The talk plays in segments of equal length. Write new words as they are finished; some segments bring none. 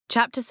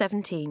Chapter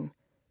 17.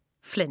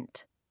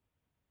 Flint.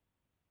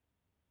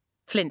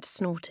 Flint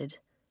snorted.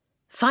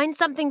 Find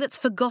something that's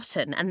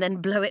forgotten and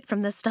then blow it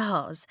from the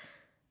stars.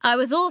 I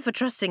was all for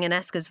trusting in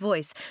Eska's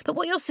voice, but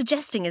what you're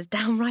suggesting is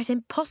downright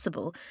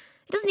impossible.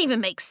 It doesn't even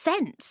make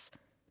sense.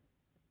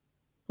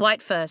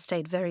 Whitefur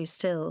stayed very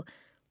still.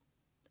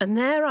 And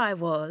there I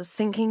was,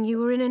 thinking you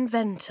were an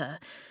inventor,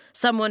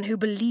 someone who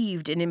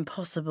believed in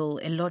impossible,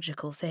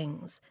 illogical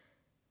things.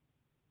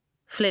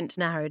 Flint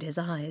narrowed his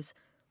eyes.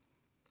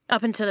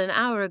 Up until an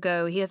hour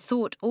ago, he had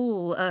thought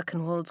all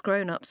Erkenwald's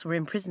grown-ups were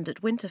imprisoned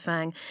at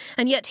Winterfang,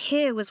 and yet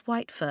here was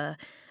Whitefur,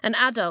 an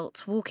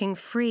adult walking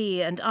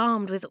free and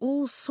armed with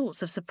all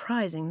sorts of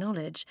surprising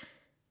knowledge.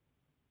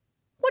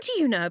 What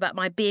do you know about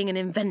my being an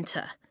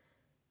inventor?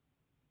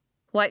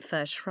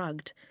 Whitefur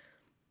shrugged.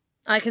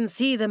 I can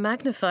see the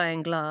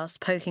magnifying glass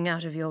poking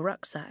out of your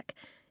rucksack,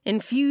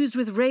 infused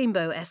with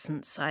rainbow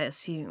essence, I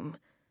assume.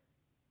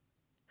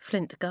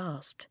 Flint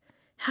gasped.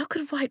 How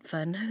could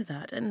Whitefur know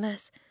that,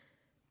 unless...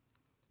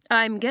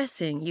 I'm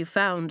guessing you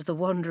found the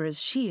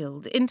Wanderer's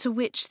shield, into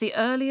which the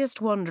earliest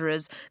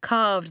Wanderers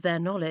carved their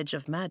knowledge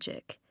of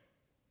magic.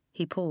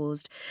 He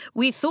paused.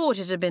 We thought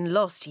it had been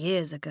lost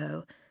years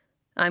ago.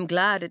 I'm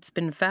glad it's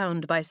been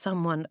found by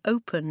someone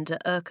open to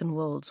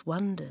Erkenwald's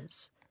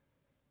wonders.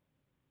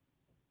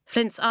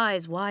 Flint's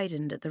eyes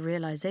widened at the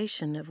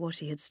realization of what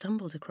he had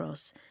stumbled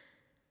across.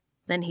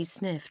 Then he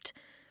sniffed.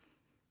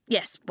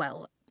 Yes,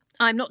 well,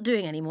 I'm not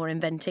doing any more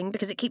inventing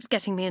because it keeps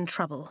getting me in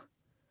trouble.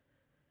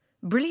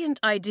 Brilliant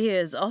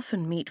ideas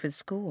often meet with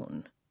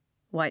scorn,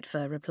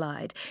 Whitefur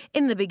replied.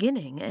 In the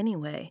beginning,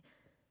 anyway.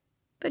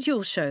 But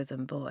you'll show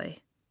them, boy.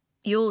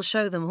 You'll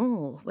show them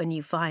all when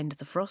you find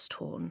the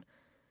Frosthorn.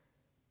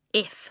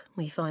 If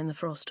we find the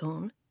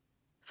Frosthorn,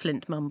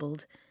 Flint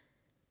mumbled.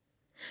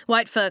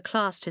 Whitefur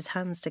clasped his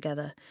hands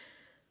together.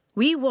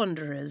 We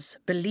Wanderers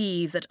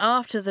believe that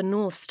after the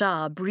North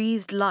Star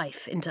breathed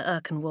life into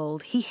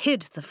Erkenwald, he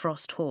hid the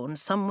Frosthorn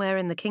somewhere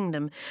in the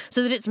kingdom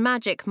so that its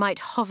magic might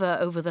hover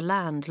over the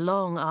land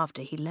long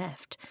after he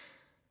left.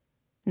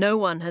 No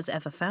one has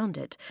ever found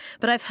it,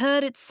 but I've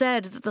heard it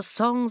said that the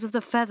songs of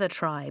the Feather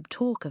Tribe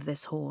talk of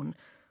this horn.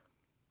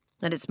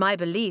 And it's my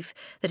belief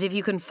that if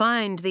you can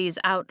find these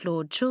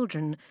outlawed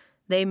children,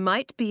 they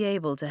might be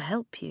able to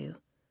help you.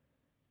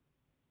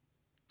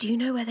 Do you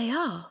know where they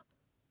are?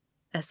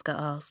 Eska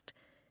asked.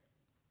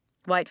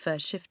 Whitefur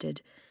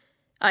shifted.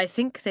 I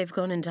think they've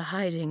gone into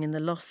hiding in the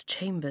Lost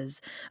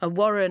Chambers, a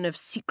warren of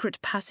secret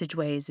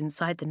passageways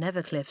inside the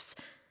Nevercliffs,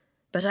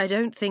 but I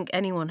don't think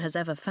anyone has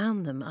ever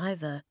found them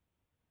either.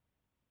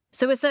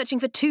 So we're searching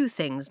for two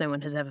things no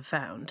one has ever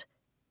found,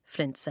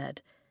 Flint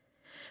said.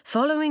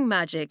 Following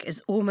magic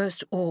is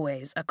almost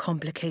always a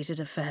complicated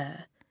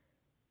affair.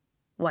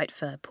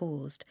 Whitefur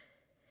paused.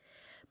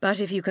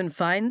 But if you can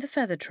find the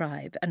Feather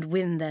Tribe and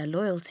win their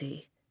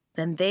loyalty,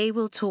 then they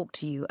will talk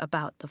to you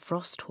about the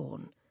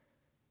Frosthorn.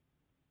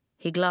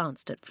 He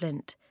glanced at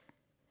Flint.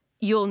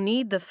 You'll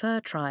need the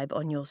Fur Tribe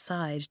on your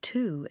side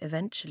too,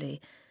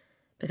 eventually,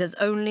 because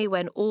only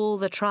when all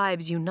the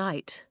tribes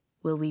unite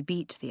will we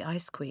beat the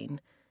Ice Queen.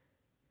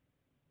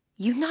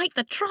 Unite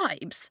the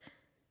tribes?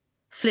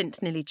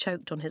 Flint nearly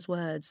choked on his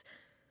words.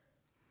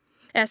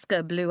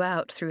 Eska blew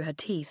out through her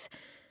teeth.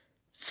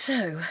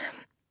 So,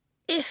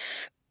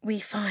 if we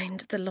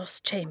find the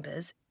Lost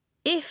Chambers,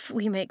 if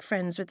we make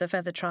friends with the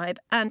Feather Tribe,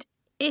 and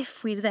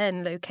if we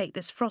then locate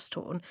this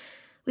Frosthorn,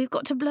 we've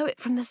got to blow it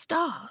from the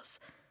stars.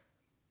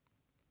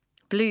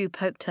 Blue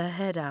poked her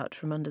head out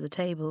from under the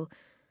table.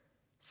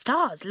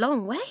 Stars,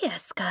 long way,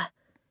 Eska.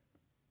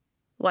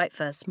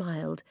 Whitefur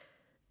smiled.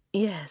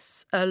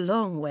 Yes, a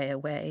long way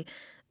away,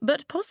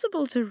 but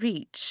possible to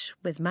reach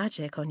with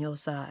magic on your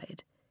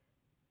side.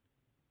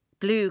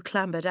 Blue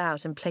clambered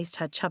out and placed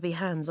her chubby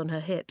hands on her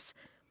hips.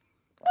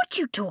 What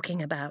you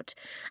talking about?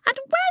 And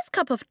where's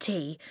cup of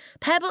tea?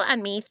 Pebble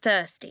and me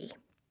thirsty.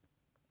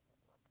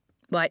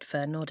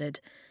 Whitefur nodded.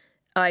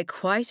 I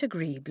quite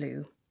agree,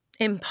 Blue.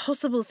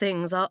 Impossible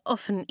things are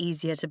often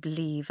easier to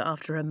believe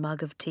after a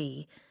mug of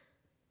tea.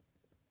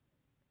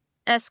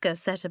 Eska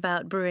set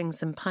about brewing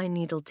some pine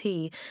needle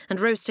tea and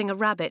roasting a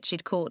rabbit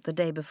she'd caught the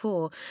day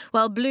before,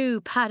 while Blue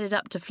padded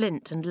up to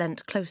Flint and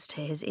leant close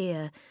to his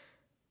ear.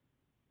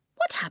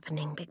 What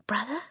happening, big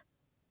brother?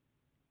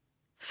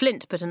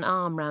 Flint put an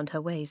arm round her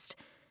waist.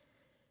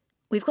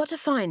 We've got to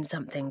find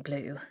something,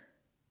 Blue.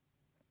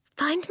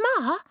 Find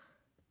Ma?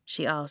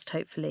 She asked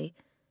hopefully.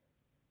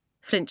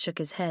 Flint shook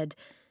his head.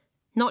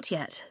 Not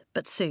yet,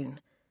 but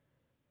soon.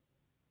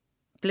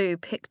 Blue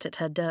picked at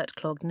her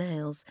dirt-clogged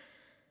nails.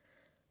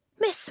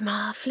 Miss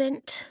Ma,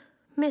 Flint.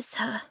 Miss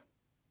her.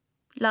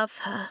 Love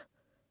her.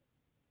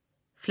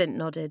 Flint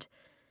nodded.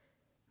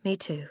 Me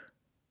too.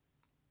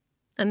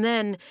 And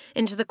then,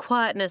 into the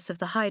quietness of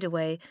the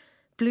hideaway,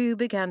 Blue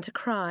began to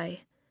cry.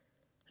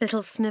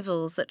 Little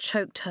snivels that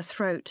choked her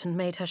throat and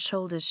made her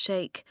shoulders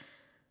shake.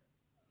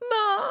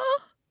 Ma,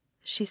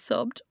 she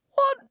sobbed.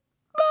 What,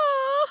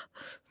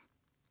 Ma?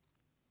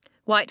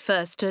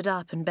 Whitefur stood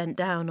up and bent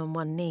down on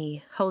one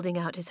knee, holding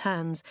out his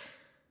hands.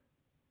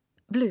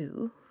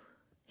 Blue,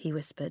 he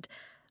whispered,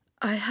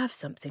 I have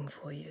something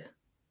for you.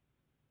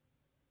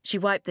 She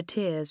wiped the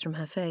tears from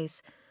her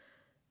face.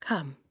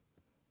 Come,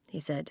 he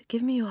said,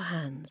 give me your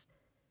hands.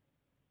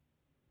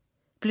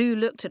 Blue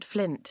looked at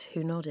Flint,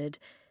 who nodded.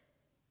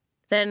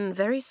 Then,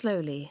 very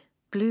slowly,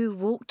 Blue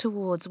walked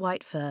towards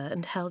Whitefur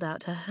and held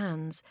out her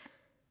hands.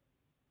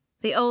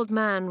 The old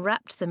man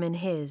wrapped them in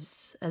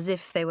his, as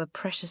if they were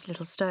precious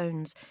little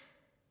stones.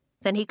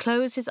 Then he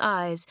closed his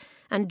eyes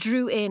and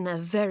drew in a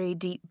very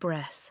deep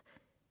breath.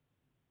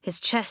 His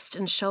chest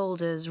and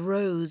shoulders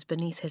rose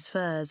beneath his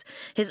furs.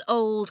 His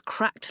old,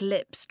 cracked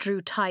lips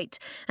drew tight,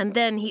 and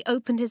then he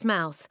opened his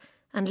mouth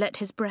and let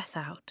his breath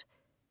out.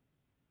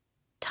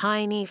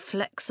 Tiny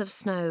flecks of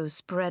snow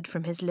spread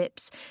from his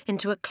lips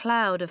into a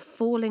cloud of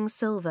falling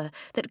silver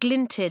that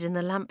glinted in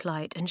the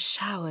lamplight and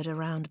showered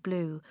around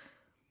Blue.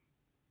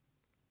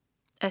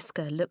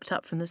 Eska looked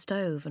up from the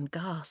stove and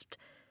gasped.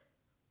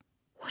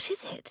 What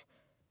is it?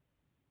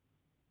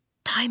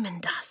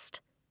 Diamond dust,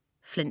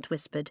 Flint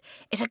whispered.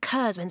 It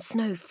occurs when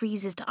snow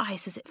freezes to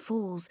ice as it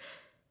falls.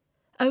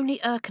 Only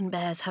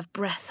Erkenbears have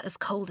breath as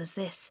cold as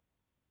this.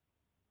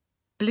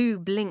 Blue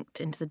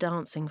blinked into the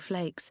dancing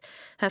flakes,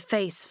 her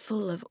face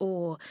full of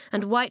awe,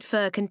 and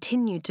Whitefur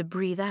continued to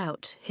breathe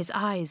out, his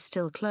eyes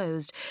still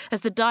closed,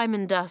 as the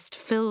diamond dust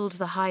filled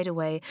the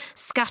hideaway,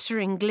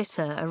 scattering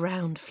glitter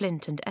around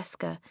Flint and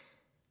Eska.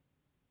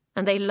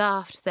 And they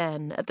laughed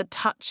then at the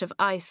touch of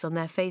ice on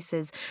their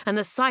faces and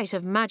the sight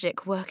of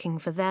magic working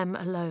for them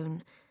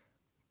alone.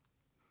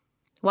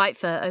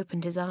 Whitefur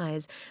opened his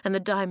eyes, and the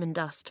diamond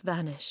dust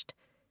vanished.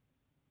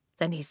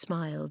 Then he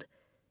smiled.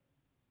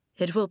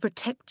 It will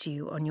protect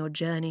you on your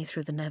journey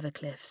through the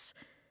Nevercliffs.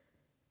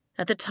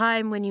 At the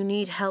time when you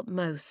need help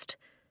most,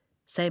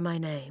 say my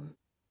name.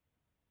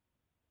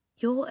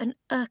 You're an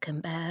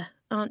Erkenbear,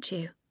 aren't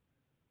you?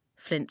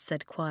 Flint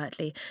said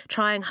quietly,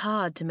 trying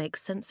hard to make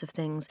sense of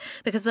things,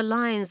 because the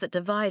lines that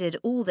divided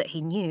all that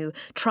he knew,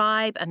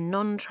 tribe and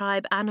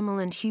non-tribe, animal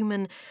and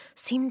human,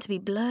 seemed to be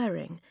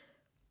blurring.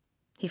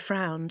 He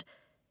frowned.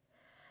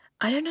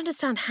 I don't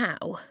understand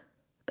how,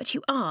 but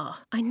you are.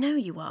 I know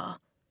you are.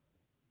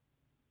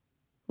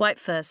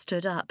 Whitefur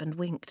stood up and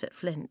winked at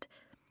Flint.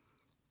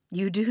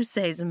 You do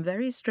say some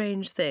very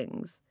strange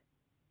things.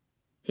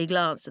 He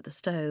glanced at the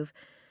stove.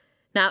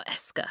 Now,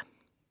 Eska,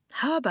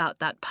 how about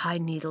that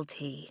pine needle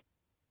tea?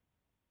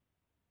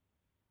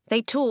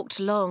 They talked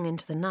long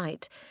into the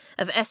night,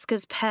 of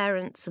Eska's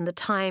parents and the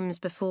times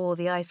before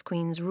the Ice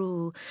Queen's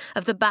rule,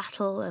 of the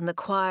battle and the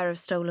choir of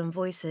stolen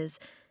voices,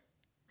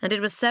 and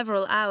it was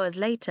several hours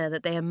later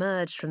that they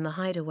emerged from the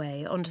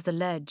hideaway onto the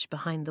ledge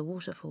behind the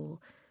waterfall.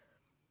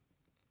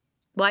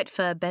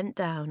 Whitefur bent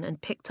down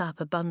and picked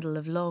up a bundle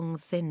of long,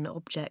 thin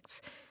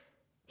objects.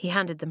 He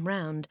handed them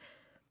round.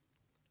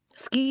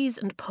 Skis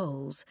and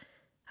poles.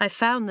 I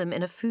found them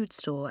in a food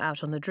store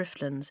out on the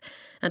driftlands,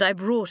 and I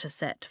brought a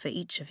set for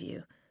each of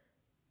you.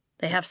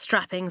 They have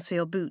strappings for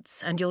your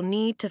boots, and you'll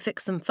need to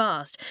fix them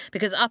fast,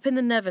 because up in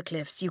the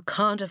Nevercliffs you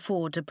can't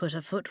afford to put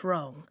a foot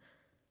wrong.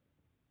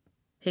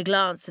 He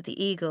glanced at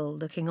the eagle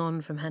looking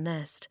on from her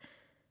nest.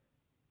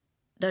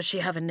 Does she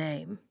have a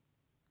name?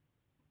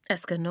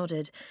 Eska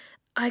nodded.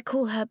 I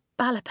call her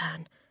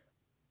Balapan.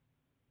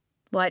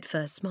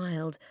 Whitefur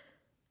smiled.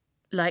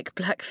 Like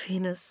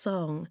Blackfina's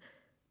song.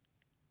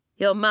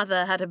 Your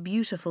mother had a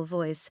beautiful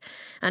voice,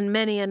 and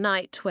many a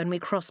night when we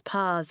crossed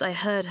paths I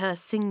heard her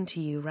sing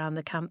to you round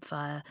the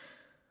campfire.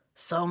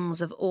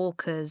 Songs of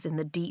orcas in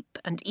the deep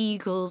and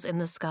eagles in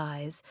the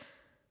skies.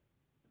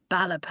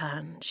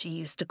 Balapan she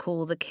used to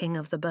call the king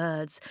of the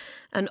birds,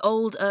 an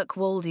old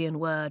Erkwaldian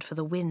word for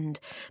the wind,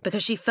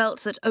 because she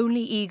felt that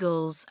only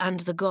eagles and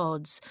the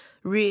gods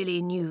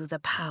really knew the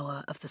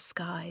power of the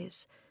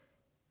skies.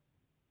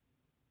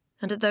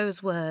 And at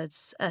those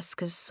words,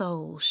 Eska's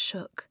soul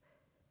shook.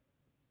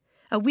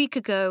 A week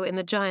ago in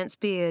the giant's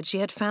beard she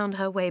had found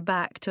her way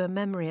back to a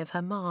memory of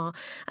her ma,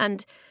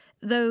 and,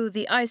 though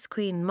the Ice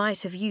Queen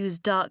might have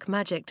used dark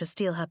magic to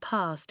steal her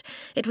past,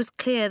 it was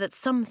clear that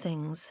some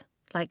things,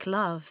 like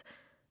love,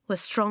 were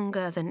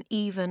stronger than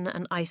even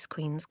an Ice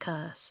Queen's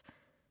curse.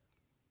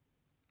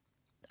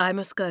 I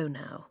must go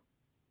now,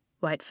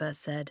 Whitefur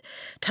said.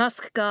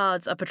 Tusk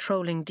guards are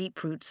patrolling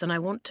deep roots, and I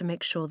want to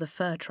make sure the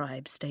fur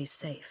tribe stays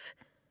safe.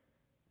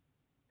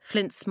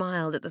 Flint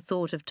smiled at the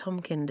thought of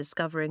Tomkin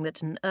discovering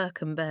that an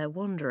Erkenbear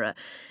wanderer,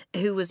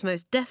 who was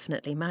most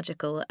definitely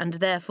magical and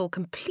therefore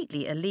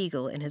completely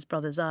illegal in his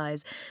brother's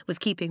eyes, was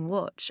keeping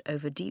watch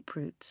over deep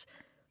roots.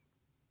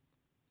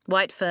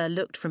 Whitefur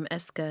looked from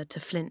Eska to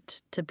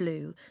Flint to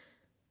Blue.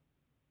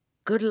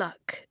 Good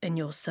luck in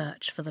your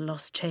search for the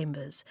lost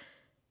chambers.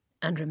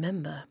 And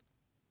remember,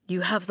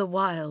 you have the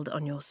wild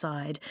on your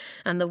side,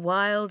 and the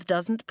wild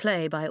doesn't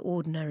play by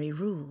ordinary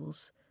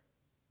rules.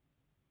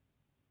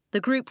 The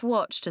group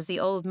watched as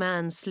the old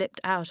man slipped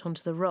out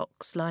onto the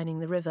rocks lining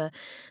the river,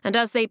 and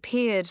as they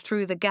peered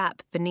through the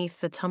gap beneath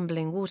the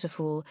tumbling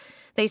waterfall,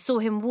 they saw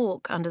him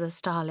walk under the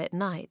starlit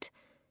night.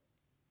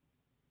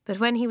 But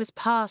when he was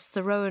past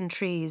the rowan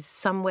trees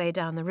some way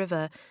down the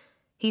river,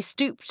 he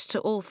stooped to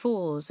all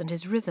fours and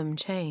his rhythm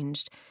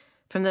changed,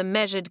 from the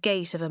measured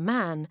gait of a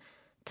man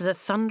to the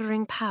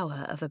thundering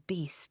power of a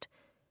beast.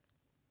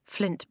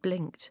 Flint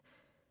blinked.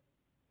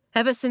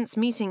 Ever since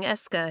meeting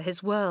Eska,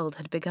 his world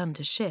had begun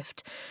to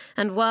shift,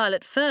 and while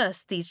at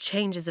first these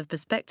changes of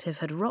perspective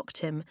had rocked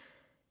him,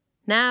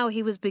 now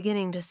he was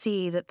beginning to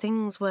see that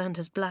things weren't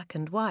as black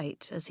and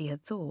white as he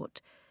had thought.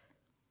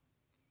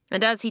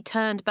 And as he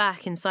turned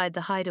back inside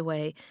the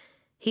hideaway,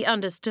 he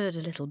understood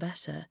a little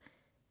better.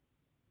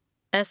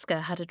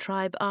 Eska had a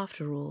tribe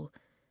after all,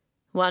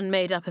 one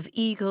made up of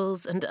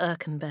eagles and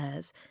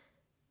Erkenbears,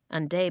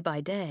 and day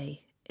by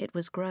day it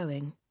was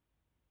growing.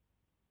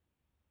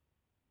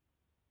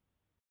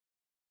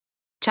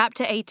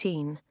 Chapter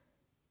 18.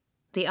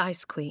 The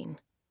Ice Queen.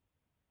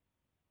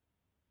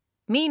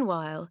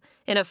 Meanwhile,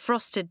 in a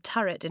frosted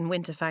turret in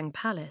Winterfang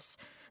Palace,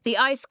 the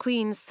Ice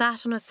Queen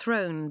sat on a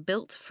throne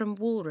built from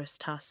walrus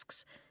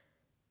tusks.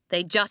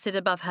 They jutted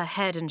above her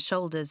head and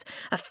shoulders,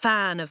 a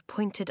fan of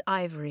pointed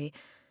ivory,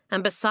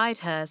 and beside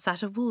her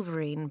sat a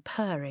wolverine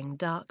purring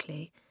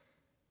darkly.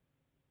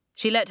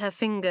 She let her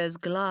fingers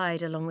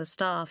glide along the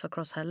staff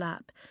across her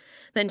lap.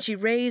 Then she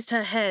raised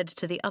her head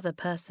to the other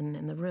person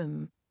in the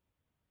room.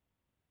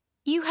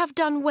 "You have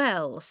done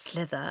well,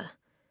 Slither."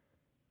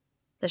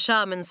 The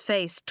shaman's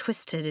face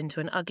twisted into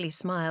an ugly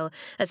smile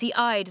as he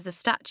eyed the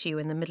statue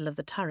in the middle of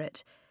the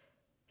turret.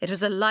 It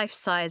was a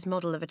life-size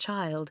model of a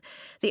child,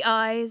 the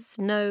eyes,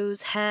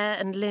 nose, hair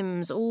and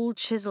limbs all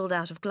chiselled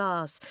out of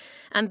glass,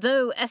 and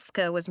though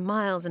Eska was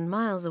miles and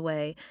miles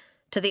away,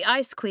 to the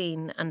Ice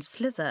Queen and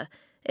Slither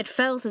it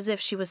felt as if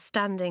she was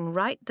standing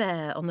right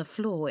there on the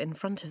floor in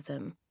front of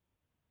them.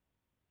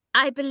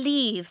 "I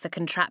believe the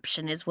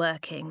contraption is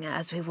working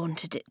as we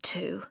wanted it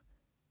to,"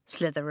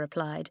 Slither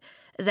replied.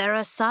 "There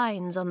are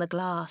signs on the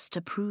glass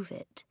to prove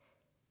it."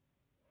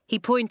 He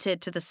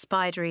pointed to the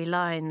spidery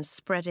lines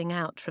spreading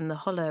out from the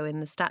hollow in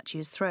the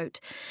statue's throat,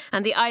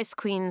 and the Ice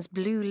Queen's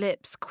blue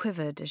lips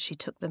quivered as she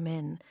took them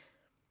in.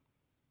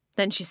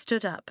 Then she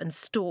stood up and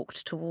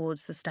stalked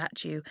towards the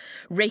statue,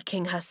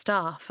 raking her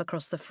staff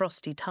across the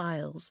frosty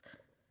tiles.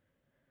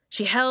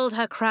 She held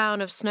her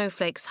crown of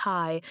snowflakes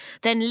high,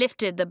 then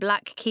lifted the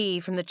black key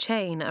from the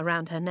chain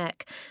around her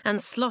neck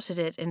and slotted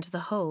it into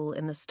the hole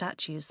in the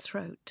statue's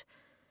throat.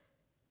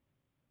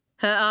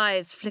 Her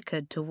eyes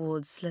flickered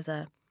towards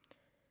Slither.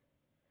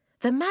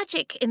 "The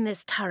magic in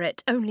this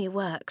turret only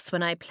works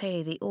when I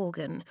play the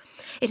organ.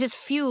 It is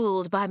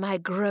fueled by my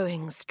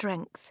growing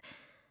strength.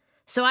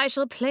 So I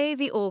shall play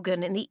the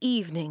organ in the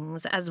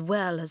evenings as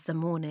well as the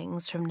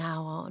mornings from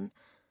now on."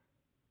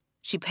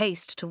 She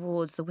paced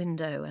towards the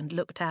window and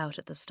looked out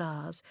at the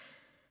stars.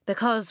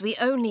 "Because we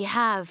only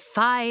have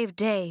 5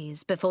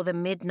 days before the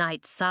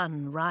midnight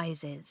sun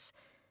rises."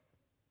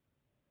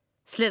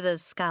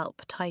 Slither's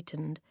scalp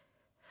tightened.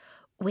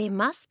 "We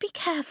must be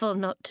careful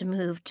not to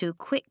move too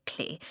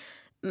quickly.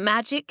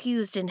 Magic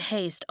used in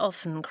haste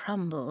often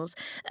crumbles.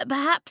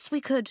 Perhaps we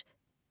could—"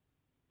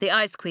 The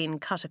Ice Queen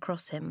cut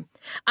across him.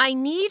 "I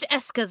need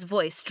Eska's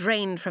voice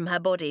drained from her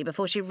body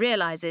before she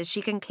realises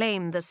she can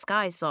claim the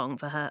sky song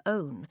for her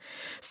own.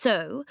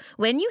 So,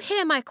 when you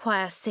hear my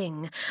choir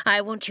sing,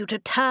 I want you to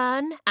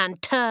turn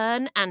and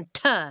turn and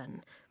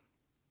turn."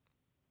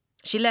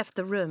 She left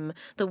the room,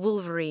 the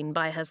wolverine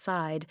by her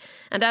side,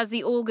 and as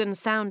the organ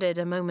sounded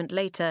a moment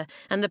later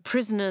and the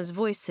prisoners'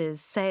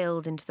 voices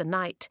sailed into the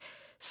night,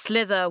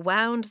 Slither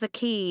wound the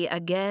key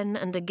again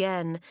and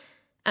again,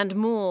 and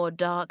more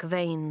dark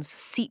veins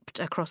seeped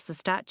across the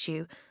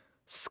statue,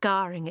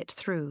 scarring it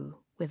through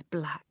with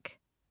black.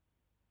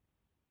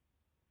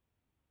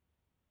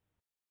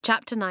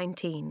 Chapter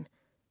 19.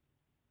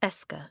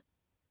 Eska.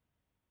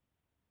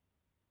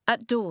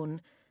 At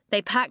dawn,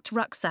 they packed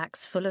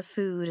rucksacks full of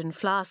food and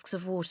flasks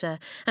of water,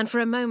 and for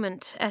a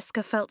moment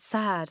Eska felt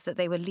sad that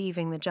they were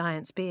leaving the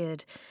Giant's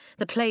Beard,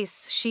 the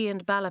place she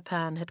and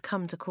Balapan had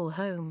come to call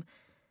home.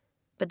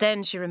 But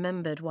then she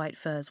remembered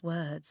Whitefur's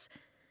words.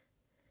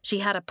 She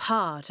had a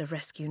Pa to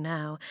rescue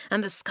now,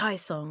 and the sky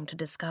song to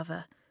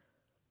discover.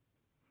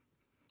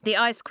 The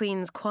Ice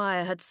Queen's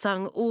choir had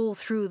sung all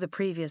through the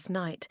previous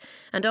night,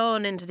 and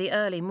on into the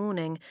early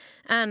morning,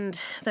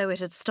 and, though it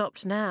had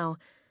stopped now,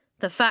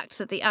 the fact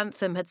that the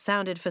anthem had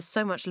sounded for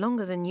so much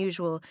longer than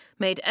usual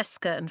made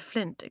Eska and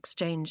Flint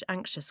exchange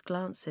anxious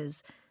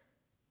glances.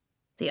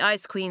 The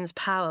Ice Queen's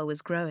power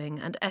was growing,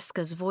 and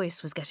Eska's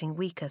voice was getting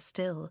weaker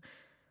still.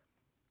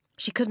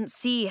 She couldn't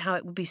see how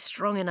it would be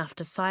strong enough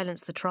to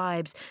silence the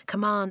tribes,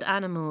 command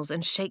animals,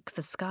 and shake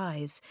the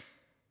skies.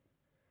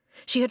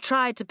 She had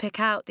tried to pick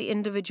out the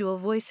individual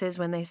voices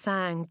when they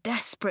sang,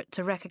 desperate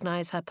to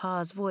recognise her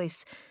Pa's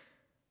voice,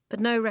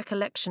 but no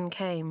recollection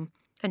came,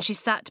 and she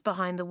sat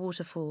behind the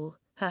waterfall,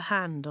 her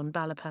hand on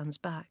Balapan's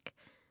back.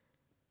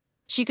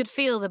 She could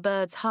feel the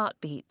bird's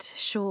heartbeat,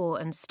 sure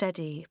and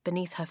steady,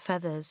 beneath her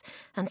feathers,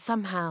 and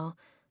somehow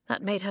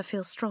that made her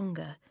feel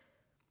stronger.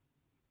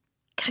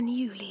 "Can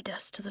you lead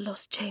us to the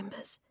lost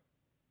chambers?"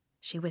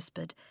 she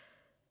whispered,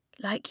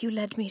 "like you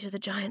led me to the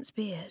Giant's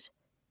Beard."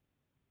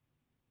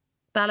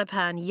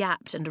 Balapan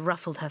yapped and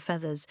ruffled her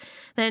feathers.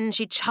 Then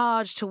she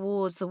charged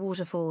towards the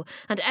waterfall,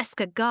 and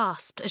Eska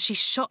gasped as she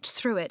shot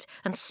through it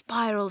and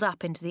spiralled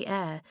up into the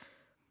air.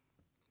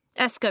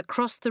 Eska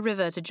crossed the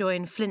river to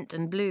join Flint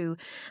and Blue,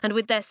 and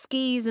with their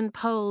skis and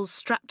poles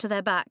strapped to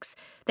their backs,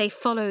 they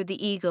followed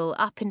the eagle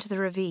up into the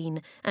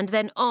ravine and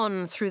then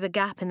on through the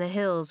gap in the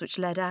hills which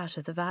led out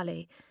of the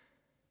valley.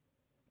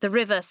 The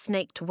river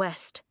snaked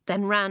west,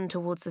 then ran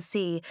towards the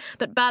sea,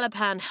 but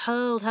Balapan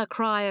hurled her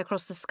cry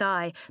across the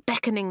sky,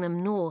 beckoning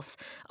them north,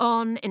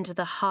 on into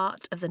the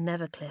heart of the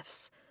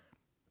Nevercliffs.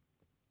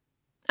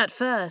 At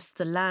first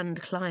the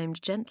land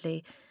climbed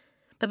gently,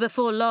 but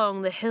before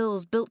long the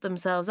hills built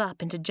themselves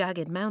up into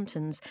jagged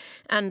mountains,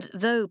 and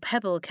though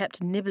Pebble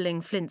kept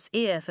nibbling Flint's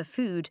ear for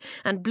food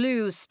and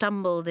Blue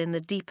stumbled in the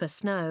deeper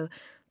snow,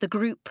 the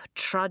group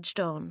trudged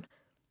on.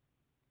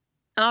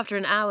 After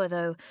an hour,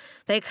 though,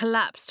 they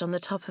collapsed on the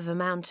top of a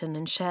mountain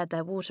and shared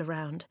their water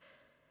round.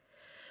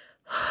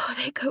 "Oh,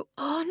 they go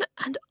on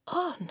and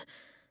on,"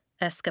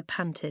 Eska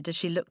panted as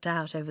she looked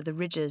out over the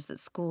ridges that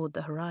scored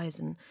the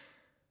horizon.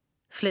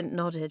 Flint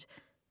nodded.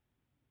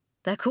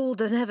 "They're called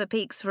the Never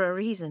Peaks for a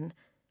reason."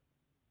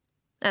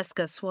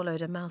 Eska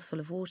swallowed a mouthful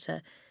of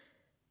water.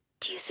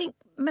 "Do you think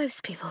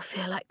most people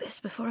feel like this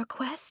before a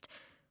quest?"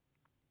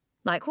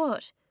 "Like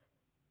what?"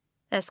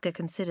 Eska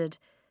considered.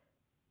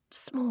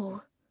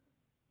 "Small."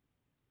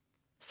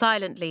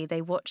 Silently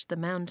they watched the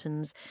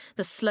mountains,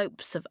 the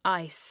slopes of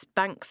ice,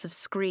 banks of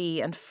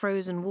scree, and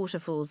frozen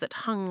waterfalls that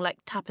hung like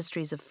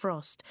tapestries of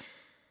frost.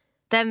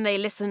 Then they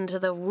listened to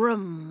the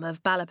wrum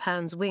of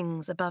Balapan's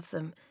wings above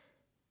them.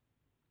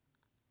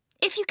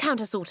 "If you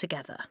count us all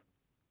together,"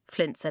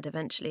 Flint said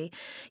eventually,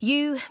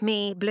 "you,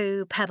 me,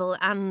 Blue, Pebble,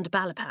 and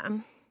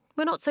Balapan,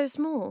 we're not so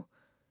small."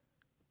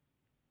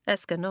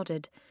 Eska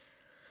nodded.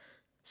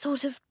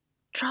 "Sort of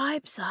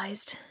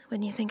tribe-sized,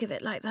 when you think of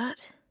it like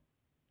that."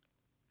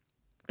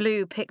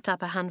 Blue picked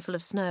up a handful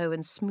of snow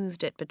and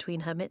smoothed it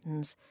between her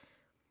mittens.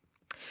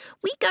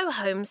 "We go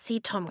home see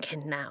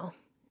Tomkin now.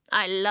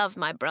 I love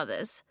my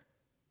brothers."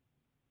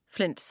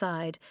 Flint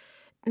sighed.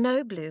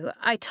 "No, Blue,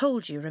 I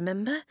told you,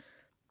 remember?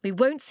 We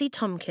won't see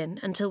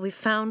Tomkin until we've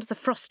found the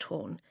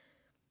Frosthorn."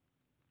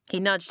 He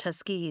nudged her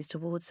skis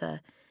towards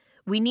her.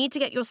 "We need to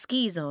get your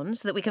skis on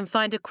so that we can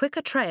find a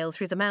quicker trail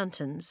through the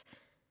mountains."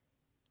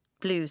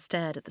 Blue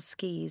stared at the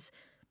skis.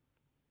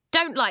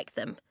 "Don't like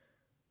them."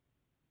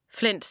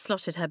 Flint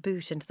slotted her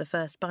boot into the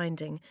first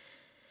binding.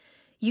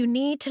 "You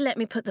need to let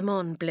me put them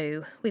on,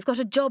 Blue. We've got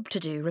a job to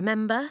do,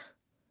 remember?"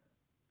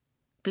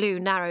 Blue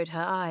narrowed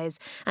her eyes,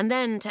 and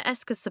then, to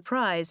Eska's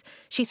surprise,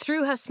 she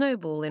threw her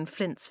snowball in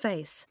Flint's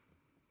face.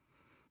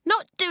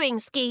 "Not doing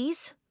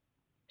skis,"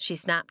 she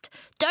snapped.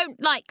 "Don't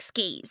like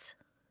skis."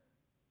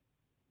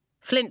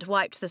 Flint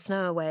wiped the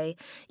snow away.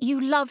 "You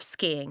love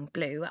skiing,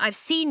 Blue. I've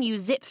seen you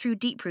zip through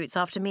deep roots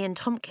after me and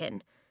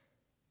Tomkin."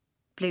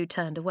 Blue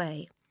turned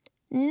away.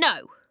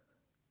 "No."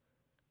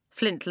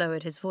 Flint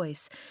lowered his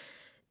voice.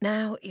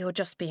 "Now you're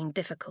just being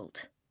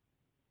difficult."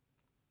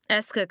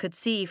 Eska could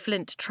see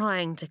Flint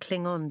trying to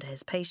cling on to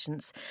his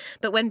patience,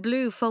 but when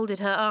Blue folded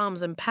her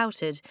arms and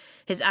pouted,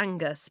 his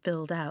anger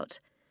spilled out.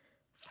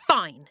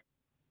 "Fine,"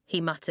 he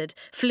muttered,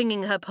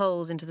 flinging her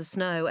poles into the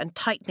snow and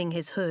tightening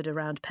his hood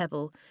around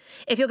Pebble.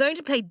 "If you're going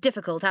to play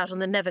difficult out on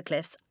the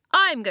Nevercliffs,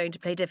 I'm going to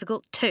play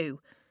difficult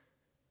too."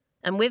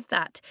 And with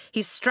that,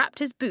 he strapped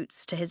his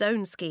boots to his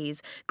own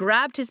skis,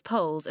 grabbed his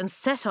poles, and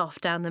set off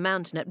down the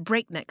mountain at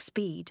breakneck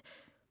speed.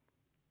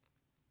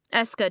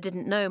 Eska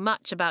didn't know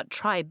much about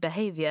tribe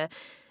behaviour.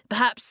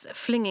 Perhaps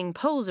flinging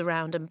poles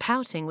around and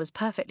pouting was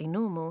perfectly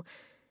normal.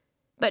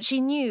 But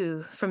she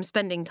knew, from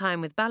spending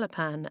time with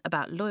Balapan,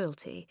 about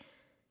loyalty,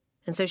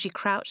 and so she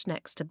crouched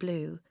next to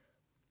Blue.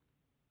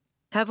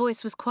 Her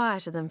voice was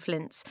quieter than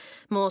Flint's,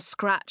 more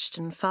scratched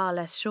and far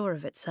less sure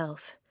of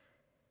itself.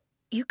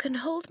 "You can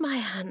hold my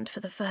hand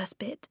for the first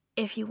bit,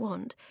 if you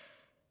want,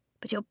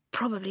 but you're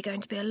probably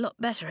going to be a lot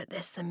better at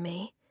this than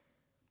me."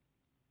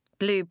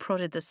 Blue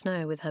prodded the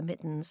snow with her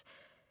mittens.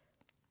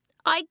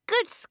 "I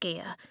good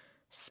skier.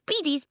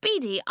 Speedy,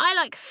 speedy. I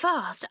like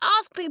fast.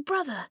 Ask big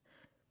brother."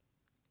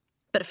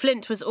 But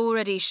Flint was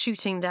already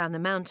shooting down the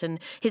mountain,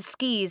 his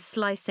skis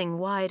slicing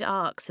wide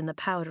arcs in the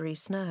powdery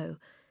snow.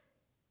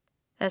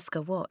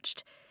 Eska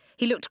watched.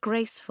 He looked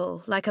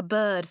graceful, like a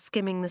bird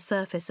skimming the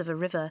surface of a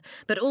river,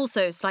 but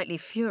also slightly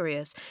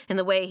furious in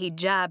the way he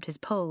jabbed his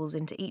poles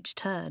into each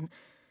turn.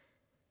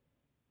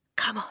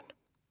 "Come on,"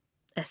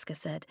 Eska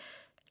said.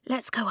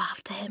 "Let's go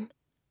after him."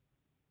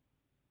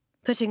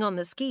 Putting on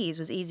the skis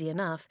was easy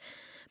enough,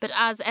 but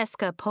as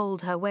Eska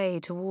poled her way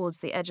towards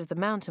the edge of the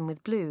mountain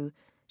with Blue,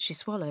 she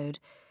swallowed.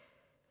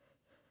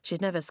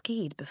 She'd never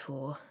skied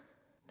before.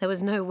 There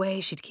was no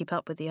way she'd keep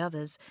up with the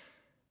others.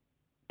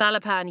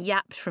 Balapan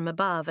yapped from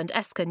above, and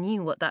Eska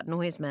knew what that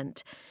noise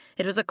meant.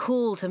 It was a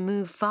call to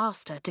move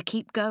faster, to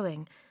keep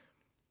going.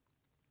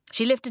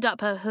 She lifted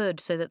up her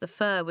hood so that the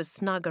fur was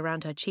snug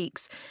around her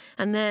cheeks,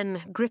 and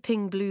then,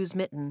 gripping Blue's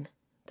mitten,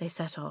 they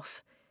set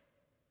off.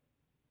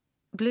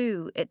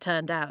 Blue, it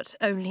turned out,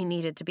 only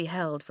needed to be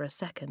held for a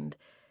second.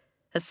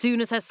 As soon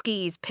as her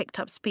skis picked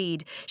up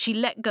speed, she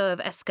let go of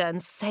Eska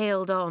and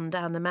sailed on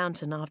down the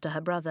mountain after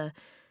her brother.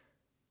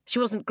 She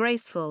wasn't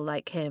graceful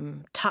like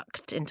him,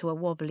 tucked into a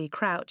wobbly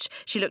crouch.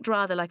 She looked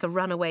rather like a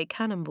runaway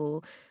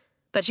cannonball,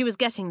 But she was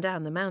getting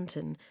down the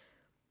mountain,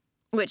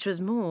 which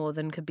was more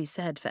than could be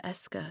said for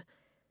Eska.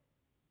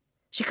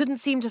 She couldn't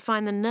seem to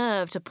find the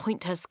nerve to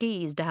point her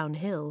skis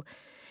downhill.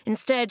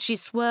 Instead, she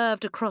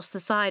swerved across the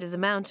side of the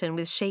mountain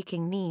with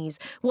shaking knees,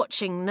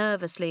 watching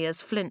nervously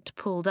as Flint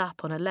pulled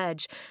up on a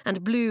ledge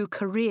and Blue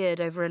careered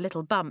over a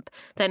little bump,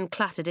 then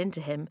clattered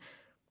into him.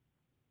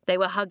 They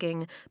were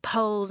hugging,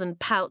 poles and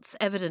pouts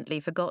evidently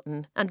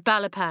forgotten, and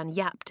Balapan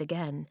yapped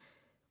again.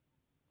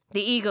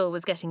 The eagle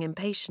was getting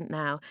impatient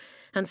now,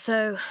 and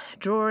so,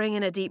 drawing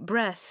in a deep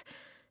breath,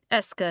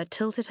 Eska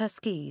tilted her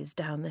skis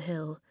down the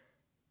hill.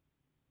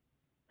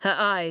 Her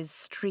eyes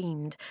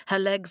streamed, her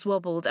legs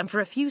wobbled, and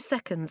for a few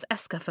seconds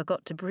Eska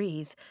forgot to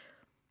breathe.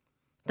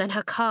 Then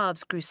her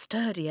calves grew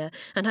sturdier,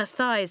 and her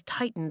thighs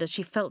tightened as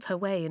she felt her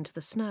way into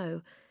the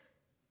snow.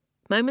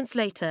 Moments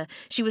later,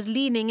 she was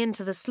leaning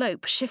into the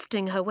slope,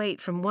 shifting her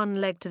weight from one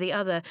leg to the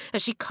other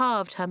as she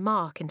carved her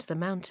mark into the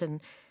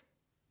mountain.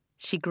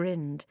 She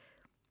grinned.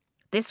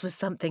 This was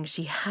something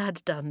she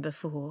had done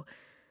before.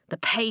 The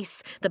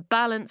pace, the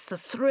balance, the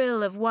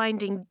thrill of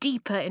winding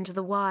deeper into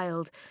the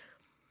wild.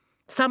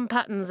 Some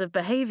patterns of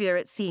behaviour,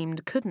 it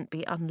seemed, couldn't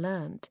be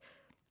unlearned.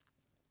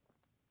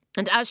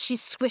 And as she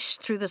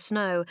swished through the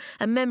snow,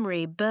 a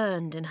memory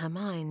burned in her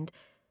mind.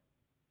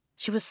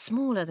 She was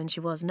smaller than she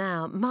was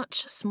now,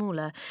 much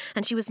smaller,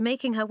 and she was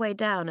making her way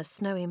down a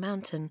snowy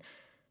mountain,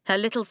 her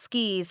little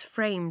skis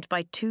framed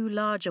by two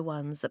larger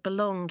ones that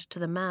belonged to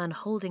the man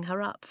holding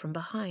her up from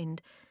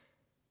behind.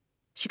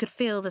 She could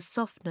feel the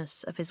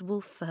softness of his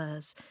wolf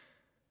furs.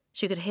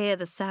 She could hear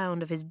the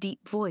sound of his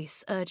deep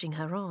voice urging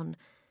her on.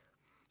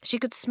 She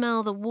could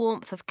smell the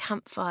warmth of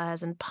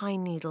campfires and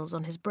pine needles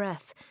on his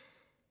breath.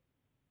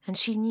 And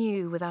she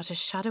knew without a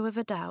shadow of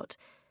a doubt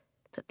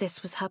that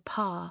this was her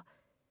pa.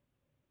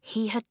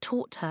 He had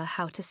taught her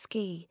how to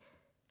ski.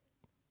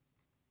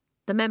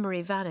 The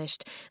memory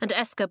vanished, and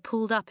Eska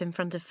pulled up in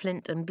front of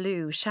Flint and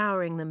Blue,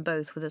 showering them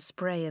both with a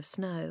spray of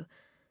snow.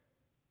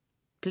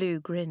 Blue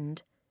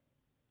grinned.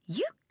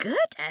 "You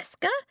good,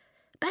 Eska?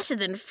 Better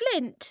than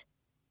Flint."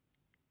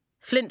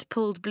 Flint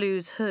pulled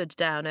Blue's hood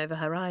down over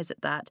her eyes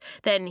at that.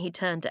 Then he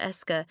turned to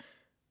Eska.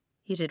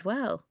 "You did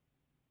well."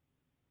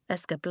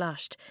 Eska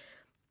blushed.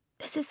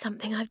 "This is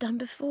something I've done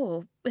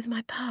before, with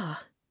my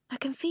pa. I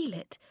can feel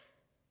it."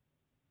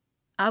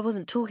 "I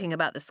wasn't talking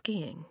about the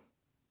skiing."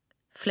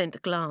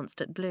 Flint glanced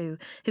at Blue,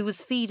 who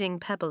was feeding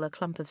Pebble a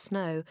clump of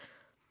snow.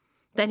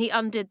 Then he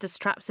undid the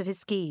straps of his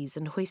skis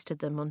and hoisted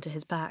them onto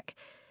his back.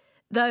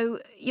 "Though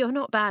you're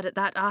not bad at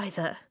that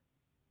either."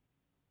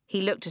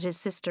 He looked at his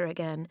sister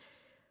again.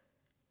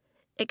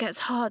 "It gets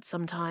hard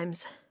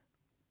sometimes."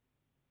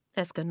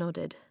 Eska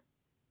nodded.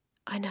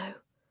 "I know.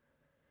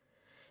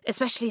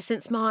 Especially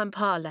since Ma and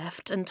Pa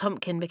left and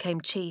Tompkin became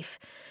chief.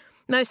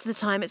 Most of the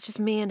time it's just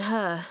me and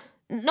her.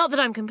 Not that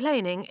I'm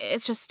complaining,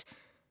 it's just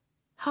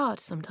hard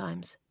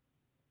sometimes."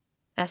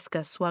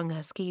 Eska swung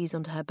her skis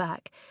onto her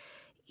back.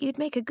 "You'd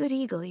make a good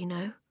eagle, you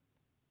know."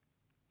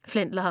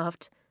 Flint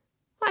laughed.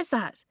 "Why's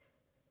that?"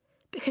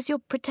 "Because you're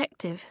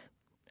protective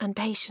and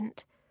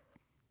patient."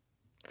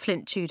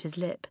 Flint chewed his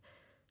lip.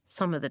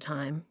 "Some of the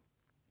time."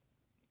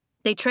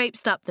 They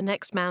traipsed up the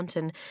next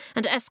mountain,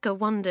 and Eska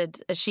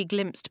wondered as she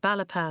glimpsed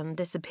Balapan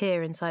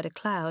disappear inside a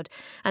cloud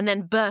and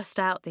then burst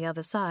out the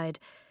other side,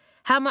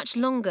 how much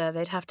longer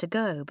they'd have to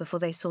go before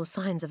they saw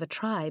signs of a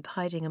tribe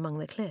hiding among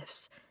the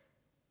cliffs.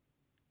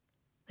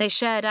 They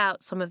shared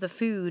out some of the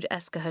food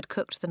Eska had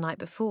cooked the night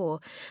before.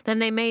 Then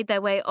they made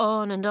their way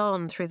on and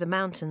on through the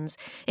mountains,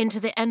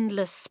 into the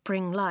endless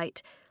spring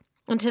light,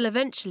 until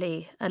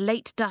eventually a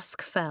late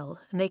dusk fell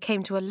and they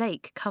came to a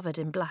lake covered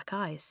in black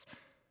ice.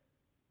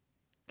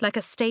 Like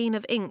a stain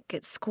of ink,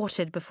 it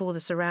squatted before the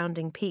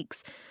surrounding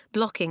peaks,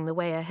 blocking the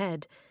way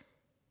ahead.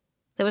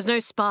 There was no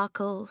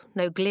sparkle,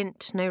 no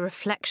glint, no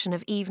reflection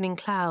of evening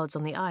clouds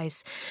on the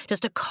ice,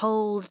 just a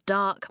cold,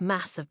 dark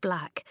mass of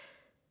black,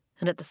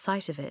 and at the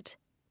sight of it,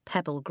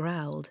 Pebble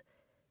growled.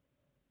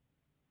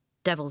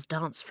 "Devil's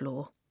Dance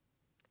Floor,"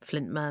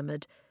 Flint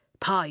murmured.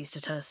 "Pa used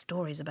to tell us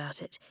stories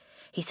about it.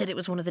 He said it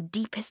was one of the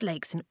deepest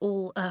lakes in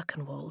all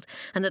Erkenwald,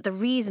 and that the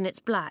reason it's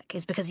black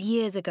is because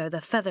years ago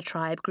the Feather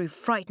Tribe grew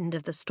frightened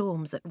of the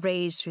storms that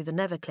raged through the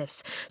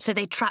Nevercliffs, so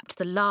they trapped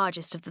the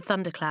largest of the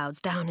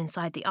thunderclouds down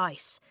inside the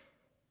ice."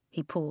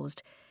 He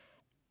paused.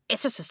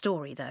 "It's just a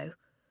story, though."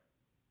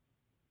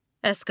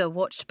 Eska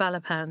watched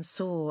Balapan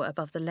soar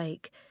above the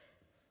lake.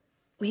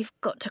 "We've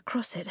got to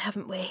cross it,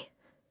 haven't we?"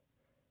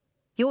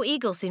 "Your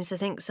eagle seems to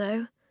think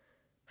so."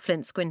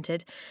 Flint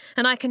squinted,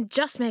 "and I can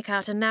just make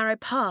out a narrow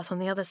path on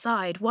the other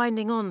side,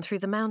 winding on through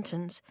the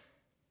mountains."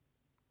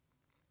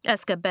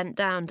 Eska bent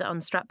down to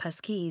unstrap her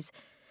skis.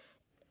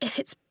 "If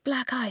it's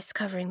black ice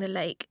covering the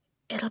lake,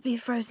 it'll be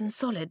frozen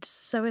solid,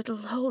 so it'll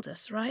hold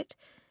us, right?"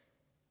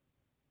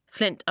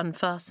 Flint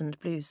unfastened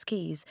Blue's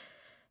skis.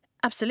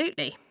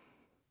 "Absolutely."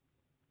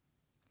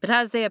 But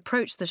as they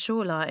approached the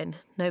shoreline,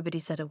 nobody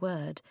said a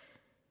word.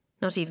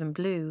 Not even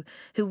Blue,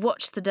 who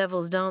watched the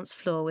Devil's Dance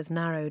Floor with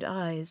narrowed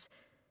eyes.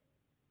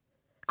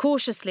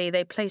 Cautiously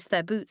they placed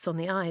their boots on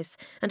the ice,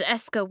 and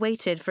Eska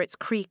waited for its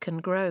creak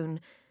and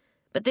groan.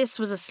 But this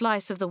was a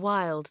slice of the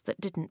wild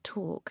that didn't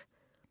talk.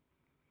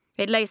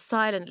 It lay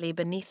silently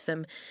beneath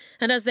them,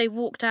 and as they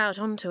walked out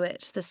onto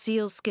it, the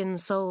sealskin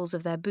soles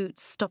of their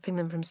boots stopping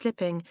them from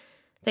slipping,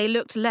 they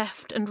looked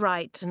left and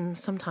right and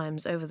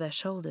sometimes over their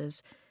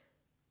shoulders.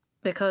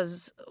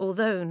 Because,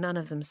 although none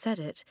of them said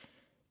it,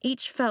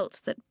 each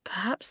felt that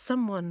perhaps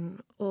someone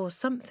or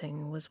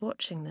something was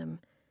watching them.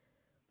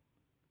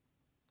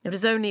 It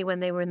was only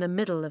when they were in the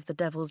middle of the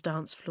Devil's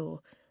dance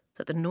floor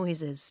that the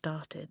noises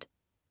started.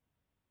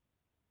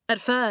 At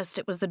first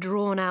it was the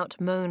drawn-out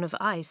moan of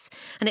ice,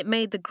 and it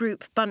made the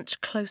group bunch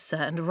closer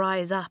and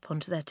rise up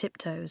onto their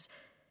tiptoes.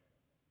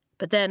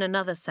 But then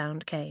another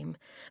sound came,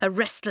 a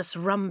restless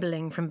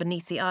rumbling from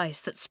beneath the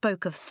ice that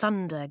spoke of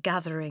thunder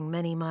gathering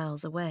many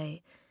miles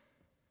away.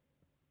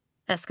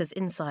 Eska's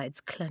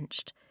insides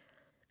clenched.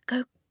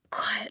 "Go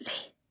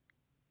quietly,"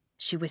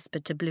 she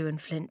whispered to Blue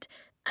and Flint,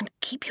 "and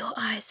keep your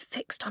eyes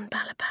fixed on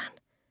Balaban."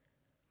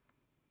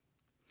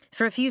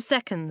 For a few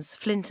seconds,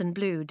 Flint and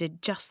Blue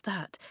did just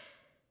that.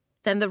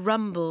 Then the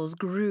rumbles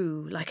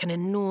grew like an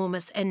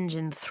enormous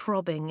engine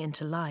throbbing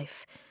into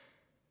life.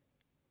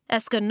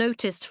 Eska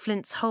noticed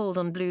Flint's hold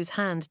on Blue's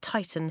hand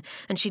tighten,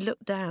 and she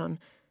looked down.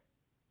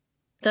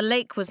 The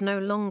lake was no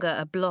longer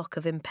a block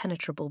of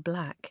impenetrable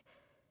black.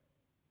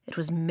 It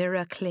was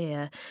mirror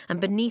clear, and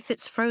beneath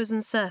its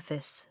frozen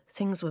surface,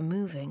 things were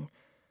moving.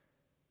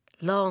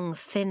 Long,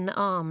 thin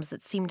arms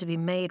that seemed to be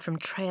made from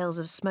trails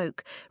of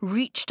smoke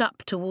reached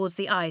up towards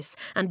the ice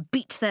and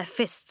beat their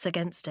fists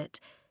against it.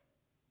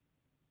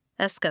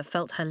 Eska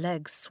felt her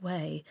legs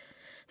sway.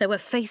 There were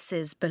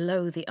faces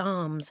below the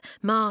arms,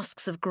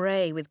 masks of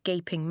grey with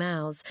gaping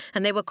mouths,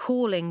 and they were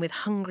calling with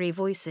hungry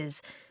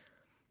voices.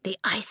 "The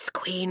Ice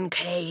Queen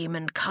came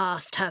and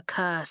cast her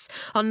curse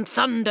on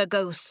thunder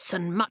ghosts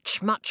and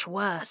much, much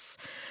worse.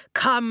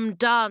 Come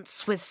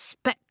dance with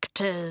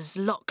spectres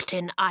locked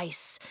in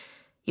ice.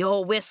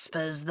 Your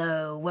whispers,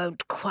 though,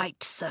 won't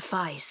quite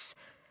suffice.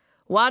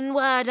 One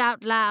word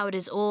out loud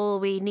is all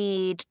we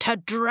need to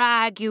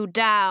drag you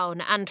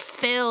down and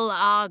fill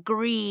our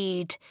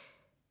greed."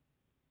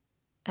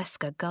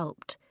 Eska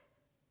gulped.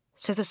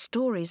 So the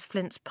stories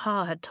Flint's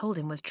pa had told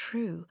him were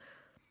true.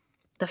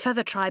 The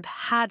Feather Tribe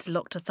had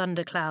locked a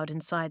thundercloud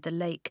inside the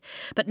lake,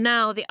 but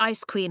now the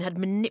Ice Queen had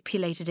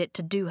manipulated it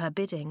to do her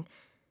bidding.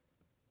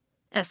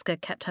 Eska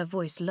kept her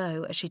voice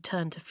low as she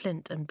turned to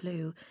Flint and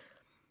Blue.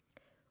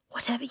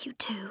 "Whatever you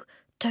do,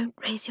 don't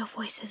raise your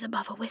voices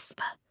above a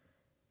whisper."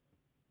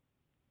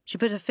 She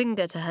put a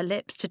finger to her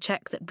lips to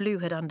check that Blue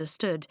had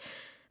understood,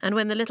 and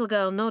when the little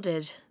girl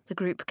nodded, the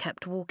group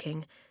kept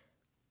walking.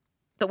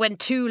 But when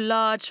two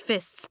large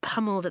fists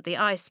pummeled at the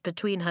ice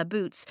between her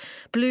boots,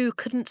 Blue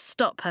couldn't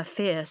stop her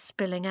fear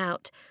spilling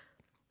out.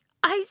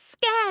 "I'm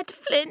scared,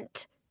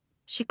 Flint,"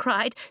 she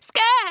cried.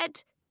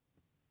 "Scared!"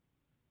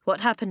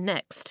 What happened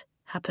next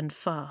happened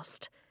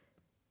fast.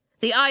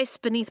 The ice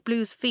beneath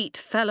Blue's feet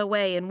fell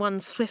away in one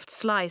swift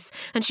slice,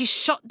 and she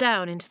shot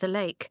down into the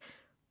lake.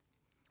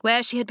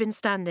 Where she had been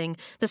standing,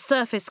 the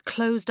surface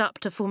closed up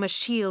to form a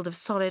shield of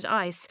solid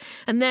ice,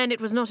 and then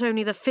it was not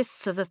only the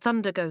fists of the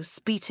thunder ghosts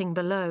beating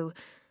below.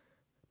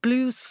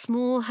 Blue's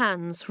small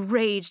hands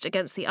raged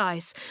against the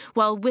ice,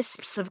 while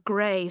wisps of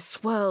grey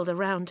swirled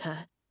around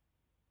her.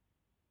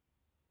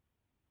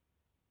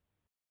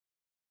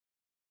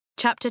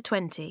 Chapter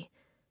 20.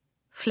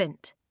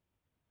 Flint.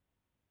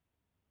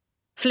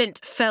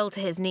 Flint fell to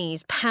his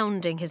knees,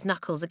 pounding his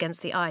knuckles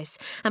against the ice,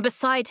 and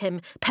beside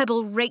him,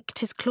 Pebble raked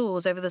his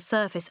claws over the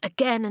surface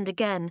again and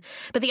again,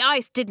 but the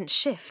ice didn't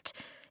shift.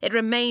 It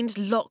remained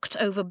locked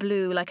over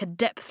Blue like a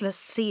depthless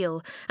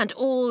seal, and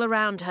all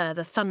around her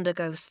the thunder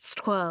ghosts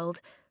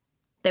twirled.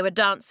 They were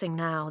dancing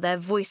now, their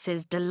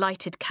voices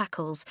delighted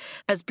cackles,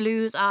 as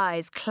Blue's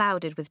eyes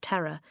clouded with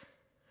terror.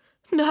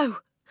 "No!"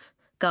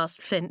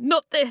 gasped Flint.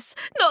 "Not this!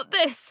 Not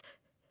this!"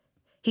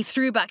 He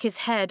threw back his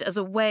head as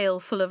a wail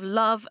full of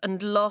love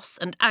and loss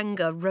and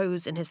anger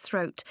rose in his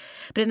throat.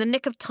 But in the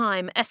nick of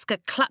time,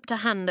 Eska clapped a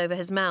hand over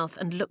his mouth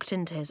and looked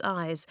into his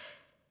eyes.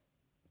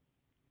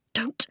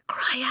 "Don't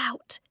cry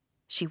out,"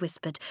 she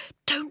whispered.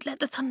 "Don't let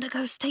the thunder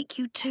ghost take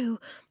you too.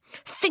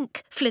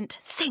 Think, Flint,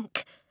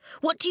 think.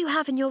 What do you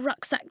have in your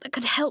rucksack that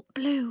could help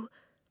Blue?"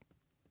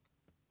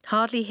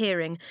 Hardly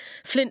hearing,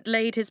 Flint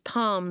laid his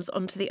palms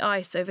onto the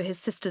ice over his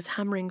sister's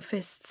hammering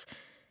fists.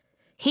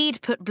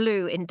 He'd put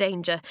Blue in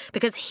danger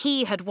because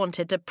he had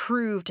wanted to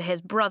prove to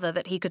his brother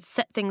that he could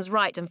set things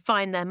right and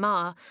find their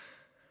ma.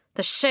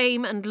 The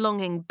shame and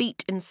longing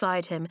beat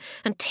inside him,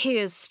 and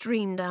tears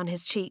streamed down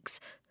his cheeks.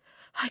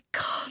 "I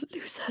can't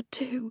lose her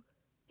too,"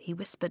 he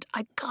whispered.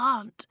 "I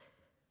can't."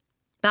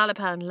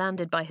 Balaban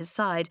landed by his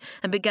side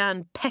and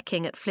began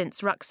pecking at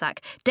Flint's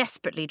rucksack,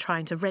 desperately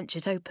trying to wrench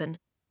it open.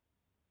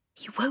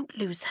 "You won't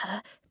lose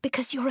her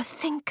because you're a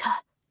thinker,"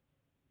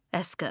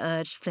 Eska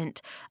urged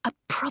Flint. "A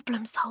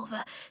problem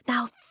solver.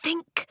 Now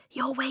think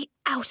your way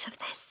out of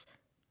this."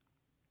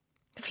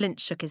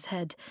 Flint shook his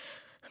head.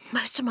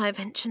 "Most of my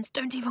inventions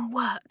don't even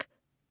work,"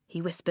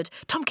 he whispered.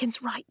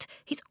 "Tompkins' right.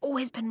 He's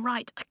always been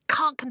right. I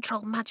can't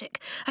control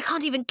magic. I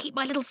can't even keep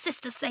my little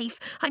sister safe.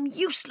 I'm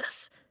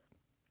useless."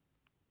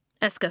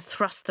 Eska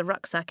thrust the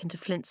rucksack into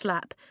Flint's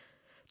lap.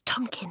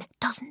 Tomkin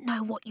doesn't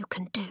know what you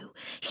can do.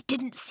 He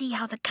didn't see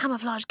how the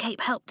camouflage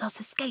cape helped us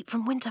escape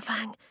from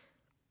Winterfang.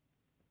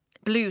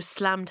 Blue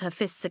slammed her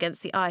fists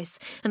against the ice,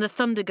 and the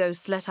Thunder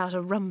Ghost let out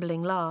a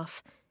rumbling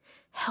laugh.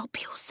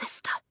 "Help your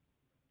sister,"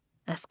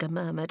 Eska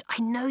murmured. "I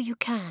know you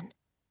can."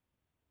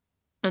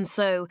 And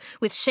so,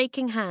 with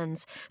shaking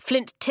hands,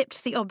 Flint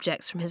tipped the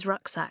objects from his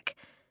rucksack.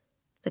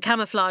 The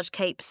camouflage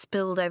cape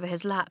spilled over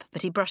his lap,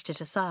 but he brushed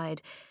it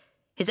aside.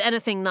 His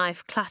anything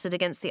knife clattered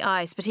against the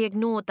ice, but he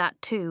ignored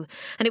that too,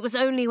 and it was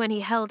only when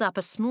he held up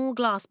a small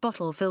glass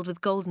bottle filled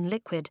with golden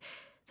liquid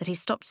that he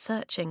stopped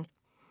searching.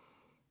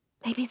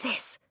 "Maybe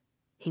this,"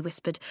 he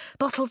whispered.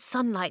 "Bottled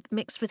sunlight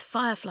mixed with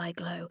firefly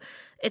glow.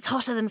 It's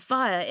hotter than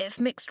fire if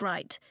mixed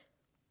right."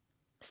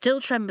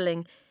 Still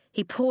trembling,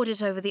 he poured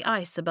it over the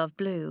ice above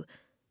Blue.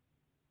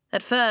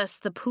 At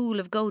first, the pool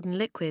of golden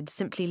liquid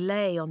simply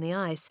lay on the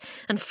ice,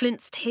 and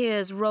Flint's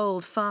tears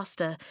rolled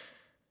faster.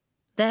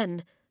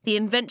 Then the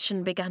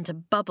invention began to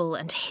bubble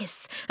and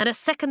hiss, and a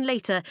second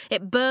later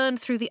it burned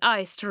through the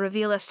ice to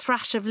reveal a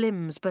thrash of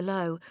limbs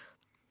below.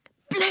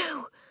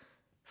 "Blue!"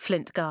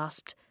 Flint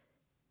gasped.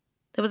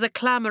 There was a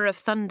clamour of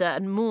thunder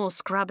and more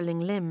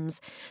scrabbling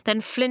limbs.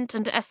 Then Flint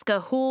and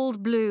Eska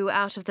hauled Blue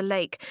out of the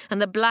lake, and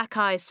the black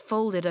ice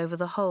folded over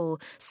the hole,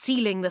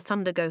 sealing the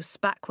Thunder Ghosts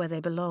back where they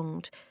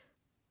belonged.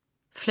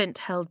 Flint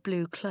held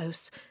Blue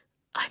close.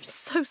 "I'm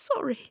so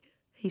sorry,"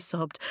 he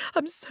sobbed.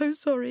 "I'm so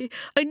sorry.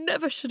 I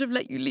never should have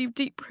let you leave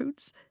Deep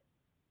Roots."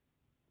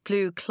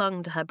 Blue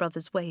clung to her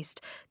brother's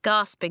waist,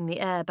 gasping the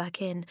air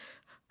back in.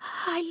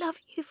 "I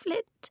love you,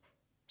 Flint,"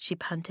 she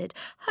panted.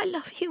 "I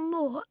love you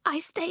more. I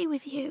stay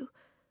with you."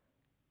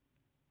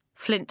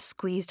 Flint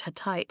squeezed her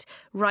tight,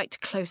 right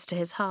close to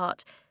his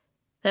heart.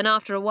 Then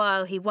after a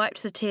while he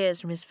wiped the tears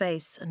from his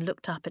face and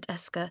looked up at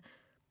Eska.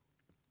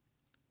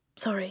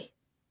 "Sorry,"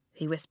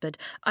 he whispered.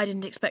 "I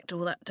didn't expect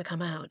all that to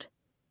come out."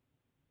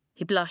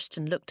 He blushed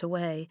and looked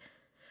away.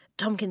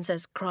 "Tomkin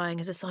says crying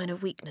is a sign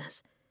of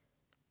weakness."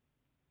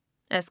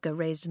 Eska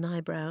raised an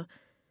eyebrow.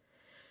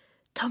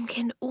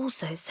 "Tomkin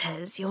also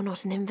says you're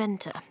not an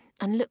inventor,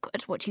 and look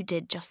at what you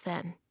did just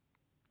then.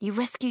 You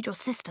rescued your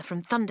sister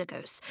from Thunder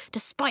Ghosts,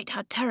 despite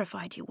how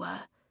terrified you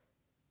were."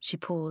 She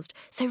paused.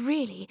 "So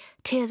really,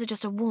 tears are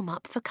just a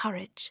warm-up for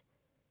courage."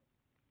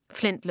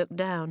 Flint looked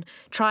down,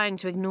 trying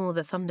to ignore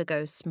the Thunder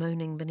Ghosts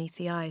moaning beneath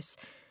the ice.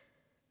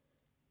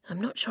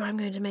 "I'm not sure I'm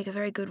going to make a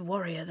very good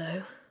warrior,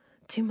 though.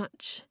 Too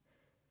much."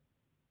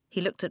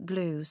 He looked at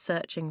Blue,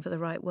 searching for the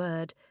right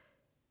word.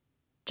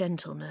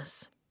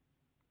 "Gentleness."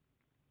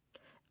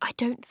 "I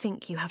don't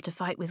think you have to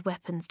fight with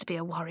weapons to be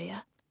a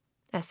warrior,"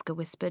 Eska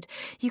whispered.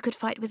 "You could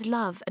fight with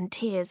love and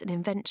tears and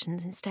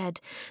inventions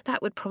instead.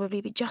 That would probably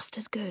be just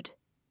as good."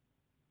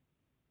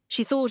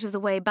 She thought of the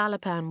way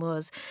Balapan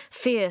was,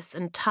 fierce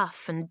and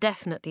tough and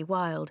definitely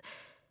wild.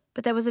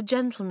 But there was a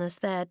gentleness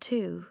there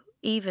too,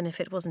 even if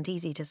it wasn't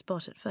easy to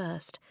spot at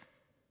first.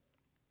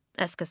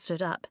 Eska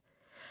stood up.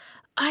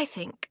 "I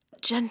think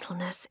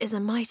gentleness is a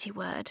mighty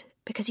word,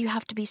 because you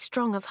have to be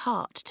strong of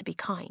heart to be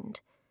kind."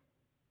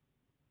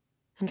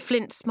 And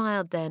Flint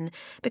smiled then,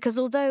 because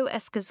although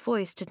Eska's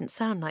voice didn't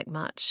sound like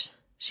much,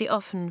 she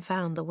often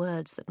found the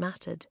words that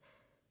mattered.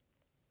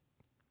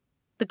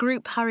 The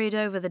group hurried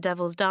over the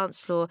Devil's dance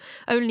floor,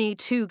 only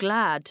too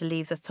glad to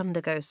leave the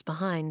Thunder Ghosts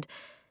behind.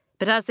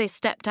 But as they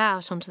stepped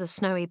out onto the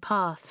snowy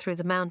path through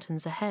the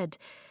mountains ahead,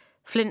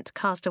 Flint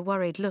cast a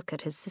worried look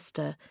at his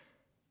sister.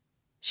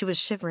 She was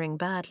shivering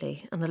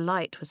badly, and the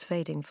light was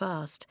fading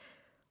fast.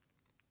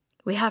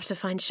 "We have to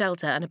find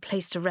shelter and a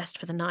place to rest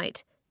for the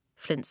night,"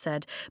 Flint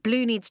said.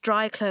 "Blue needs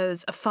dry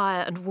clothes, a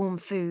fire, and warm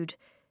food."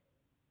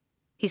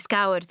 He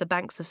scoured the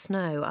banks of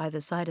snow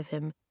either side of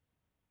him.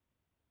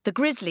 "The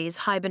grizzlies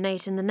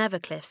hibernate in the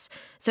Nevercliffs,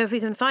 so if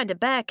we can find a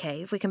bear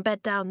cave, we can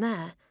bed down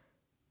there."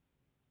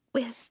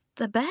 "With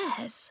the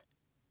bears?"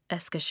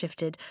 Eska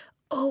shifted.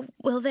 "Or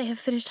will they have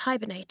finished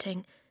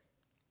hibernating?"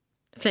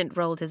 Flint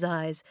rolled his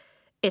eyes.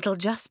 "It'll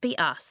just be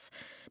us.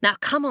 Now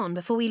come on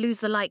before we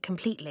lose the light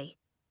completely."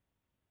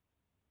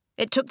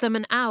 It took them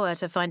an hour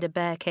to find a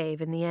bear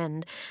cave in the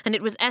end, and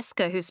it was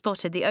Eska who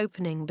spotted the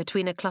opening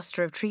between a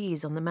cluster of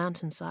trees on the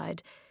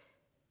mountainside.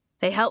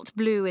 They helped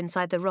Blue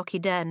inside the rocky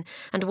den,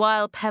 and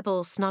while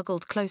Pebble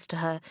snuggled close to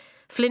her,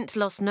 Flint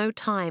lost no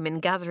time in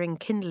gathering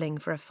kindling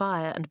for a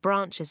fire and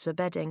branches for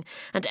bedding,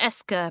 and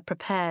Eska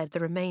prepared the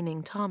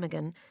remaining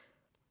ptarmigan.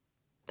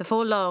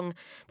 Before long,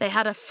 they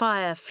had a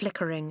fire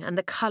flickering, and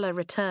the colour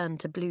returned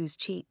to Blue's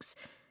cheeks.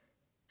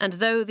 And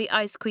though the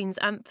Ice Queen's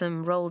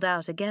anthem rolled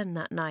out again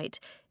that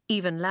night,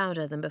 even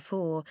louder than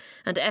before,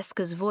 and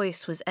Eska's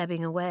voice was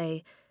ebbing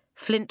away,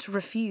 Flint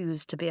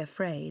refused to be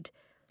afraid.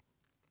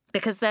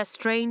 Because their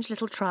strange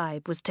little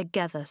tribe was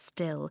together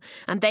still,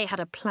 and they had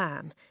a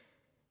plan,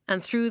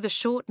 and through the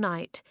short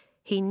night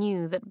he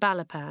knew that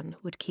Balapan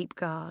would keep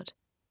guard.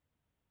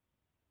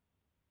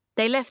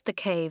 They left the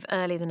cave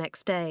early the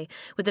next day,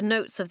 with the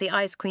notes of the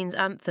Ice Queen's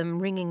anthem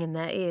ringing in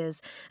their ears,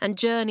 and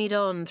journeyed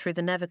on through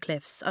the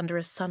Nevercliffs under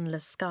a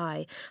sunless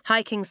sky,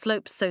 hiking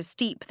slopes so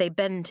steep they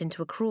bent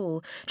into a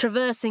crawl,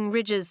 traversing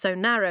ridges so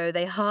narrow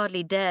they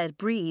hardly dared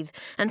breathe,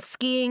 and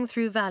skiing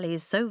through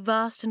valleys so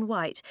vast and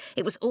white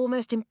it was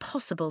almost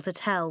impossible to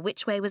tell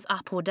which way was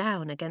up or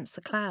down against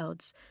the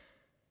clouds.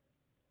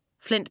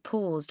 Flint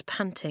paused,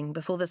 panting,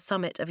 before the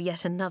summit of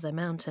yet another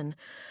mountain.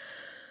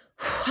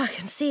 "I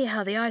can see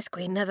how the Ice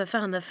Queen never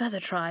found the Feather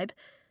Tribe."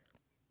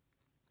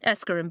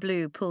 Eska and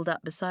Blue pulled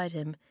up beside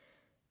him.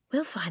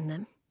 "We'll find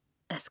them,"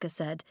 Eska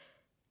said.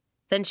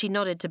 Then she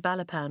nodded to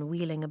Balapan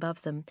wheeling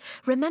above them.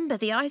 "Remember,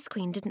 the Ice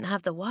Queen didn't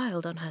have the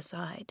wild on her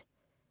side."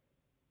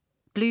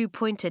 Blue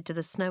pointed to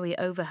the snowy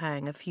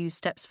overhang a few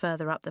steps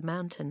further up the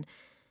mountain.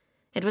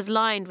 It was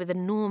lined with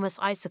enormous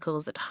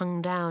icicles that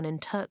hung down in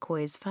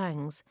turquoise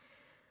fangs.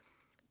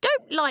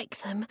 "Don't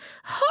like them.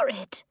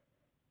 Horrid,"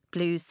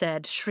 Blue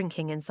said,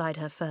 shrinking inside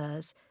her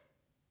furs.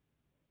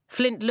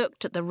 Flint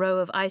looked at the row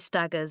of ice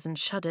daggers and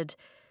shuddered.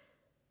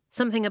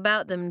 Something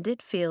about them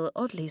did feel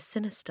oddly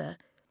sinister.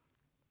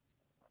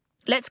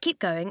 "Let's keep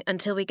going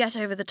until we get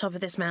over the top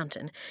of this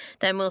mountain.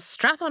 Then we'll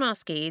strap on our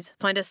skis,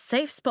 find a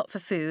safe spot for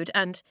food,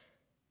 and—"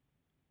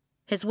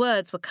 His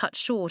words were cut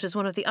short as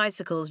one of the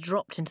icicles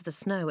dropped into the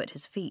snow at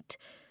his feet.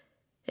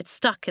 It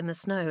stuck in the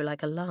snow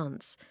like a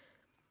lance.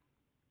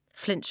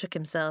 Flint shook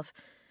himself.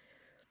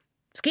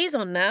 "Skis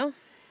on now.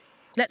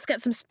 Let's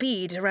get some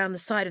speed around the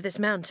side of this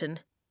mountain."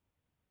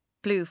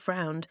 Blue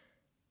frowned.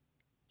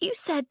 "You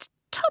said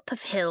top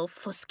of hill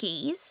for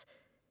skis?"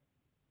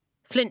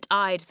 Flint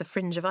eyed the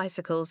fringe of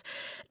icicles.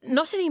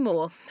 "Not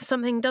anymore.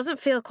 Something doesn't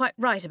feel quite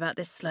right about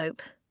this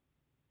slope."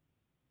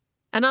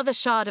 Another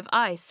shard of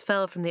ice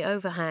fell from the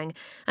overhang,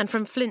 and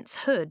from Flint's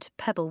hood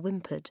Pebble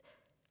whimpered.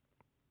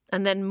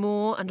 And then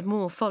more and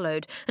more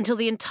followed, until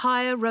the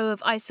entire row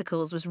of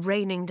icicles was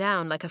raining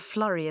down like a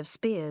flurry of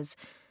spears.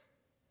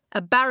 A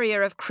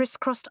barrier of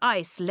criss-crossed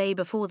ice lay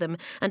before them,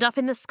 and up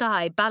in the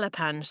sky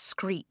Balapan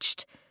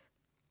screeched.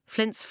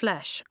 Flint's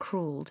flesh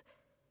crawled.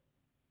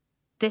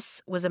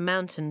 This was a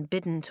mountain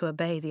bidden to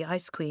obey the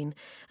Ice Queen,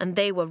 and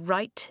they were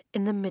right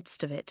in the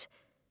midst of it.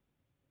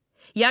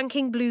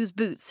 Yanking Blue's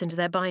boots into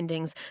their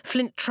bindings,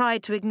 Flint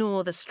tried to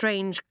ignore the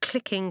strange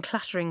clicking,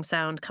 clattering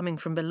sound coming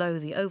from below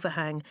the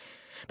overhang.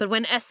 But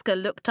when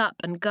Eska looked up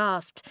and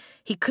gasped,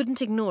 he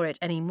couldn't ignore it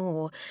any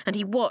more, and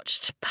he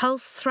watched,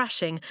 pulse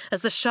thrashing,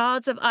 as the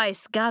shards of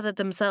ice gathered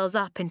themselves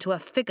up into a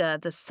figure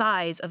the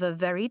size of a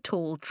very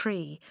tall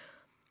tree.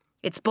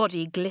 Its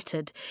body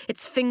glittered,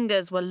 its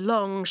fingers were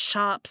long,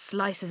 sharp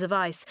slices of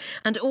ice,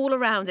 and all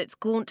around its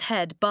gaunt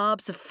head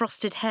barbs of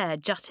frosted hair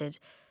jutted.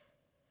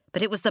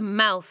 But it was the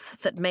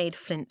mouth that made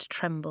Flint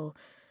tremble,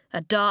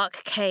 a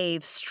dark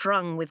cave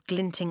strung with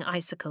glinting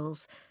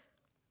icicles.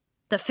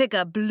 The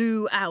figure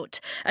blew out,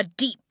 a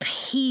deep,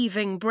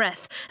 heaving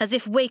breath, as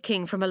if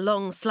waking from a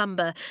long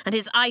slumber, and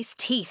his ice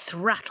teeth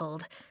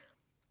rattled.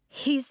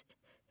 He's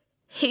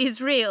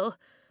real,"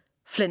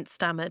 Flint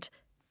stammered.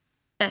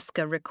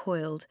 Eska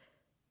recoiled.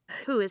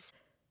 "Who is—"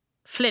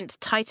 Flint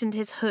tightened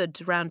his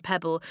hood round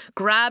Pebble,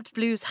 grabbed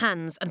Blue's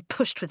hands, and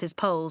pushed with his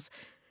poles.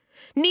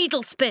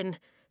 "Needlespin!"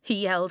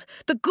 he yelled.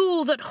 "The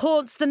ghoul that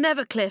haunts the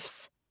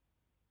Nevercliffs!"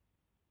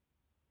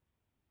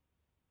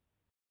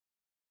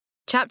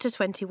 Chapter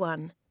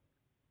 21.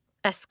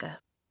 Eska.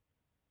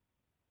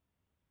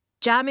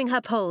 Jamming her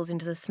poles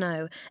into the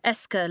snow,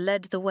 Eska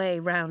led the way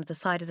round the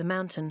side of the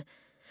mountain.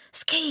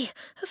 "Ski!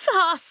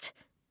 Fast!"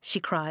 she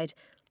cried.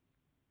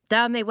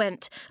 Down they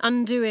went,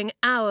 undoing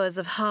hours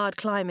of hard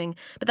climbing,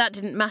 but that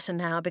didn't matter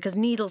now because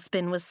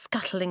Needlespin was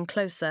scuttling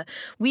closer,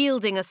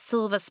 wielding a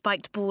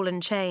silver-spiked ball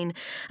and chain,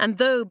 and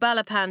though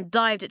Balapan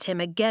dived at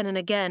him again and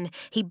again,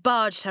 he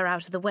barged her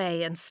out of the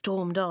way and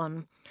stormed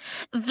on.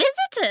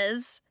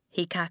 "Visitors!"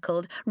 he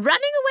cackled.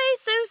 "Running away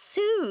so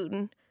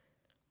soon!"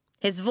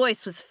 His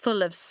voice was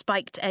full of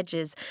spiked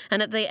edges,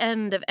 and at the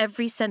end of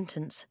every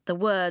sentence the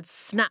words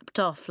snapped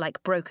off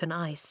like broken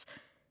ice.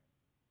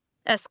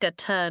 Eska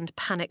turned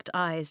panicked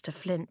eyes to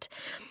Flint.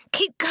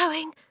 "Keep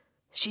going!"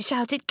 she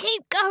shouted.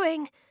 "Keep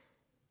going!"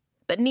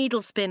 But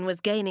Needlespin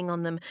was gaining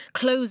on them,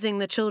 closing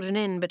the children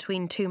in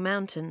between two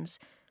mountains.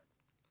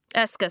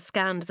 Eska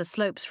scanned the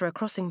slopes for a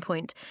crossing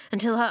point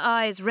until her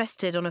eyes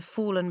rested on a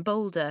fallen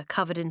boulder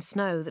covered in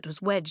snow that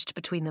was wedged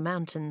between the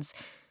mountains.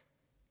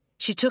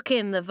 She took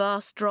in the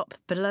vast drop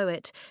below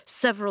it,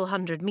 several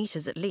hundred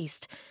metres at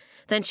least.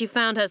 Then she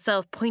found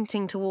herself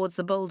pointing towards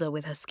the boulder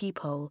with her ski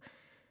pole.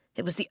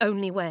 It was the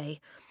only way.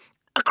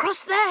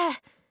 "Across there!"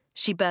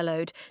 she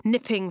bellowed,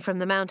 nipping from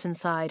the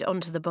mountainside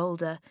onto the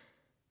boulder.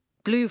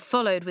 Blue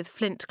followed with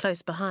Flint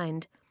close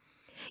behind.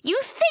 "You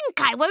think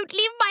I won't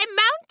leave my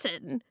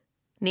mountain?"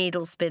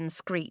 Needlespin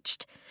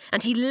screeched,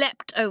 and he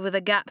leapt over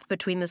the gap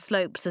between the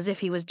slopes as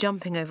if he was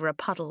jumping over a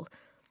puddle.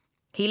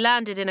 He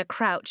landed in a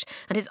crouch,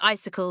 and his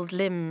icicled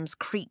limbs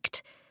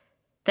creaked.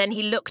 Then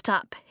he looked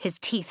up, his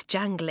teeth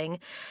jangling.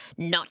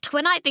 "Not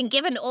when I've been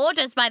given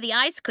orders by the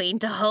Ice Queen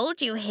to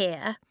hold you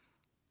here."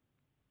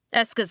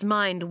 Eska's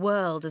mind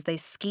whirled as they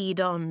skied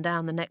on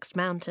down the next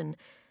mountain.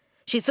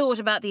 She thought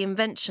about the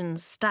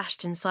inventions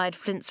stashed inside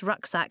Flint's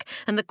rucksack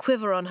and the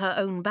quiver on her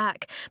own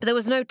back, but there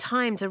was no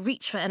time to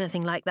reach for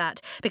anything like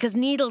that, because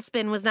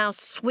Needlespin was now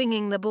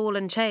swinging the ball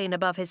and chain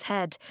above his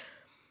head.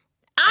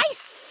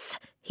 "Ice!"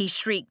 he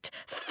shrieked,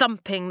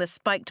 thumping the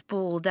spiked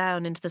ball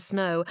down into the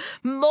snow.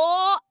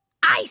 "More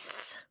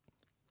ice!"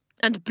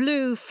 And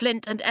Blue,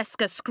 Flint and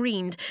Eska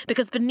screamed,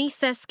 because beneath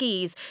their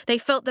skis they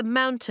felt the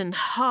mountain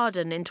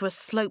harden into a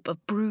slope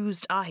of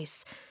bruised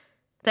ice.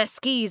 Their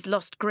skis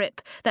lost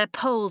grip, their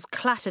poles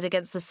clattered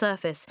against the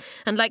surface,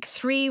 and like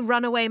 3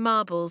 runaway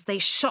marbles they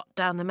shot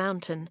down the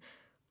mountain.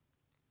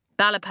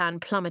 Balapan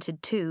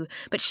plummeted too,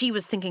 but she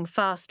was thinking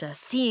faster,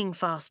 seeing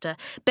faster,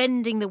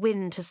 bending the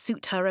wind to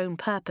suit her own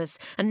purpose,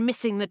 and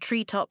missing the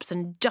treetops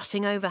and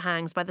jutting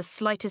overhangs by the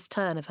slightest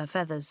turn of her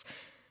feathers.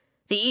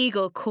 The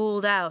eagle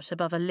called out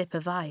above a lip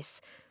of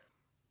ice.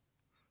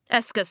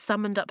 Eska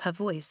summoned up her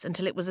voice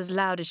until it was as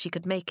loud as she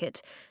could make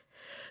it.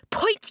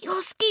 "Point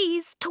your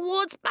skis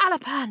towards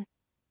Balapan."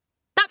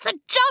 "That's a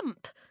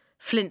jump!"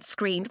 Flint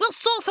screamed. "We'll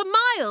soar for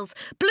miles.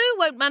 Blue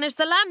won't manage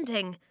the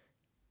landing."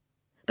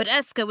 But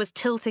Eska was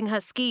tilting her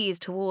skis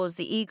towards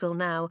the eagle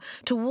now,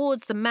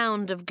 towards the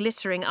mound of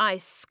glittering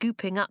ice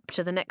scooping up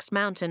to the next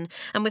mountain,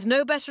 and with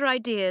no better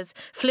ideas,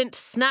 Flint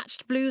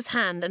snatched Blue's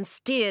hand and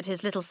steered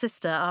his little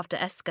sister after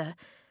Eska.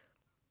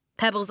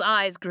 Pebble's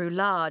eyes grew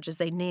large as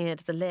they neared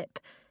the lip,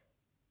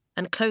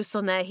 and close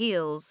on their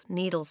heels,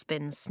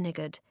 Needlespin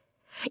sniggered.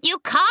 "You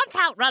can't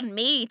outrun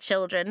me,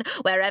 children.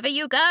 Wherever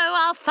you go,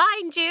 I'll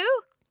find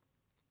you."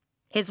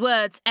 His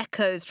words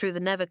echoed through the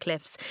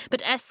Nevercliffs,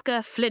 but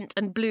Eska, Flint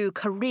and Blue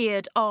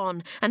careered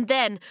on, and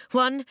then,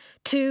 1,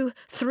 2,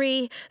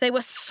 3, they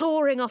were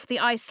soaring off the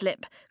ice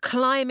lip,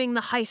 climbing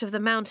the height of the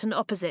mountain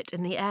opposite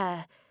in the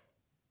air.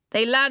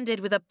 They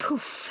landed with a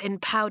poof in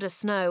powder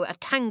snow, a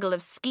tangle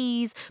of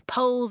skis,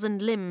 poles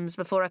and limbs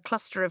before a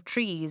cluster of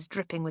trees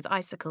dripping with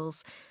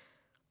icicles.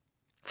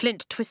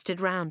 Flint twisted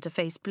round to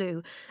face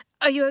Blue.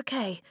 "Are you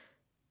okay?"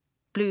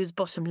 Blue's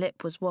bottom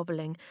lip was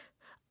wobbling.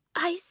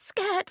 "I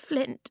scared,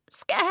 Flint,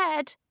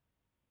 scared."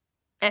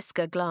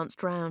 Eska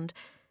glanced round.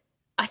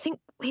 "I think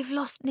we've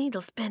lost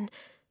Needlespin.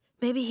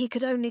 Maybe he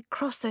could only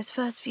cross those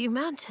first few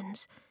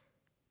mountains."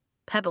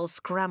 Pebble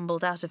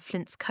scrambled out of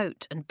Flint's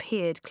coat and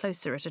peered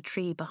closer at a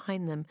tree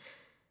behind them.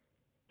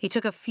 He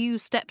took a few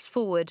steps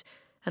forward,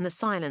 and the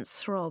silence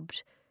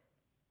throbbed.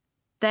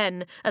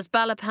 Then, as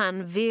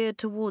Balapan veered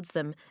towards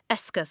them,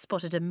 Eska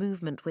spotted a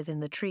movement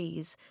within the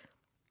trees.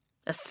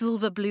 A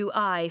silver-blue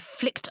eye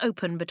flicked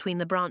open between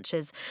the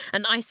branches,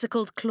 an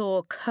icicled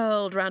claw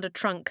curled round a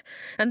trunk,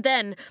 and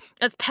then,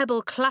 as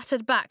Pebble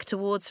clattered back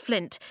towards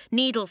Flint,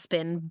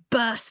 Needlespin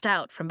burst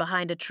out from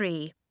behind a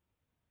tree.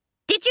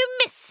 "Did you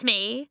miss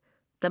me?"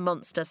 the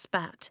monster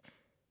spat.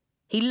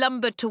 He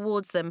lumbered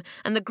towards them,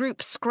 and the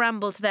group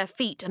scrambled to their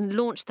feet and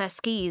launched their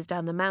skis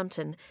down the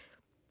mountain.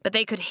 But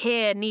they could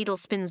hear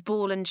Needlespin's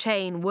ball and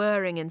chain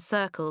whirring in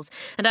circles,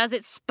 and as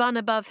it spun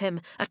above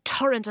him, a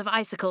torrent of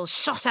icicles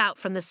shot out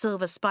from the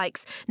silver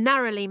spikes,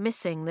 narrowly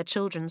missing the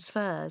children's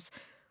furs.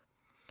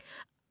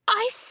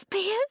 "Ice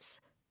spears?"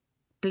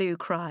 Blue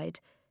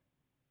cried.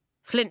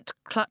 Flint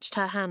clutched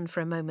her hand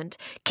for a moment.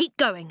 "Keep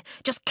going,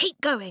 just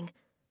keep going."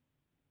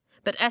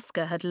 But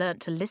Eska had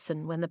learnt to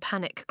listen when the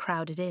panic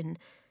crowded in,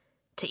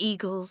 to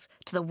eagles,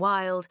 to the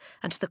wild,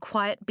 and to the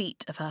quiet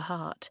beat of her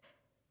heart.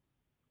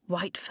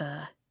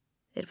 "Whitefur,"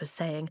 it was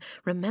saying,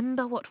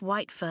 "remember what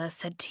Whitefur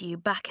said to you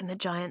back in the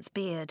giant's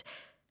beard."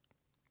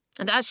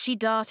 And as she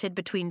darted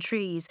between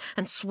trees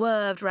and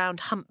swerved round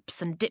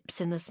humps and dips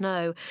in the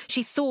snow,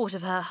 she thought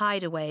of her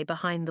hideaway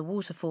behind the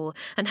waterfall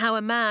and how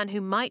a man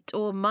who might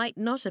or might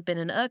not have been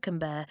an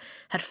Erkenbear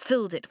had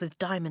filled it with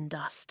diamond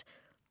dust.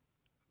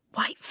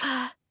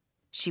 "Whitefur,"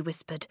 she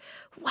whispered,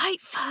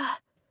 "Whitefur."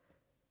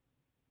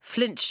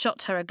 Flint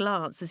shot her a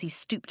glance as he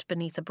stooped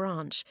beneath a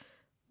branch.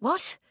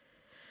 "What?"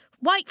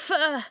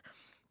 "Whitefur,"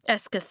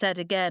 Eska said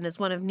again as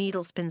one of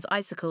Needlespin's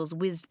icicles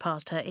whizzed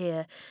past her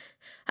ear.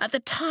 "At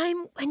the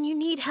time when you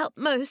need help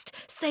most,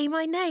 say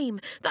my name.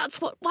 That's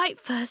what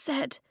Whitefur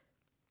said."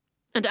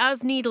 And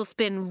as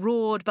Needlespin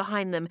roared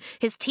behind them,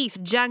 his teeth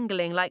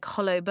jangling like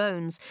hollow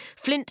bones,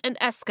 Flint and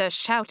Eska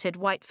shouted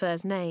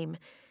Whitefur's name.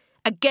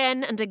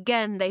 Again and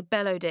again they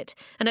bellowed it,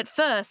 and at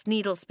first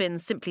Needlespin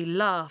simply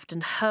laughed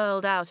and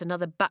hurled out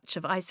another batch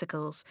of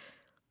icicles.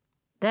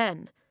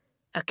 Then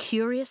a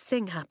curious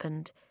thing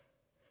happened.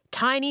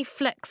 Tiny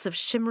flecks of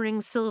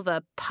shimmering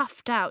silver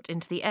puffed out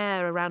into the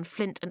air around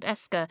Flint and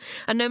Eska,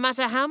 and no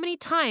matter how many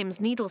times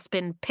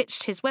Needlespin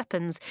pitched his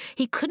weapons,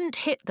 he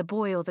couldn't hit the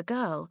boy or the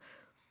girl.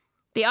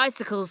 The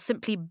icicles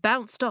simply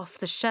bounced off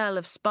the shell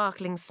of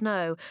sparkling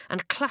snow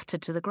and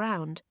clattered to the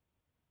ground.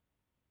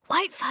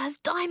 "Whitefur's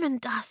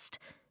diamond dust,"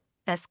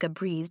 Eska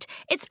breathed.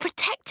 "It's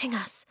protecting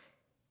us."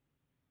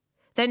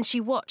 Then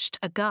she watched,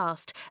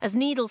 aghast, as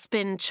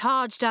Needlespin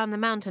charged down the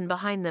mountain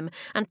behind them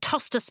and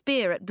tossed a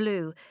spear at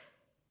Blue.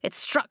 It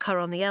struck her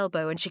on the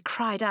elbow, and she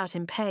cried out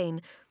in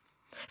pain.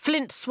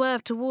 Flint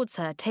swerved towards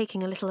her,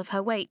 taking a little of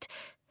her weight.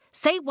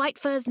 Say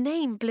Whitefur's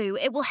name, Blue.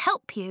 It will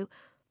help you.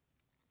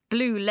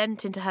 Blue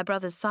leant into her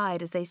brother's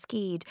side as they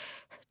skied.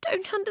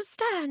 Don't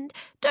understand.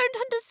 Don't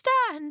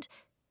understand.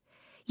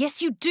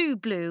 Yes, you do,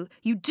 Blue.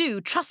 You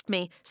do. Trust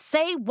me.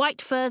 Say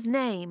Whitefur's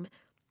name.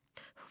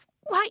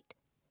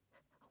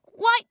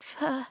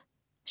 Whitefur,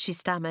 she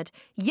stammered.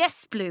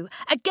 Yes, Blue.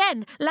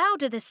 Again,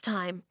 louder this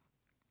time.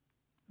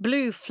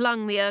 Blue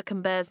flung the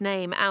Erkenbear's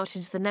name out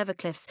into the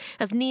Nevercliffs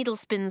as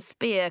Needlespin's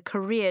spear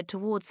careered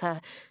towards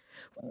her.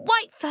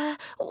 Whitefur!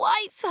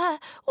 Whitefur!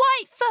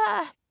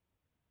 Whitefur!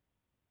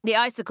 The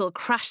icicle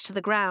crashed to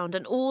the ground,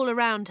 and all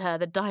around her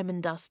the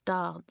diamond dust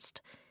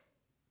danced.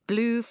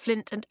 Blue,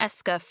 Flint and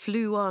Eska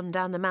flew on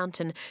down the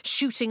mountain,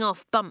 shooting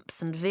off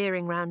bumps and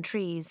veering round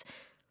trees.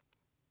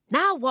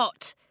 Now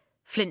what?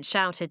 Flint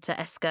shouted to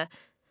Eska.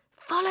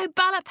 Follow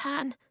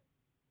Balapan.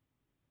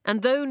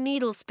 And though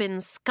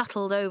Needlespin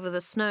scuttled over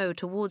the snow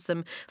towards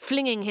them,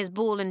 flinging his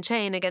ball and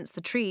chain against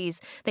the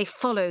trees, they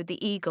followed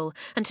the eagle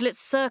until it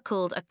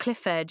circled a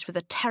cliff edge with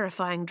a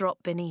terrifying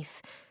drop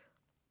beneath.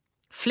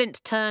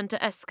 Flint turned to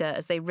Eska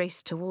as they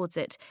raced towards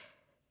it.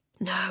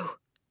 No,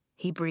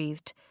 he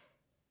breathed.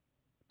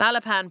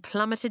 Balapan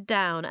plummeted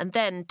down and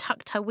then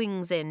tucked her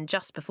wings in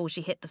just before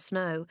she hit the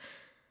snow.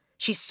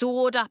 She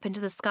soared up into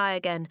the sky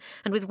again,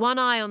 and with one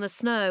eye on the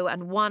snow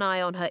and one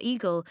eye on her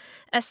eagle,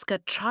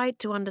 Eska tried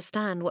to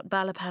understand what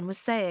Balapan was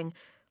saying.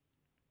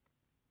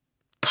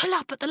 Pull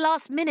up at the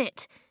last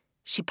minute,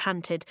 she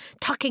panted,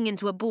 tucking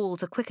into a ball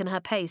to quicken her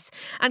pace,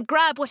 and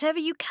grab whatever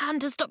you can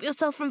to stop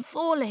yourself from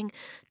falling.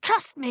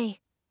 Trust me.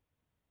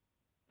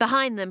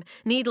 Behind them,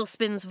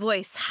 Needlespin's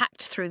voice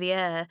hacked through the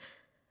air.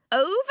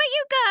 Over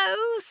you go,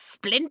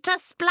 splinter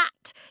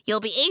splat. You'll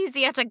be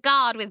easier to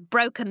guard with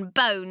broken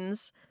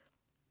bones.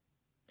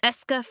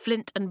 Eska,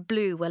 Flint and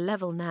Blue were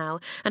level now,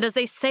 and as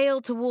they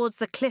sailed towards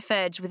the cliff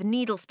edge with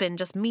Needlespin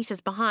just metres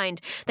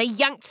behind, they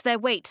yanked their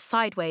weight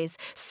sideways,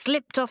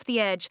 slipped off the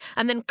edge,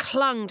 and then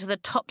clung to the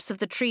tops of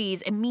the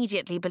trees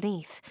immediately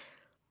beneath.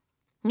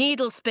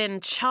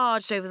 Needlespin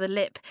charged over the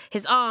lip,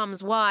 his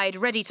arms wide,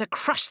 ready to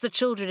crush the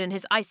children in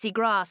his icy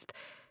grasp.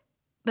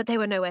 But they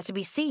were nowhere to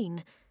be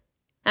seen.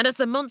 And as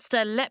the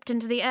monster leapt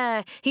into the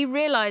air, he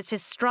realised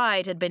his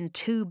stride had been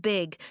too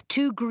big,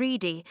 too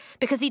greedy,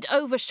 because he'd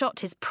overshot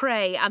his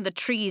prey and the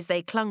trees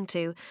they clung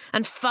to,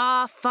 and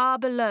far, far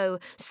below,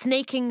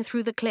 snaking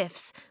through the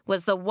cliffs,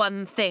 was the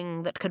one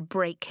thing that could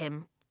break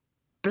him.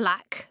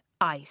 Black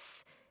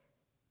ice.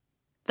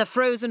 The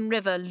frozen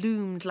river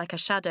loomed like a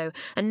shadow,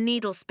 and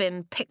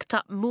Needlespin picked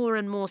up more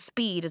and more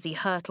speed as he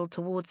hurtled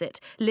towards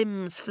it,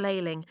 limbs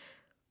flailing.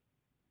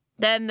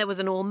 Then there was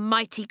an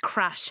almighty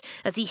crash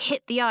as he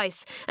hit the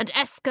ice, and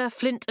Eska,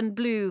 Flint and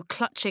Blue,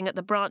 clutching at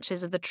the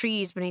branches of the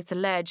trees beneath the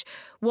ledge,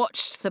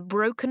 watched the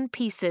broken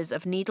pieces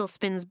of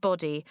Needlespin's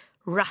body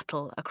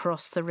rattle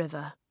across the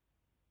river.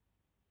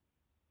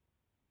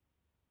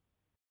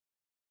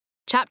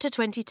 Chapter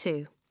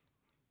 22.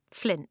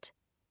 Flint.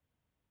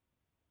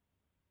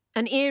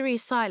 An eerie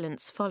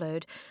silence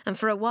followed, and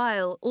for a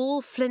while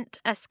all Flint,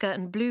 Eska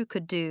and Blue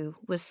could do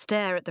was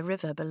stare at the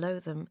river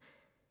below them.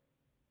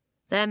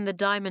 Then the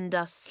diamond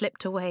dust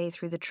slipped away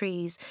through the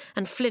trees,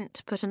 and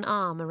Flint put an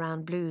arm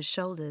around Blue's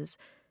shoulders.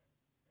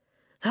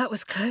 That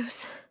was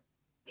close,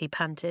 he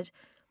panted.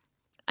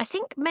 I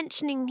think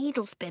mentioning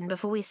Needlespin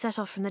before we set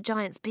off from the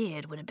giant's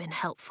beard would have been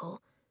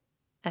helpful,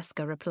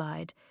 Eska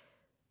replied.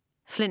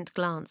 Flint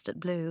glanced at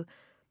Blue.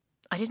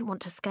 I didn't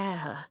want to scare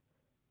her.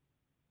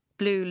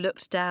 Blue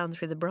looked down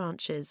through the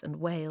branches and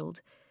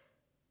wailed.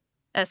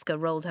 Eska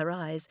rolled her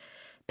eyes,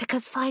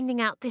 because finding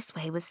out this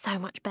way was so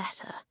much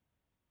better.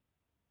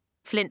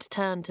 Flint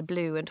turned to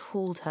Blue and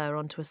hauled her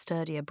onto a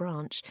sturdier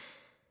branch.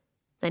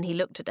 Then he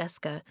looked at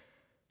Eska.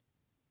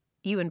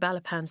 You and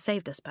Balapan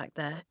saved us back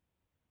there.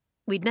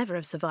 We'd never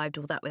have survived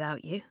all that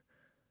without you.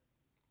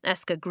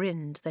 Eska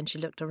grinned, then she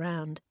looked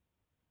around.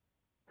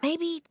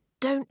 Maybe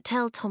don't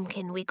tell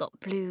Tomkin we got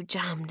Blue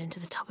jammed into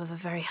the top of a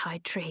very high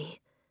tree.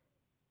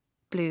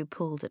 Blue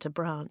pulled at a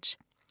branch.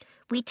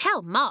 We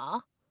tell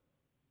Ma.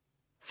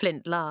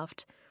 Flint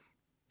laughed.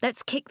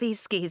 Let's kick these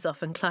skis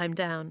off and climb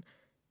down.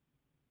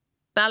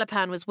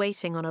 Balapan was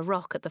waiting on a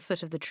rock at the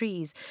foot of the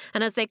trees,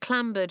 and as they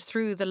clambered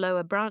through the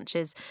lower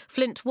branches,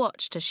 Flint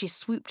watched as she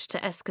swooped to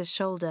Eska's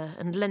shoulder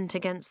and leant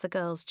against the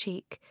girl's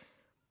cheek.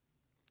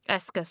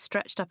 Eska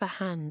stretched up a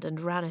hand and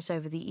ran it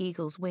over the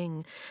eagle's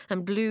wing,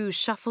 and Blue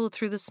shuffled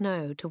through the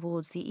snow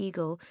towards the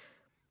eagle.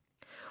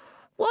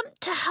 Want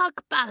to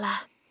hug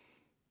Bala?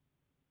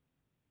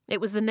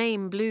 It was the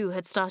name Blue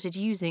had started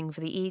using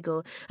for the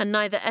eagle, and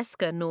neither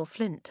Eska nor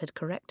Flint had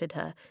corrected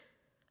her.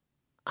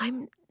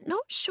 I'm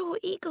not sure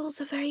eagles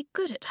are very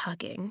good at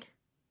hugging,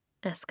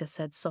 Eska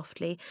said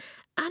softly.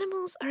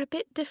 Animals are a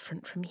bit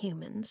different from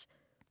humans.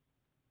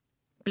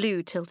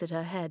 Blue tilted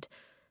her head.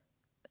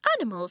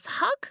 Animals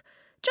hug,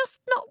 just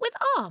not with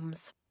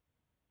arms.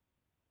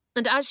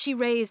 And as she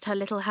raised her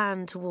little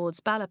hand towards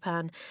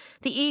Balapan,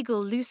 the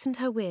eagle loosened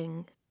her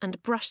wing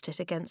and brushed it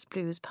against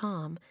Blue's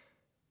palm.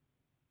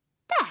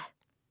 There,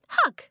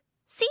 hug,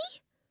 see?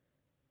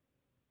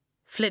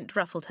 Flint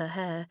ruffled her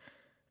hair.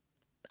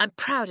 I'm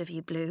proud of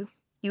you, Blue.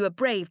 You were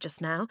brave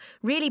just now,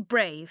 really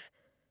brave."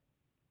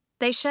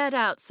 They shared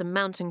out some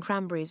mountain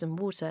cranberries and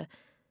water.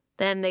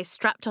 Then they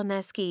strapped on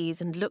their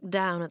skis and looked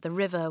down at the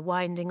river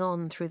winding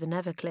on through the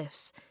Never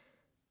Cliffs.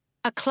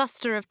 A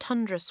cluster of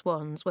tundra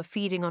swans were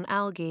feeding on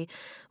algae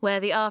where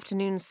the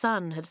afternoon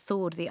sun had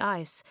thawed the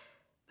ice,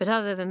 but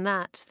other than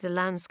that, the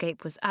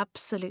landscape was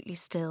absolutely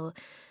still,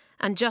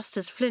 and just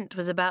as Flint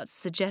was about to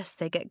suggest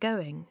they get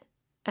going,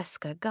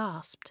 Eska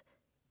gasped.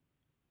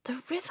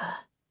 "The river,"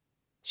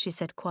 she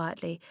said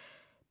quietly.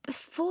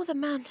 "Before the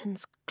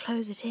mountains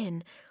close it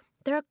in,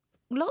 there are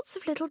lots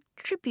of little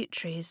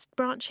tributaries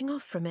branching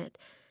off from it,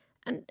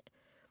 and,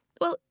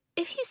 well,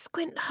 if you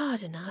squint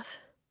hard enough,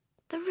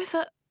 the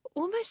river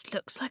almost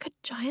looks like a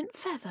giant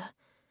feather."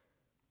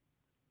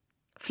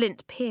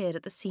 Flint peered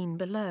at the scene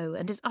below,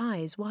 and his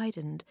eyes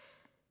widened.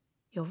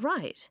 "You're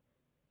right."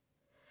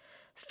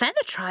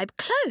 "Feather tribe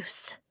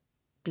close,"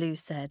 Blue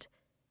said.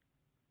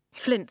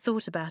 Flint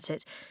thought about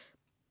it.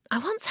 "I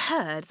once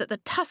heard that the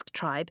Tusk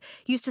tribe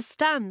used to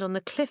stand on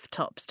the cliff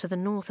tops to the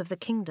north of the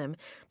kingdom,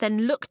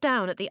 then look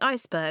down at the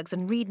icebergs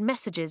and read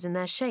messages in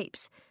their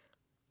shapes."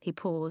 He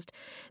paused.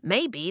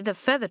 "Maybe the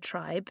Feather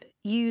tribe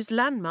use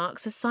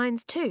landmarks as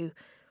signs too.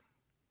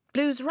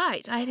 Blue's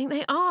right, I think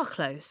they are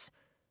close."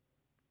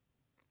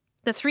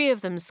 The three of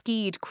them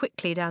skied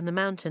quickly down the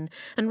mountain,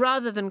 and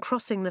rather than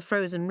crossing the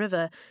frozen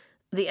river,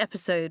 the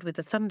episode with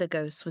the thunder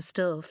ghosts was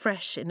still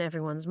fresh in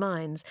everyone's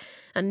minds,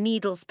 and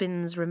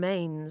Needlespin's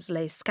remains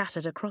lay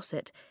scattered across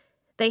it.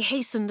 They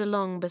hastened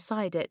along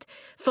beside it,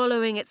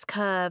 following its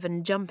curve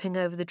and jumping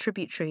over the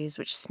tributaries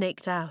which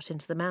snaked out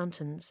into the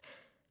mountains.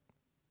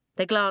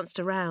 They glanced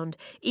around,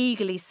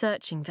 eagerly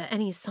searching for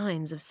any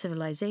signs of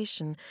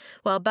civilization,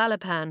 while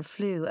Balapan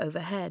flew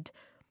overhead.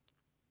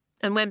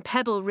 And when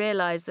Pebble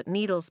realised that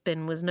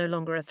Needlespin was no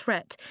longer a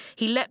threat,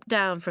 he leapt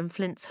down from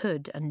Flint's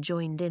hood and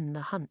joined in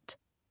the hunt.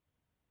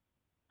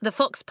 The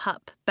fox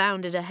pup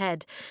bounded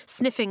ahead,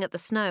 sniffing at the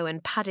snow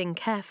and padding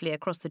carefully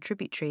across the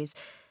tributaries.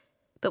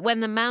 But when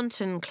the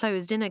mountain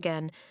closed in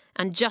again,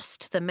 and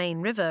just the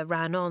main river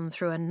ran on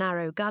through a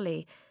narrow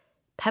gully,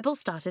 Pebble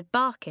started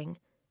barking.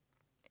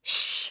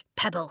 "Shh,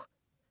 Pebble,"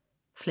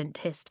 Flint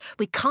hissed.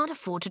 "We can't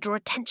afford to draw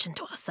attention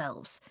to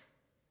ourselves."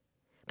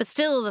 But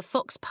still the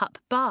fox pup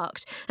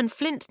barked, and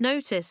Flint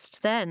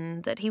noticed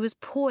then that he was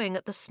pawing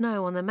at the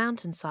snow on the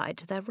mountainside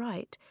to their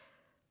right.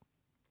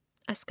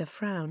 Eska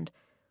frowned.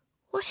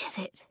 "What is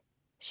it?"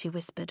 she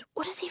whispered.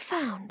 "What has he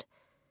found?"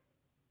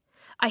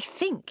 "I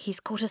think he's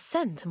caught a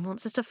scent and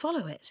wants us to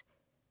follow it."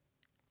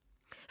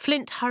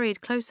 Flint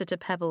hurried closer to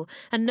Pebble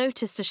and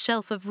noticed a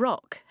shelf of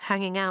rock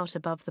hanging out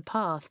above the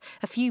path,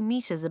 a few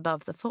metres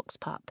above the fox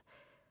pup.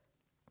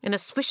 In a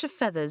swish of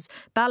feathers,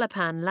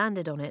 Balapan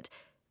landed on it.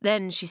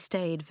 Then she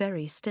stayed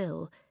very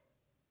still.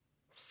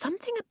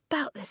 "Something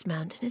about this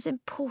mountain is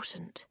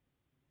important,"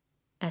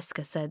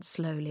 Eska said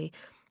slowly.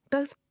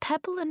 "Both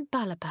Pebble and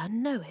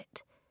Balapan know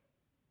it."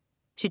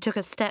 She took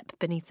a step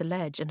beneath the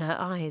ledge and her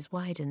eyes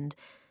widened.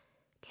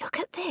 "Look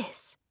at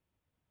this."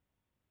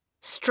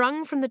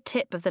 Strung from the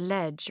tip of the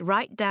ledge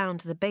right down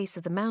to the base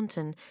of the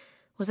mountain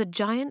was a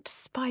giant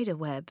spider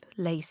web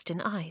laced in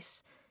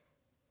ice.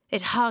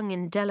 It hung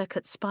in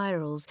delicate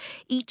spirals,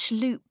 each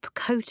loop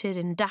coated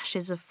in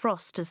dashes of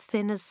frost as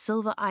thin as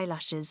silver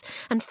eyelashes,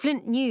 and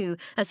Flint knew,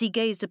 as he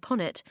gazed upon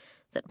it,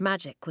 that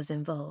magic was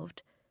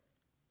involved.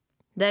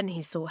 Then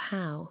he saw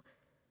how.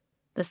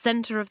 The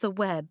centre of the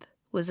web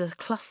was a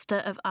cluster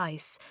of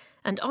ice,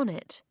 and on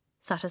it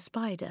sat a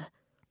spider.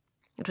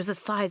 It was the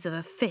size of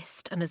a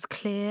fist and as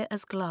clear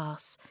as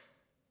glass.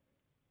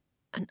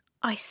 "An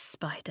ice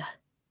spider,"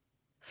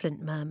 Flint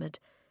murmured.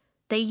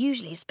 "They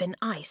usually spin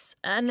ice,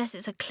 unless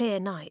it's a clear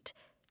night.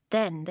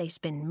 Then they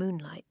spin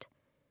moonlight."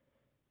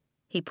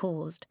 He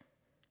paused.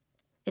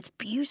 "It's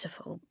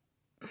beautiful,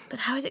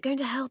 but how is it going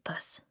to help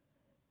us?"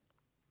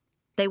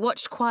 They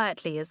watched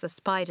quietly as the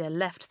spider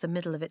left the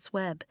middle of its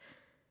web.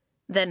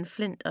 Then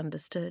Flint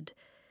understood.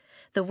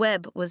 The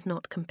web was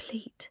not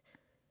complete.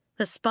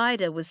 The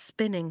spider was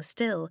spinning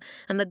still,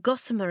 and the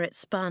gossamer it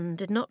spun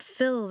did not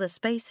fill the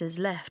spaces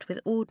left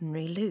with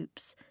ordinary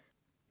loops.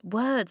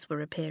 Words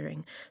were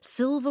appearing,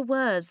 silver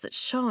words that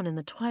shone in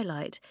the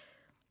twilight.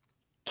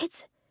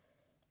 It's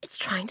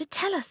trying to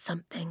tell us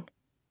something,"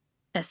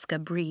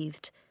 Eska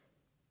breathed.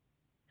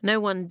 No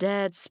one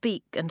dared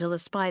speak until the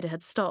spider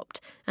had stopped,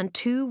 and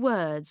 2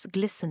 words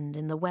glistened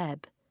in the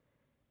web.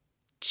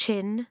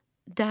 "Chin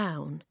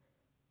down."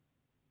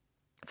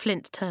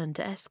 Flint turned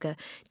to Eska.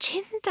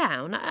 "Chin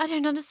down? I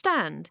don't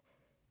understand."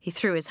 He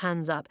threw his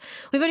hands up.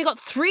 "We've only got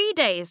 3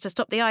 days to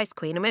stop the Ice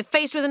Queen, and we're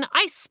faced with an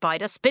ice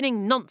spider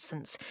spinning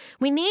nonsense.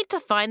 We need to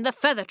find the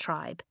Feather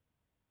tribe."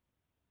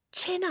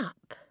 "Chin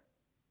up,"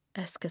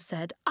 Eska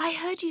said. "I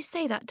heard you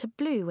say that to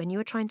Blue when you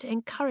were trying to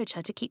encourage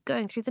her to keep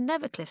going through the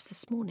Nevercliffs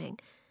this morning."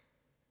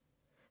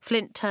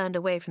 Flint turned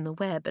away from the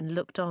web and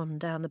looked on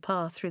down the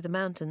path through the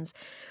mountains.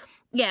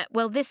 "Yeah,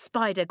 well, this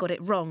spider got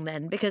it wrong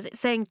then, because it's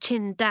saying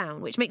chin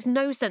down, which makes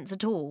no sense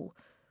at all."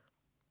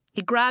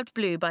 He grabbed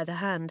Blue by the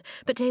hand,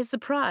 but to his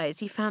surprise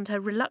he found her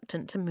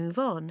reluctant to move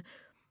on.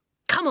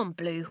 "Come on,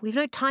 Blue, we've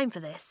no time for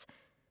this."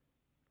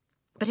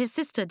 But his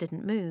sister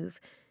didn't move.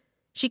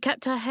 She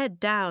kept her head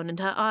down and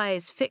her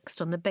eyes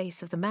fixed on the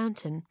base of the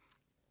mountain.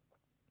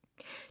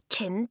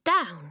 "Chin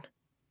down,"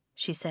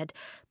 she said.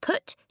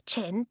 "Put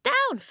chin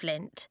down,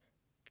 Flint.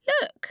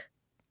 Look."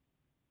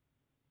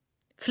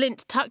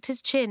 Flint tucked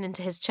his chin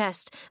into his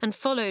chest and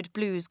followed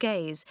Blue's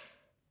gaze.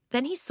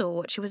 Then he saw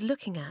what she was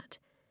looking at.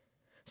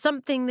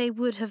 Something they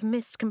would have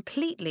missed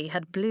completely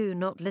had Blue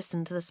not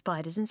listened to the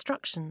spider's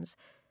instructions.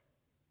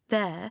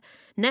 There,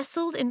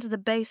 nestled into the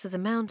base of the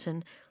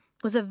mountain,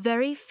 was a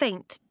very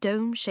faint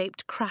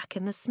dome-shaped crack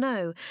in the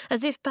snow,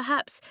 as if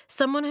perhaps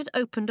someone had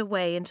opened a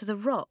way into the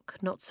rock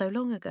not so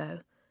long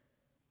ago.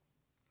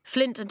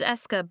 Flint and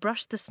Eska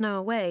brushed the snow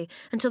away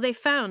until they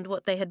found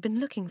what they had been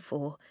looking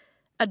for,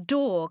 a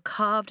door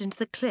carved into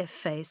the cliff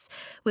face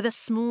with a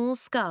small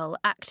skull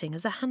acting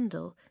as a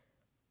handle.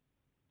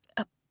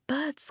 "A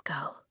bird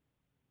skull,"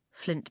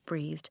 Flint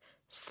breathed.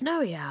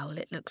 "Snowy owl,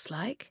 it looks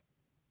like."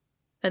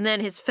 And then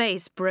his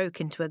face broke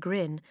into a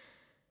grin.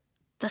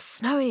 "The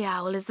snowy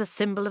owl is the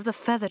symbol of the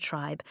feather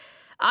tribe.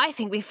 I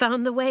think we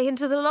found the way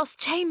into the lost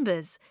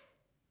chambers."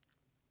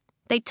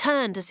 They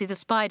turned to see the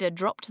spider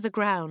drop to the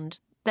ground.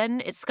 Then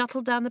it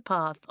scuttled down the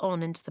path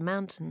on into the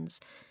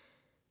mountains.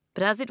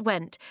 But as it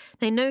went,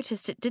 they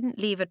noticed it didn't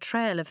leave a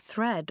trail of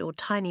thread or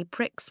tiny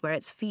pricks where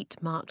its feet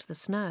marked the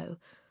snow.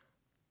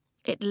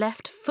 It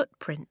left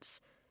footprints,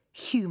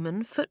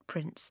 human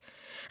footprints,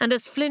 and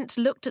as Flint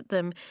looked at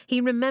them, he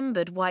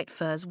remembered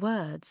Whitefur's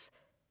words.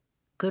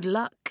 "Good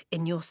luck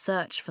in your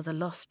search for the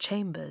lost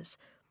chambers.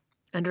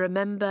 And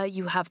remember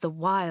you have the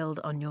wild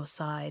on your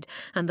side,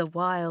 and the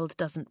wild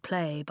doesn't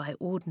play by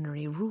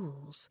ordinary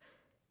rules."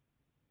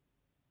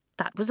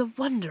 "That was a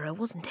wanderer,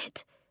 wasn't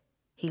it?"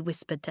 he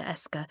whispered to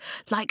Eska.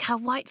 "Like how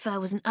Whitefur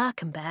was an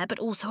Erkenbear, but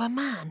also a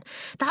man.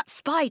 That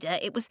spider,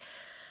 it was...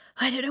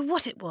 I don't know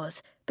what it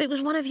was, but it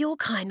was one of your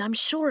kind, I'm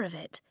sure of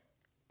it."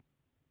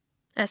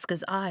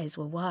 Eska's eyes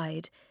were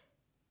wide.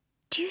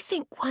 "Do you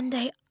think one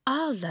day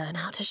I'll learn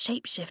how to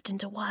shapeshift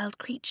into wild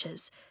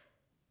creatures?"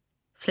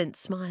 Flint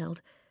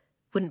smiled.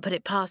 "Wouldn't put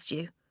it past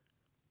you."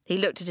 He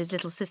looked at his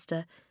little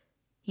sister.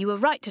 "You were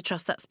right to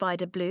trust that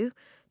spider, Blue,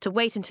 to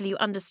wait until you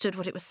understood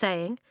what it was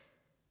saying."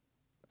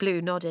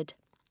 Blue nodded.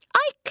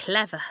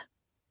 "Clever."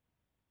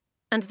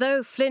 And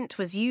though Flint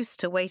was used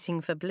to waiting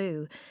for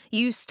Blue,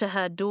 used to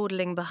her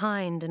dawdling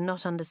behind and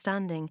not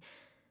understanding,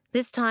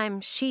 this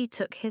time she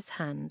took his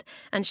hand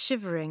and,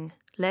 shivering,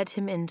 led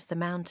him into the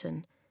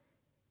mountain.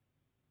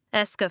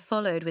 Eska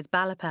followed with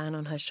Balapan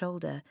on her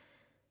shoulder.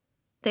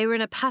 They were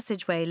in a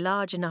passageway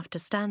large enough to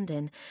stand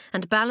in,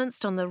 and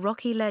balanced on the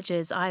rocky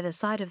ledges either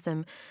side of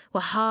them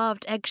were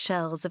halved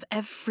eggshells of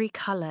every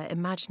colour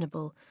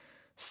imaginable.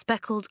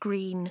 Speckled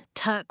green,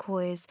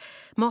 turquoise,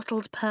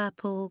 mottled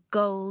purple,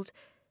 gold,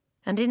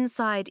 and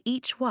inside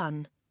each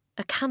one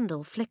a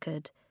candle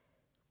flickered.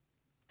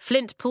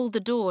 Flint pulled the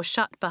door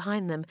shut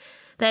behind them,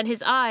 then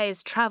his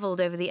eyes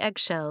travelled over the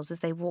eggshells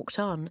as they walked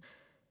on.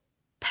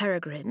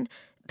 Peregrine,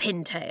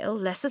 pintail,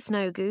 lesser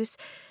snow goose,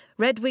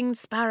 red-winged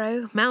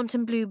sparrow,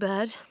 mountain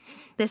bluebird.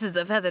 This is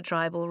the feather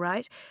tribe, all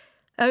right.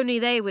 Only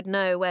they would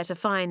know where to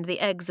find the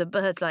eggs of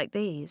birds like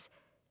these.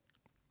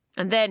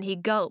 And then he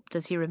gulped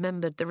as he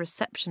remembered the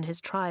reception his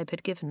tribe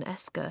had given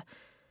Eska.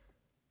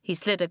 He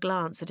slid a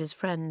glance at his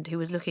friend, who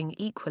was looking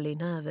equally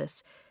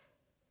nervous.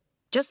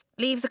 "Just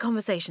leave the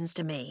conversations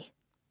to me,"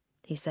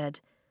 he said.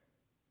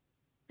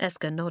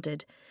 Eska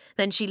nodded.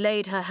 Then she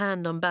laid her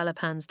hand on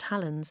Balapan's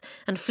talons,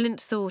 and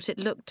Flint thought it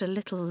looked a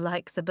little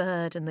like the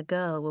bird and the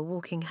girl were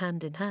walking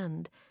hand in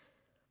hand.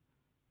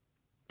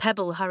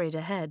 Pebble hurried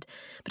ahead,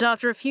 but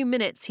after a few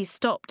minutes he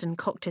stopped and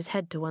cocked his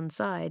head to one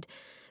side,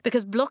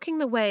 because blocking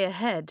the way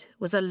ahead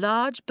was a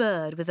large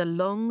bird with a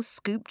long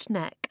scooped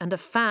neck and a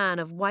fan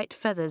of white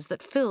feathers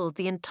that filled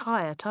the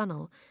entire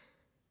tunnel.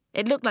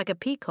 It looked like a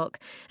peacock,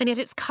 and yet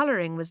its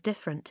colouring was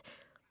different.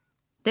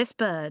 This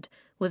bird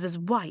was as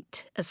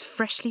white as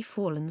freshly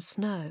fallen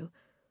snow.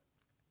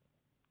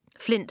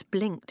 Flint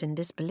blinked in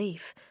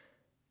disbelief.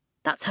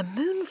 "That's a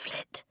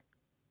moonflit."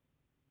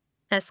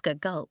 Eska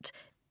gulped.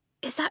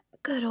 "Is that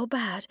good or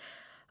bad?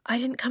 I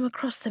didn't come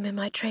across them in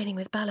my training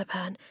with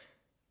Balapan."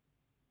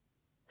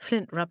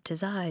 Flint rubbed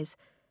his eyes.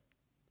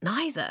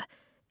 "Neither.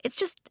 It's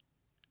just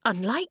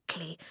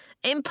unlikely.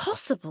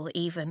 Impossible,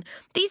 even.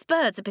 These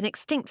birds have been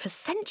extinct for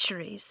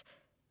centuries."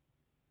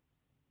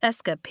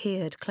 Eska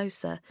peered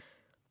closer.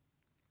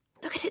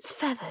 "Look at its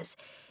feathers.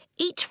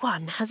 Each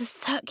one has a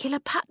circular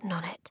pattern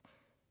on it."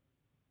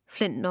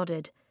 Flint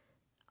nodded.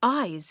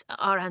 "Eyes,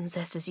 our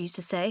ancestors used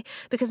to say,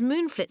 because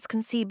moonflits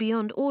can see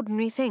beyond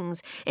ordinary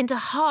things, into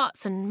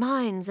hearts and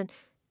minds and—"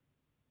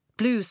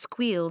 Blue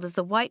squealed as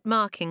the white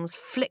markings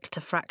flicked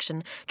a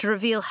fraction to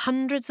reveal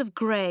hundreds of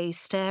grey,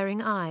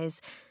 staring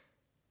eyes.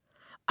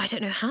 "I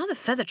don't know how the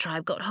feather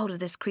tribe got hold of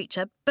this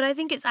creature, but I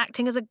think it's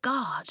acting as a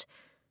guard,"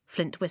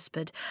 Flint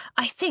whispered.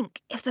 "I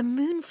think if the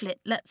moonflit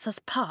lets us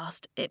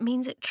past, it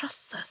means it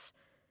trusts us."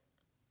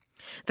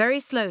 Very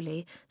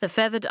slowly, the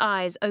feathered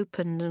eyes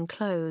opened and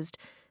closed,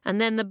 and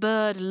then the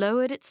bird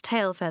lowered its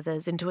tail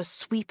feathers into a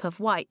sweep of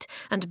white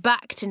and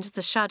backed into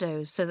the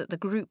shadows so that the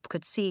group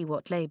could see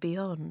what lay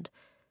beyond.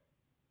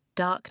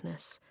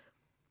 Darkness.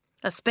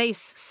 A space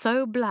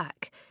so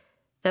black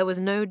there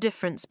was no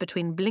difference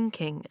between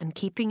blinking and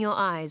keeping your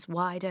eyes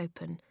wide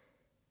open.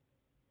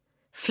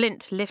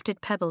 Flint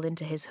lifted Pebble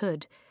into his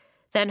hood.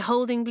 Then,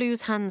 holding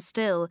Blue's hand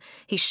still,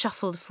 he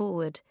shuffled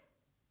forward.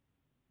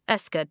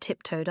 Eska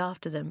tiptoed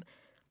after them.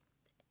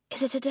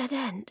 "Is it a dead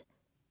end?"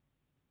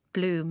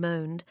 Blue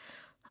moaned.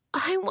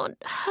 "I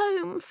want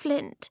home,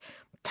 Flint.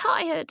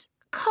 Tired,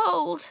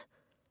 cold."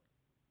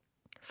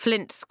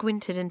 Flint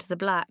squinted into the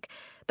black,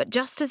 but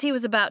just as he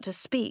was about to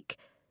speak,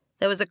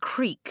 there was a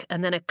creak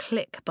and then a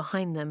click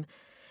behind them,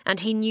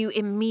 and he knew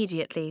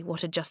immediately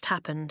what had just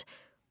happened.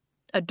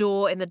 A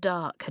door in the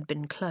dark had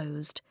been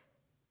closed.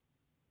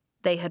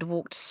 They had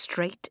walked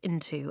straight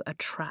into a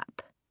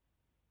trap.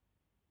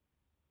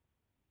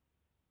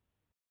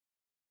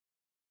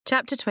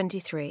 Chapter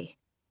 23.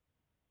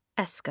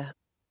 Eska.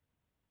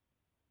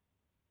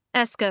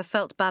 Eska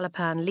felt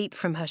Balapan leap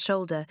from her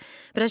shoulder,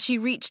 but as she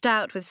reached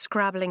out with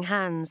scrabbling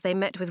hands, they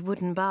met with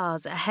wooden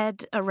bars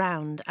ahead,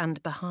 around,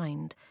 and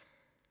behind.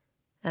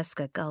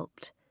 Eska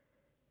gulped.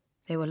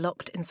 They were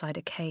locked inside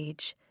a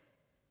cage.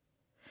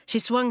 She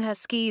swung her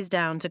skis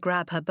down to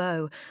grab her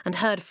bow and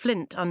heard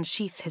Flint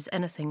unsheath his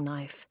anything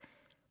knife.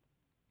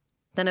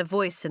 Then a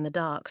voice in the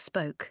dark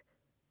spoke.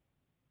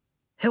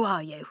 "Who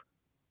are you?"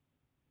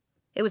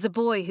 It was a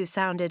boy who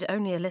sounded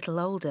only a little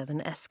older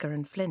than Eska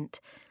and Flint.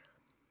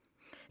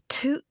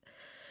 Two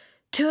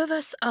of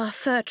us are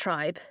Fur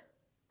Tribe,"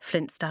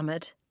 Flint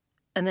stammered,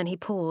 and then he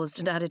paused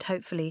and added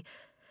hopefully,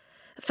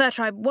 "Fur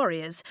Tribe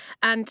warriors,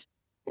 and—"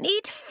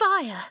 "Need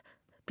fire,"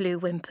 Blue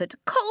whimpered.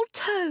 "Cold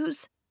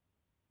toes."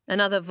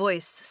 Another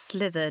voice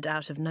slithered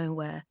out of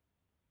nowhere.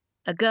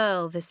 A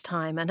girl this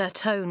time, and her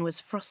tone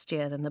was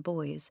frostier than the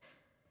boys.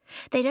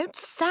 "They don't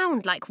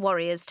sound like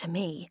warriors to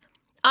me.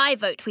 I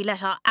vote we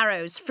let our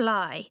arrows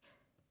fly."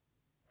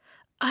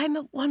 "I'm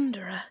a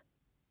wanderer,"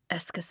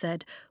 Eska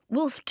said,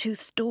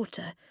 "Wolftooth's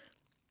daughter.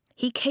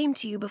 He came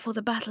to you before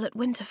the battle at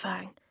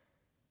Winterfang."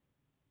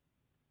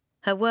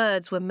 Her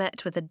words were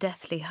met with a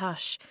deathly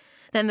hush.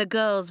 Then the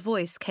girl's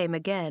voice came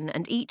again,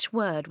 and each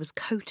word was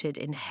coated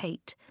in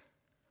hate.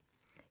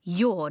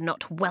 "You're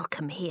not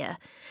welcome here.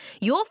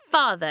 Your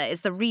father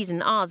is the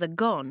reason ours are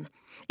gone.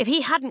 If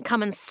he hadn't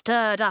come and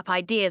stirred up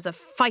ideas of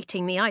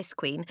fighting the Ice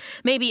Queen,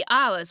 maybe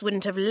ours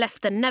wouldn't have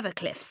left the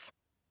Nevercliffs."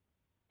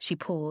 She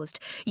paused.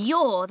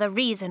 "You're the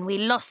reason we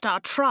lost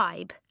our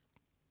tribe."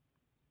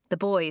 The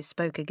boy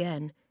spoke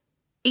again.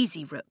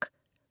 "Easy, Rook.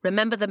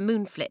 Remember the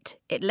moonflit.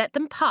 It let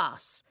them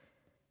pass."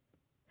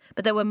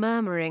 But there were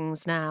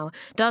murmurings now,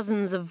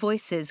 dozens of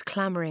voices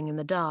clamouring in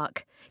the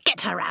dark.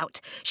 "Get her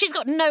out! She's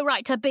got no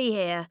right to be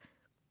here!"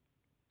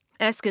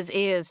 Eska's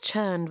ears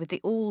churned with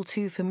the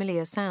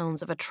all-too-familiar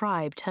sounds of a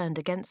tribe turned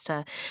against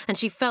her, and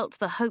she felt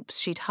the hopes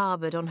she'd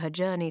harboured on her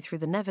journey through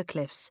the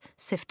Nevercliffs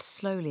sift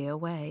slowly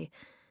away.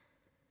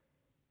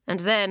 And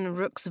then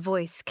Rook's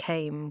voice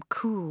came,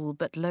 cool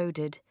but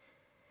loaded.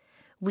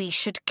 "We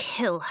should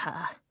kill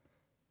her."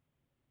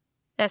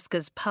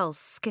 Eska's pulse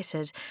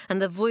skittered, and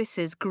the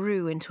voices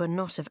grew into a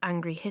knot of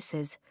angry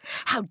hisses.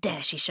 "How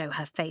dare she show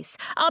her face?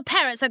 Our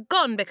parents are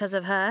gone because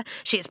of her.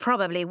 She's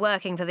probably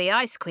working for the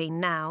Ice Queen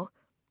now."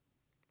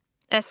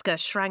 Eska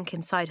shrank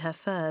inside her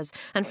furs,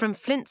 and from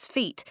Flint's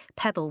feet,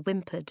 Pebble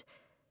whimpered.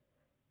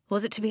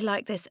 Was it to be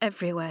like this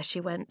everywhere she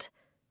went?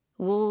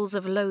 Walls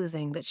of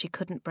loathing that she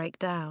couldn't break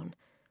down.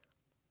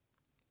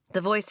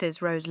 The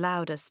voices rose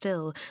louder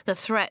still, the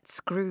threats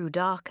grew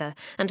darker,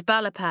 and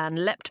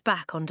Balapan leapt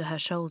back onto her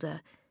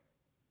shoulder.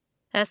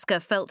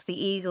 Eska felt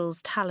the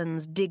eagle's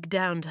talons dig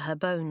down to her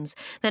bones.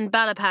 Then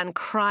Balapan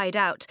cried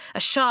out, a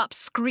sharp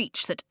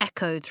screech that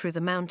echoed through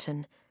the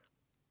mountain.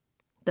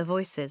 The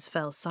voices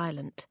fell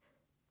silent.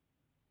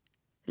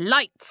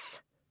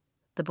 "Lights!"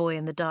 the boy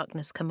in the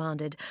darkness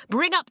commanded.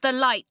 "Bring up the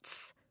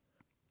lights!"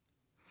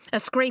 A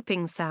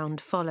scraping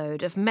sound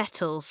followed, of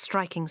metal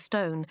striking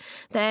stone.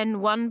 Then,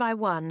 one by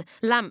one,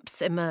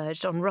 lamps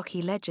emerged on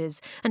rocky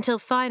ledges, until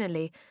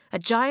finally a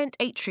giant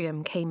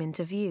atrium came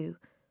into view.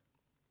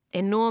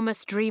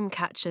 Enormous dream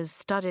catchers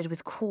studded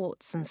with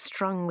quartz and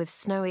strung with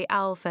snowy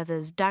owl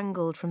feathers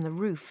dangled from the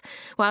roof,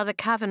 while the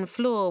cavern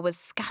floor was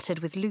scattered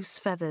with loose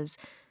feathers,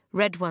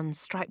 red ones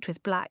striped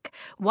with black,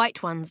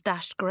 white ones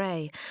dashed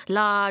grey,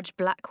 large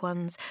black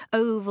ones,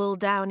 oval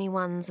downy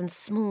ones, and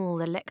small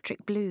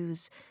electric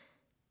blues.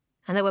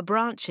 And there were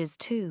branches,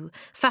 too,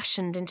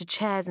 fashioned into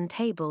chairs and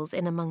tables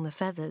in among the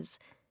feathers.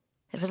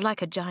 It was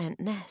like a giant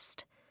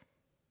nest.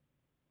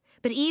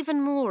 But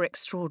even more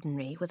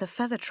extraordinary were the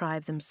feather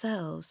tribe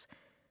themselves.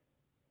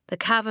 The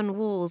cavern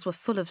walls were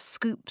full of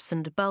scoops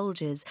and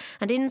bulges,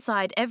 and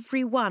inside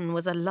every one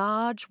was a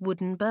large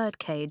wooden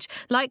birdcage,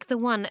 like the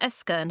one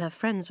Eska and her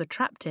friends were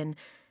trapped in.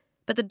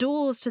 But the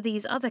doors to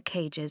these other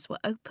cages were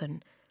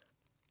open.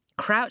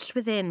 Crouched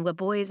within were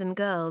boys and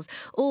girls,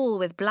 all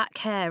with black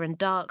hair and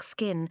dark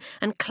skin,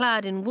 and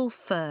clad in wolf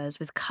furs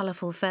with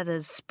colourful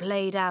feathers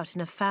splayed out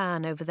in a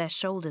fan over their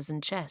shoulders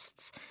and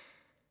chests.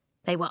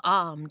 They were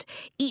armed,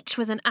 each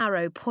with an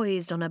arrow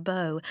poised on a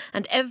bow,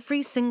 and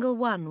every single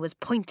one was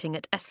pointing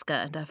at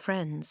Eska and her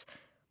friends.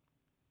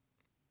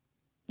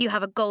 "You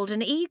have a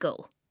golden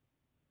eagle."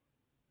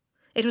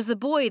 It was the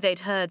boy they'd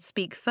heard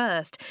speak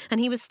first, and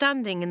he was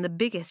standing in the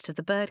biggest of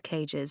the bird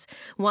cages,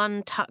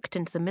 one tucked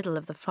into the middle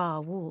of the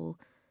far wall.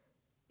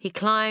 He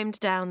climbed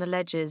down the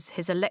ledges,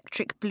 his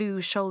electric blue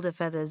shoulder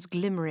feathers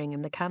glimmering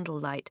in the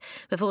candlelight,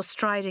 before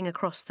striding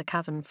across the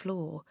cavern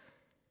floor.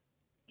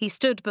 He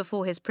stood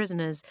before his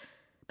prisoners,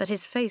 but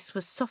his face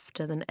was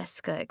softer than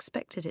Eska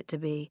expected it to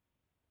be.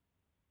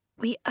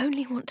 "We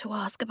only want to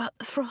ask about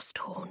the frost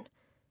horn,"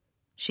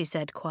 she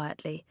said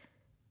quietly.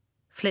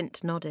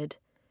 Flint nodded.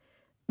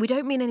 "We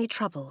don't mean any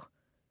trouble."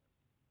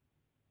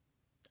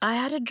 "I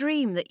had a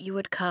dream that you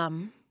would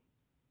come,"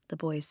 the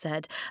boy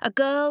said. "A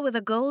girl with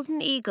a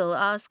golden eagle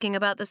asking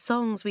about the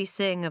songs we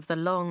sing of the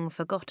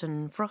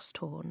long-forgotten frost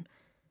horn."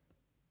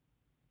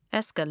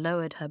 Eska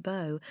lowered her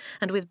bow,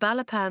 and with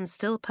Balapan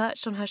still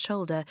perched on her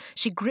shoulder,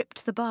 she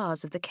gripped the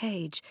bars of the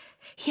cage.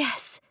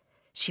 "Yes,"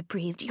 she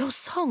breathed, "your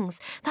songs.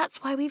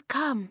 That's why we've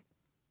come."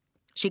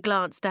 She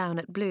glanced down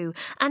at Blue,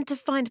 "and to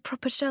find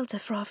proper shelter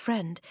for our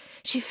friend.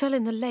 She fell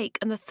in the lake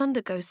and the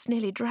thunder ghosts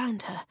nearly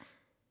drowned her."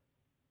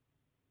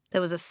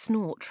 There was a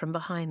snort from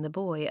behind the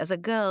boy as a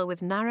girl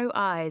with narrow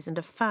eyes and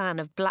a fan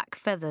of black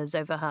feathers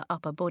over her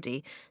upper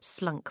body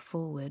slunk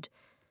forward.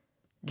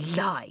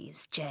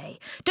 "Lies, Jay.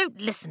 Don't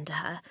listen to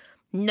her.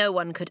 No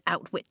one could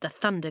outwit the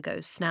thunder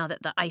ghosts now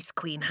that the Ice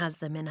Queen has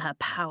them in her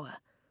power."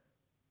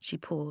 She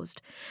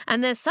paused.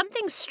 "And there's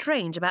something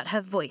strange about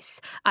her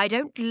voice. I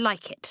don't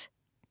like it."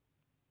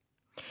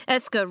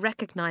 Eska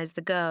recognised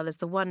the girl as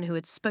the one who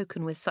had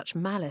spoken with such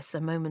malice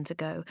a moment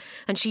ago,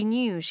 and she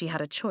knew she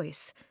had a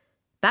choice.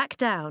 Back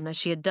down as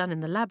she had done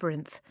in the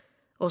labyrinth,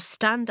 or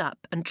stand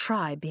up and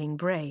try being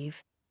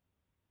brave.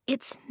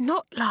 "It's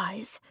not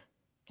lies,"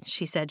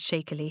 she said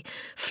shakily.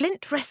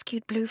 "Flint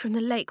rescued Blue from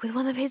the lake with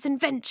one of his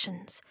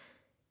inventions."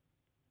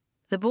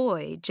 The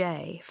boy,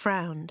 Jay,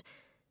 frowned.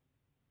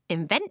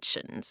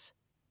 "Inventions?"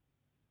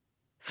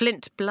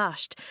 Flint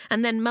blushed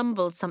and then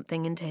mumbled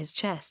something into his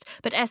chest,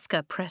 but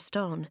Eska pressed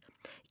on.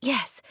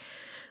 "Yes,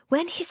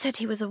 when he said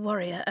he was a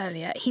warrior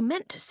earlier, he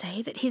meant to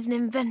say that he's an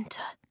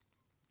inventor."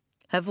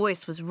 Her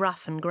voice was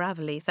rough and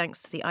gravelly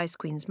thanks to the Ice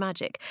Queen's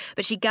magic,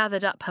 but she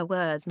gathered up her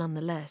words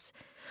nonetheless.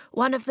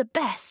 "One of the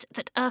best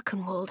that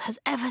Erkenwald has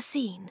ever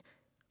seen."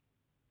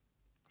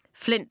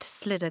 Flint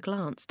slid a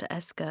glance to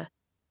Eska.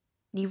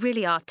 "You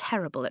really are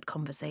terrible at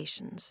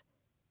conversations."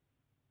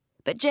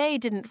 But Jay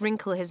didn't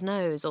wrinkle his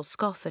nose or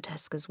scoff at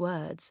Eska's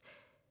words.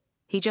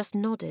 He just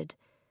nodded.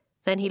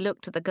 Then he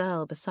looked at the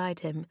girl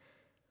beside him.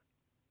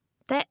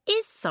 "There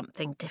is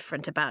something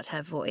different about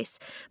her voice,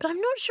 but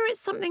I'm not sure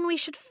it's something we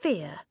should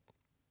fear."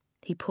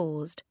 He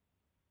paused.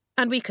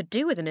 "And we could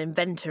do with an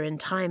inventor in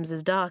times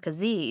as dark as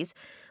these.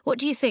 What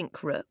do you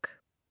think, Rook?"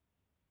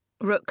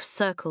 Rook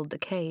circled the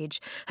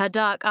cage, her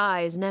dark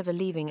eyes never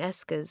leaving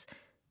Eska's.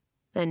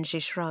 Then she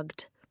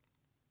shrugged.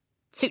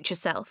 "Suit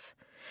yourself.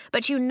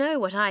 But you know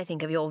what I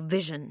think of your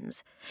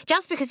visions.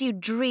 Just because you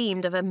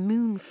dreamed of a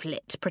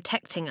moonflit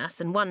protecting us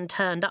and one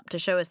turned up to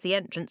show us the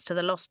entrance to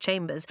the lost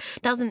chambers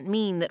doesn't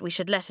mean that we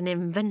should let an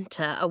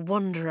inventor, a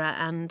wanderer,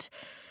 and—"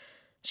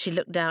 She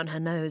looked down her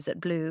nose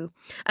at Blue.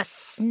 "A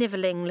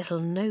snivelling little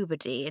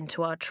nobody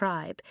into our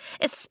tribe,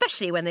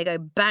 especially when they go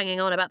banging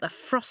on about the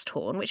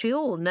Frosthorn, which we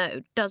all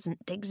know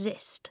doesn't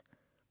exist."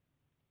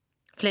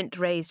 Flint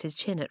raised his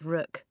chin at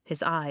Rook,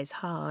 his eyes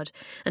hard,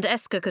 and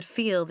Eska could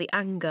feel the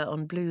anger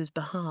on Blue's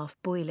behalf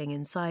boiling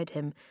inside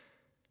him.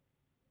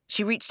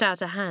 She reached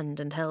out a hand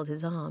and held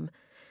his arm.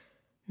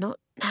 "Not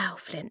now,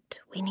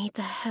 Flint. We need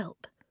their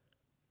help."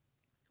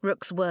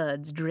 Rook's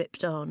words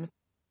dripped on.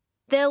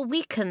 "They'll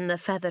weaken the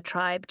Feather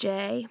Tribe,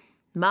 Jay.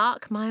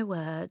 Mark my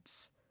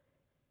words."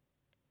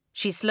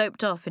 She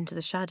sloped off into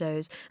the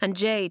shadows, and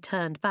Jay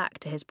turned back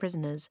to his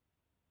prisoners.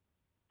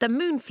 "The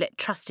Moonflit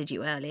trusted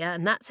you earlier,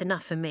 and that's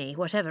enough for me,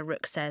 whatever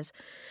Rook says.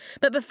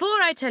 But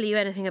before I tell you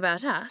anything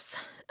about us,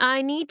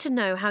 I need to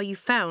know how you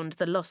found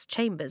the lost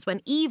chambers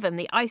when even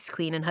the Ice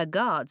Queen and her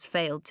guards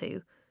failed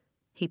to."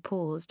 He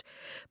paused.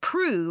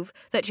 "Prove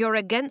that you're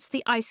against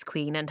the Ice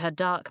Queen and her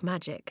dark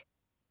magic."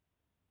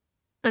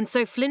 And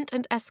so Flint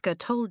and Eska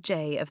told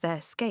Jay of their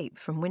escape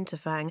from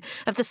Winterfang,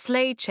 of the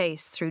sleigh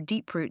chase through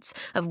deep roots,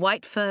 of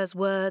Whitefur's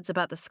words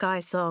about the sky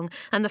song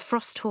and the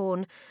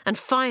Frosthorn, and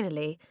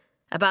finally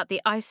about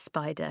the ice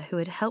spider who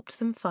had helped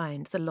them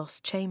find the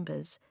lost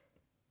chambers.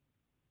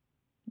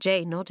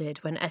 Jay nodded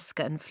when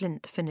Eska and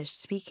Flint finished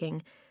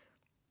speaking.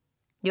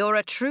 "You're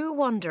a true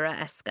wanderer,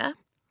 Eska.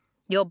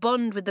 Your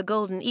bond with the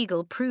Golden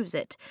Eagle proves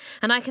it,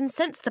 and I can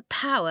sense the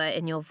power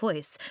in your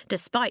voice,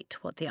 despite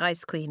what the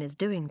Ice Queen is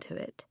doing to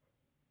it."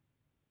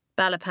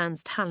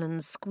 Balapan's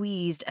talons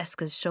squeezed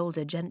Eska's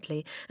shoulder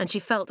gently, and she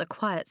felt a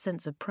quiet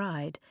sense of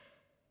pride.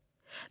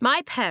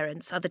 "My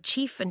parents are the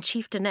chief and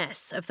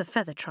chieftainess of the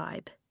Feather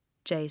Tribe,"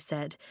 Jay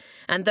said,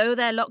 "and though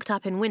they're locked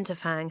up in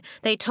Winterfang,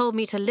 they told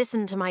me to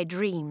listen to my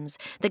dreams,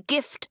 the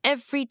gift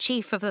every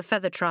chief of the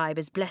Feather Tribe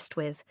is blessed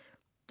with,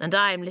 and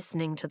I'm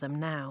listening to them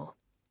now."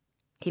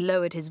 He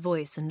lowered his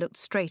voice and looked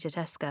straight at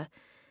Eska.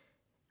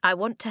 "I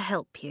want to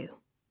help you."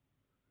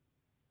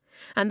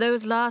 And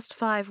those last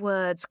 5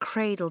 words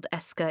cradled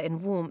Eska in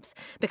warmth,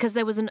 because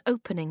there was an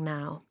opening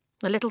now,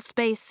 a little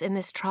space in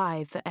this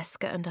tribe for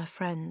Eska and her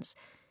friends.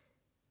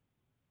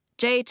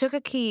 Jay took a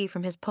key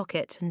from his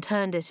pocket and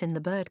turned it in the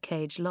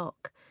birdcage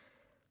lock.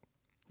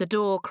 The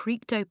door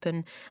creaked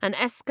open, and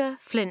Eska,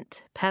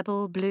 Flint,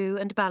 Pebble, Blue,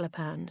 and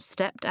Balapan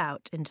stepped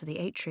out into the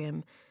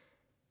atrium.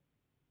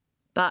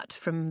 But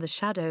from the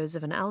shadows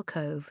of an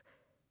alcove,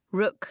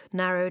 Rook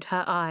narrowed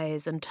her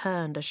eyes and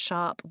turned a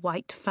sharp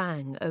white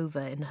fang over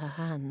in her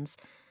hands.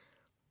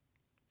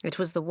 It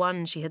was the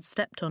one she had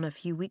stepped on a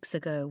few weeks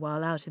ago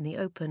while out in the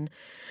open,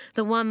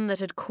 the one that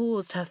had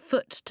caused her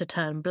foot to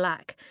turn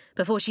black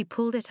before she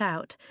pulled it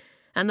out,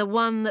 and the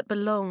one that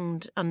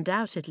belonged,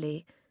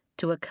 undoubtedly,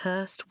 to a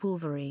cursed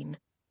wolverine.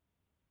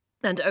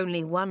 And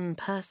only one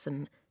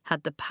person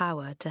had the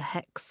power to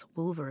hex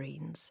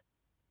wolverines.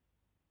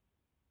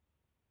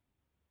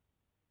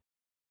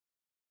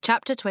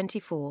 Chapter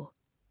 24.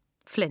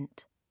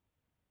 Flint.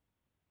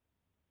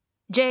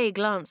 Jay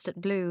glanced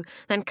at Blue,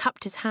 then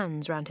cupped his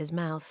hands round his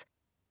mouth.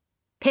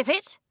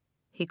 "Pippet,"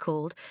 he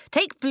called,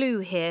 "take Blue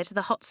here to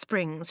the hot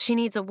springs. She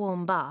needs a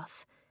warm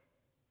bath."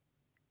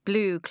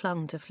 Blue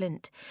clung to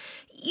Flint.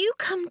 "You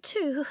come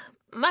too,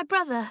 my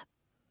brother.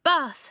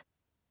 Bath."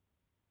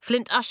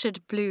 Flint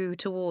ushered Blue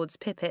towards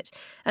Pippet,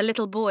 a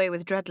little boy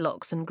with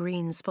dreadlocks and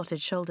green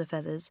spotted shoulder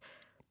feathers.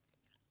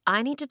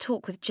 "I need to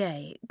talk with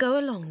Jay. Go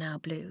along now,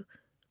 Blue."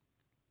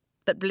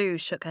 But Blue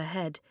shook her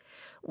head.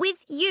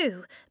 "With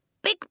you,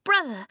 big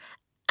brother,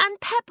 and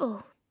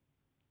Pebble."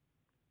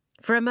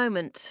 For a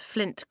moment,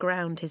 Flint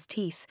ground his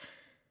teeth.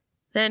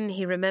 Then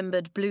he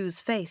remembered Blue's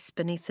face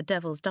beneath the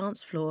Devil's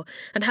dance floor,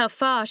 and how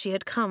far she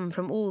had come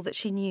from all that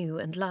she knew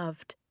and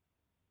loved.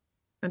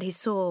 And he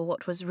saw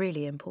what was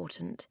really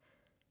important.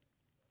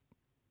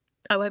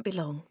 "I won't be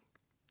long,"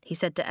 he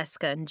said to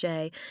Eska and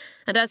Jay,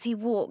 and as he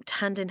walked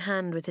hand in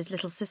hand with his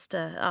little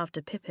sister after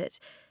Pippet,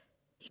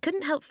 he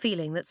couldn't help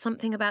feeling that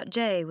something about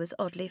Jay was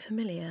oddly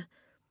familiar.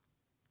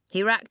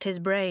 He racked his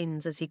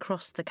brains as he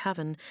crossed the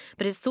cavern,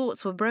 but his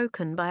thoughts were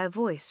broken by a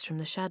voice from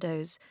the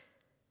shadows.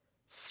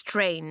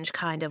 "Strange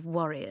kind of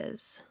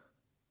warriors,"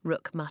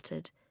 Rook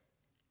muttered.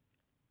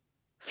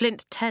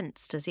 Flint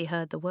tensed as he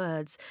heard the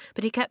words,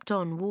 but he kept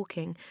on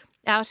walking,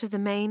 out of the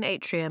main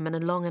atrium and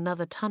along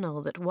another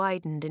tunnel that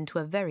widened into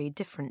a very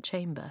different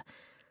chamber.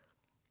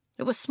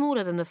 It was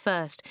smaller than the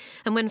first,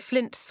 and when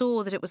Flint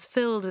saw that it was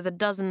filled with a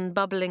dozen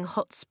bubbling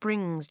hot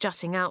springs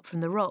jutting out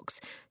from the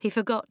rocks, he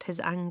forgot his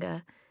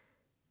anger.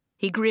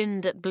 He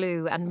grinned at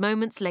Blue, and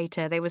moments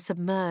later they were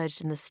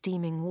submerged in the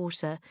steaming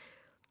water.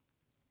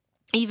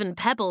 Even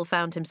Pebble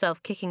found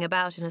himself kicking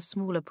about in a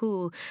smaller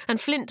pool, and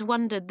Flint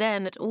wondered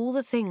then at all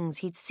the things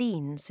he'd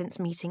seen since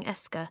meeting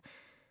Eska.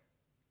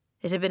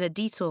 It had been a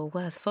detour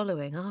worth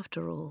following,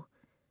 after all.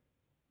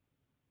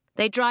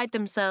 They dried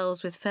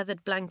themselves with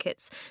feathered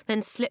blankets,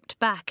 then slipped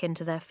back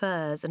into their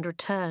furs and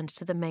returned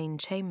to the main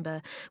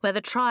chamber, where the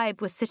tribe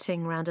was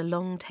sitting round a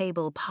long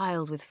table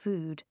piled with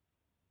food.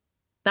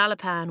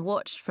 Balapan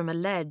watched from a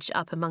ledge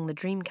up among the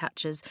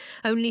dream-catchers,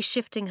 only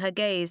shifting her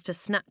gaze to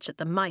snatch at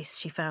the mice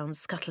she found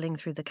scuttling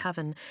through the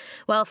cavern,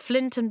 while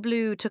Flint and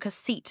Blue took a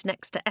seat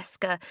next to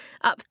Eska,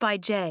 up by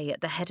Jay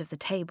at the head of the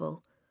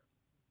table.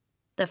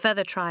 The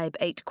feather tribe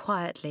ate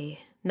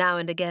quietly, now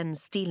and again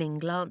stealing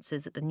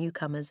glances at the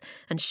newcomers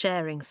and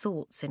sharing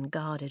thoughts in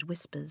guarded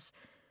whispers.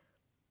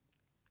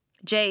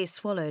 Jay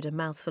swallowed a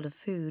mouthful of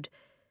food.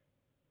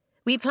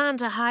 "We plan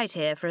to hide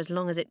here for as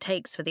long as it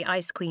takes for the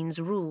Ice Queen's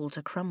rule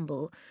to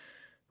crumble.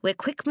 We're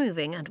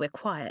quick-moving and we're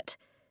quiet.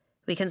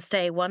 We can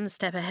stay one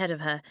step ahead of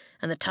her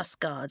and the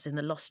tusk guards in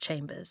the lost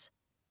chambers."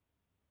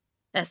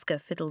 Eska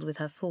fiddled with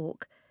her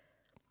fork.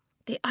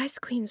 "The Ice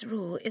Queen's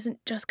rule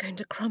isn't just going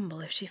to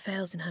crumble if she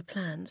fails in her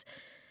plans.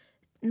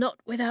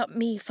 Not without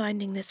me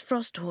finding this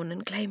Frosthorn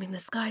and claiming the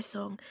Sky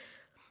Song.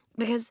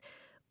 Because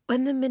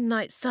when the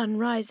midnight sun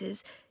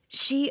rises,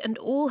 she and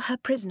all her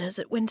prisoners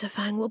at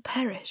Winterfang will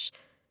perish."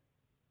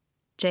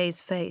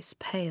 Jay's face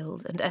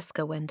paled, and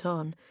Eska went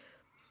on.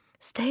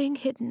 "Staying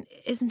hidden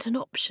isn't an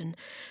option,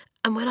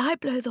 and when I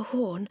blow the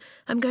horn,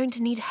 I'm going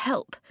to need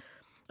help.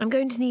 I'm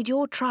going to need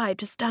your tribe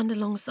to stand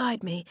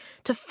alongside me,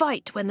 to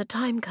fight when the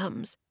time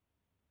comes."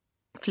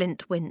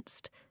 Flint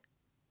winced.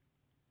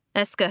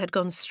 Eska had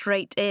gone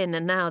straight in,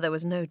 and now there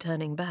was no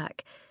turning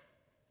back.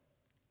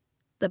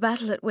 "The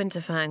battle at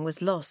Winterfang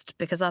was lost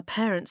because our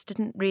parents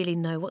didn't really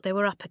know what they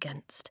were up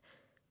against,"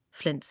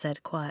 Flint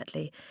said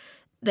quietly.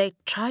 "They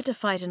tried to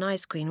fight an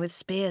Ice Queen with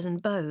spears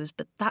and bows,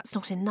 but that's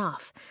not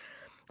enough.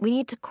 We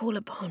need to call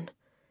upon—"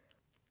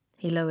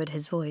 He lowered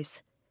his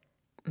voice.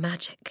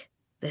 "Magic,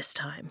 this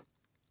time.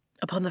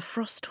 Upon the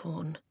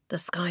Frosthorn, the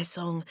Sky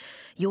Song,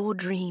 your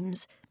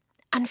dreams,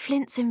 and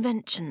Flint's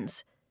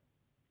inventions,"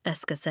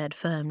 Eska said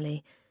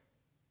firmly.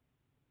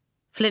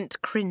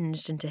 Flint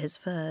cringed into his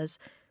furs.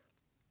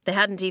 They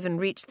hadn't even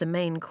reached the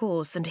main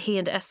course, and he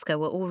and Eska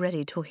were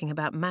already talking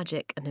about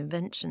magic and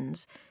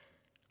inventions.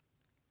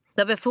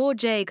 But before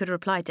Jay could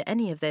reply to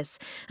any of this,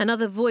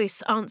 another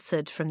voice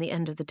answered from the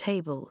end of the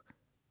table.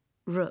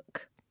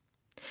 Rook.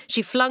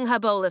 She flung her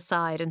bowl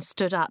aside and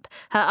stood up,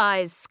 her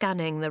eyes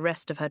scanning the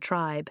rest of her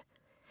tribe.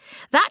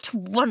 That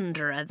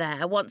wanderer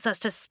there wants us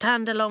to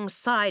stand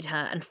alongside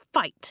her and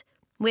fight.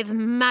 With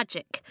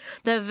magic,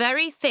 the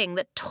very thing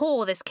that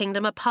tore this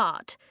kingdom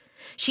apart.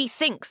 She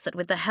thinks that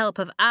with the help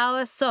of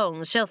our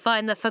songs she'll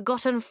find the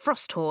forgotten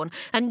Frosthorn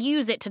and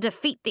use it to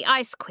defeat the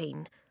Ice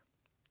Queen.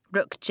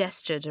 Rook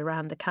gestured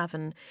around the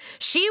cavern.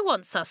 She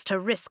wants us to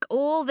risk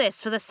all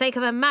this for the sake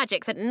of a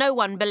magic that no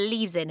one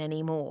believes in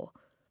anymore.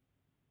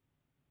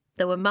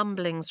 There were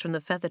mumblings from the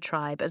Feather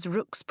Tribe as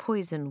Rook's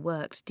poison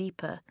worked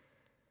deeper.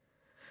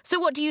 So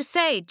what do you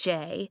say,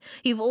 Jay?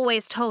 You've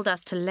always told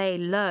us to lay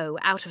low,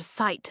 out of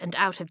sight and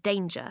out of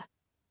danger.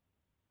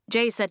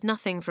 Jay said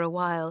nothing for a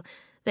while,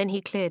 then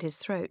he cleared his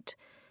throat.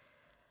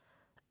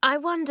 I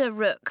wonder,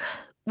 Rook,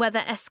 whether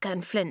Eska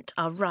and Flint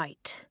are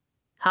right.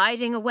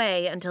 Hiding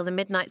away until the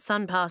midnight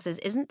sun passes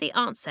isn't the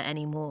answer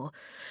anymore,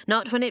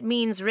 not when it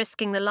means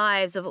risking the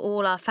lives of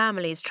all our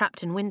families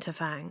trapped in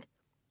Winterfang.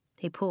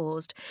 He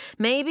paused.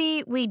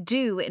 Maybe we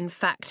do, in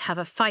fact, have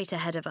a fight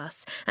ahead of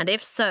us, and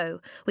if so,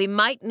 we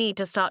might need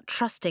to start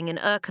trusting in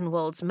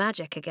Erkenwald's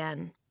magic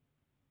again.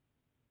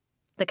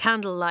 The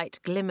candlelight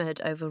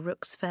glimmered over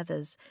Rook's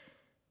feathers.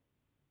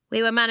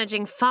 We were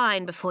managing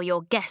fine before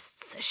your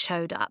guests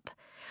showed up.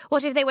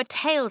 What if they were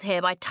tailed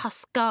here by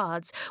tusked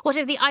guards? What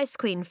if the Ice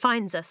Queen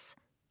finds us?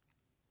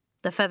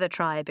 The Feather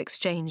Tribe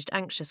exchanged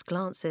anxious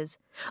glances.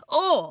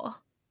 Or,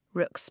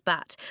 Rook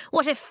spat,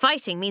 what if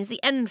fighting means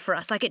the end for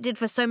us like it did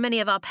for so many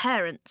of our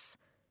parents?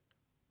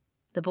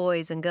 The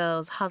boys and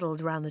girls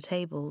huddled round the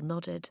table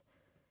nodded.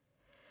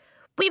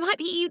 We might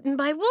be eaten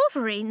by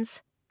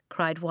wolverines,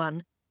 cried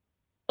one.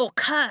 Or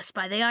cursed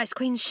by the Ice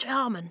Queen's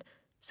shaman,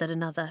 said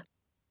another.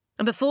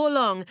 And before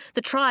long,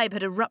 the tribe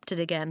had erupted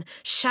again,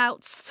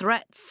 shouts,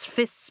 threats,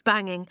 fists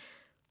banging.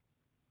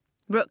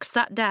 Rook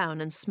sat down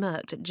and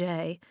smirked at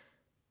Jay.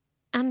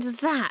 And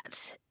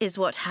that is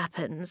what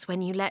happens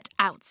when you let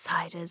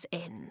outsiders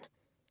in.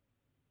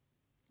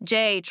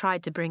 Jay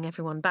tried to bring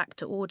everyone back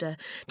to order,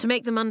 to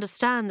make them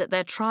understand that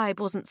their tribe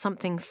wasn't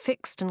something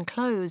fixed and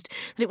closed,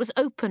 that it was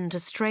open to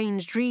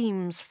strange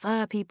dreams,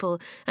 fur people,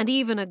 and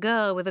even a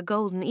girl with a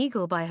golden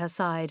eagle by her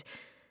side.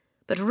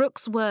 But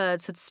Rook's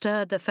words had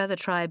stirred the Feather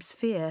Tribe's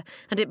fear,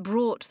 and it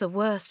brought the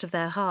worst of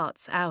their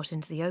hearts out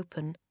into the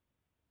open.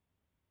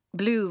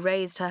 Blue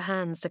raised her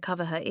hands to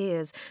cover her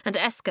ears, and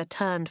Eska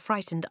turned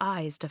frightened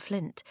eyes to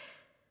Flint.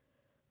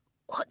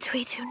 What do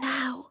we do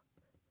now?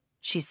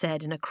 She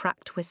said in a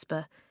cracked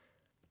whisper.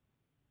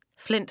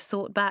 Flint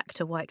thought back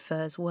to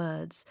Whitefur's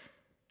words.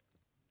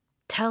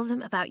 Tell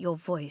them about your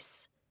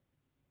voice.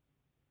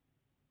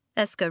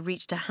 Eska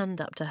reached a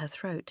hand up to her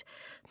throat.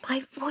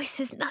 My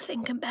voice is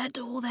nothing compared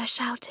to all their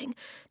shouting.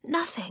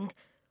 Nothing.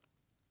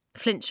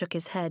 Flint shook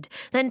his head.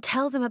 Then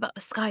tell them about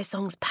the Sky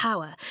Song's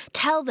power.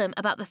 Tell them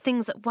about the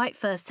things that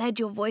Whitefur said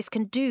your voice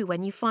can do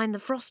when you find the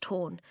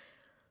Frosthorn.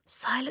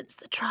 Silence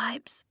the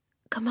tribes,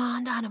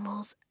 command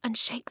animals, and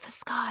shake the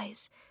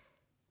skies,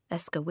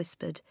 Eska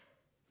whispered.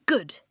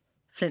 Good,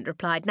 Flint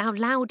replied. Now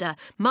louder,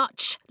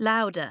 much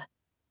louder.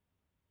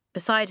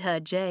 Beside her,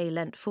 Jay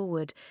leant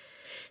forward.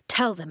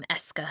 Tell them,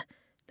 Eska.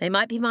 They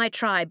might be my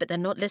tribe, but they're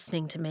not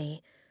listening to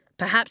me.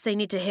 Perhaps they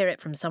need to hear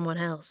it from someone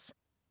else.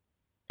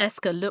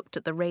 Eska looked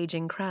at the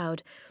raging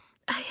crowd.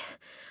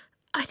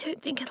 I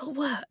don't think it'll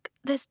work.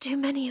 There's too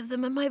many of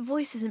them and my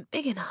voice isn't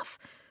big enough.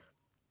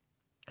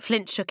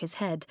 Flint shook his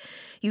head.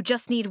 You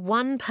just need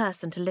one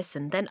person to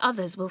listen, then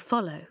others will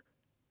follow.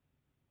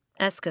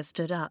 Eska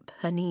stood up,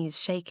 her knees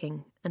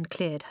shaking, and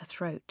cleared her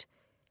throat.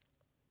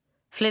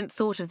 Flint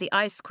thought of the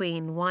Ice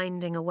Queen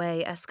winding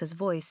away Eska's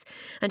voice,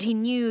 and he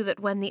knew that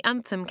when the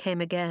anthem came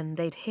again,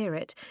 they'd hear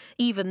it,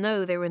 even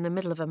though they were in the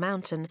middle of a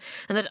mountain,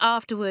 and that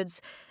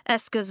afterwards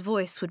Eska's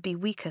voice would be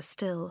weaker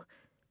still.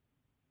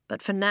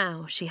 But for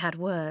now she had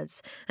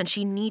words, and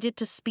she needed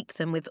to speak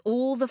them with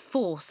all the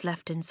force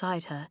left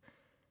inside her.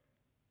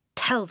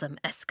 Tell them,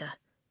 Eska,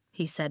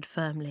 he said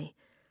firmly.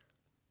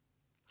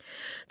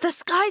 The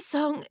Sky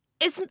Song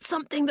isn't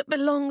something that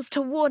belongs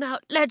to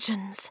worn-out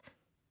legends,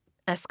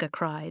 Eska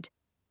cried.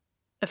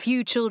 A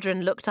few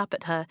children looked up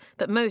at her,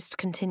 but most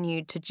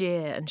continued to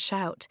jeer and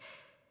shout.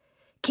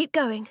 Keep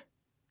going,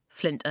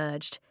 Flint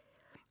urged.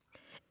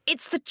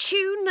 It's the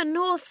tune the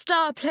North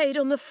Star played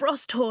on the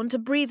Frosthorn to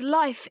breathe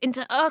life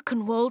into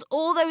Erkenwald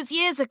all those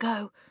years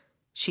ago,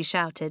 she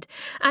shouted,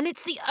 and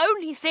it's the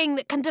only thing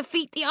that can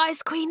defeat the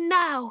Ice Queen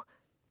now.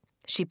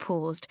 She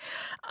paused.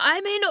 I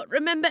may not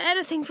remember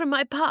anything from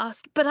my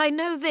past, but I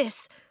know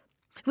this.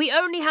 We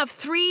only have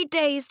 3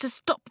 days to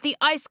stop the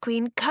Ice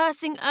Queen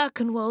cursing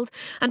Erkenwald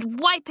and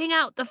wiping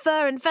out the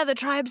fur and feather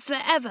tribes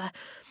forever.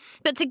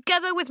 But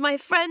together with my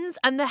friends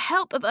and the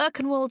help of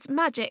Erkenwald's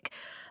magic,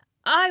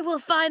 I will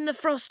find the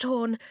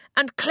Frosthorn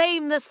and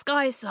claim the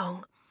Sky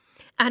Song.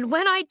 And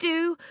when I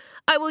do,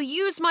 I will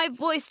use my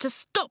voice to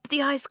stop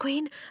the Ice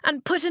Queen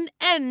and put an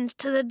end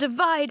to the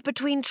divide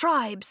between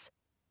tribes.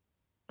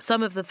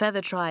 Some of the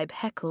Feather Tribe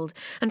heckled,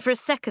 and for a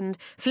second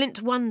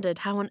Flint wondered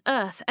how on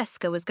earth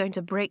Eska was going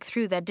to break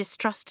through their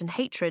distrust and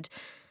hatred,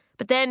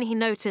 but then he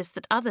noticed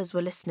that others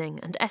were listening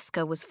and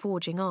Eska was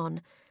forging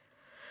on.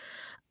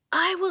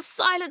 "I will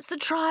silence the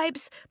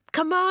tribes,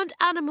 command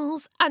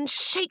animals, and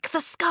shake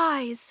the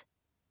skies."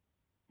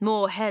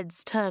 More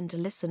heads turned to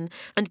listen,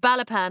 and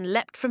Balapan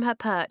leapt from her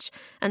perch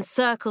and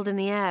circled in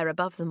the air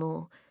above them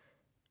all.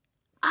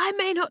 "I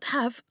may not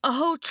have a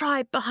whole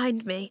tribe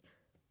behind me,"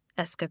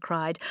 Eska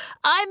cried.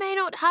 "I may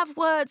not have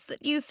words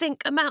that you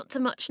think amount to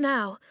much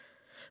now,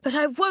 but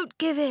I won't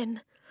give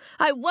in.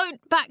 I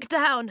won't back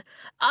down.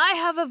 I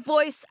have a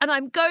voice and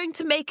I'm going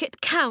to make it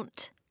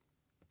count."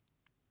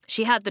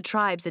 She had the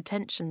tribe's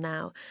attention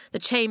now. The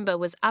chamber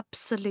was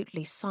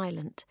absolutely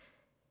silent.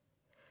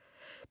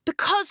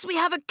 "Because we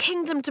have a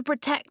kingdom to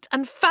protect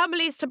and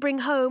families to bring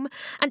home,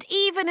 and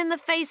even in the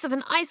face of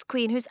an ice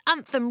queen whose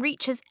anthem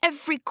reaches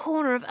every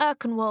corner of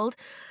Erkenwald,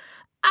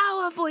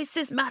 our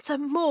voices matter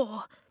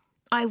more.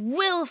 I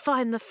will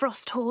find the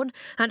frost horn,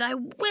 and I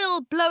will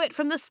blow it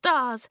from the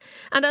stars,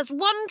 and as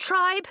one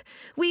tribe,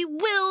 we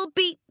will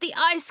beat the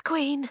Ice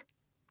Queen."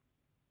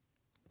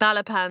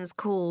 Balapan's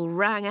call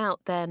rang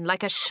out then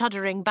like a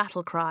shuddering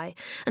battle cry,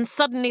 and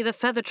suddenly the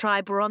Feather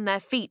Tribe were on their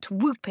feet,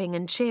 whooping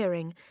and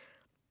cheering.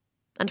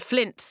 And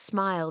Flint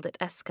smiled at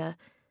Eska.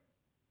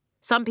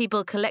 Some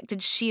people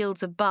collected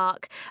shields of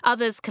bark,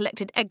 others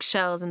collected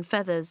eggshells and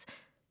feathers,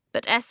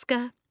 but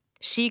Eska,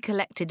 she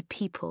collected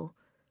people.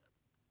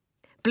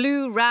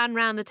 Blue ran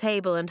round the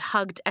table and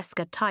hugged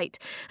Eska tight,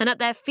 and at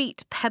their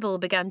feet Pebble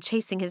began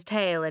chasing his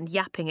tail and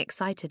yapping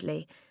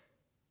excitedly.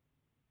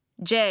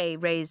 Jay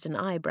raised an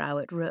eyebrow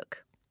at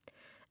Rook.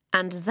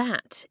 "And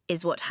that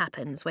is what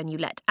happens when you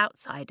let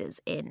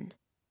outsiders in."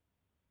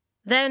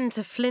 Then,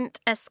 to Flint,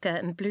 Eska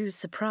and Blue's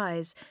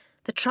surprise,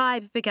 the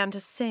tribe began to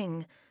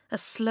sing, a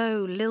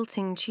slow,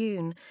 lilting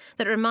tune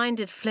that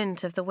reminded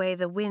Flint of the way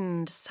the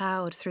wind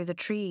soughed through the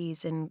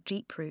trees in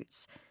deep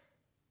roots.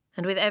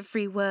 And with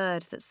every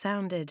word that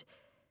sounded,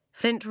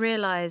 Flint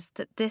realised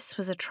that this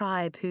was a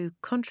tribe who,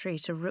 contrary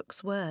to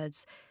Rook's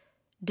words,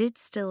 did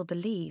still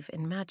believe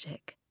in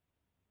magic.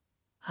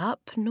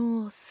 "Up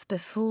north,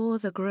 before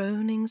the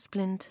groaning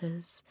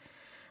splinters,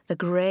 the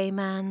grey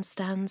man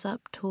stands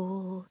up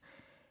tall.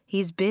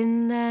 He's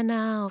been there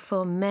now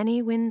for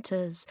many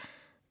winters,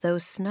 though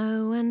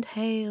snow and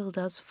hail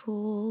does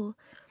fall.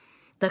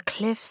 The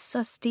cliffs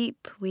are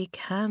steep, we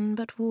can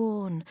but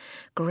warn,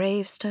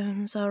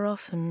 gravestones are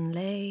often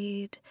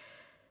laid.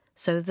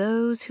 So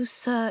those who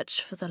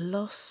search for the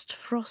lost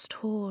frost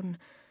horn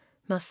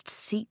must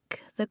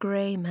seek the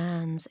grey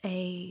man's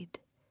aid."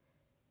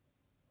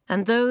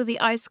 And though the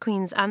Ice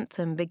Queen's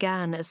anthem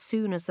began as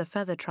soon as the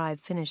Feather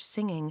Tribe finished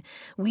singing,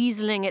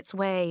 weaseling its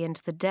way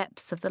into the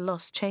depths of the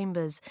lost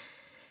chambers,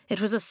 it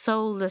was a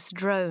soulless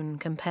drone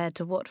compared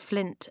to what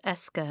Flint,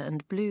 Eska,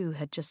 and Blue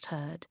had just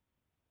heard.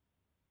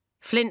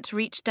 Flint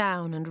reached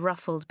down and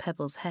ruffled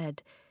Pebble's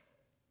head.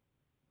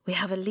 "We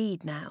have a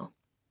lead now.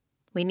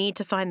 We need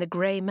to find the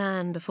grey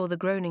man before the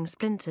groaning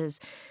splinters,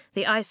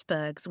 the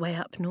icebergs way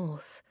up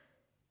north."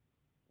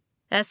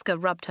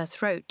 Eska rubbed her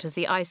throat as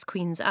the Ice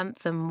Queen's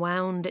anthem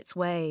wound its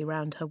way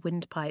round her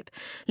windpipe,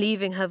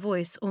 leaving her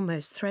voice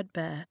almost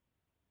threadbare.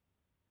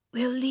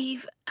 "We'll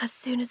leave as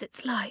soon as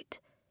it's light."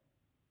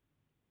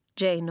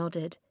 Jay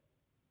nodded.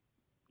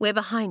 "We're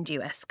behind you,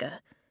 Eska.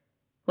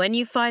 When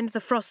you find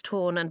the frost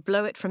horn and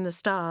blow it from the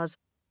stars,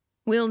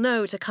 we'll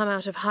know to come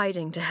out of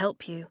hiding to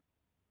help you."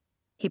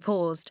 He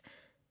paused.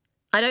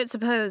 "I don't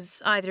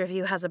suppose either of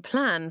you has a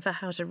plan for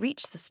how to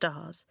reach the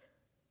stars."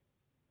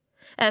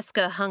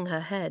 Eska hung her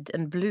head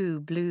and Blue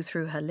blew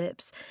through her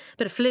lips,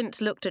 but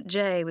Flint looked at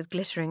Jay with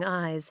glittering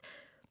eyes.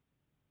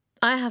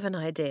 "I have an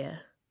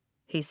idea,"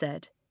 he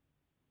said.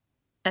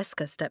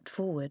 Eska stepped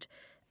forward.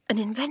 "An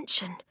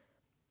invention?"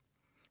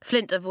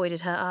 Flint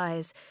avoided her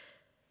eyes.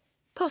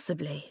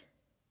 "Possibly."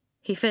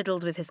 He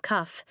fiddled with his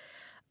cuff.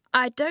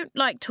 "I don't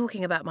like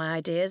talking about my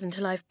ideas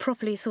until I've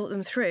properly thought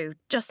them through,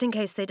 just in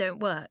case they don't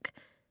work."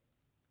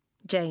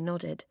 Jay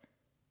nodded.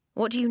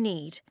 "What do you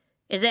need?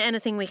 Is there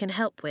anything we can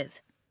help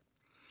with?"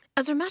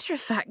 "As a matter of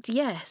fact,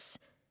 yes."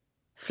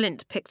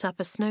 Flint picked up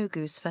a snow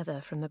goose feather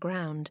from the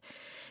ground.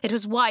 It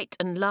was white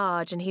and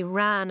large, and he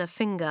ran a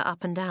finger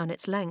up and down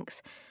its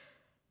length.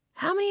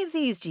 "How many of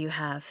these do you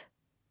have?"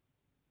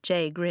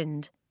 Jay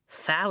grinned.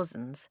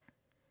 "Thousands."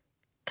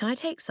 "Can I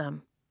take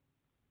some?"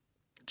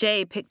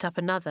 Jay picked up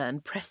another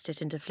and pressed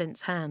it into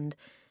Flint's hand.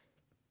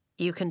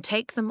 "You can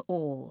take them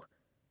all."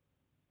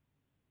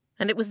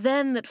 And it was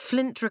then that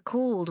Flint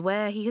recalled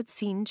where he had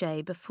seen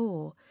Jay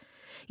before.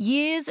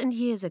 Years and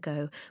years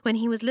ago, when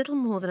he was little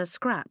more than a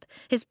scrap,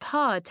 his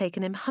pa had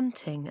taken him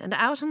hunting, and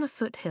out on the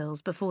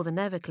foothills before the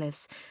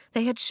Nevercliffs,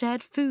 they had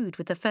shared food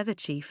with the Feather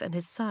Chief and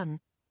his son.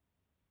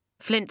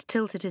 Flint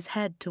tilted his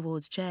head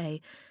towards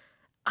Jay.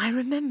 "I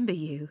remember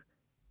you,"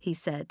 he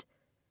said.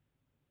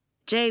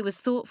 Jay was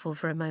thoughtful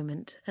for a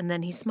moment, and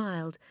then he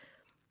smiled.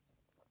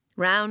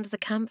 "Round the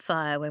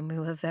campfire when we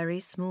were very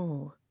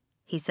small,"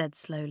 he said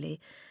slowly,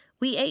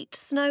 "we ate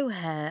snow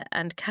hare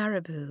and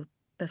caribou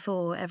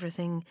before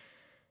everything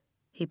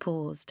He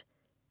paused.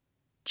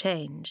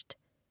 Changed.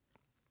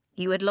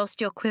 You had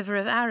lost your quiver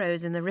of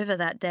arrows in the river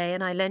that day,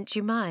 and I lent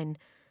you mine.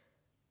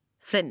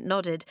 Flint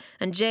nodded,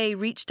 and Jay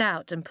reached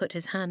out and put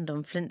his hand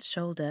on Flint's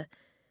shoulder.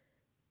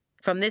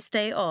 From this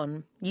day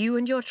on, you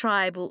and your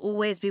tribe will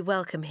always be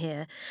welcome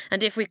here,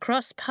 and if we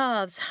cross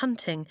paths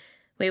hunting,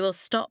 we will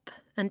stop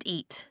and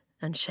eat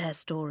and share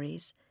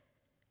stories.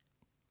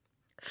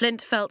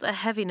 Flint felt a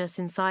heaviness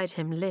inside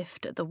him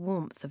lift at the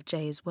warmth of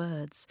Jay's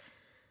words.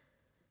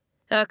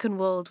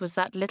 Erkenwald was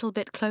that little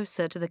bit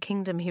closer to the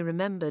kingdom he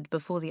remembered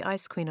before the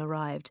Ice Queen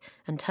arrived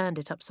and turned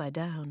it upside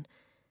down.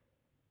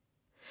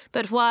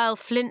 But while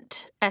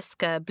Flint,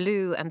 Eska,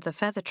 Blue and the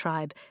Feather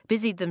Tribe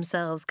busied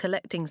themselves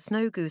collecting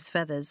snow goose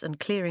feathers and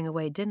clearing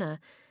away dinner,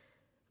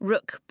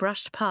 Rook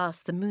brushed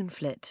past the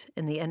moonflit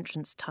in the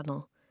entrance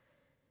tunnel.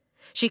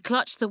 She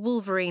clutched the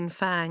wolverine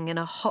fang in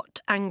a hot,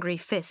 angry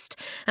fist,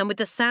 and with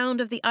the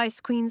sound of the Ice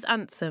Queen's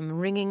anthem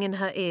ringing in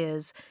her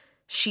ears,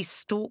 she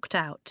stalked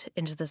out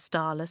into the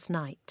starless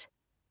night.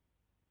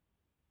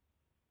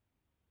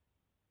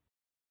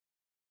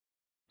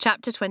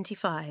 Chapter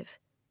 25.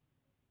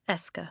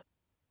 Eska.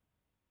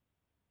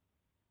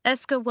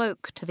 Eska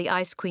woke to the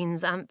Ice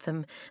Queen's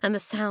anthem and the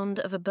sound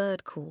of a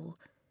bird call.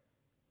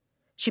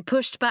 She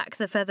pushed back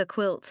the feather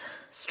quilt,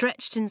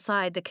 stretched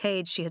inside the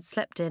cage she had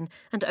slept in,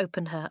 and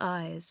opened her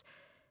eyes.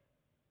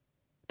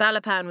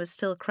 Balapan was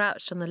still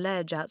crouched on the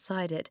ledge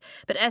outside it,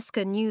 but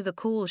Eska knew the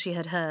call she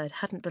had heard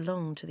hadn't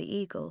belonged to the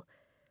eagle.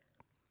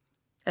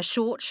 A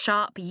short,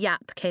 sharp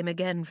yap came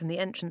again from the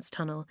entrance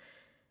tunnel.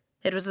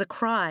 It was the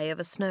cry of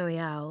a snowy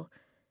owl.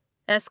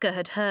 Eska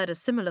had heard a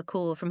similar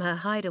call from her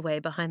hideaway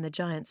behind the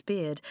giant's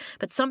beard,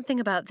 but something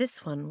about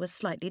this one was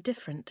slightly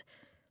different.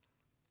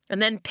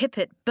 And then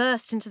Pipit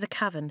burst into the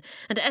cavern,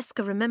 and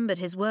Eska remembered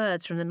his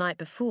words from the night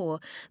before.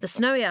 The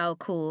snowy owl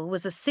call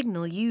was a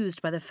signal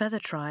used by the Feather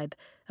Tribe,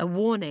 a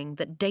warning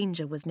that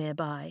danger was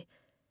nearby.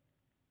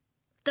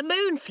 "The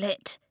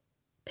moonflit!"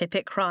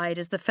 Pipit cried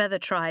as the Feather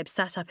Tribe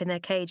sat up in their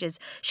cages.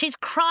 "She's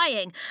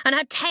crying, and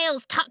her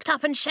tail's tucked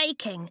up and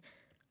shaking."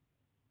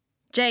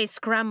 Jay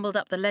scrambled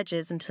up the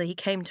ledges until he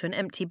came to an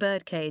empty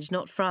birdcage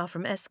not far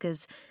from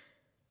Eska's.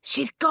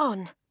 "She's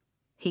gone,"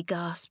 he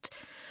gasped.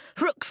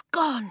 "Rook's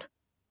gone."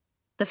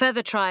 The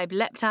Feather Tribe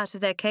leapt out of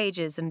their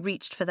cages and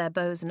reached for their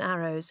bows and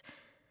arrows.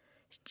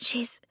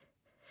 She's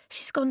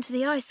gone to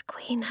the Ice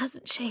Queen,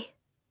 hasn't she?"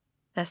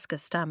 Eska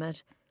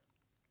stammered.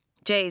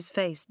 Jay's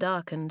face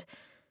darkened.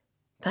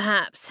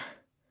 Perhaps.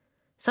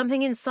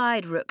 Something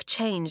inside Rook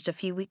changed a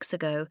few weeks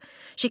ago.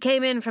 She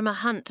came in from a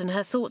hunt and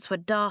her thoughts were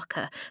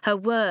darker, her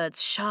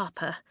words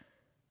sharper.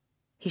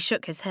 He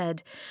shook his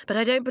head, but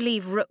I don't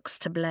believe Rook's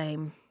to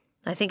blame.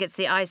 I think it's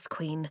the Ice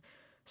Queen.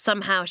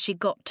 Somehow she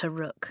got to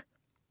Rook.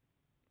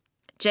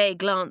 Jay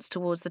glanced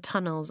towards the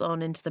tunnels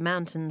on into the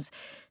mountains.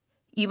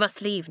 "You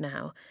must leave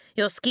now.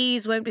 Your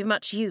skis won't be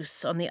much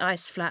use on the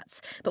ice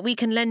flats, but we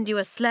can lend you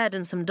a sled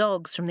and some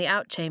dogs from the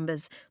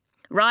outchambers.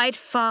 Ride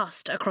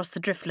fast across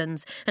the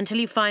driftlands until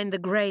you find the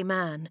Grey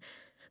Man.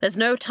 There's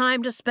no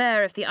time to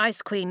spare if the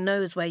Ice Queen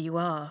knows where you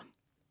are."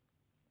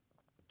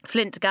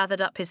 Flint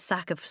gathered up his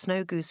sack of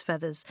snow goose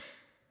feathers.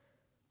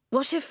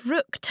 "What if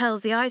Rook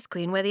tells the Ice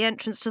Queen where the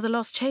entrance to the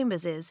lost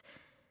chambers is?"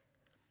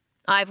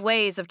 "I've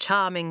ways of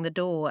charming the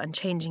door and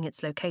changing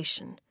its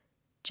location,"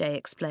 Jay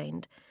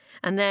explained.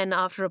 And then,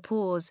 after a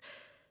pause,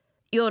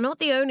 "You're not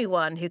the only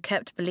one who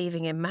kept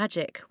believing in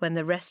magic when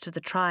the rest of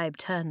the tribe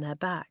turned their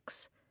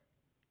backs."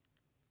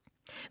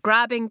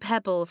 Grabbing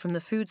Pebble from the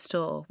food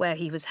store, where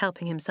he was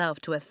helping himself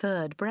to a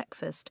third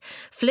breakfast,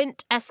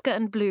 Flint, Eska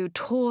and Blue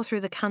tore through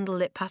the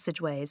candlelit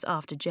passageways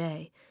after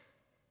Jay.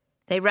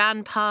 They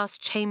ran past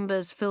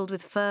chambers filled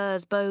with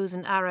furs, bows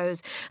and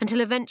arrows,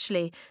 until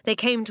eventually they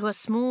came to a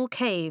small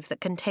cave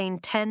that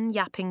contained 10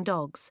 yapping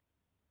dogs.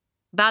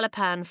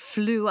 Balapan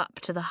flew up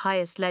to the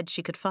highest ledge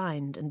she could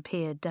find and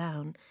peered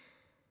down.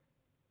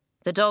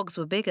 The dogs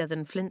were bigger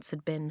than Flint's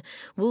had been,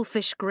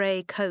 wolfish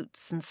grey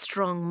coats and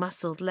strong,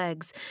 muscled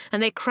legs,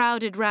 and they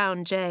crowded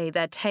round Jay,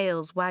 their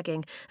tails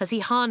wagging, as he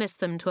harnessed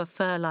them to a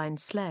fur-lined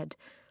sled.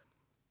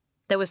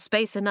 There was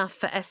space enough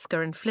for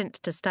Eska and Flint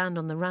to stand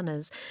on the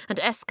runners, and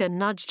Eska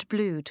nudged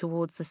Blue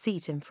towards the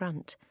seat in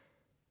front.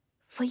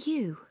 "For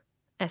you,"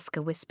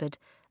 Eska whispered,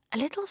 "a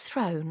little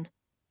throne."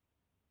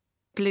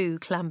 Blue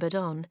clambered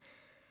on.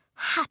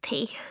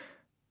 "Happy."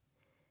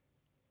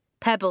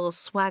 Pebble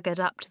swaggered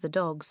up to the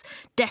dogs,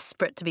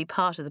 desperate to be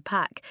part of the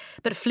pack,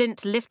 but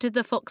Flint lifted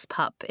the fox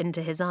pup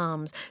into his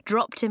arms,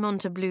 dropped him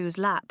onto Blue's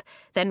lap,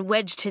 then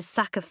wedged his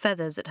sack of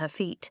feathers at her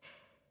feet.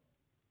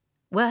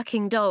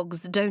 "Working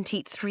dogs don't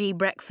eat 3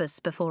 breakfasts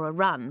before a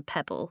run,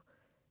 Pebble."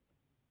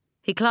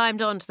 He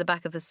climbed onto the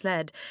back of the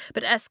sled,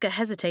 but Eska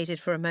hesitated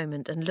for a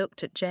moment and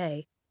looked at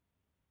Jay.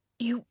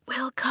 "You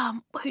will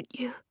come, won't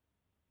you?"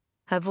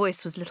 Her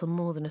voice was little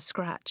more than a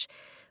scratch.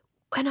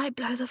 "When I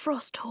blow the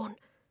frost horn."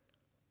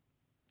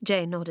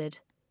 Jay nodded.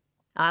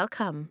 "I'll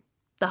come.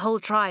 The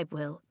whole tribe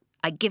will.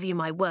 I give you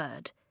my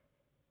word."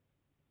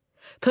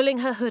 Pulling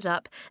her hood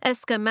up,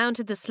 Eska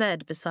mounted the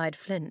sled beside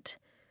Flint.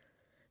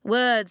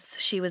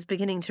 Words, she was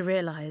beginning to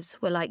realise,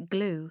 were like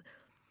glue.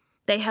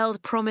 They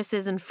held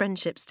promises and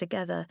friendships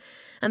together,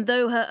 and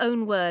though her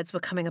own words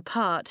were coming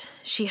apart,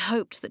 she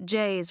hoped that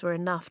Jay's were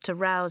enough to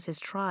rouse his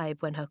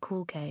tribe when her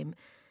call came.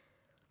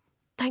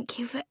 "Thank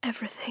you for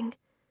everything,"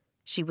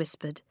 she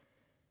whispered.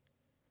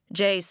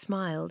 Jay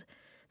smiled.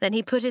 Then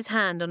he put his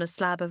hand on a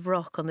slab of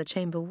rock on the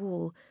chamber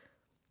wall.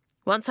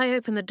 "Once I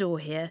open the door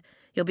here,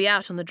 you'll be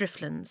out on the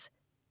driftlands."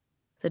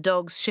 The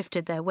dogs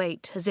shifted their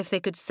weight, as if they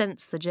could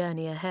sense the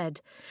journey ahead.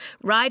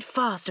 "Ride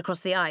fast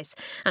across the ice,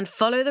 and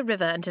follow the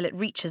river until it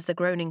reaches the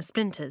groaning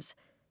splinters.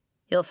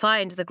 You'll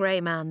find the grey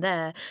man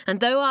there, and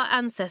though our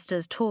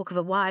ancestors talk of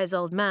a wise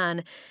old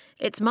man,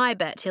 it's my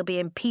bet he'll be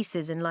in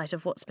pieces in light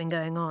of what's been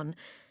going on.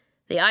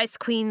 The Ice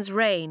Queen's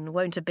reign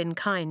won't have been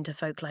kind to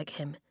folk like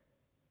him."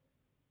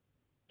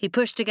 He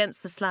pushed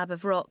against the slab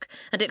of rock,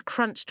 and it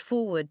crunched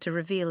forward to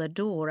reveal a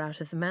door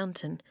out of the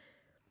mountain.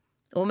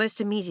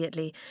 Almost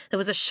immediately, there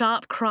was a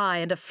sharp cry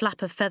and a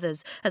flap of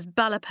feathers as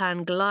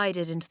Balapan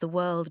glided into the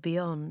world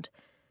beyond.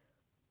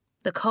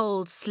 The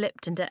cold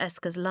slipped into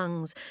Eska's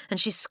lungs,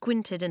 and she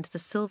squinted into the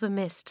silver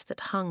mist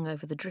that hung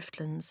over the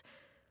driftlands.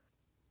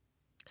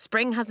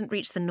 "Spring hasn't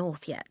reached the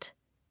north yet,"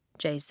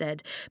 Jay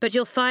said, "but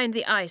you'll find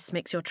the ice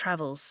makes your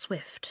travels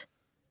swift."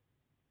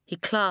 He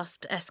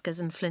clasped Eska's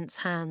and Flint's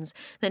hands,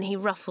 then he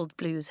ruffled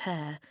Blue's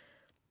hair.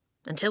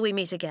 "Until we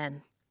meet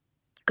again,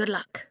 good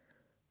luck."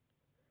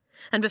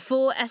 And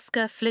before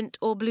Eska, Flint,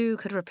 or Blue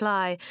could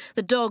reply,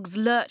 the dogs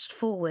lurched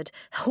forward,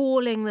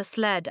 hauling the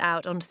sled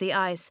out onto the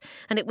ice,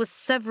 and it was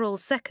several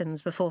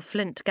seconds before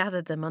Flint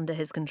gathered them under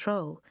his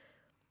control.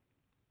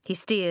 He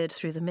steered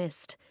through the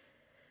mist.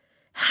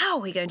 "How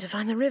are we going to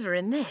find the river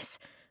in this?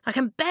 I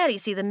can barely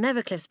see the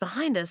Nevercliffs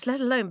behind us, let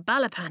alone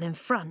Balapan in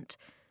front."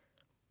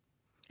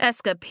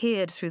 Eska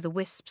peered through the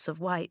wisps of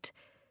white.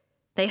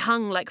 They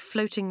hung like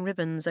floating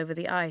ribbons over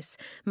the ice,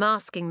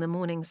 masking the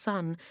morning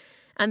sun,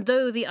 and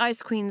though the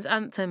Ice Queen's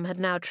anthem had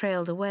now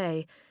trailed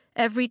away,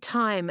 every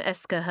time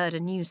Eska heard a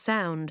new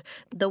sound,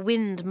 the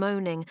wind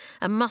moaning,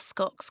 a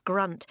muskox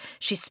grunt,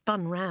 she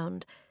spun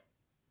round.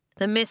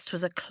 The mist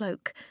was a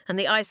cloak, and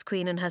the Ice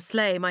Queen and her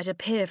sleigh might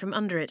appear from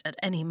under it at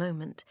any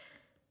moment.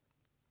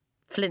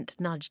 Flint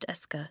nudged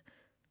Eska.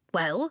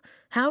 "Well,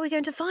 how are we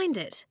going to find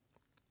it?"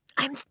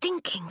 "I'm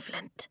thinking,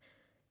 Flint,"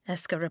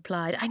 Eska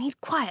replied. "I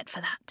need quiet for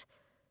that."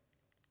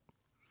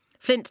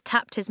 Flint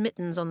tapped his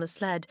mittens on the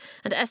sled,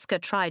 and Eska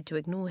tried to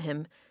ignore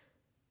him.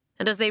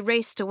 And as they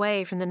raced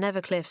away from the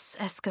Nevercliffs,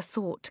 Eska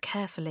thought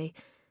carefully.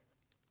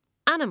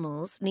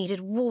 Animals needed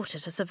water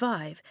to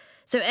survive,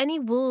 so any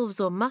wolves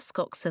or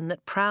muskoxen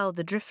that prowled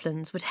the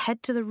driftlands would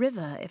head to the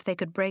river if they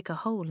could break a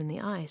hole in the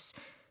ice.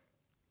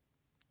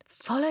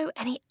 "Follow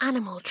any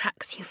animal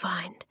tracks you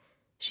find,"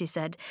 she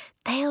said.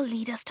 "They'll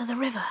lead us to the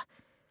river."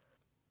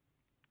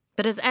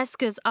 But as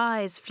Eska's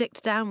eyes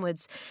flicked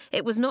downwards,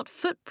 it was not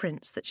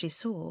footprints that she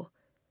saw.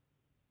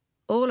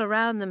 All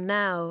around them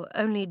now,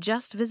 only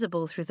just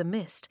visible through the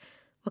mist,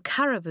 were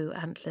caribou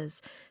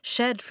antlers,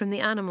 shed from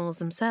the animals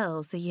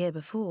themselves the year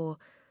before.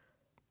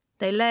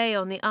 They lay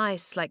on the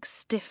ice like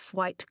stiff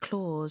white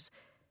claws.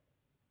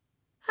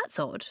 "That's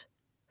odd,"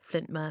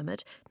 Flint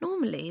murmured.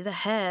 "Normally the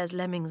hares,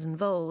 lemmings and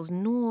voles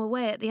gnaw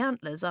away at the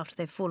antlers after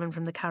they've fallen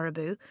from the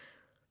caribou."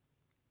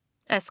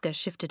 Eska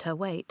shifted her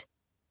weight.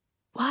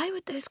 "Why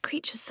would those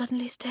creatures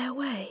suddenly stay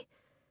away?"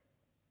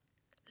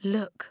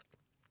 "Look.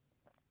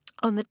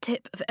 On the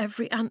tip of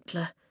every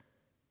antler."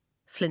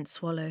 Flint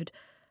swallowed.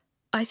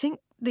 "I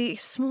think the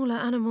smaller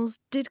animals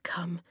did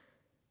come.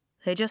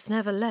 They just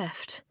never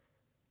left."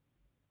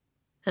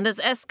 And as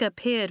Eska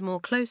peered more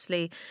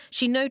closely,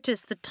 she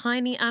noticed the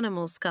tiny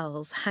animal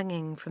skulls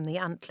hanging from the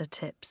antler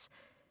tips.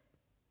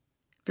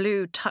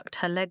 Blue tucked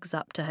her legs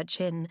up to her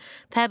chin,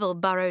 Pebble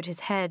burrowed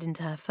his head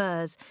into her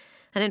furs,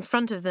 and in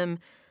front of them,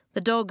 the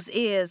dog's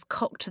ears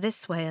cocked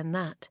this way and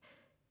that.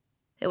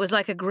 It was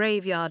like a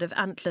graveyard of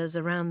antlers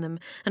around them,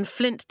 and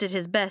Flint did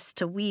his best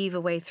to weave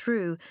a way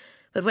through,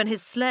 but when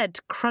his sled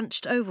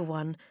crunched over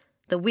one,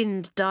 the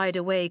wind died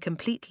away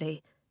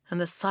completely,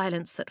 and the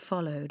silence that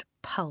followed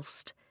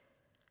pulsed.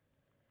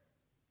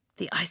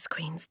 "The Ice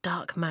Queen's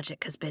dark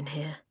magic has been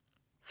here,"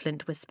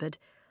 Flint whispered.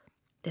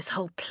 "This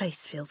whole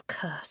place feels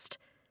cursed."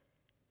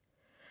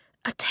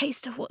 "A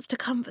taste of what's to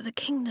come for the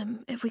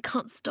kingdom if we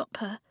can't stop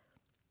her,"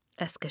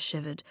 Eska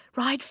shivered.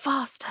 "Ride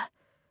faster."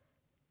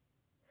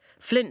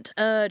 Flint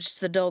urged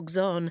the dogs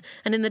on,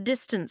 and in the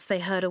distance they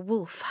heard a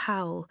wolf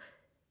howl.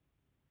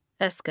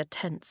 Eska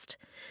tensed.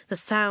 The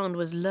sound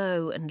was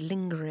low and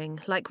lingering,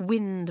 like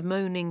wind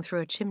moaning through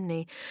a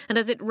chimney, and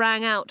as it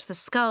rang out, the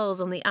skulls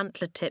on the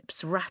antler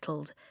tips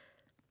rattled.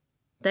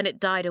 Then it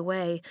died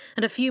away,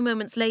 and a few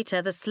moments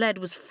later the sled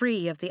was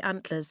free of the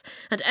antlers,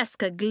 and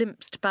Eska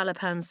glimpsed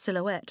Balapan's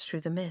silhouette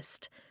through the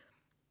mist.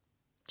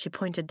 She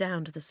pointed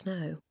down to the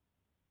snow.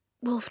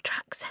 "Wolf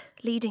tracks,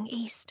 leading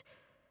east."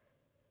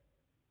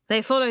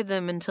 They followed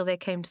them until they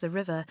came to the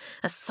river,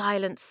 a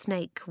silent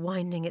snake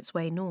winding its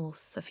way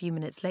north a few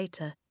minutes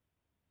later.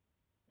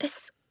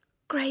 "This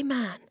grey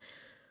man,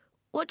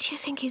 what do you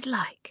think he's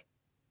like?"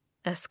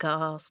 Eska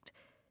asked.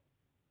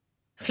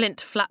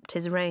 Flint flapped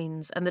his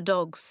reins, and the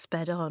dogs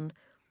sped on.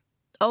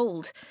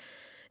 "Old.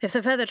 If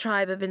the Feather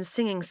Tribe have been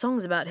singing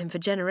songs about him for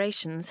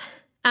generations,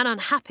 and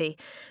unhappy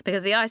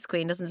because the Ice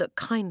Queen doesn't look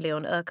kindly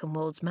on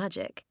Erkenwald's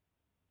magic.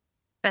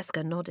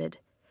 Eska nodded.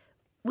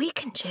 We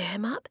can cheer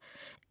him up,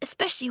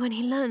 especially when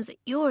he learns that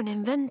you're an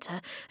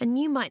inventor and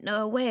you might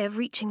know a way of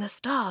reaching the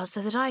stars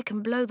so that I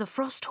can blow the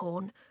frost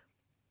horn.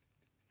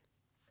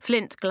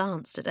 Flint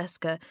glanced at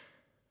Eska.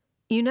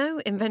 You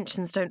know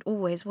inventions don't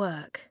always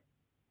work.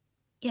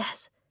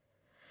 Yes.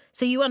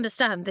 So you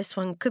understand this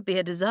one could be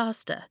a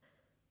disaster?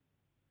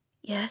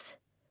 Yes.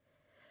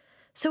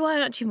 So why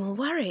aren't you more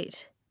worried?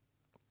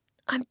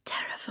 I'm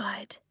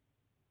terrified,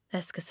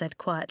 Eska said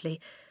quietly,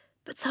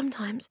 but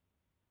sometimes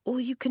all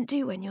you can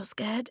do when you're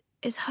scared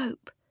is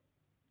hope.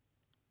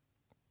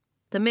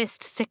 The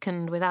mist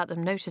thickened without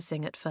them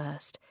noticing at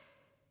first.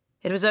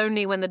 It was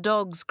only when the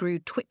dogs grew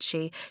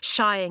twitchy,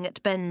 shying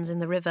at bends in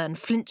the river and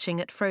flinching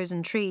at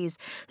frozen trees,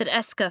 that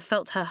Eska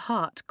felt her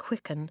heart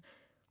quicken.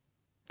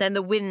 Then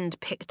the wind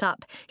picked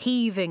up,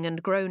 heaving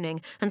and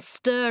groaning, and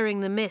stirring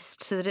the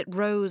mist so that it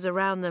rose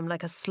around them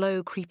like a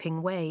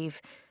slow-creeping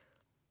wave.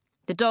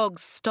 The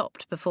dogs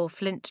stopped before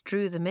Flint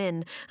drew them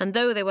in, and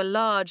though they were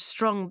large,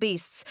 strong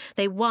beasts,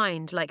 they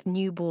whined like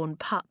newborn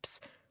pups.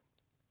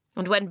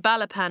 And when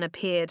Balapan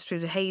appeared through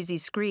the hazy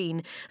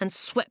screen and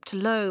swept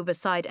low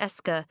beside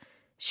Eska,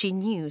 she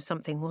knew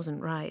something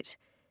wasn't right.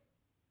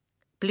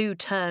 Blue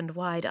turned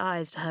wide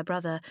eyes to her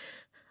brother.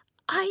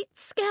 I'm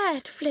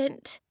scared,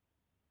 Flint.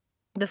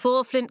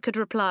 Before Flint could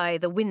reply,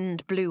 the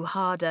wind blew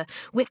harder,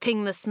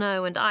 whipping the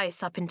snow and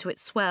ice up into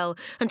its swell,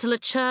 until a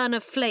churn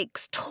of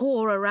flakes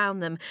tore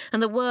around them,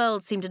 and the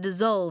world seemed to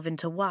dissolve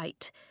into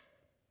white.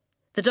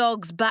 The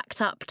dogs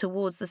backed up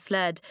towards the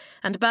sled,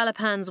 and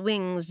Balapan's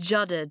wings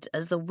juddered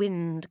as the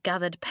wind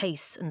gathered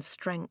pace and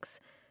strength.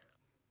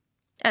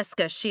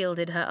 Eska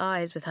shielded her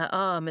eyes with her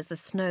arm as the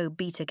snow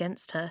beat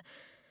against her.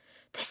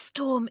 This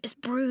storm is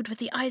brewed with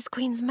the Ice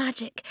Queen's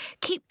magic.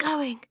 Keep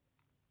going.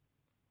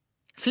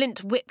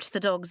 Flint whipped the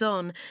dogs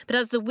on, but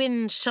as the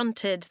wind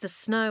shunted the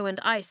snow and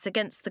ice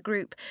against the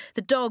group,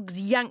 the dogs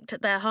yanked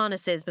at their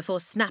harnesses before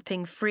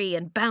snapping free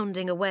and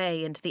bounding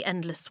away into the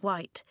endless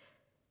white.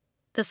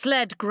 The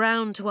sled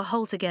ground to a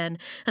halt again,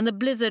 and the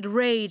blizzard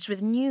raged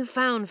with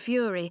new-found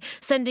fury,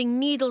 sending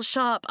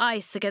needle-sharp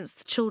ice against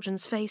the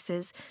children's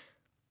faces.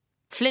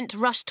 Flint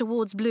rushed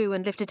towards Blue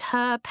and lifted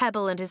her,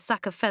 Pebble, and his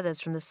sack of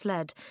feathers from the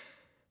sled.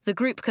 The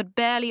group could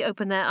barely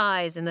open their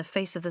eyes in the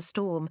face of the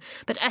storm,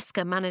 but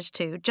Eska managed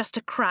to, just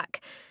a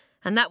crack,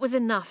 and that was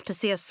enough to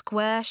see a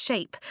square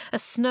shape, a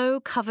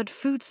snow-covered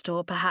food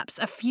store perhaps,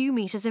 a few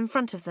metres in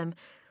front of them.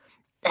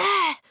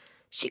 There!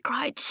 She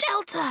cried,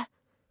 shelter!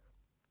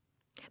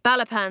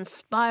 Balapan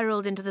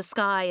spiralled into the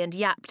sky and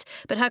yapped,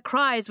 but her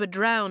cries were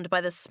drowned by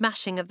the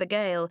smashing of the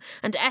gale,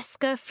 and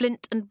Eska,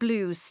 Flint and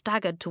Blue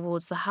staggered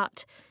towards the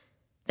hut.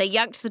 They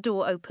yanked the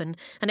door open,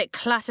 and it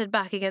clattered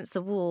back against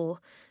the wall.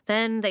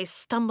 Then they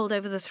stumbled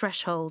over the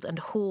threshold and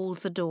hauled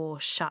the door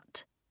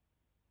shut.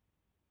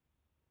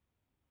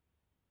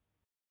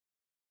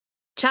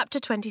 Chapter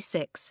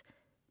 26.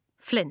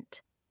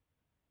 Flint.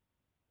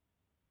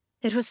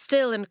 It was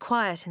still and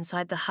quiet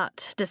inside the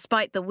hut,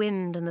 despite the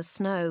wind and the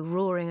snow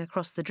roaring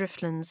across the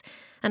driftlands,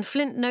 and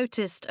Flint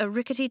noticed a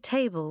rickety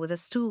table with a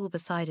stool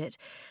beside it,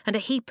 and a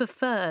heap of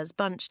furs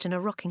bunched in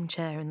a rocking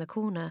chair in the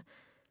corner.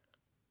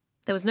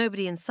 There was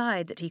nobody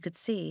inside that he could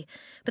see,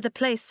 but the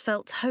place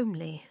felt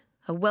homely,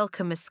 a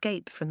welcome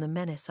escape from the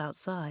menace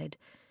outside.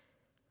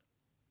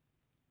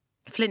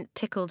 Flint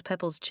tickled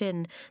Pebble's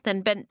chin,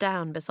 then bent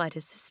down beside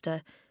his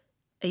sister.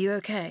 "Are you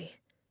okay?"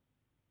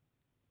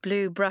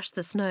 Blue brushed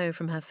the snow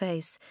from her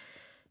face.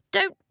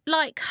 "Don't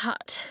like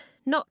hut.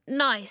 Not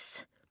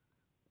nice."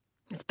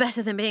 "It's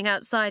better than being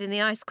outside in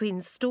the Ice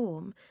Queen's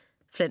storm,"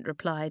 Flint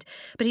replied,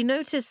 but he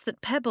noticed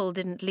that Pebble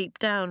didn't leap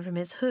down from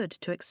his hood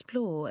to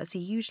explore as he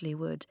usually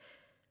would.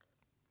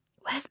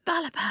 "Where's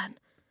Balapan?"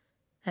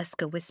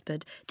 Eska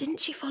whispered. "Didn't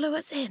she follow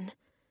us in?"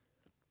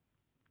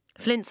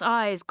 Flint's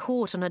eyes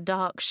caught on a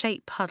dark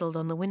shape huddled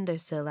on the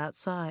windowsill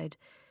outside.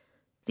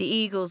 The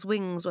eagle's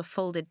wings were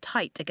folded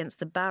tight against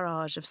the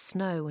barrage of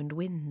snow and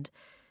wind.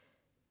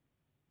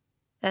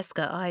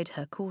 Eska eyed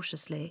her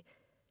cautiously.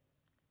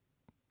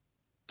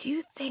 "Do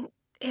you think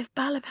if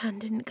Balapan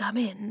didn't come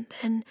in,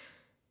 then—"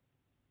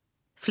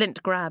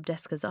 Flint grabbed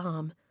Eska's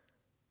arm.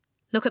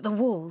 "Look at the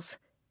walls."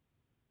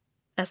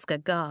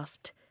 Eska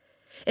gasped.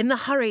 In the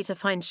hurry to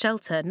find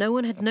shelter, no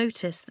one had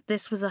noticed that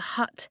this was a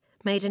hut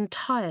made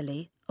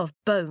entirely of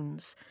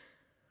bones.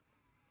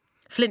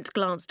 Flint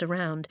glanced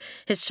around,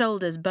 his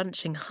shoulders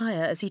bunching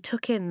higher as he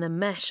took in the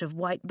mesh of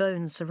white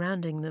bones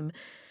surrounding them.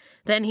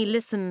 Then he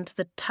listened to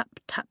the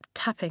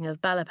tap-tap-tapping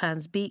of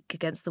Balapan's beak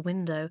against the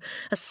window,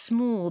 a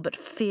small but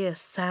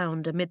fierce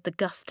sound amid the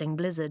gusting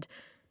blizzard.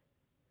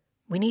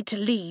 "We need to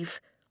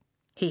leave,"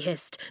 he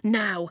hissed.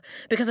 "Now,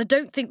 because I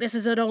don't think this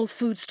is an old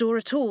food store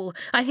at all.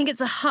 I think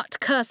it's a hut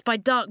cursed by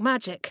dark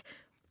magic."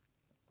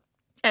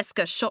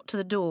 Eska shot to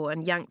the door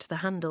and yanked the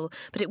handle,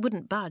 but it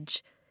wouldn't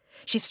budge.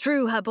 She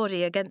threw her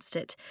body against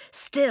it.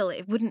 Still,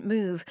 it wouldn't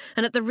move,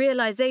 and at the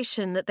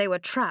realization that they were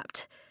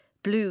trapped,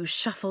 Blue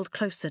shuffled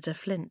closer to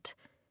Flint.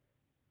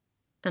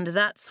 And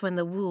that's when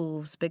the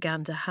wolves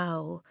began to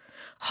howl,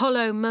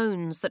 hollow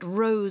moans that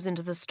rose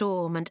into the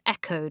storm and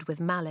echoed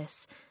with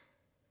malice.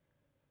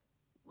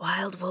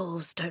 "Wild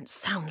wolves don't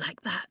sound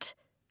like that,"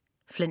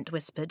 Flint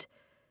whispered.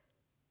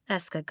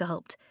 Eska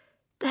gulped.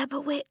 "They're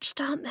bewitched,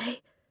 aren't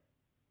they?"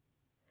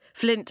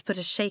 Flint put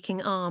a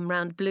shaking arm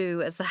round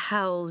Blue as the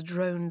howls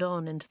droned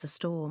on into the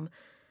storm.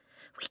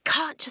 "We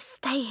can't just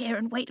stay here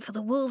and wait for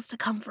the wolves to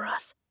come for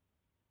us,"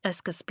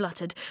 Eska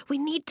spluttered. "We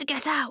need to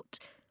get out."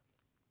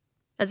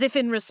 As if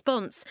in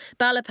response,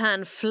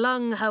 Balapan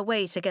flung her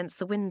weight against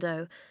the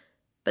window.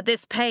 But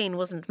this pane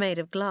wasn't made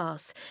of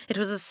glass. It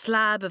was a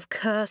slab of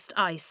cursed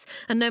ice,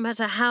 and no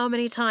matter how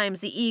many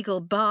times the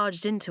eagle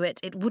barged into it,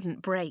 it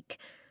wouldn't break.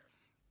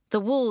 The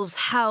wolves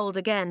howled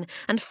again,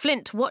 and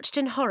Flint watched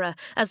in horror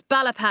as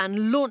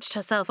Balapan launched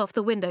herself off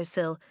the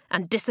windowsill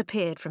and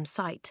disappeared from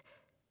sight.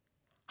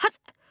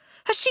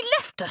 Has she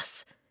left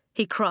us?"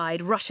 he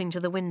cried, rushing to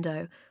the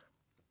window.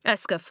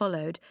 Eska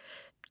followed.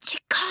 "She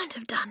can't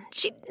have done.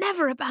 She'd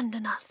never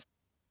abandon us."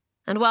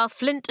 And while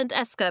Flint and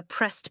Eska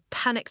pressed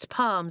panicked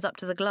palms up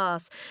to the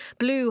glass,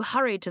 Blue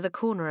hurried to the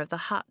corner of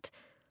the hut.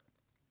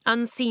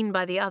 Unseen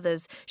by the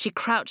others, she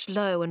crouched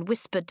low and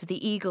whispered to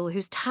the eagle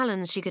whose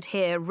talons she could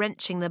hear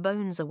wrenching the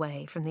bones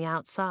away from the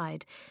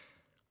outside.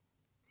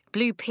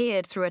 Blue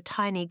peered through a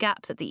tiny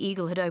gap that the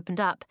eagle had opened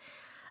up.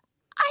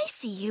 "I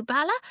see you,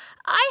 Bala.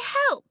 I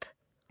help."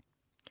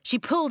 She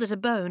pulled at a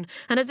bone,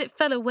 and as it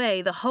fell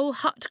away, the whole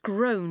hut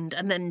groaned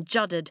and then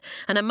juddered,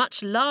 and a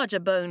much larger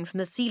bone from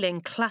the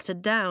ceiling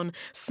clattered down,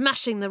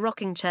 smashing the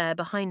rocking chair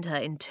behind her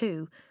in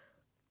two.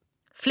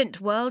 Flint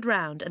whirled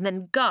round and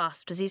then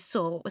gasped as he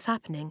saw what was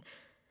happening.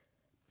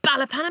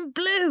 "Balapan and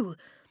Blue!"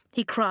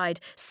 he cried,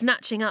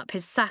 snatching up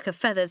his sack of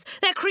feathers.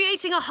 "They're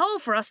creating a hole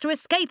for us to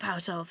escape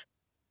out of."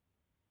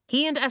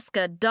 He and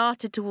Eska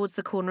darted towards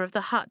the corner of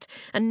the hut,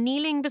 and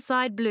kneeling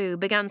beside Blue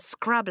began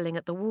scrabbling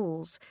at the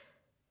walls.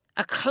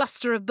 A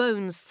cluster of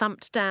bones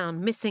thumped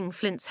down, missing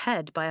Flint's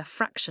head by a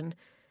fraction.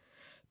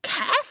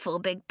 "Careful,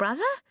 big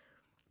brother,"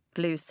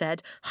 Blue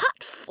said.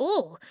 "Hut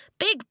fall.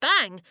 Big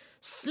bang.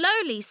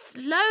 Slowly,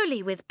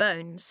 slowly with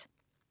bones."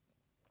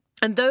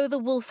 And though the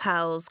wolf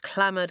howls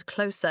clamoured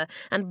closer,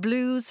 and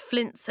Blue's,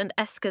 Flint's and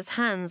Eska's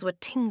hands were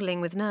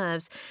tingling with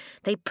nerves,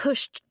 they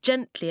pushed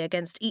gently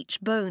against each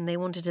bone they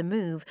wanted to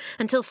move,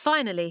 until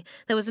finally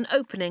there was an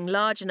opening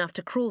large enough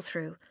to crawl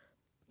through.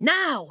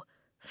 "Now!"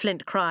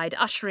 Flint cried,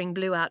 ushering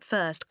Blue out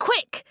first.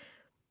 "Quick!"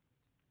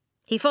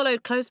 He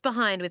followed close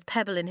behind with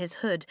Pebble in his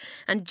hood,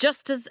 and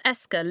just as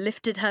Eska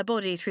lifted her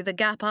body through the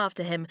gap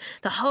after him,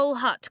 the whole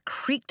hut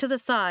creaked to the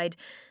side,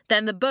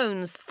 then the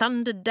bones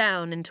thundered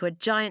down into a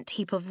giant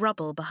heap of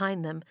rubble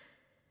behind them.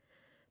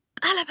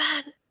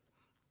 "Balapan!"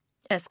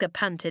 Eska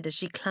panted as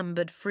she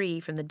clambered free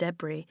from the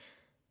debris.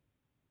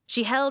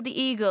 She held the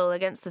eagle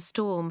against the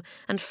storm,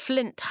 and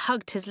Flint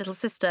hugged his little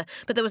sister,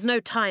 but there was no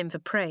time for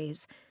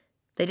praise.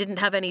 They didn't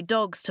have any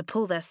dogs to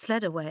pull their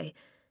sled away.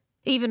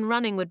 Even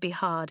running would be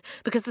hard,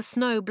 because the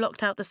snow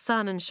blocked out the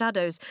sun and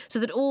shadows, so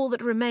that all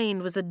that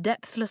remained was a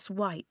depthless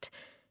white.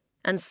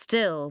 And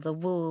still the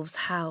wolves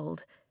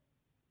howled.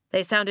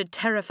 They sounded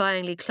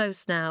terrifyingly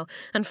close now,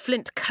 and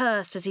Flint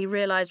cursed as he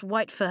realised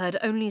Whitefur had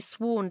only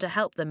sworn to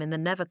help them in the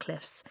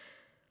Nevercliffs.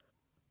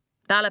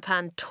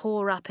 Balapan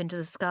tore up into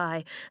the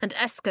sky, and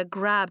Eska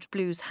grabbed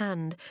Blue's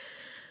hand.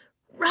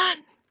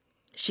 "Run!"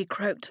 she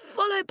croaked.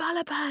 "Follow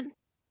Balapan!"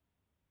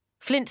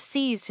 Flint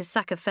seized his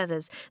sack of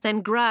feathers,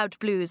 then grabbed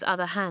Blue's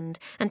other hand,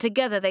 and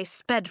together they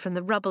sped from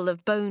the rubble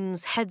of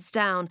bones, heads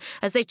down,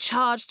 as they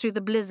charged through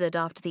the blizzard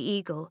after the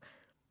eagle.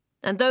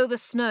 And though the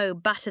snow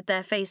battered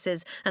their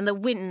faces and the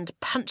wind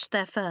punched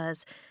their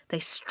furs, they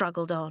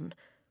struggled on.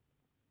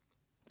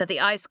 But the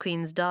Ice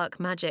Queen's dark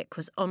magic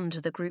was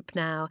onto the group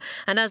now,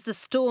 and as the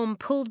storm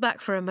pulled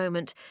back for a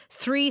moment,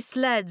 3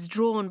 sleds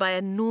drawn by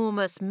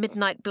enormous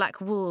midnight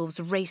black wolves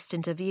raced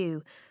into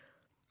view.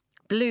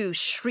 Blue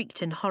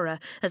shrieked in horror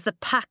as the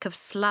pack of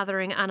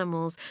slathering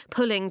animals,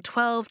 pulling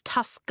 12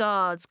 tusked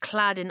guards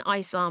clad in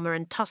ice armour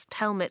and tusked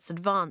helmets,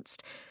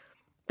 advanced.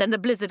 Then the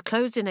blizzard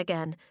closed in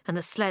again, and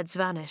the sleds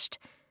vanished.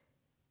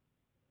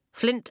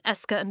 Flint,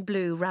 Eska and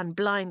Blue ran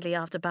blindly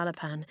after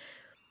Balapan.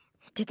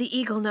 Did the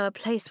eagle know a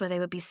place where they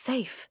would be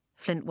safe?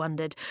 Flint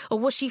wondered. Or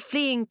was she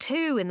fleeing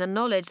too in the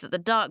knowledge that the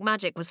dark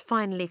magic was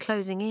finally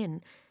closing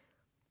in?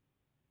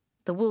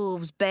 The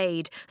wolves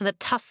bayed, and the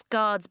tusked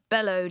guards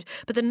bellowed,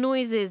 but the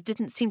noises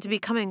didn't seem to be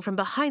coming from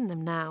behind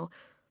them now.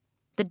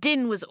 The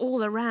din was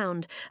all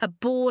around, a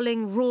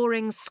bawling,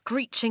 roaring,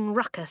 screeching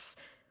ruckus.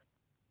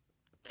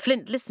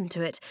 Flint listened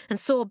to it and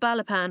saw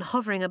Balapan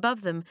hovering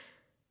above them.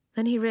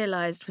 Then he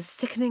realised with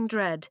sickening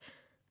dread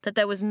that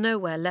there was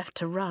nowhere left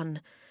to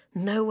run,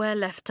 nowhere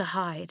left to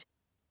hide.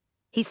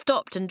 He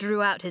stopped and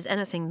drew out his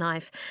anything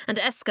knife, and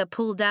Eska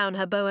pulled down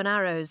her bow and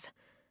arrows.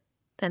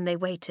 Then they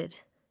waited.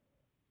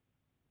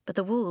 But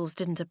the wolves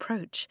didn't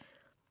approach.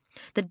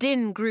 The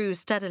din grew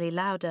steadily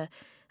louder,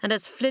 and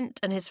as Flint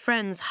and his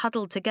friends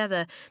huddled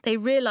together, they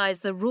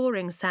realised the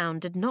roaring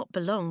sound did not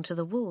belong to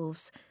the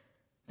wolves.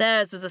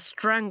 Theirs was a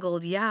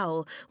strangled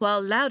yowl,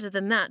 while louder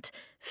than that,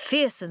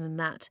 fiercer than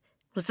that,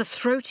 was the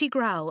throaty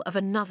growl of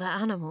another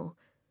animal.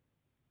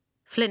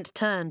 Flint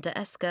turned to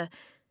Eska.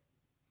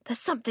 "There's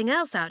something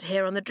else out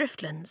here on the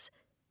driftlands."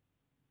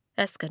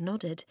 Eska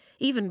nodded.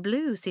 Even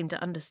Blue seemed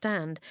to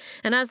understand,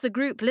 and as the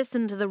group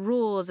listened to the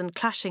roars and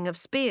clashing of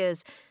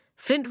spears,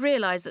 Flint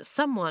realised that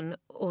someone,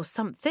 or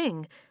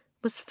something,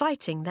 was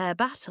fighting their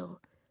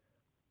battle.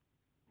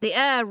 The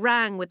air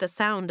rang with the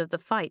sound of the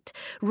fight,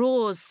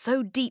 roars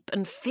so deep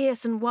and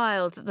fierce and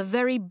wild that the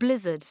very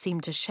blizzard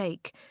seemed to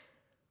shake.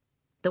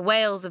 The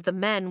wails of the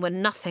men were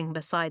nothing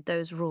beside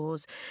those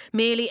roars,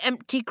 merely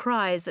empty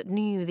cries that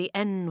knew the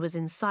end was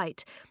in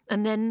sight,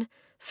 and then,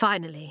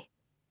 finally,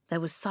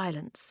 there was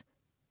silence.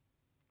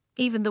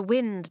 Even the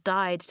wind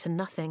died to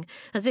nothing,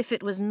 as if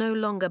it was no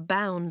longer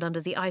bound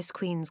under the Ice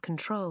Queen's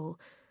control.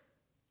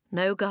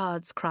 No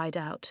guards cried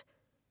out.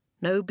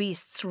 No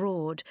beasts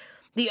roared.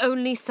 The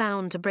only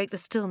sound to break the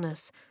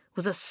stillness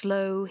was a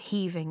slow,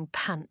 heaving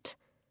pant.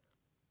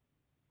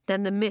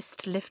 Then the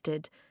mist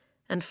lifted,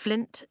 and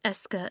Flint,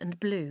 Eska, and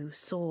Blue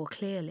saw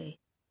clearly.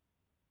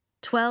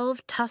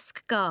 12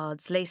 tusk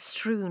guards lay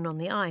strewn on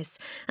the ice,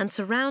 and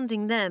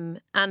surrounding them,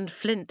 and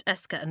Flint,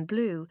 Eska, and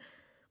Blue,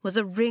 was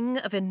a ring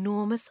of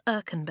enormous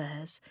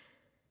Erkenbears.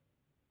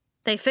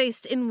 They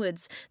faced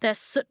inwards, their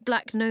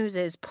soot-black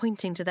noses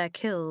pointing to their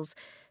kills,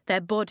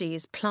 their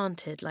bodies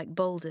planted like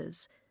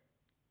boulders.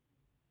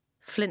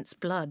 Flint's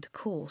blood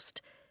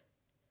coursed.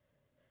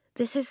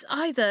 This is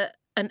either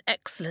an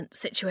excellent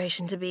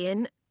situation to be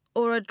in,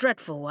 or a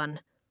dreadful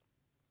one.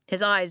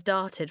 His eyes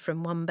darted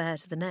from one bear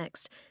to the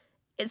next.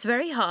 It's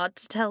very hard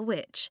to tell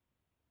which.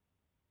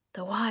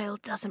 "The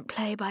wild doesn't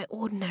play by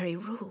ordinary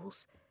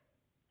rules,"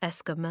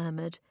 Eska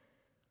murmured.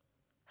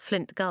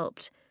 Flint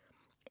gulped.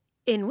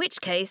 "In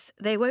which case,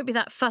 they won't be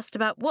that fussed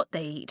about what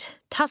they eat.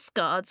 Tusk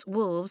guards,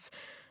 wolves,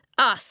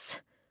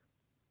 us."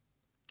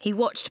 He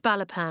watched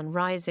Balapan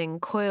rising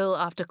coil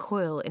after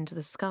coil into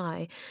the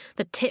sky,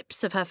 the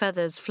tips of her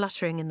feathers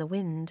fluttering in the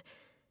wind.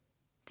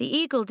 The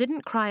eagle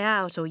didn't cry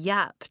out or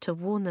yap to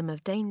warn them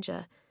of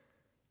danger.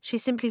 She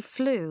simply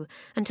flew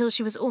until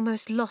she was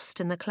almost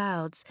lost in the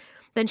clouds.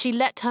 Then she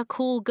let her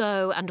call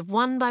go, and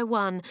one by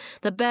one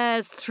the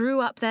bears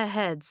threw up their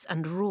heads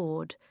and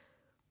roared.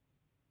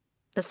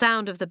 The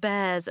sound of the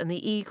bears and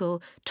the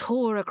eagle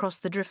tore across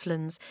the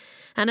driftlands,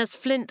 and as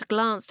Flint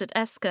glanced at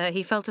Eska,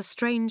 he felt a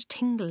strange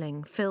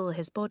tingling fill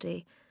his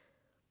body.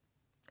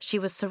 She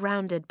was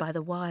surrounded by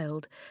the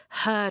wild,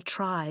 her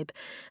tribe,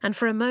 and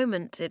for a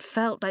moment it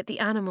felt like the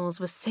animals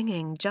were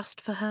singing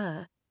just for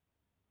her.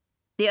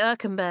 The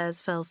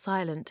Erkenbears fell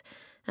silent,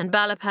 and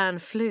Balapan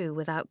flew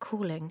without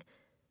calling.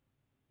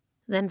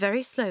 Then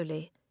very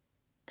slowly,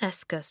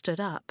 Eska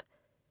stood up.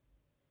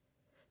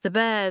 The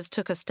bears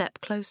took a step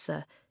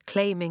closer,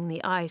 claiming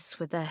the ice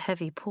with their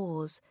heavy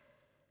paws.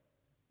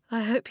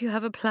 "I hope you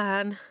have a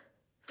plan,"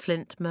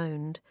 Flint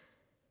moaned.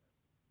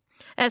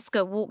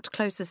 Eska walked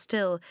closer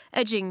still,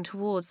 edging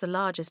towards the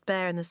largest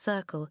bear in the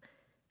circle,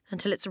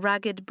 until its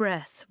ragged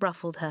breath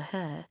ruffled her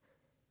hair.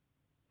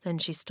 Then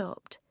she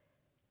stopped.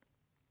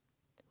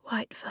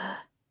 "White fur,"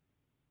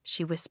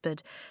 she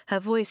whispered, her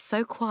voice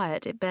so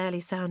quiet it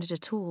barely sounded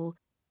at all.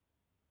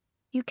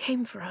 "You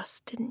came for us,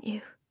 didn't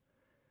you?"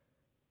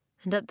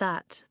 And at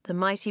that, the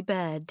mighty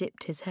bear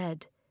dipped his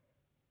head.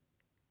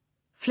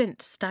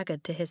 Flint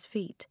staggered to his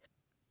feet.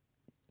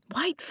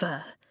 White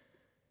fur!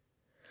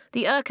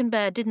 The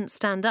Erkenbear didn't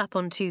stand up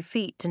on 2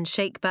 feet and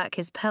shake back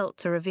his pelt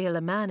to reveal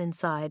a man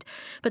inside,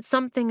 but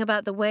something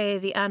about the way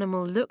the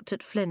animal looked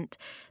at Flint,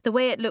 the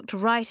way it looked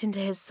right into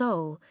his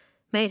soul,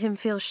 made him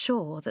feel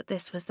sure that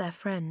this was their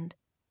friend.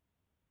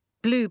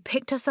 Blue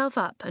picked herself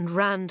up and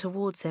ran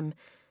towards him.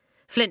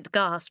 Flint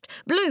gasped,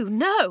 "Blue,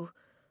 no!"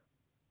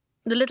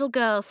 The little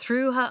girl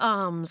threw her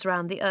arms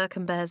round the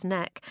Erkenbear's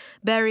neck,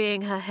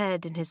 burying her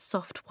head in his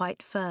soft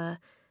white fur.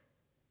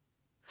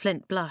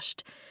 Flint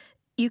blushed.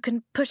 "You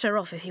can push her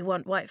off if you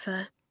want, White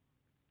Fur."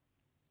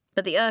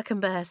 But the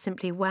Erkenbear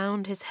simply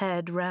wound his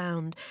head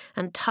round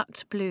and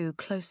tucked Blue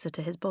closer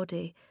to his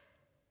body.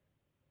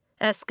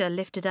 Eska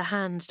lifted a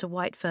hand to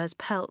White Fur's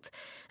pelt,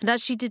 and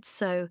as she did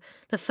so,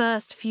 the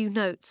first few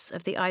notes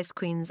of the Ice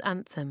Queen's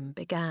anthem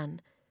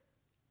began.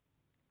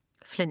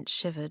 Flint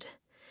shivered.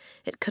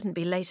 It couldn't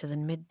be later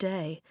than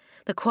midday.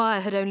 The choir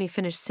had only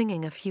finished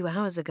singing a few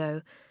hours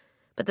ago.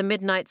 But the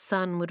midnight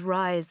sun would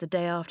rise the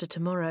day after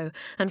tomorrow,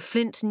 and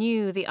Flint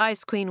knew the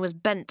Ice Queen was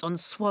bent on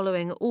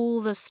swallowing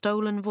all the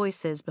stolen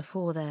voices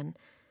before then.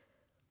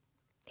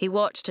 He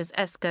watched as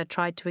Eska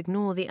tried to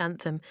ignore the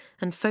anthem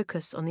and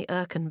focus on the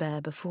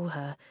Erkenbear before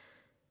her.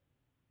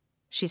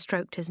 She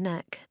stroked his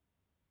neck.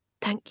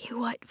 "Thank you,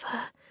 White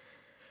Fur.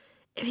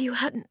 If you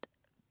hadn't..."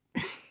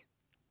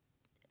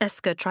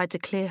 Eska tried to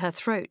clear her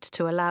throat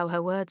to allow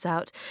her words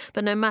out,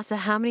 but no matter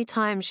how many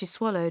times she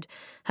swallowed,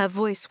 her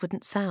voice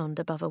wouldn't sound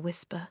above a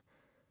whisper.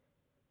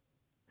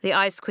 The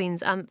Ice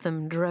Queen's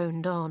anthem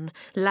droned on,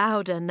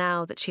 louder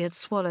now that she had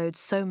swallowed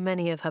so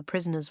many of her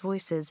prisoners'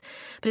 voices,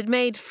 but it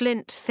made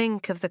Flint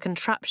think of the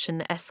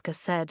contraption Eska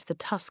said the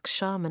Tusk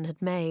shaman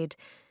had made.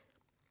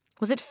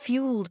 Was it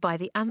fuelled by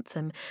the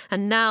anthem,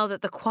 and now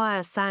that the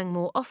choir sang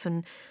more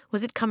often,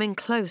 was it coming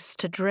close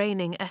to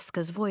draining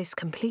Eska's voice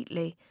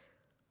completely?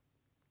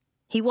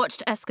 He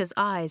watched Eska's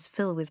eyes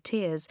fill with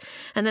tears,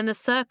 and then the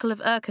circle of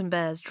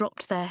Erkenbears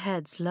dropped their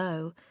heads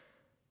low.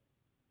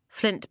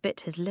 Flint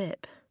bit his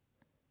lip.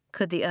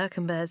 Could the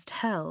Erkenbears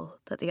tell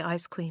that the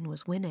Ice Queen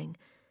was winning?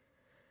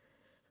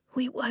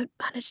 "We won't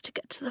manage to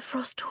get to the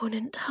Frosthorn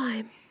in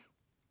time,"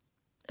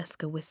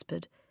 Eska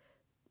whispered.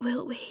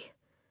 "Will we?"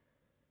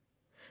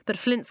 But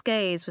Flint's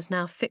gaze was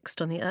now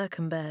fixed on the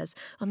Erkenbears,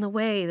 on the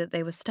way that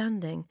they were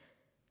standing.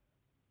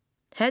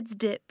 Heads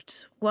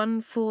dipped,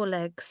 one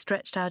foreleg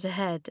stretched out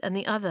ahead and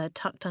the other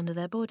tucked under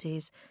their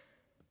bodies.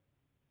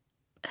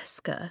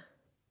 "Eska,"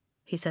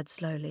 he said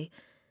slowly,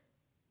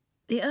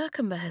 "the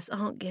Erkenbears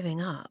aren't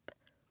giving up.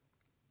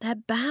 They're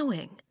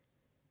bowing."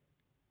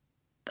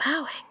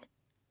 "Bowing?"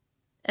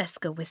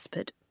 Eska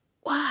whispered.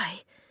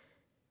 "Why?"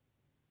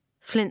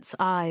 Flint's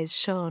eyes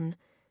shone.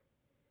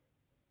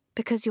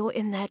 "Because you're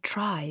in their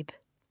tribe,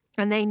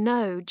 and they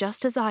know,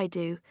 just as I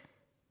do,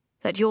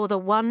 that you're the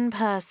one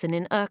person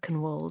in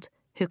Erkenwald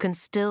who can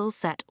still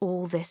set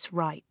all this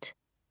right."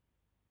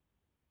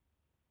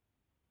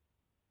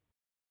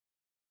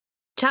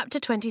 Chapter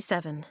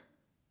 27.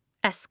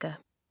 Eska.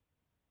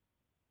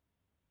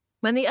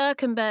 When the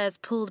Erkenbears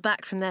pulled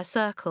back from their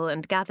circle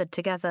and gathered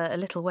together a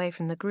little way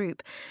from the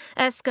group,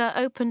 Eska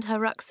opened her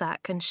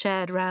rucksack and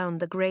shared round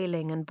the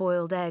grayling and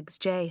boiled eggs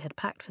Jay had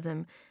packed for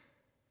them.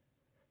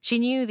 She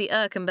knew the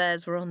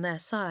Erkenbears were on their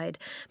side,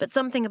 but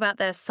something about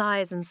their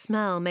size and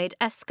smell made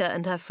Eska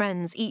and her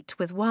friends eat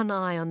with one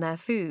eye on their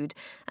food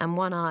and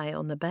one eye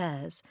on the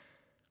bears.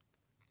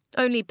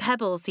 Only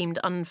Pebble seemed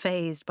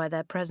unfazed by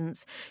their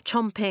presence,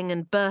 chomping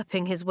and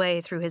burping his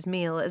way through his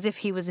meal as if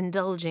he was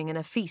indulging in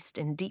a feast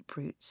in deep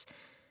roots.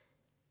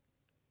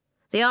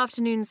 The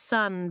afternoon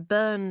sun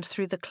burned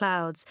through the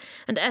clouds,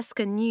 and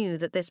Eska knew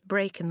that this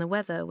break in the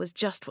weather was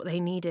just what they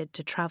needed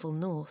to travel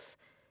north.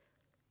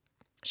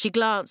 She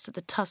glanced at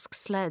the tusk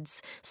sleds,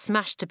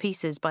 smashed to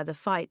pieces by the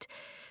fight,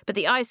 but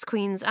the Ice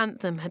Queen's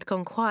anthem had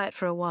gone quiet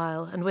for a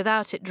while, and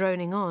without it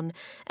droning on,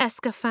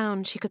 Eska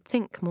found she could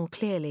think more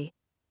clearly.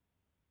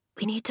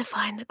 "We need to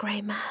find the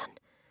Grey Man,"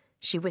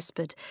 she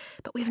whispered,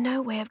 "but we've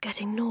no way of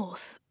getting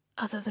north,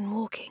 other than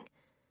walking."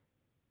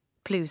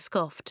 Blue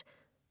scoffed.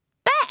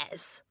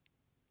 "Bears?"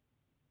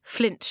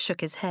 Flint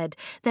shook his head.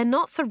 "They're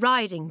not for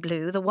riding,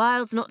 Blue. The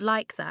wild's not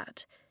like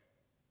that."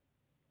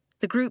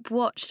 The group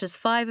watched as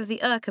 5 of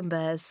the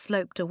Erkenbears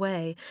sloped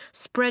away,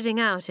 spreading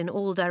out in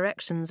all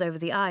directions over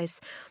the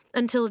ice,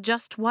 until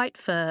just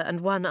Whitefur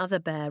and one other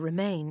bear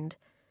remained.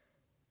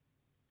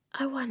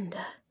 "I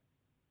wonder,"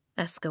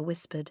 Eska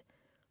whispered.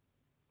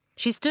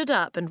 She stood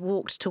up and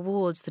walked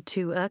towards the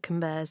 2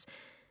 Erkenbears.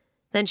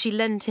 Then she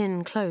leant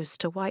in close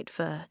to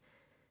Whitefur.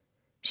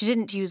 She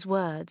didn't use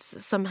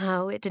words.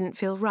 Somehow it didn't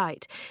feel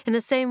right, in the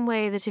same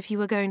way that if you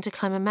were going to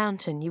climb a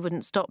mountain, you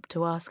wouldn't stop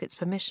to ask its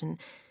permission.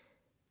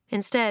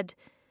 Instead,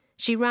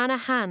 she ran a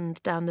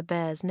hand down the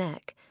bear's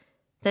neck,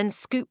 then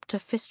scooped a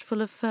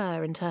fistful of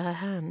fur into her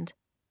hand.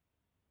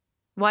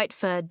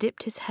 Whitefur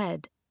dipped his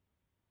head,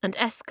 and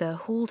Eska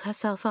hauled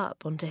herself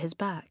up onto his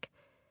back.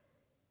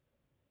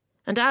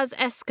 And as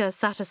Eska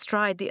sat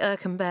astride the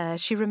Erkenbear,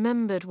 she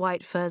remembered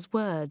Whitefur's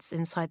words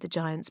inside the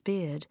giant's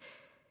beard.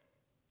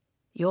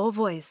 "Your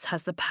voice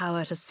has the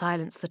power to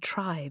silence the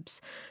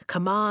tribes,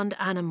 command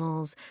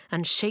animals,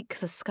 and shake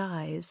the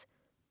skies,"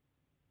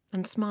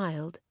 and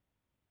smiled.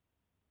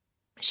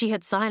 She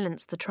had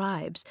silenced the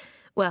tribes,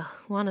 well,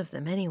 one of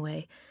them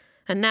anyway,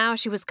 and now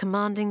she was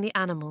commanding the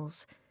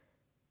animals.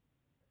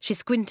 She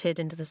squinted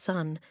into the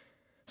sun.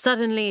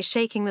 Suddenly,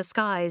 shaking the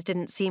skies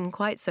didn't seem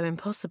quite so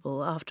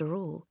impossible after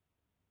all.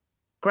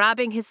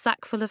 Grabbing his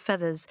sackful of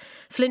feathers,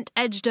 Flint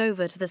edged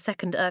over to the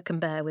second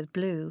Erkenbear with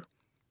Blue.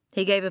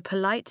 He gave a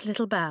polite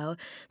little bow,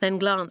 then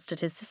glanced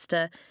at his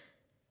sister.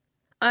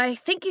 "I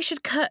think you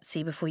should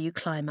curtsy before you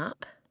climb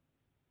up."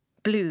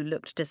 Blue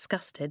looked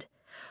disgusted.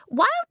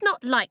 "Wild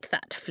not like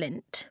that,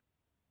 Flint."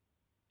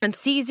 And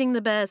seizing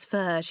the bear's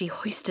fur, she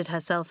hoisted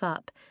herself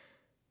up.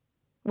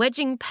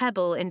 Wedging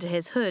Pebble into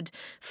his hood,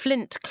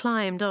 Flint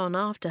climbed on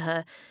after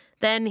her.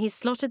 Then he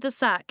slotted the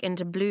sack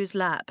into Blue's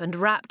lap and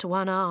wrapped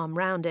one arm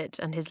round it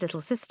and his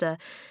little sister,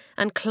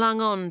 and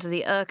clung on to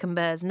the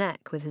Erkenbear's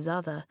neck with his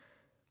other.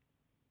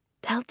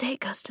 "They'll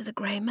take us to the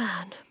Grey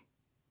Man,"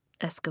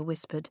 Eska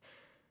whispered.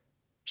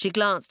 She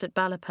glanced at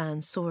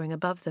Balapan soaring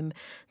above them.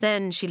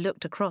 Then she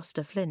looked across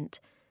to Flint.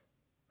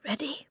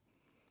 "Ready?"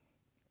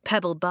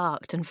 Pebble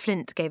barked, and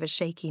Flint gave a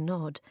shaky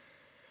nod.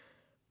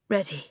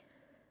 "Ready."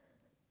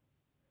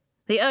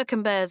 The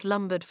Erkenbears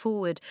lumbered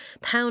forward,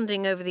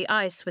 pounding over the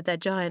ice with their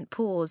giant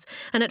paws,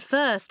 and at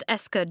first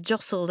Eska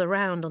jostled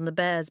around on the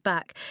bear's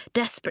back,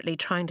 desperately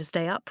trying to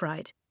stay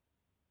upright.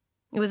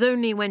 It was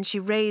only when she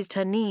raised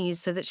her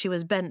knees so that she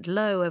was bent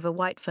low over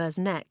Whitefur's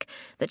neck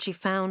that she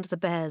found the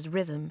bear's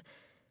rhythm.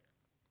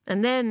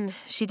 And then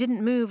she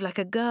didn't move like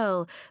a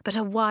girl, but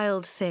a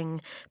wild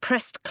thing,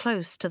 pressed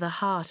close to the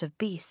heart of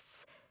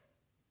beasts.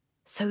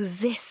 So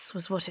this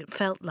was what it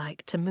felt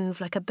like to move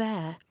like a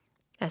bear.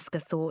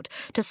 Eska thought,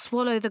 to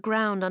swallow the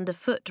ground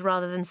underfoot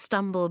rather than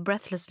stumble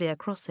breathlessly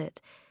across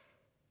it.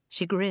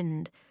 She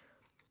grinned.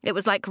 It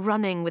was like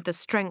running with the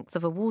strength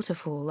of a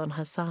waterfall on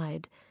her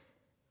side.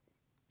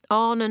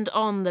 On and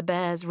on the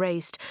bears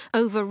raced,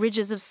 over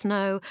ridges of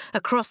snow,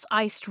 across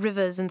iced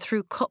rivers and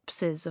through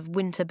copses of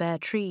winter-bare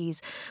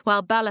trees,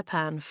 while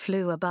Balapan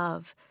flew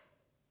above.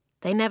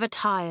 They never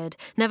tired,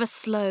 never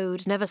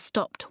slowed, never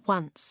stopped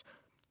once.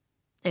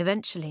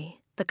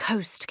 Eventually, the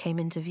coast came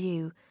into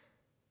view.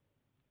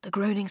 "The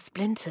groaning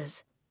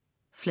splinters,"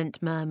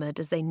 Flint murmured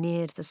as they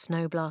neared the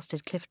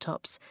snow-blasted cliff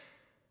tops.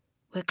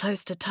 "We're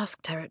close to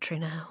Tusk territory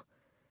now."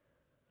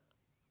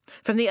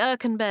 From the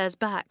Erkenbears'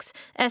 backs,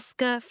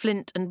 Eska,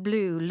 Flint and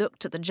Blue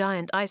looked at the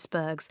giant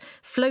icebergs,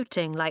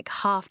 floating like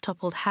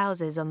half-toppled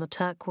houses on the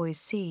turquoise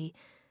sea.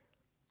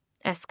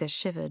 Eska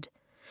shivered.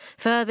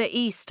 Further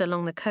east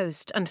along the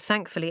coast, and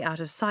thankfully out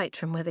of sight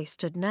from where they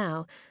stood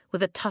now, were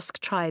the Tusk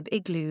tribe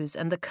igloos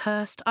and the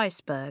cursed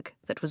iceberg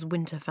that was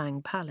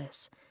Winterfang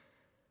Palace.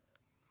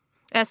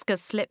 Eska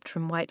slipped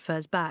from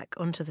Whitefur's back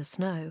onto the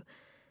snow.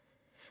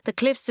 The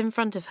cliffs in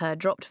front of her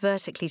dropped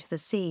vertically to the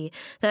sea.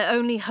 Their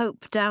only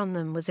hope down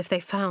them was if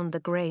they found the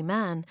grey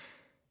man.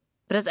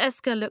 But as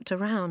Eska looked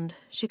around,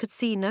 she could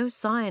see no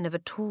sign of a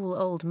tall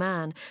old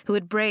man who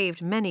had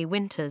braved many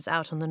winters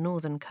out on the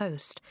northern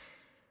coast.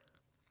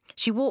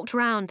 She walked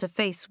round to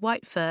face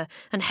Whitefur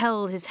and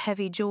held his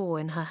heavy jaw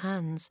in her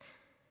hands.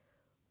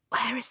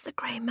 "Where is the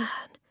grey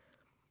man?"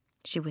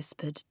 she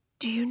whispered.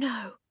 "Do you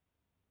know?"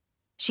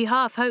 She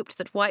half hoped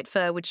that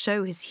Whitefur would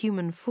show his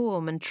human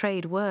form and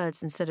trade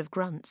words instead of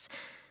grunts,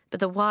 but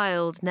the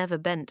wild never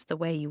bent the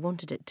way you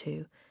wanted it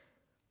to.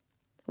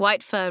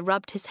 Whitefur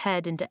rubbed his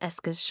head into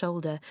Eska's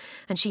shoulder,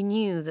 and she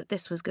knew that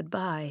this was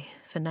goodbye,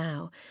 for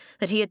now,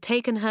 that he had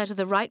taken her to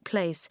the right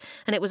place,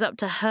 and it was up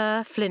to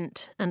her,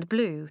 Flint, and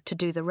Blue to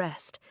do the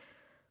rest.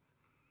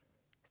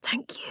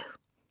 "Thank you,"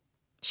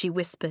 she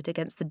whispered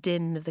against the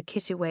din of the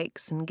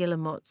kittiwakes and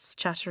guillemots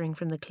chattering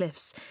from the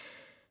cliffs.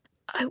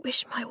 "I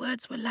wish my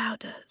words were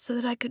louder so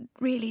that I could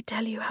really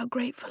tell you how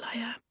grateful I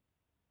am."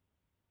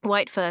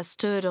 Whitefur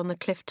stood on the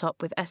cliff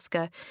top with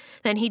Eska.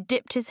 Then he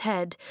dipped his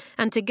head,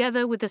 and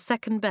together with the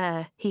second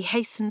bear, he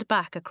hastened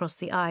back across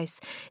the ice,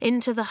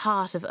 into the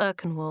heart of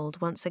Erkenwald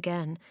once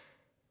again.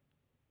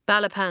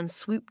 Balapan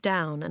swooped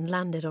down and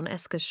landed on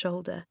Eska's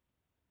shoulder.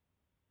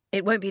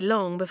 "It won't be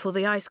long before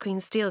the Ice Queen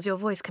steals your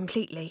voice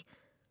completely,"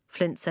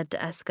 Flint said to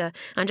Eska,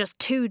 "and just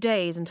 2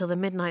 days until the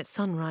midnight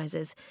sun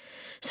rises.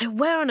 So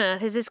where on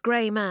earth is this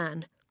grey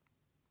man?"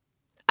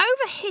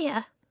 "Over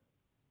here,"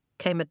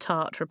 came a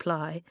tart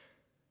reply.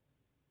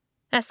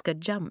 Eska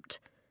jumped.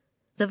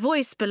 The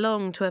voice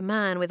belonged to a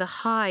man with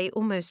a high,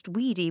 almost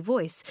weedy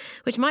voice,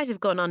 which might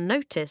have gone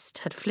unnoticed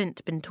had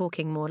Flint been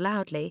talking more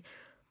loudly.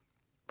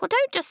 "Well,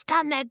 don't just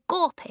stand there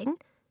gawping,"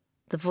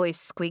 the voice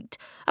squeaked.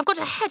 "I've got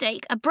a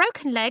headache, a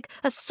broken leg,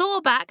 a sore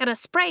back and a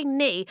sprained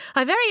knee.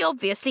 I very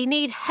obviously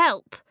need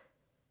help."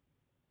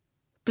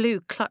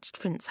 Blue clutched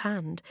Flint's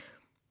hand.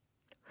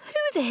 "Who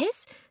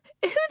this?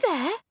 Who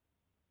there?"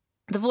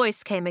 The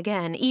voice came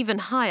again, even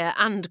higher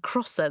and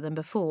crosser than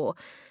before.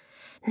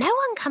 "No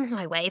one comes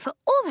my way for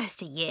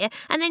almost a year,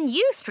 and then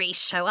you 3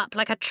 show up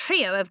like a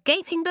trio of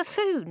gaping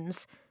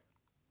buffoons."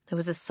 There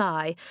was a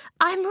sigh.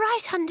 "I'm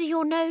right under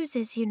your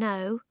noses, you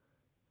know."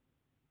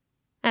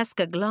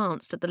 Eska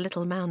glanced at the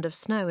little mound of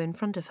snow in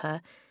front of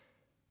her.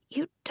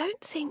 "You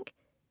don't think—"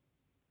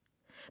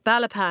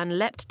 Balapan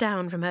leapt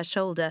down from her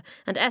shoulder,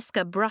 and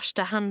Eska brushed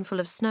a handful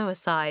of snow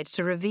aside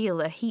to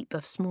reveal a heap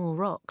of small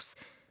rocks.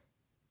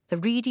 The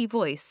reedy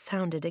voice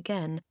sounded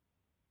again.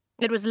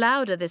 It was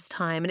louder this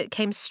time, and it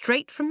came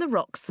straight from the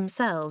rocks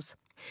themselves.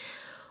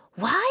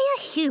 "Why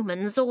are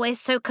humans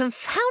always so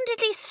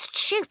confoundedly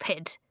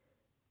stupid?"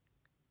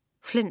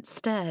 Flint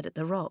stared at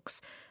the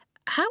rocks.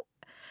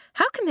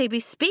 How can they be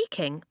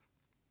speaking?"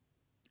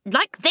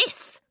 "Like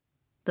this,"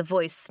 the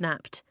voice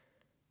snapped.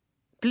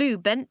 Blue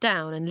bent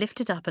down and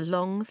lifted up a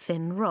long,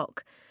 thin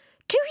rock.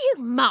 "Do you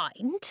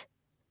mind?"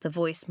 the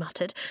voice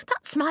muttered.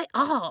 "That's my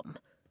arm."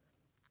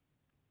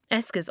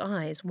 Eska's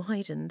eyes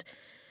widened.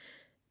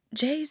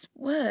 "Jay's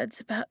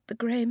words about the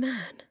grey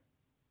man."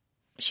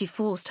 She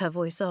forced her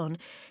voice on.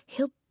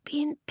 "He'll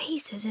be in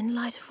pieces in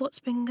light of what's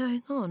been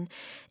going on.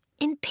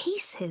 In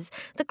pieces.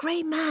 The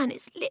grey man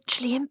is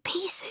literally in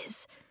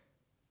pieces."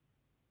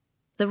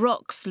 The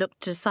rocks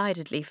looked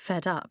decidedly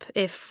fed up,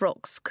 if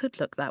rocks could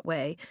look that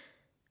way.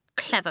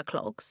 Clever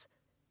clogs.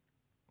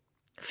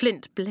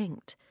 Flint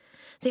blinked.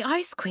 The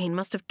Ice Queen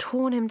must have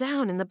torn him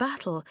down in the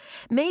battle.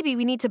 Maybe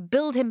we need to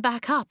build him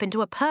back up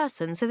into a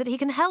person so that he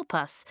can help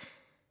us.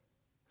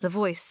 The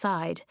voice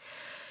sighed.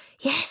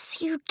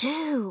 "Yes, you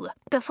do.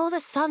 Before the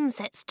sun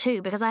sets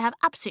too, because I have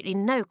absolutely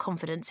no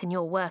confidence in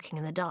your working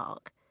in the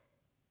dark."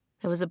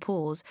 There was a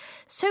pause.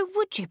 "So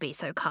would you be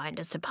so kind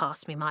as to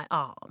pass me my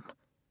arm?"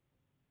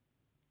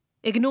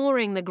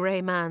 Ignoring the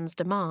grey man's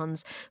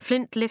demands,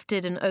 Flint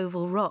lifted an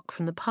oval rock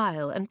from the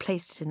pile and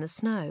placed it in the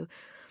snow.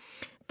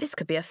 "This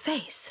could be a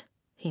face,"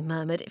 he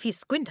murmured, "if you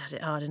squint at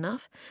it hard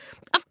enough."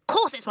 "Of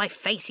course it's my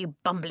face, you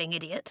bumbling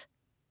idiot,"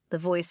 the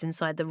voice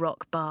inside the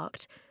rock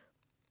barked.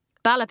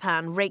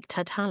 Balapan raked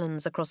her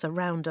talons across a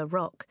rounder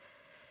rock.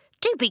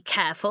 "Do be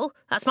careful,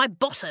 that's my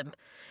bottom.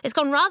 It's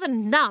gone rather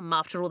numb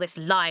after all this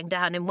lying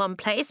down in one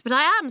place, but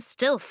I am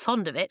still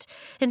fond of it.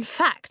 In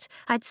fact,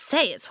 I'd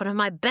say it's one of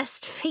my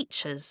best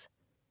features."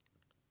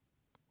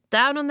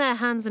 Down on their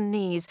hands and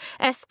knees,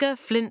 Eska,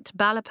 Flint,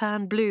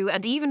 Balapan, Blue,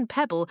 and even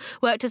Pebble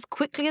worked as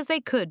quickly as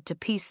they could to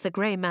piece the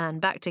grey man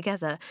back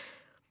together.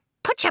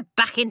 "Put your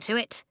back into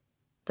it,"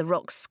 the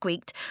rocks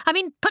squeaked. "I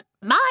mean, put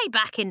my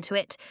back into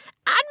it.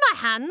 And my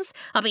hands.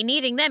 I'll be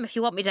needing them if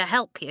you want me to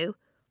help you."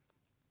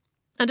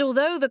 And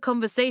although the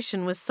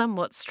conversation was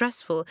somewhat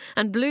stressful,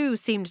 and Blue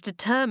seemed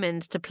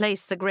determined to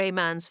place the grey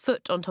man's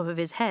foot on top of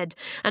his head,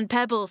 and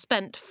Pebble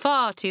spent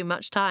far too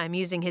much time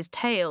using his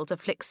tail to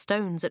flick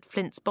stones at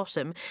Flint's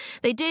bottom,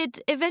 they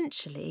did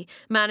eventually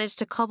manage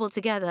to cobble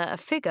together a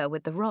figure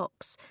with the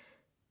rocks.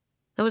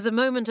 There was a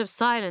moment of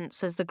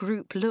silence as the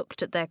group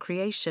looked at their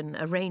creation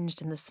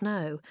arranged in the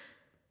snow.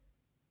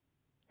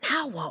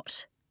 "Now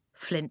what?"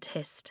 Flint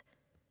hissed.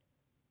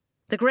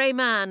 The grey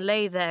man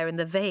lay there in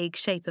the vague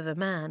shape of a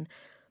man.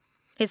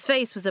 His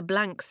face was a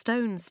blank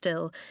stone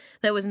still.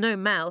 There was no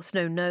mouth,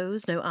 no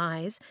nose, no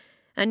eyes.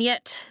 And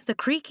yet the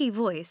creaky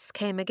voice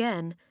came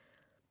again.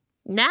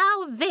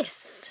 "Now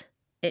this,"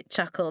 it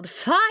chuckled.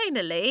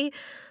 "Finally,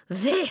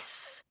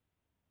 this."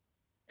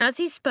 As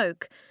he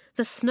spoke,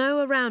 the snow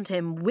around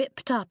him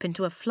whipped up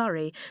into a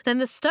flurry, then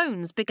the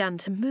stones began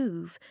to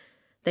move.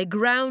 They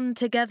ground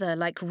together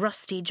like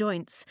rusty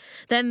joints.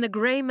 Then the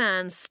grey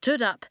man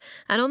stood up,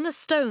 and on the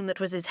stone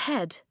that was his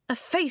head, a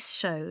face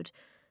showed.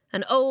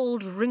 An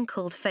old,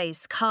 wrinkled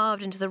face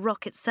carved into the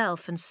rock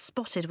itself and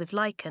spotted with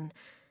lichen.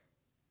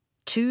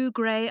 2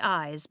 grey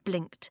eyes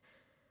blinked.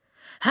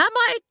 "Am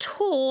I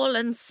tall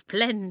and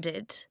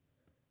splendid?"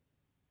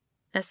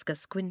 Eska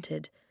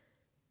squinted.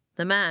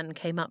 The man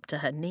came up to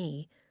her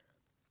knee.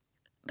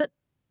 "But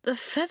the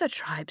Feather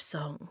Tribe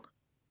song,"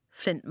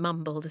 Flint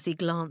mumbled as he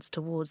glanced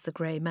towards the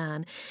grey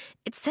man.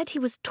 "It said he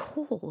was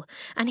tall,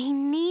 and he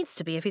needs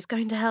to be if he's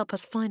going to help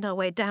us find our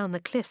way down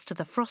the cliffs to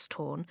the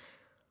Frosthorn."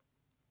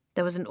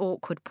 There was an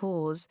awkward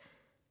pause.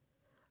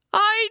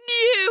 "I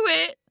knew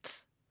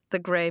it," the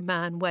grey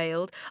man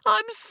wailed.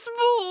 "I'm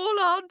small,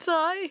 aren't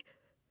I?"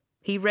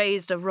 He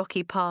raised a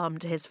rocky palm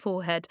to his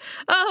forehead.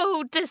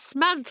 "Oh,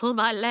 dismantle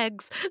my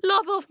legs,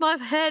 lob off my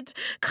head,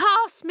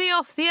 cast me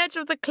off the edge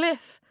of the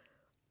cliff."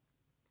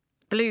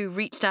 Blue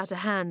reached out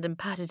a hand and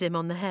patted him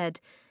on the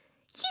head.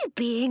 "You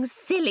being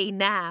silly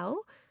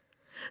now?"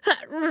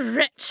 "That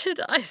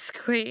wretched Ice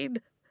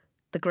Queen,"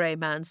 the grey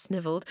man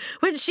snivelled.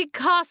 "When she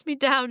cast me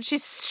down, she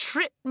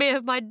stripped me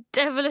of my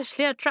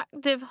devilishly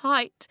attractive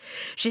height.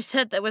 She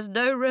said there was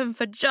no room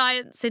for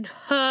giants in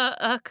her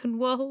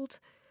Erkenwald."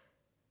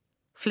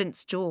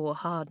 Flint's jaw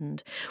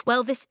hardened.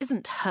 "Well, this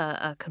isn't her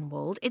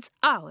Erkenwald, it's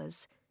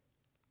ours."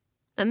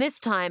 And this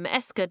time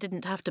Eska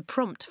didn't have to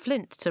prompt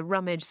Flint to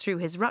rummage through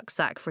his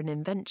rucksack for an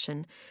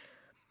invention.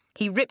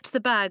 He ripped the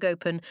bag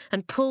open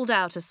and pulled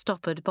out a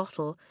stoppered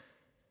bottle.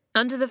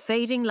 Under the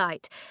fading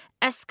light,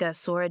 Eska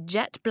saw a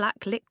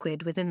jet-black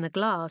liquid within the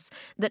glass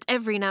that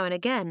every now and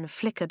again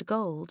flickered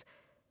gold.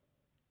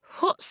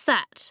 "What's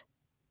that?"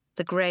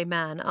 the grey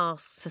man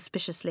asked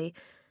suspiciously.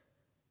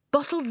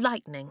 "Bottled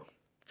lightning,"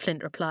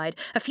 Flint replied.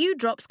 "A few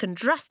drops can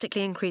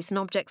drastically increase an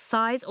object's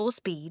size or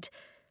speed."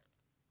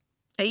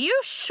 "Are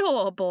you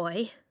sure,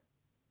 boy?"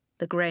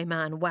 The grey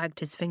man wagged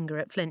his finger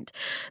at Flint.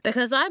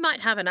 "Because I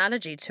might have an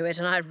allergy to it,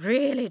 and I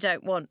really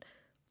don't want—"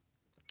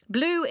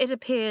 Blue, it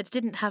appeared,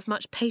 didn't have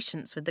much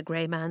patience with the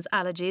grey man's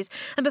allergies,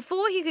 and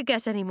before he could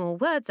get any more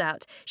words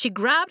out, she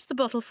grabbed the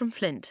bottle from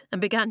Flint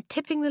and began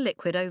tipping the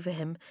liquid over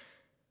him.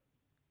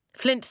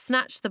 Flint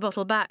snatched the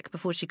bottle back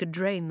before she could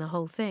drain the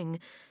whole thing.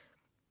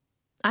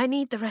 "I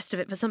need the rest of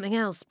it for something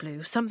else,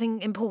 Blue,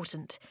 something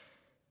important."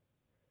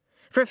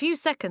 For a few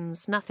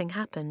seconds, nothing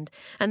happened,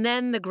 and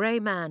then the grey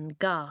man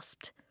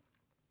gasped.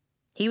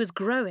 He was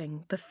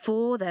growing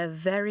before their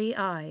very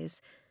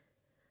eyes.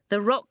 The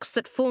rocks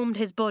that formed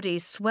his body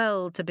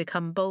swelled to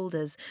become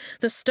boulders,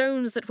 the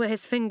stones that were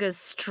his fingers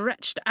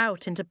stretched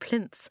out into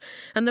plinths,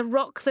 and the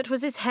rock that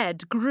was his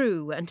head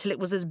grew until it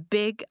was as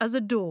big as a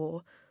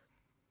door.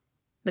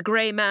 The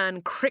grey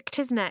man cricked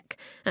his neck,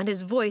 and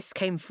his voice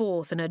came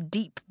forth in a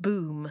deep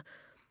boom.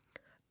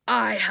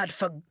 "I had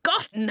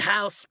forgotten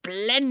how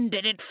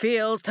splendid it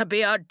feels to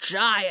be a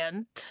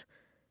giant."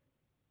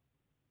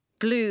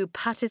 Blue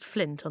patted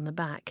Flint on the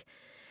back.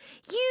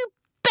 "You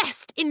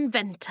best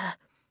inventor."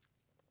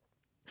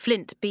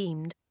 Flint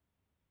beamed.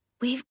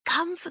 "We've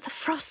come for the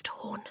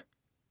Frosthorn,"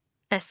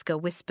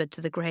 Eska whispered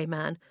to the grey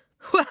man.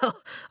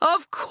 "Well,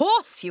 of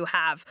course you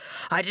have.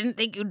 I didn't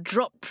think you'd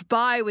drop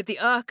by with the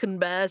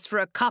Erkenbears for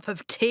a cup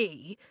of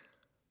tea."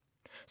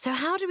 "So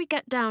how do we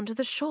get down to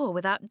the shore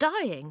without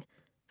dying?"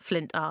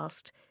 Flint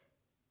asked.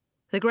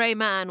 The grey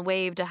man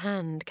waved a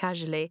hand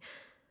casually.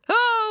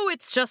 "Oh,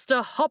 it's just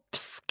a hop,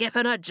 skip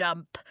and a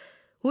jump.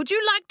 Would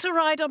you like to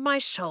ride on my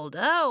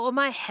shoulder or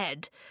my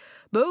head?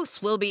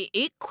 Both will be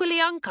equally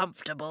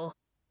uncomfortable."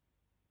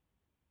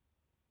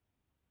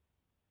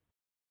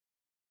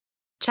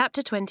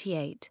 Chapter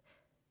 28.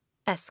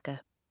 Eska.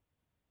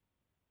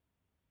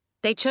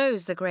 They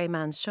chose the grey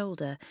man's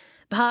shoulder,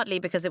 partly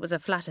because it was a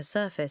flatter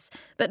surface,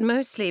 but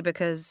mostly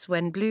because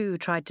when Blue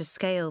tried to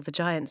scale the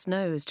giant's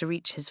nose to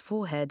reach his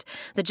forehead,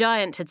 the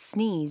giant had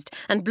sneezed,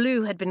 and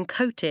Blue had been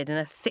coated in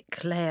a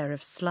thick layer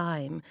of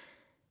slime.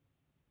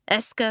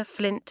 Eska,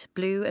 Flint,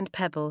 Blue and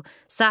Pebble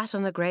sat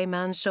on the grey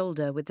man's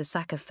shoulder with the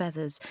sack of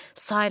feathers,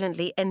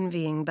 silently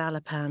envying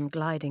Balapan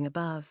gliding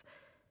above.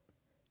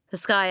 The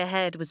sky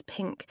ahead was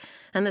pink,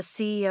 and the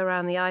sea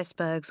around the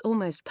icebergs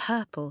almost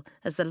purple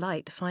as the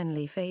light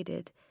finally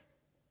faded.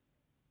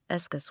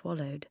 Eska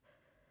swallowed.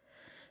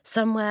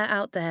 Somewhere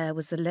out there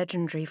was the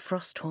legendary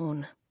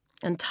Frosthorn,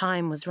 and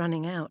time was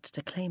running out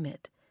to claim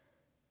it.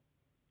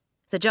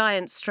 The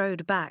giant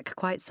strode back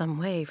quite some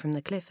way from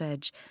the cliff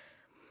edge.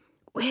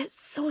 "We're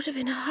sort of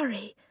in a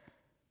hurry,"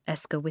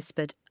 Eska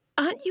whispered.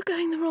 "Aren't you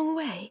going the wrong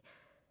way?"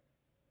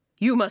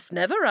 "You must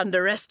never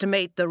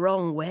underestimate the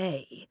wrong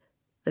way,"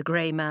 the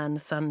grey man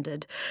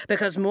thundered,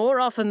 "because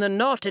more often than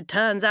not it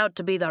turns out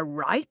to be the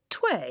right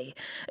way,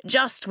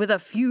 just with a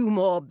few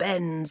more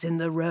bends in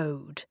the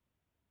road."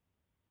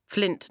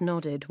 Flint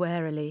nodded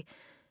warily.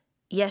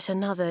 Yet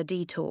another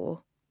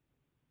detour.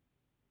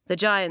 The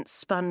giant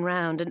spun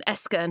round, and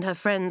Eska and her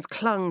friends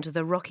clung to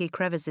the rocky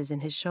crevices in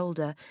his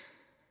shoulder.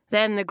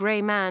 Then the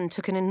grey man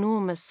took an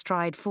enormous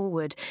stride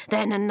forward,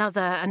 then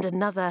another, and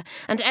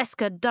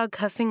Eska dug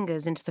her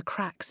fingers into the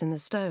cracks in the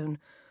stone.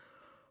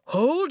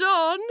 "Hold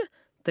on!"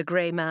 the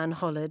grey man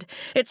hollered.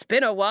 "It's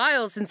been a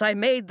while since I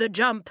made the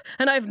jump,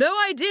 and I've no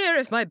idea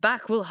if my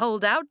back will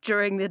hold out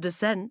during the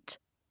descent."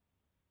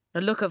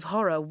 A look of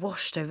horror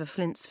washed over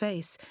Flint's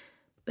face,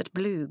 but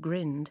Blue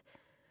grinned.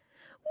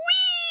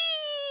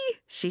 "Whee!"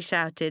 she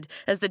shouted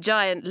as the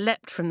giant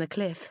leapt from the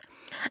cliff.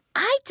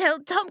 "I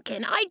told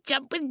Tomkin I'd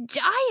jump with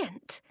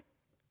Giant."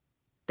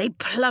 They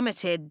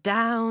plummeted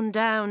down,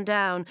 down,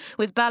 down,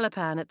 with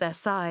Balapan at their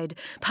side,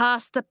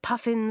 past the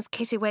puffins,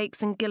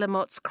 kittiwakes and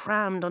guillemots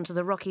crammed onto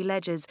the rocky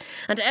ledges,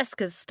 and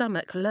Eska's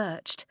stomach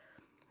lurched.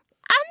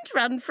 "And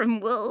run from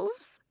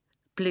wolves,"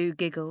 Blue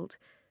giggled.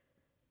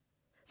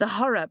 The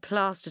horror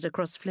plastered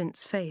across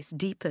Flint's face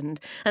deepened,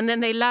 and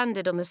then they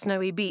landed on the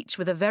snowy beach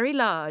with a very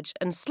large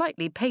and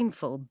slightly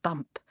painful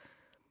bump.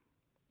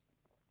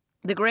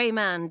 The grey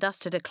man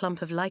dusted a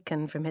clump of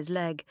lichen from his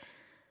leg.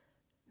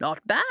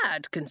 "Not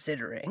bad,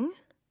 considering."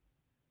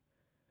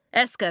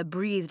 Eska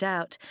breathed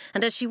out,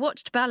 and as she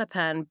watched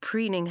Balapan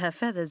preening her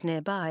feathers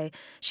nearby,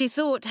 she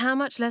thought how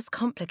much less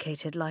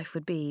complicated life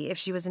would be if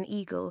she was an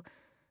eagle.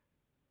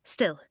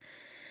 Still,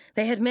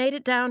 they had made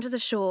it down to the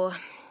shore,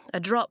 a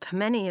drop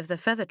many of the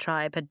feather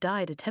tribe had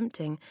died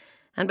attempting,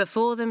 and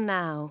before them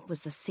now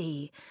was the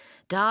sea,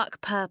 dark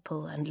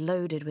purple and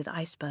loaded with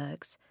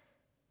icebergs.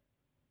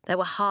 There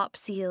were harp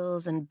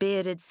seals and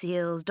bearded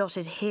seals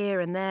dotted here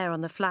and there on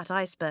the flat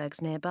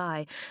icebergs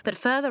nearby, but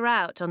further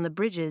out on the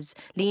bridges,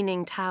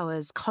 leaning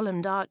towers,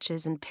 columned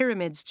arches and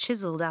pyramids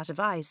chiselled out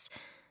of ice,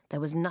 there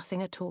was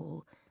nothing at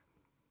all.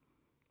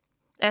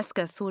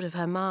 Eska thought of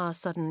her ma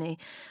suddenly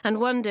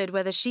and wondered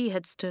whether she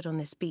had stood on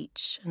this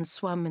beach and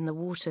swum in the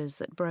waters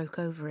that broke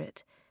over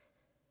it.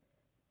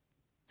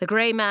 The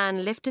grey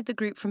man lifted the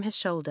group from his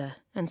shoulder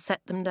and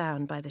set them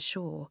down by the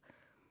shore.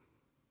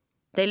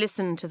 They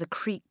listened to the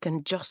creak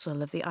and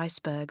jostle of the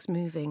icebergs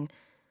moving.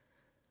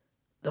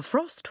 "The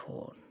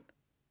Frosthorn,"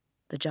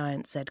 the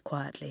giant said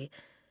quietly.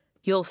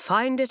 "You'll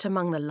find it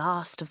among the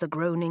last of the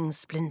groaning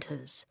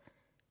splinters."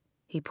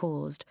 He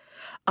paused.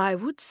 "I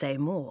would say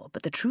more,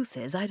 but the truth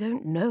is I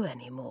don't know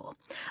any more.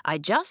 I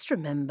just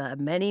remember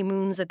many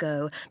moons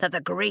ago that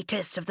the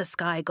greatest of the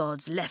sky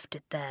gods left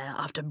it there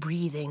after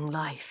breathing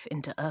life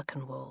into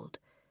Erkenwald."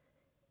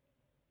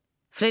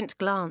 Flint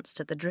glanced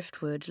at the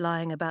driftwood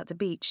lying about the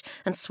beach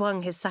and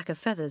swung his sack of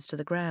feathers to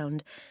the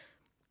ground.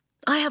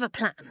 "I have a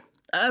plan,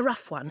 a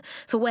rough one,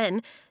 for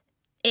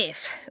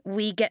if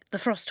we get the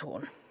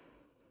Frosthorn."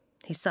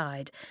 He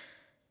sighed.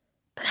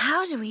 "But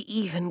how do we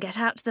even get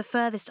out to the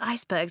furthest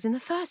icebergs in the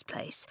first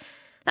place?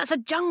 That's a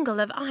jungle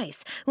of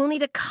ice. We'll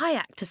need a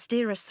kayak to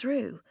steer us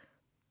through."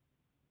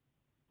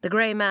 The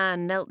grey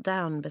man knelt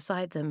down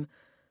beside them.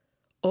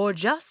 "Or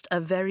just a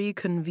very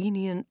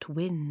convenient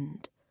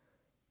wind."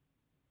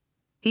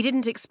 He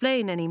didn't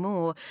explain any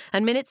more,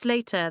 and minutes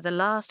later the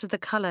last of the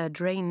colour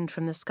drained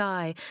from the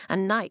sky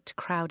and night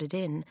crowded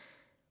in.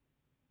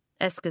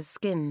 Eska's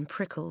skin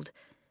prickled.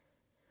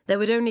 There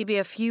would only be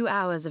a few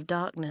hours of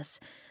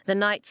darkness. The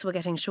nights were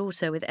getting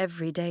shorter with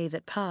every day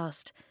that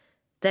passed.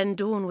 Then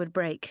dawn would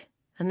break,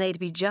 and they'd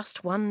be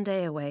just one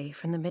day away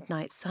from the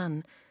midnight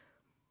sun.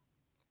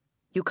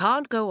 "You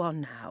can't go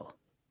on now,"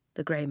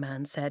 the grey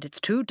man said. "It's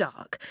too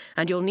dark,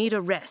 and you'll need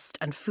a rest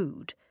and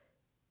food."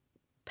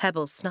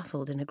 Pebble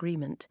snuffled in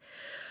agreement.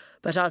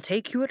 "But I'll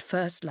take you at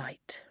first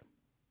light."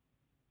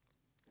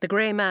 The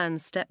grey man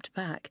stepped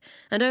back,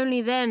 and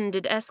only then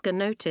did Eska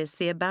notice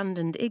the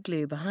abandoned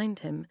igloo behind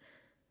him.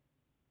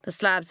 The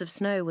slabs of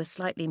snow were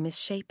slightly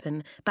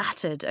misshapen,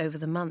 battered over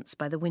the months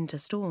by the winter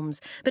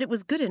storms, but it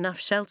was good enough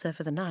shelter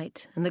for the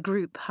night, and the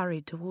group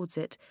hurried towards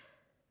it.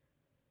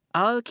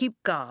 "I'll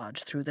keep guard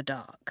through the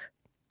dark,"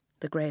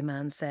 the grey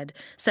man said,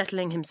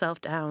 settling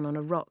himself down on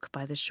a rock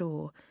by the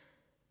shore.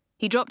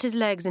 He dropped his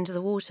legs into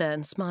the water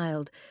and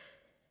smiled.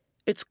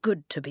 It's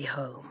good to be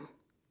home.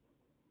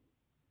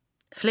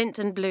 Flint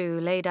and Blue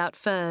laid out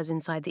furs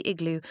inside the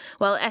igloo,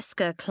 while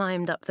Eska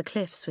climbed up the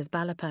cliffs with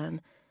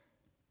Balapan.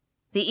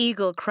 The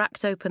eagle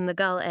cracked open the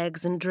gull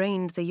eggs and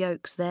drained the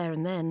yolks there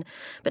and then,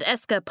 but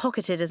Eska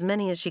pocketed as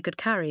many as she could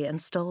carry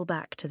and stole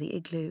back to the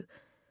igloo.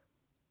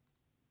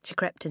 She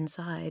crept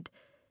inside.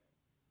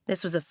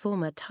 This was a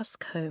former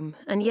tusk home,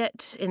 and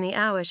yet, in the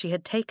hour she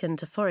had taken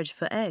to forage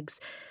for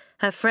eggs,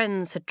 her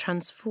friends had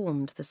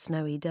transformed the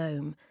snowy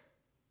dome.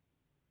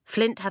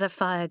 Flint had a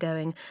fire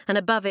going, and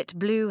above it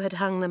Blue had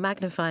hung the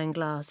magnifying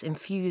glass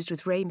infused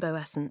with rainbow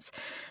essence,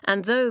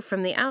 and though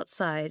from the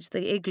outside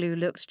the igloo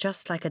looked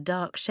just like a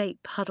dark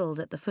shape huddled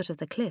at the foot of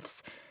the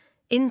cliffs,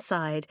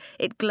 inside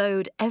it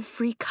glowed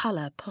every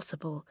colour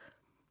possible.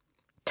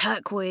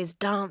 Turquoise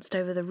danced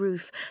over the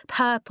roof,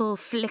 purple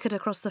flickered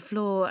across the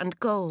floor, and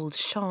gold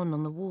shone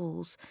on the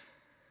walls.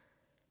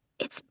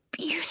 "It's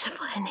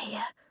beautiful in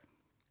here,"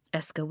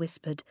 Eska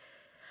whispered.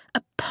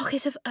 "A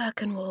pocket of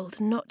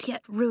Erkenwald not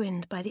yet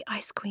ruined by the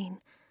Ice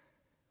Queen."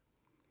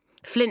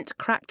 Flint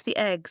cracked the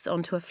eggs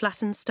onto a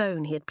flattened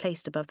stone he had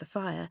placed above the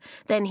fire.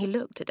 Then he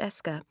looked at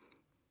Eska.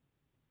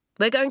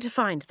 "We're going to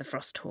find the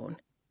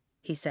Frosthorn,"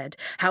 he said,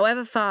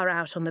 "however far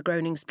out on the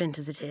groaning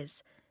splinters it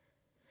is."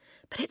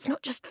 "But it's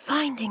not just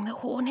finding the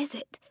horn, is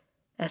it?"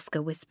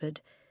 Eska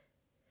whispered.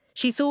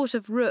 She thought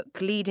of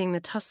Rook leading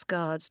the tusk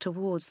guards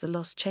towards the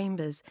lost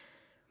chambers.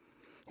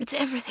 "It's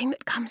everything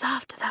that comes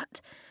after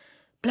that.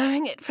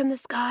 Blowing it from the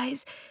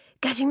skies,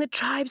 getting the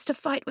tribes to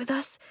fight with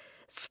us,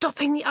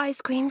 stopping the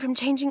Ice Queen from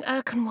changing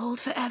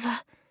Erkenwald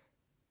forever."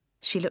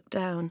 She looked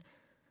down.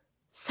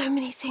 "So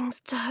many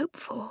things to hope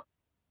for."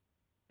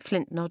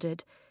 Flint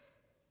nodded.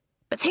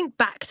 "But think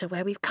back to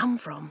where we've come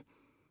from.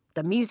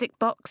 The music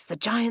box, the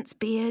giant's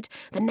beard,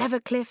 the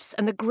Nevercliffs,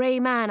 and the grey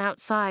man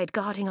outside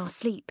guarding our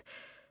sleep.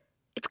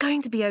 It's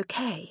going to be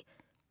okay."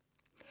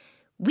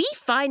 "We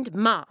find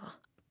Ma,"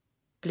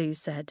 Blue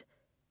said.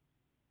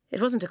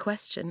 It wasn't a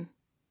question.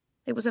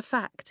 It was a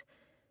fact.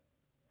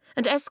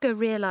 And Eska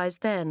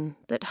realised then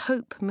that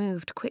hope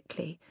moved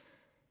quickly.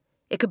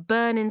 It could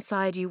burn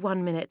inside you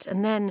 1 minute,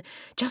 and then,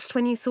 just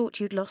when you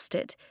thought you'd lost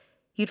it,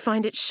 you'd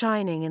find it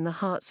shining in the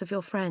hearts of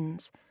your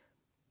friends.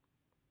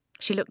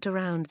 She looked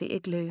around the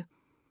igloo.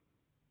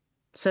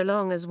 So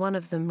long as one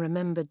of them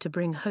remembered to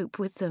bring hope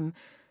with them,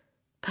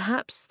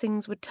 perhaps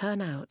things would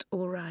turn out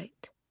all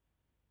right.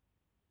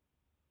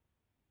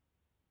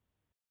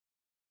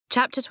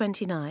 Chapter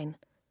 29.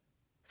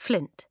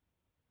 Flint.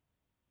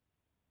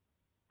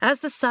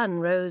 As the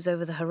sun rose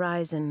over the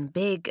horizon,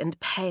 big and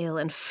pale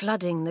and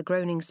flooding the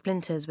groaning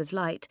splinters with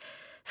light,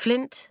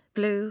 Flint,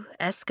 Blue,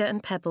 Eska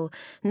and Pebble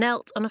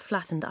knelt on a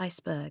flattened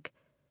iceberg.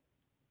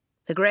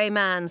 The grey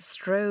man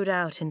strode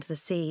out into the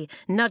sea,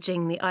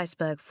 nudging the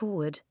iceberg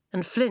forward,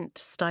 and Flint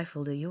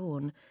stifled a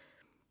yawn.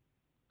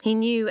 He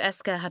knew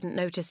Eska hadn't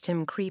noticed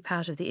him creep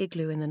out of the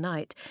igloo in the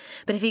night,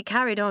 but if he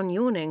carried on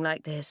yawning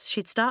like this,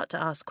 she'd start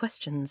to ask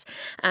questions,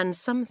 and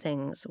some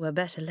things were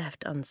better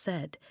left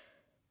unsaid,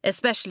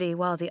 especially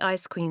while the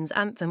Ice Queen's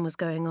anthem was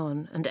going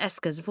on and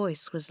Eska's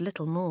voice was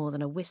little more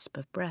than a wisp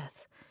of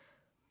breath.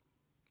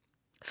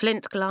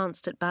 Flint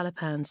glanced at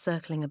Balapan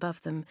circling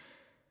above them.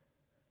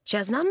 "She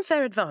has an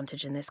unfair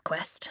advantage in this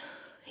quest,"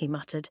 he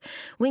muttered.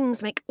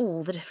 "Wings make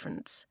all the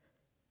difference."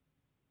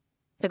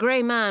 The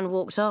grey man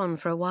walked on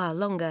for a while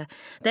longer.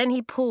 Then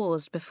he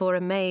paused before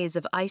a maze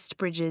of iced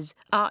bridges,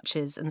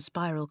 arches and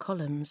spiral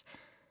columns.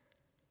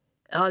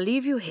 "I'll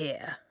leave you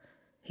here,"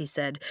 he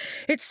said.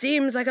 "It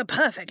seems like a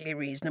perfectly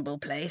reasonable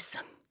place."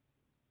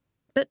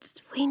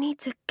 "But we need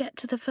to get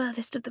to the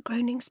furthest of the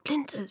groaning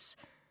splinters,"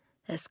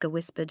 Eska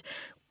whispered.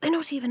 "We're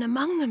not even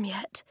among them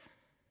yet."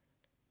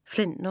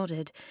 Flint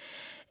nodded.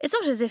 "It's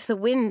not as if the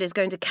wind is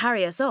going to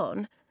carry us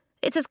on.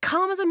 It's as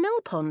calm as a mill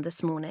pond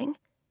this morning."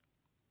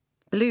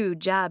 Blue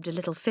jabbed a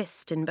little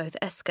fist in both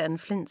Eska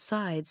and Flint's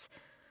sides.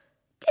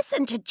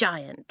 "Listen to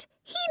Giant.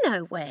 He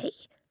no way."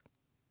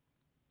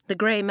 The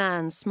grey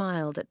man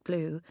smiled at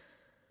Blue.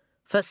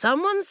 "For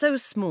someone so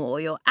small,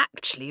 you're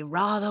actually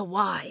rather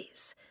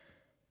wise."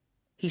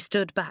 He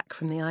stood back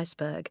from the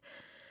iceberg.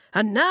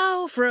 "And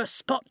now for a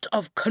spot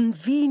of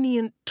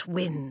convenient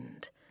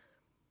wind."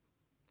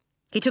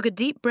 He took a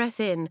deep breath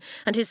in,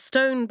 and his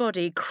stone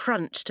body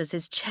crunched as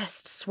his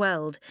chest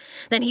swelled.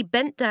 Then he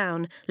bent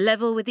down,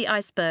 level with the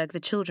iceberg the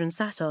children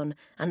sat on,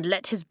 and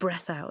let his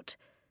breath out.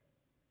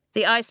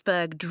 The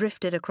iceberg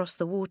drifted across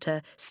the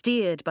water,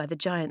 steered by the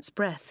giant's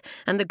breath,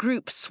 and the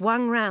group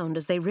swung round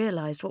as they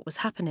realised what was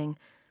happening.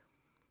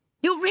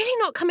 "You're really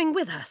not coming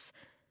with us?"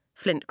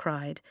 Flint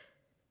cried.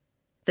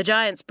 The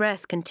giant's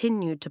breath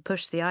continued to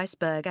push the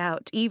iceberg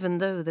out, even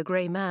though the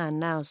grey man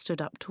now stood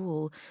up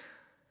tall.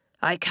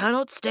 "I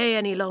cannot stay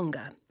any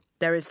longer.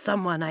 There is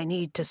someone I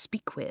need to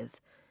speak with."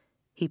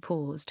 He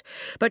paused.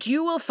 "But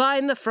you will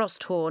find the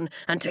Frosthorn,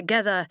 and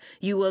together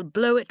you will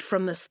blow it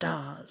from the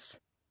stars."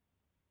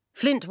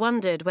 Flint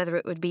wondered whether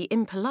it would be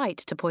impolite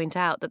to point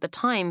out that the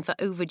time for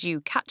overdue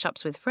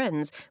catch-ups with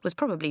friends was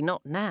probably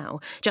not now,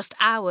 just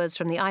hours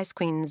from the Ice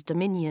Queen's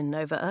dominion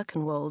over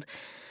Erkenwald.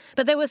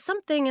 But there was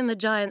something in the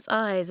giant's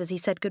eyes as he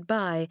said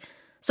goodbye,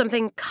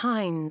 something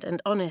kind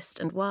and honest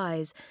and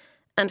wise,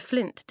 and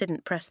Flint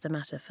didn't press the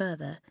matter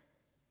further.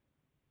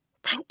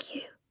 "Thank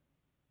you,"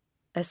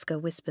 Eska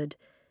whispered.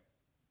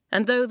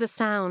 And though the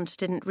sound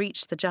didn't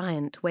reach the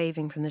giant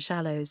waving from the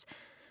shallows,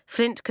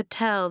 Flint could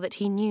tell that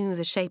he knew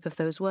the shape of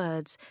those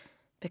words,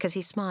 because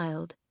he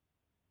smiled.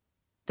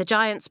 The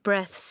giant's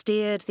breath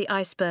steered the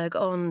iceberg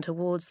on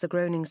towards the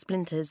groaning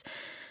splinters,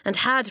 and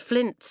had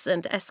Flint's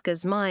and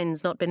Eska's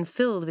minds not been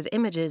filled with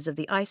images of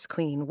the Ice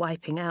Queen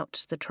wiping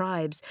out the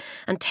tribes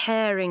and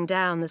tearing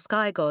down the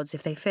sky gods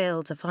if they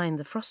failed to find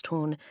the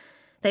Frosthorn,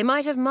 they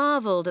might have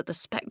marvelled at the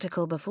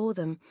spectacle before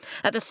them,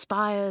 at the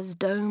spires,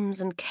 domes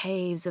and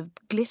caves of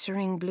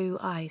glittering blue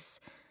ice.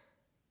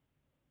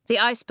 The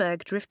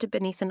iceberg drifted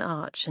beneath an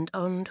arch and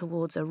on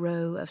towards a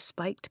row of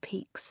spiked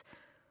peaks.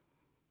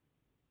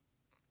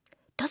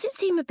 "Does it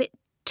seem a bit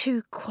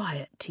too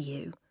quiet to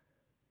you?"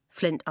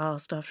 Flint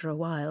asked after a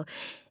while,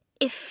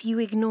 "if you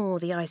ignore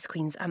the Ice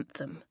Queen's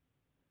anthem?"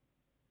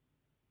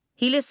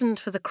 He listened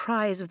for the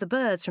cries of the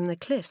birds from the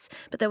cliffs,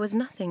 but there was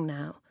nothing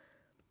now.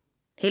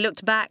 He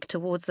looked back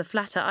towards the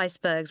flatter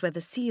icebergs where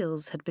the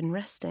seals had been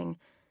resting.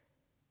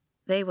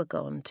 They were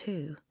gone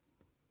too.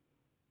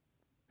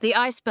 The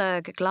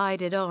iceberg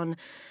glided on,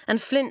 and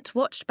Flint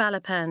watched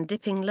Balapan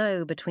dipping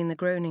low between the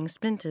groaning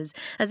splinters,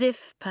 as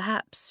if,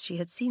 perhaps, she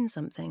had seen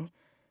something.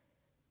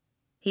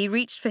 He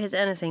reached for his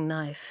anything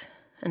knife,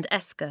 and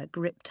Eska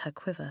gripped her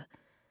quiver.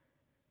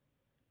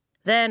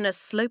 Then a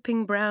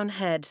sloping brown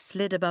head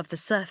slid above the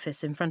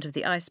surface in front of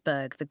the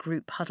iceberg the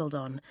group huddled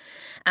on.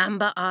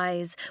 Amber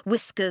eyes,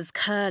 whiskers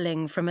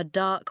curling from a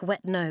dark,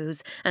 wet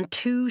nose, and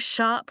 2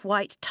 sharp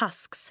white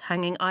tusks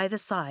hanging either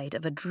side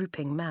of a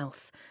drooping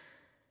mouth.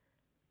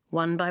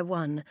 One by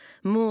one,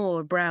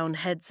 more brown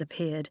heads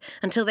appeared,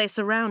 until they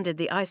surrounded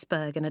the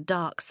iceberg in a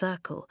dark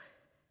circle.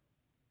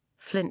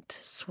 Flint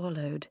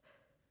swallowed.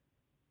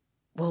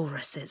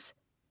 Walruses.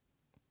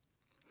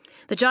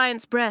 The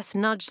giant's breath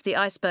nudged the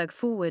iceberg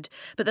forward,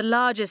 but the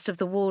largest of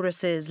the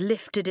walruses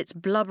lifted its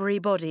blubbery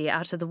body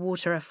out of the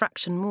water a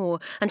fraction more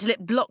until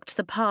it blocked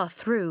the path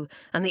through,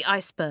 and the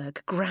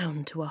iceberg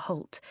ground to a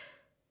halt.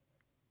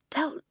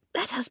 "They'll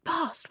let us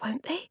past,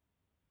 won't they?"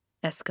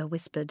 Eska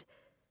whispered.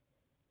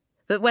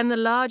 But when the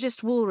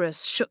largest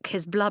walrus shook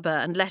his blubber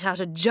and let out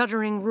a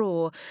juddering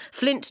roar,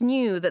 Flint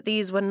knew that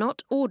these were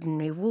not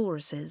ordinary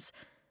walruses.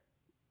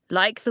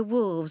 Like the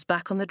wolves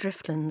back on the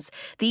driftlands,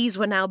 these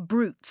were now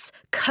brutes,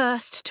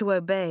 cursed to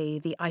obey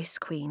the Ice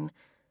Queen.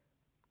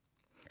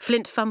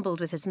 Flint fumbled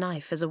with his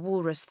knife as a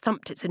walrus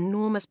thumped its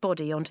enormous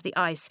body onto the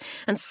ice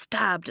and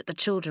stabbed at the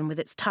children with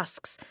its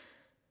tusks.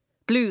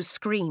 Blue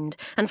screamed,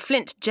 and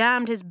Flint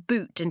jammed his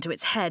boot into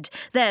its head.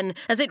 Then,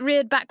 as it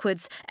reared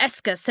backwards,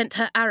 Eska sent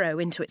her arrow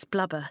into its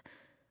blubber.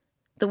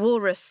 The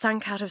walrus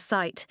sank out of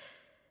sight,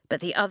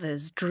 but the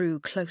others drew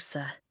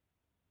closer.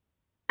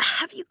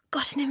 "Have you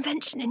got an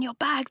invention in your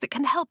bag that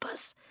can help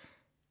us?"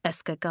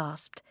 Eska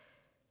gasped.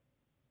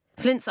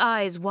 Flint's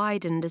eyes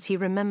widened as he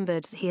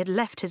remembered that he had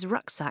left his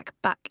rucksack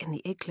back in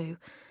the igloo.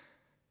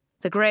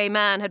 The grey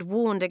man had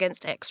warned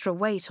against extra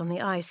weight on the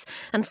ice,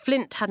 and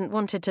Flint hadn't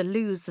wanted to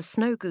lose the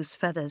snow goose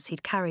feathers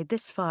he'd carried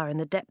this far in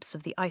the depths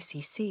of the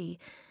icy sea.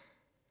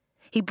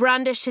 He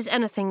brandished his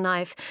anything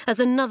knife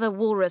as another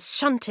walrus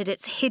shunted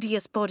its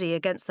hideous body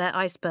against their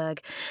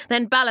iceberg.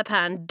 Then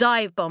Balapan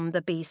dive-bombed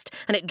the beast,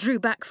 and it drew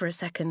back for a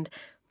second.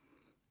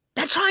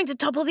 "They're trying to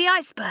topple the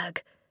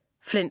iceberg!"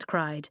 Flint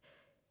cried.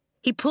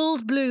 He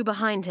pulled Blue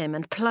behind him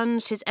and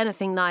plunged his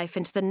anything knife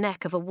into the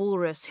neck of a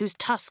walrus whose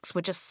tusks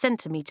were just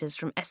centimetres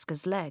from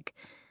Eska's leg.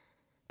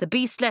 The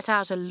beast let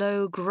out a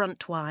low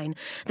grunt whine.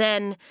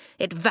 Then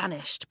it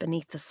vanished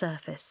beneath the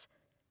surface.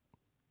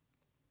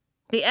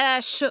 The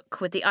air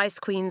shook with the Ice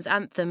Queen's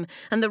anthem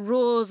and the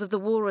roars of the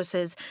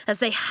walruses as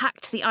they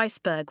hacked the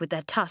iceberg with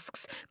their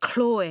tusks,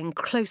 clawing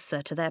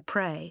closer to their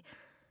prey.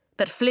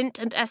 But Flint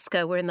and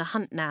Eska were in the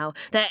hunt now,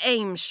 their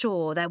aim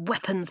sure, their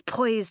weapons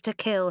poised to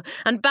kill,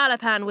 and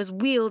Balapan was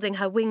wielding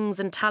her wings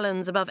and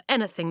talons above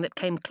anything that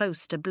came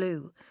close to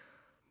Blue.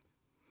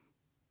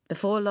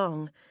 Before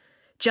long,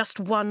 just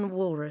one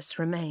walrus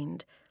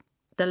remained,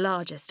 the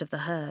largest of the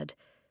herd.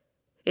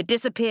 It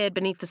disappeared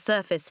beneath the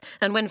surface,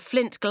 and when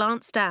Flint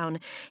glanced down,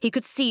 he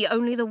could see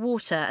only the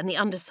water and the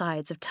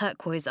undersides of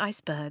turquoise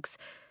icebergs.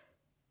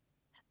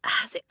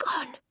 "Has it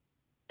gone?"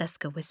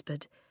 Eska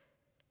whispered.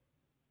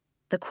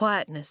 The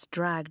quietness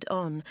dragged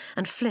on,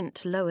 and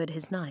Flint lowered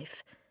his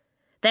knife.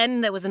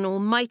 Then there was an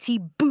almighty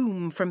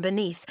boom from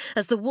beneath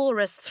as the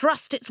walrus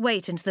thrust its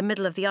weight into the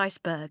middle of the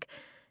iceberg.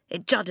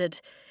 It juddered,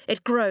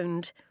 it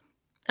groaned,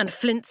 and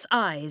Flint's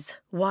eyes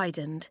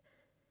widened.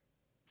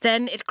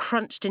 Then it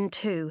crunched in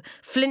two,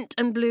 Flint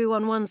and Blue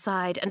on one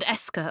side and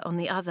Eska on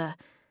the other.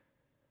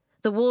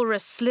 The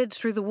walrus slid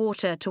through the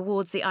water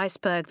towards the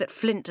iceberg that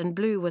Flint and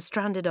Blue were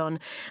stranded on,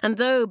 and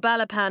though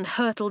Balapan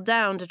hurtled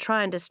down to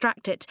try and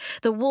distract it,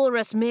 the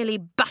walrus merely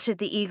batted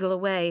the eagle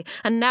away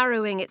and,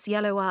 narrowing its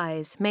yellow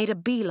eyes, made a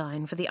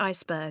beeline for the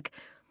iceberg.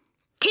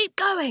 "Keep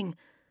going!"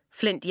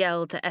 Flint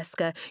yelled to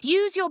Eska.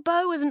 "Use your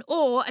bow as an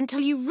oar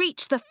until you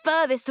reach the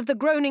furthest of the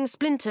groaning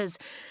splinters.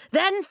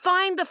 Then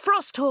find the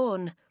frost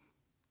horn."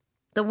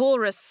 The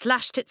walrus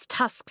slashed its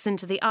tusks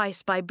into the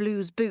ice by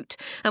Blue's boot,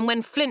 and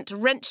when Flint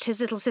wrenched his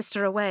little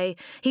sister away,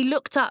 he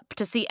looked up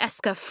to see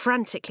Eska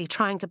frantically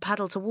trying to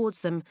paddle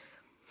towards them.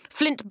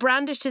 Flint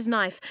brandished his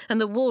knife,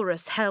 and the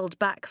walrus held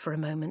back for a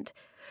moment.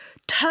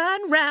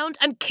 "Turn round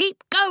and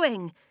keep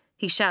going!"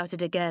 he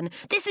shouted again.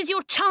 "This is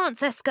your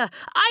chance, Eska.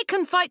 I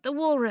can fight the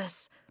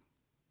walrus."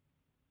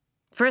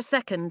 For a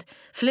second,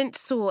 Flint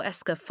saw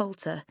Eska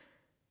falter.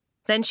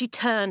 Then she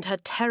turned her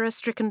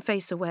terror-stricken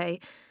face away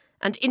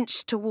and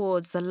inched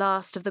towards the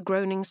last of the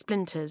groaning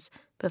splinters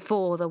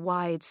before the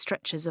wide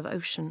stretches of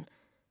ocean.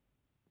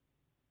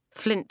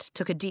 Flint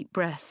took a deep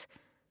breath.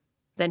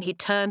 Then he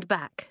turned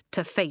back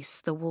to face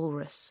the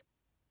walrus.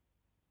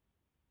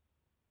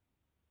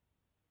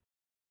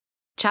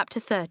 Chapter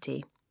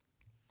 30.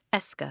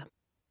 Eska.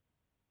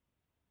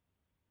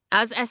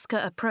 As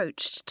Eska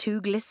approached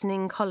two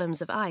glistening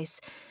columns of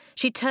ice,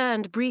 she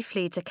turned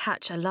briefly to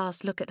catch a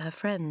last look at her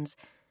friends.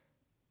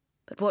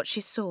 But what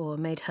she saw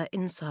made her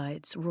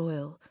insides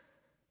roil.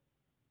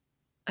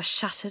 A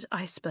shattered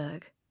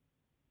iceberg,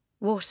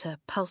 water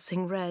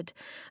pulsing red,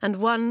 and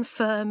one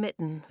fur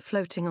mitten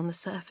floating on the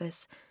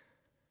surface.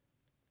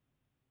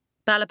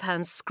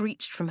 Balapan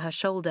screeched from her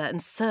shoulder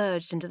and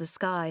surged into the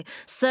sky,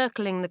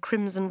 circling the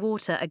crimson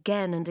water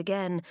again and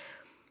again.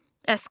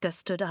 Eska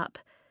stood up,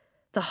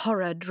 the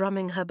horror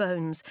drumming her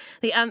bones,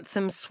 the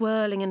anthem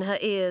swirling in her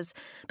ears,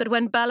 but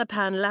when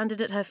Balapan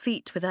landed at her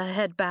feet with her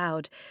head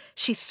bowed,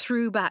 she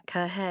threw back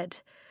her head.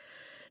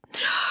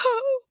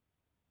 "No!"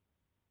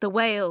 The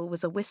wail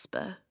was a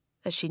whisper,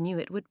 as she knew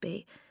it would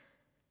be.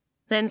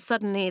 Then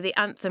suddenly the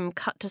anthem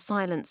cut to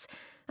silence,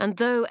 and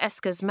though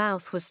Eska's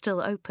mouth was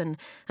still open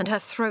and her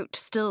throat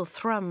still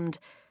thrummed,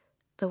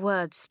 the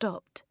words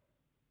stopped.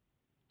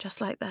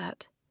 Just like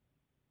that.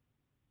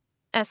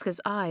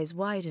 Eska's eyes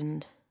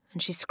widened,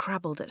 and she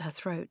scrabbled at her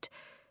throat.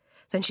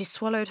 Then she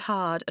swallowed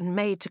hard and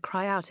made to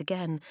cry out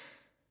again.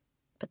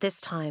 But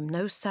this time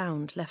no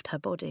sound left her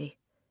body,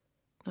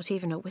 not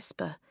even a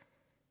whisper,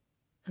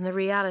 and the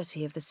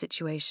reality of the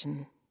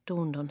situation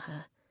dawned on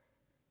her.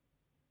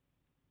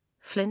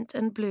 Flint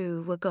and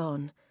Blue were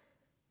gone,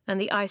 and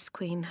the Ice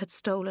Queen had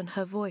stolen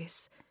her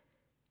voice.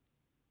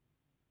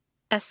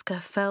 Eska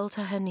fell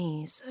to her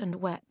knees and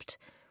wept.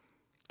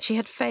 She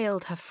had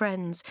failed her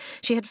friends,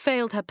 she had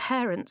failed her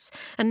parents,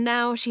 and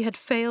now she had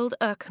failed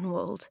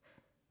Erkenwald.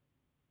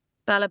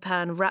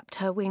 Balapan wrapped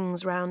her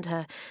wings round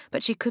her,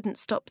 but she couldn't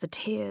stop the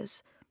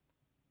tears.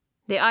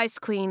 The Ice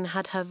Queen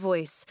had her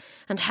voice,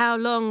 and how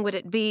long would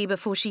it be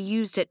before she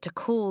used it to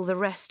call the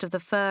rest of the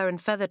fur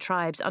and feather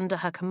tribes under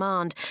her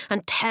command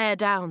and tear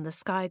down the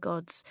sky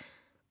gods?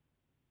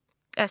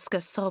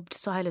 Eska sobbed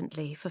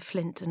silently for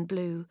Flint and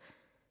Blue.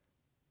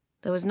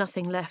 There was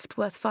nothing left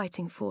worth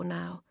fighting for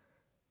now.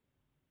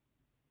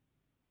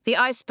 The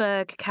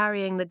iceberg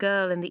carrying the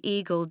girl and the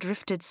eagle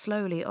drifted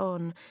slowly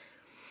on.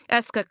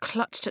 Eska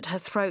clutched at her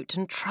throat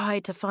and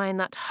tried to find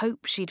that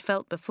hope she'd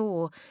felt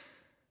before,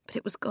 but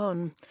it was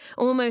gone,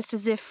 almost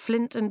as if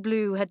Flint and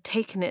Blue had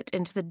taken it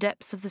into the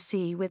depths of the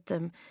sea with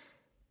them.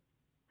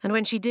 And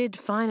when she did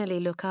finally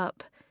look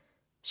up,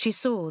 she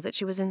saw that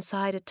she was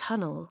inside a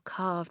tunnel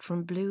carved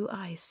from blue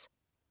ice.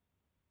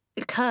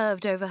 It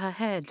curved over her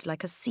head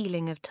like a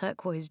ceiling of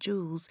turquoise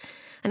jewels,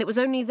 and it was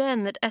only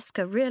then that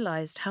Eska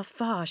realised how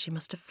far she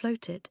must have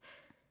floated.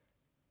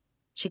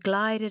 She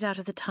glided out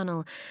of the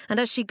tunnel, and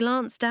as she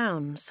glanced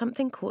down,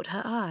 something caught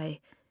her eye.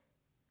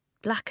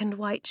 Black and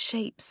white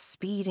shapes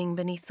speeding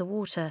beneath the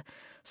water,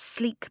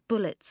 sleek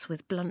bullets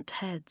with blunt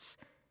heads.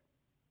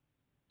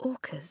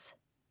 Orcas,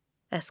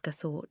 Eska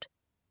thought.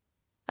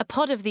 A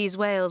pod of these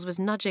whales was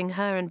nudging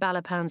her and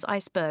Balapan's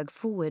iceberg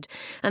forward,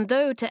 and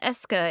though to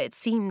Eska it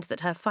seemed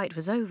that her fight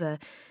was over,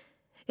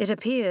 it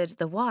appeared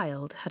the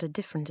Wild had a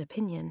different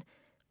opinion.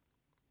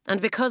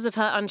 And because of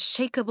her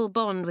unshakable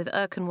bond with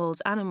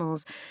Erkenwald's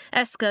animals,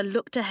 Eska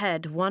looked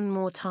ahead one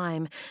more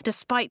time,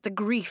 despite the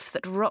grief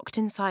that rocked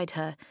inside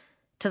her,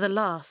 to the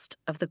last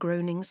of the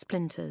groaning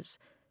splinters.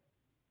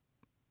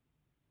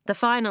 The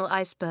final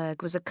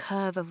iceberg was a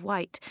curve of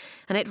white,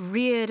 and it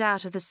reared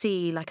out of the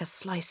sea like a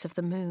slice of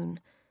the moon.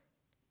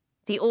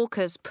 The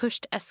orcas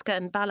pushed Eska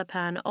and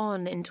Balapan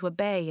on into a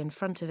bay in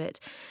front of it,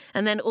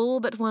 and then all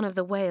but one of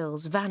the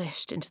whales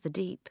vanished into the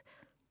deep.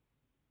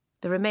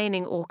 The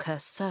remaining orca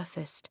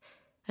surfaced,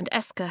 and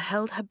Eska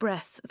held her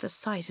breath at the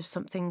sight of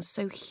something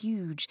so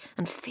huge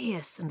and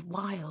fierce and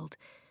wild.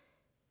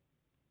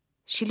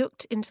 She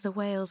looked into the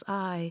whale's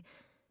eye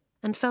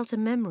and felt a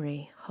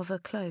memory hover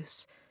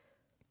close.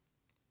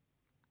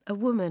 A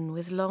woman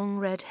with long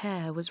red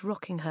hair was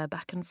rocking her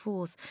back and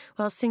forth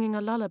while singing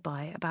a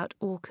lullaby about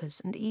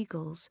orcas and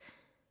eagles.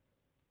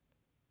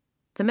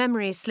 The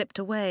memory slipped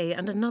away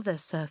and another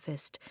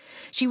surfaced.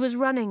 She was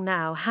running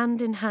now,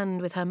 hand in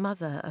hand with her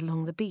mother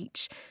along the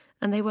beach,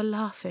 and they were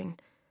laughing.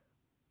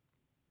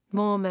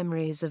 More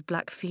memories of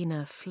Black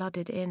Fina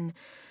flooded in,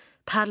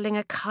 paddling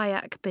a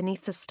kayak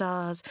beneath the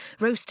stars,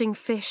 roasting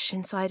fish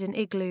inside an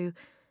igloo,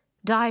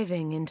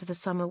 diving into the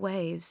summer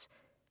waves.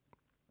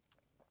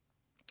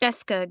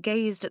 Eska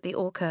gazed at the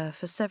orca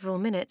for several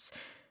minutes.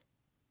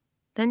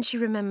 Then she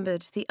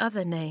remembered the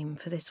other name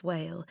for this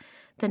whale,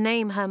 the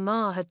name her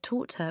ma had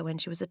taught her when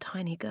she was a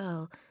tiny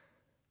girl.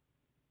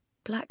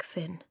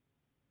 Blackfin.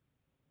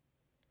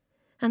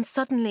 And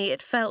suddenly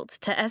it felt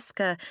to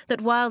Eska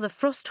that while the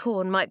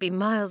Frosthorn might be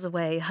miles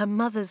away, her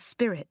mother's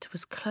spirit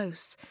was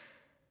close.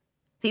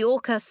 The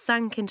orca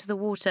sank into the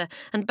water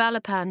and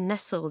Balapan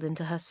nestled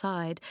into her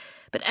side,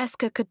 but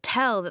Eska could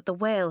tell that the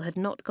whale had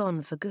not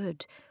gone for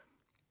good.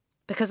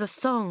 Because a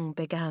song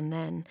began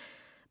then,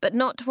 but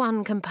not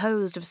one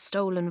composed of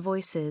stolen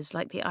voices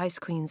like the Ice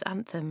Queen's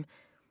anthem.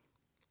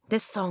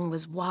 This song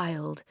was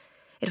wild.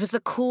 It was the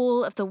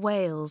call of the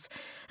whales,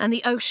 and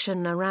the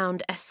ocean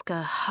around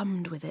Eska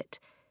hummed with it.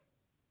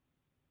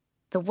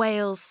 The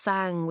whales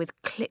sang with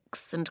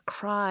clicks and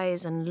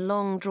cries and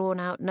long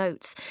drawn-out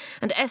notes,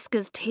 and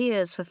Eska's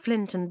tears for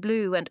Flint and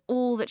Blue and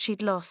all that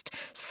she'd lost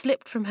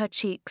slipped from her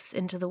cheeks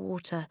into the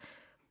water.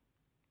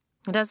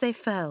 And as they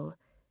fell,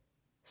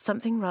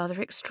 something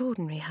rather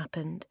extraordinary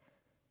happened.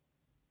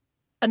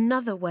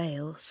 Another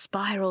whale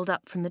spiralled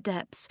up from the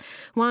depths,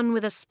 one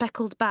with a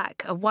speckled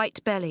back, a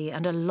white belly,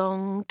 and a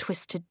long,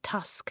 twisted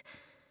tusk.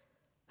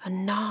 A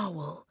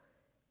narwhal.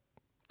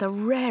 The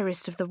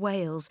rarest of the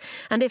whales,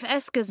 and if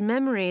Eska's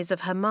memories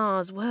of her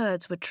ma's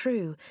words were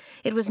true,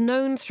 it was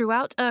known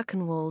throughout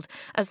Erkenwald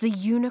as the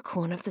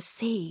unicorn of the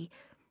sea.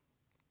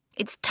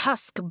 Its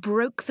tusk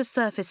broke the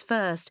surface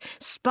first,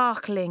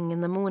 sparkling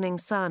in the morning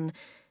sun,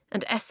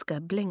 and Eska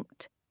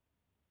blinked.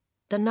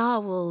 The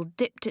narwhal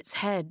dipped its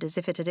head as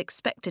if it had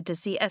expected to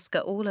see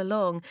Eska all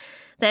along.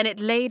 Then it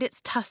laid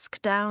its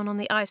tusk down on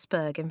the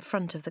iceberg in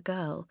front of the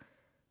girl.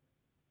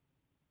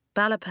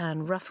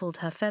 Balapan ruffled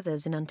her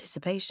feathers in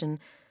anticipation,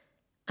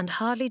 and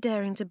hardly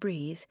daring to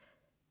breathe,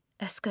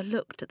 Eska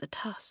looked at the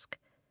tusk.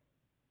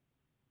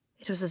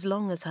 It was as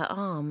long as her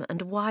arm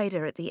and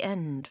wider at the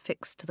end,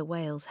 fixed to the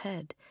whale's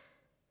head.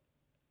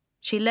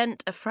 She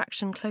leant a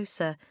fraction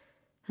closer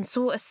and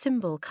saw a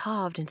symbol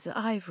carved into the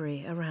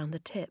ivory around the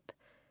tip.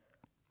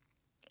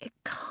 It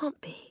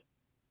can't be,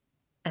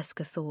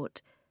 Eska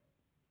thought,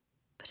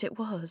 but it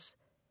was.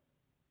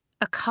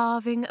 A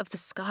carving of the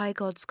sky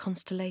god's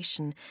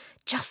constellation,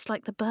 just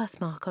like the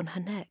birthmark on her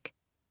neck.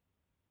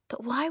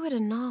 But why would a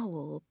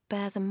narwhal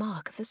bear the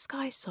mark of the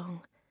sky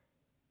song?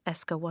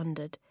 Eska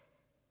wondered.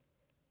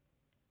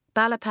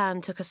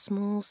 Balapan took a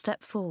small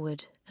step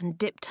forward and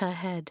dipped her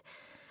head,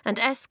 and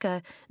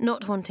Eska,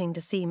 not wanting to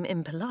seem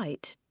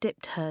impolite,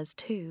 dipped hers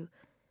too.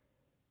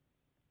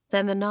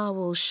 Then the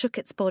narwhal shook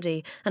its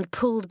body and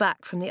pulled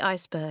back from the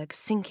iceberg,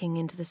 sinking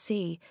into the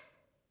sea.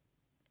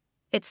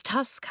 Its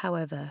tusk,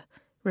 however,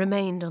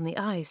 remained on the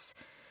ice,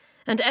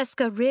 and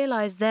Eska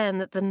realised then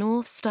that the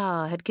North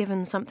Star had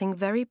given something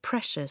very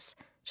precious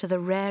to the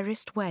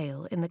rarest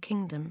whale in the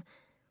kingdom.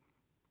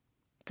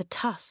 The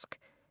tusk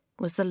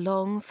was the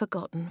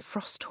long-forgotten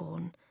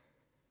Frosthorn.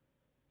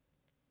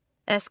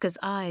 Eska's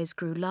eyes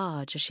grew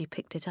large as she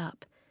picked it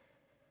up.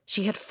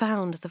 She had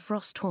found the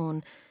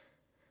Frosthorn,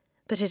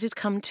 but it had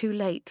come too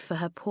late for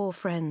her poor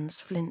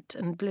friends Flint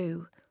and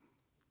Blue.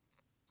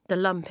 The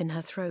lump in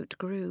her throat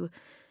grew.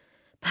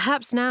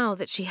 Perhaps now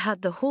that she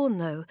had the horn,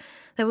 though,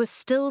 there was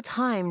still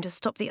time to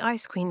stop the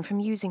Ice Queen from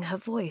using her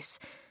voice.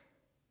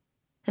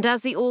 And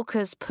as the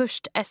orcas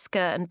pushed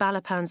Eska and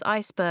Balapan's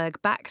iceberg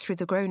back through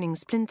the groaning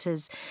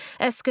splinters,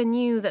 Eska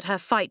knew that her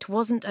fight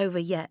wasn't over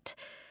yet,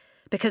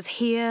 because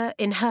here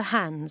in her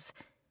hands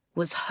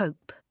was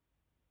hope.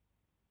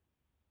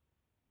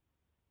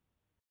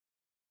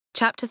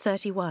 Chapter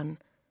 31.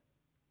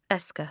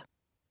 Eska.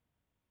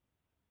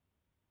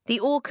 The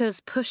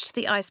orcas pushed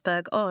the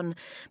iceberg on,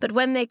 but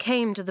when they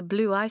came to the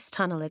blue ice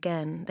tunnel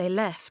again, they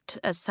left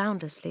as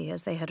soundlessly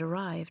as they had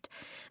arrived,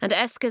 and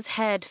Eska's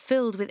head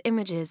filled with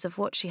images of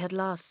what she had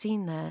last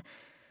seen there.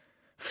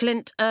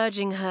 Flint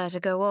urging her to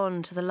go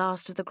on to the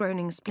last of the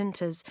groaning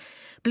splinters,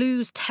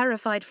 Blue's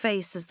terrified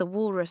face as the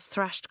walrus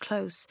thrashed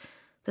close,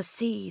 the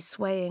sea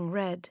swaying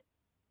red.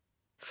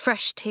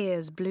 Fresh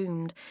tears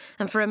bloomed,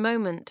 and for a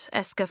moment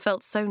Eska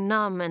felt so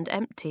numb and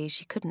empty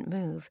she couldn't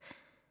move.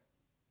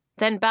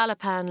 Then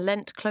Balapan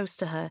leant close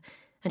to her,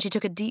 and she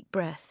took a deep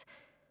breath,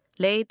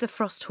 laid the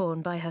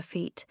Frosthorn by her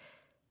feet,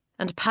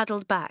 and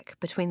paddled back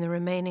between the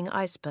remaining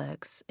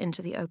icebergs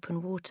into the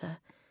open water.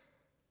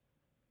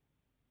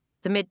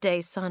 The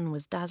midday sun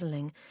was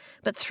dazzling,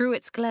 but through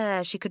its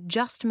glare she could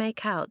just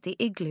make out the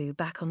igloo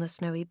back on the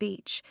snowy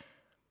beach.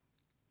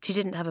 She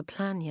didn't have a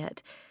plan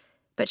yet,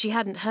 but she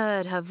hadn't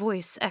heard her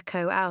voice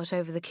echo out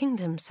over the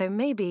kingdom, so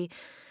maybe,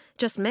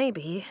 just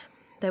maybe,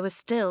 there was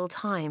still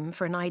time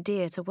for an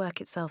idea to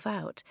work itself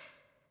out.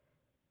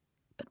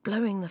 But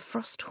blowing the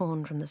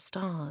Frosthorn from the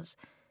stars,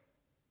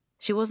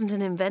 She wasn't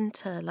an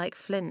inventor like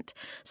Flint,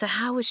 so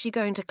how was she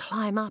going to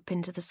climb up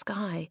into the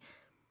sky?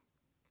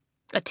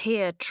 A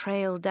tear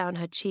trailed down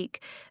her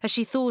cheek as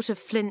she thought of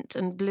Flint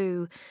and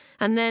Blue,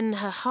 and then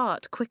her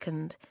heart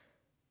quickened.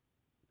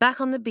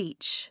 Back on the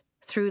beach,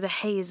 through the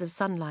haze of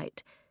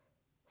sunlight,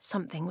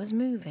 something was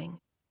moving.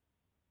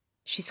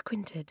 She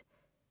squinted.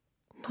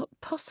 Not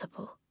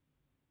possible,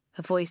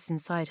 a voice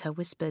inside her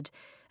whispered,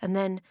 and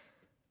then,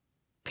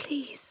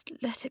 please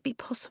let it be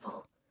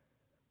possible.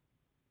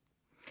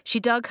 She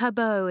dug her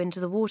bow into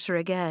the water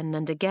again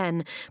and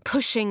again,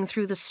 pushing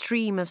through the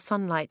stream of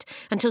sunlight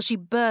until she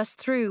burst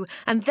through,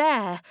 and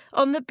there,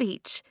 on the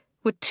beach,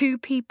 were two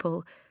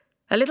people,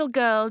 a little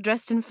girl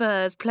dressed in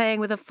furs playing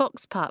with a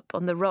fox pup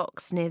on the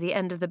rocks near the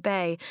end of the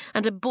bay,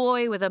 and a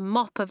boy with a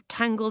mop of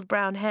tangled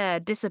brown hair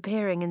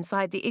disappearing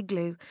inside the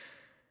igloo.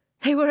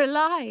 They were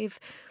alive!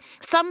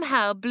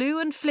 Somehow Blue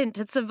and Flint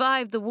had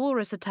survived the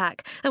walrus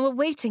attack and were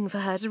waiting for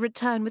her to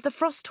return with the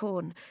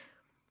Frosthorn.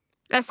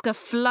 Eska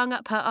flung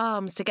up her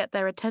arms to get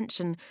their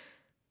attention.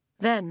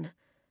 Then,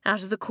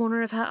 out of the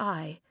corner of her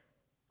eye,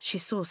 she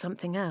saw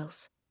something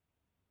else.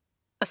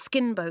 A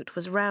skinboat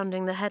was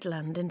rounding the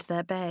headland into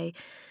their bay,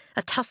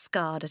 a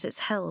tuskguard at its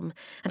helm,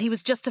 and he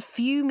was just a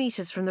few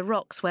metres from the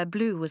rocks where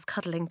Blue was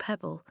cuddling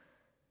Pebble.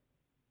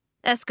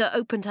 Eska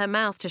opened her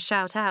mouth to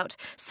shout out,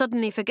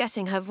 suddenly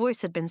forgetting her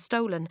voice had been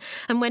stolen,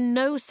 and when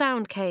no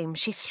sound came,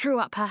 she threw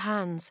up her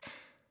hands.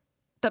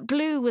 But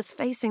Blue was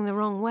facing the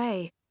wrong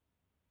way.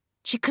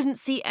 She couldn't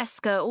see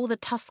Eska or the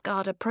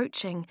tuskguard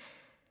approaching.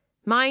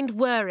 Mind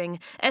whirring,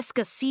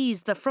 Eska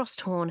seized the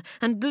Frosthorn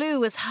and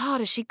blew as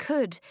hard as she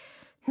could.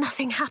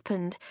 Nothing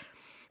happened.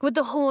 Would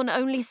the horn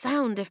only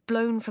sound if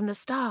blown from the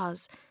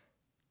stars?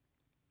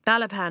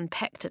 Balapan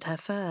pecked at her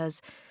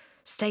furs.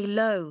 Stay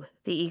low,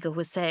 the eagle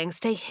was saying.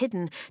 Stay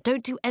hidden.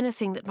 Don't do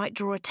anything that might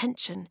draw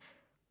attention.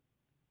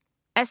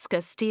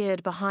 Eska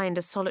steered behind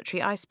a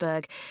solitary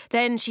iceberg.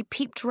 Then she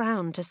peeped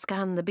round to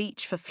scan the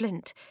beach for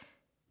Flint.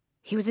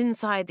 He was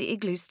inside the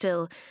igloo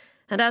still,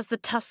 and as the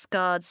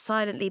tuskguard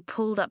silently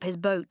pulled up his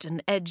boat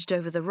and edged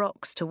over the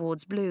rocks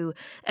towards Blue,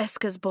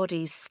 Eska's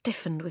body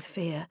stiffened with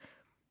fear.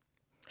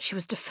 She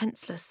was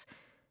defenceless,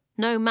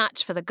 no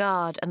match for the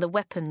guard and the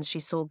weapons she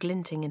saw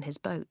glinting in his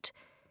boat.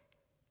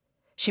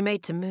 She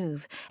made to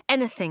move,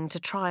 anything to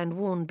try and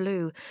warn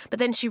Blue, but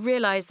then she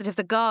realised that if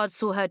the guard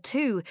saw her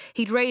too,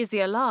 he'd raise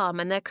the alarm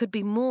and there could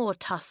be more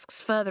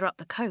tusks further up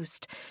the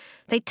coast.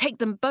 They'd take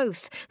them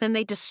both, then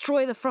they'd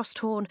destroy the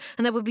Frosthorn,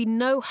 and there would be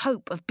no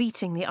hope of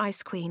beating the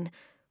Ice Queen.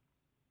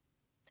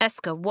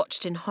 Eska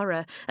watched in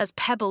horror as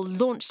Pebble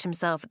launched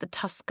himself at the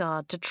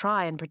tuskguard to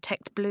try and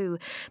protect Blue,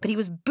 but he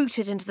was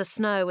booted into the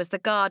snow as the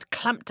guard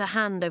clamped a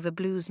hand over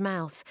Blue's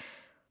mouth.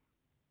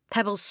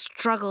 Pebble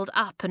struggled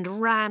up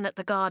and ran at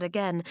the guard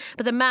again,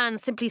 but the man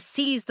simply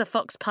seized the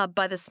fox pub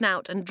by the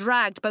snout and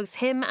dragged both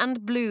him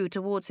and Blue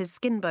towards his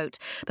skinboat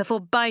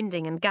before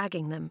binding and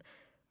gagging them.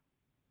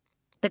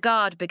 The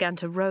guard began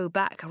to row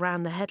back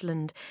around the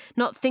headland,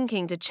 not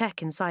thinking to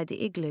check inside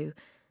the igloo.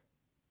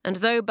 And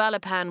though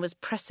Balapan was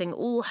pressing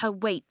all her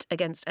weight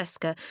against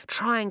Eska,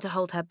 trying to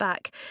hold her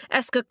back,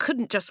 Eska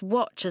couldn't just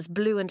watch as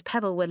Blue and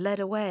Pebble were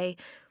led away.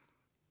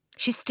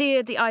 She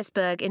steered the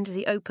iceberg into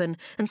the open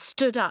and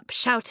stood up,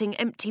 shouting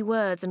empty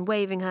words and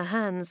waving her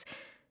hands.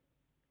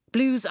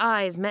 Blue's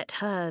eyes met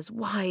hers,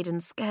 wide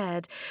and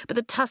scared, but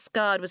the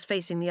tuskguard was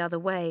facing the other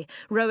way,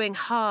 rowing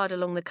hard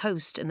along the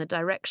coast in the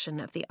direction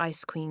of the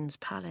Ice Queen's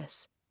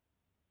palace.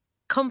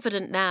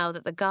 Confident now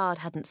that the guard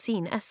hadn't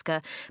seen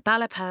Eska,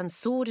 Balapan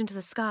soared into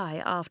the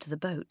sky after the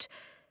boat.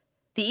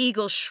 The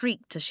eagle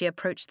shrieked as she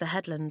approached the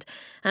headland,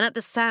 and at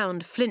the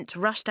sound Flint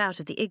rushed out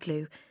of the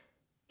igloo.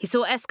 He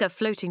saw Eska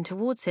floating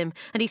towards him,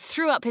 and he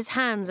threw up his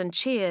hands and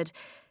cheered.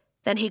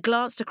 Then he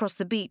glanced across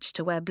the beach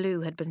to where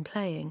Blue had been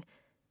playing.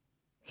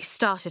 He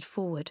started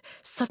forward,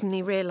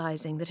 suddenly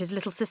realising that his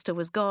little sister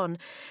was gone.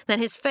 Then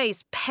his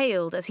face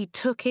paled as he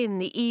took in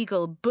the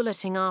eagle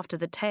bulleting after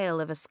the tail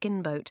of a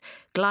skinboat,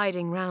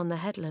 gliding round the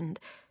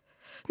headland.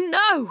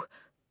 "No!"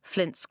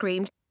 Flint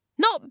screamed.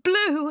 "Not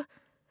Blue!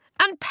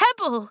 And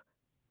Pebble!"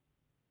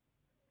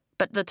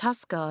 But the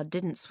tuskguard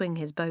didn't swing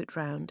his boat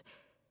round.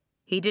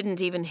 He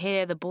didn't even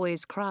hear the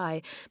boy's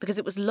cry, because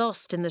it was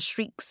lost in the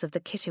shrieks of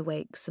the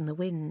kittiwakes and the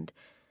wind.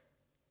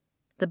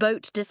 The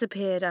boat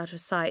disappeared out of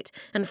sight,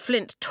 and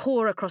Flint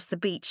tore across the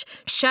beach,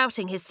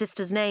 shouting his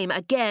sister's name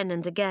again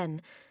and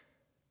again.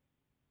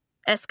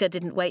 Eska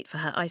didn't wait for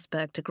her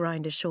iceberg to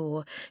grind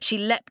ashore. She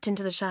leapt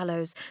into the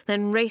shallows,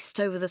 then raced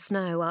over the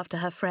snow after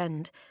her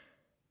friend.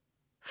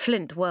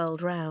 Flint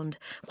whirled round.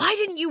 "Why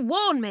didn't you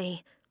warn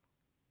me?"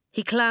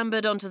 He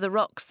clambered onto the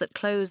rocks that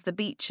closed the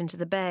beach into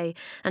the bay,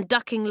 and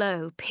ducking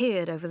low,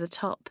 peered over the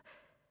top.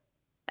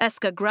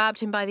 Eska grabbed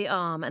him by the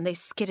arm, and they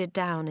skidded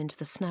down into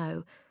the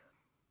snow.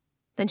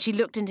 Then she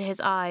looked into his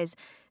eyes,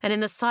 and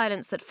in the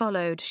silence that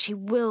followed, she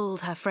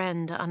willed her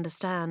friend to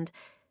understand.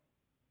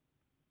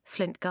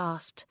 Flint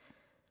gasped.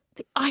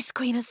 "The Ice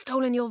Queen has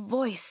stolen your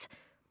voice."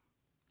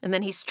 And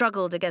then he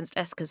struggled against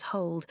Eska's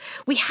hold.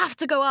 "We have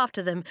to go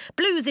after them.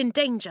 Blue's in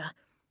danger."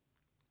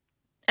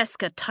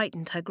 Eska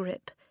tightened her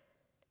grip.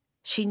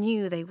 She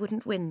knew they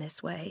wouldn't win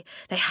this way.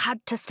 They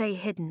had to stay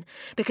hidden,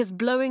 because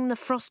blowing the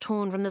frost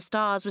horn from the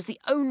stars was the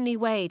only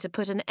way to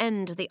put an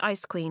end to the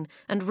Ice Queen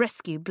and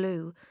rescue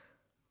Blue.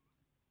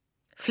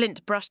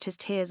 Flint brushed his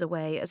tears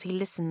away as he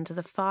listened to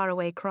the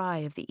faraway cry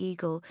of the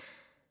eagle.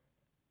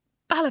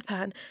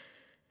 "Balapan,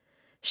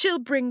 she'll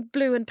bring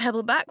Blue and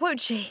Pebble back,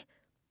 won't she?"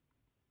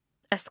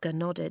 Eska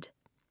nodded.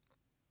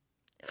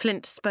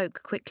 Flint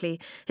spoke quickly,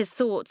 his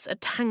thoughts a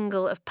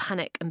tangle of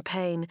panic and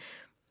pain.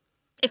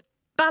 "If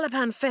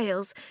Balapan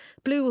fails,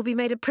 Blue will be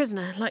made a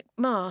prisoner, like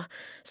Ma,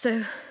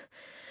 so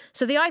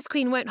the Ice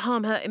Queen won't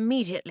harm her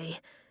immediately.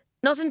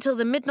 Not until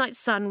the midnight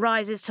sun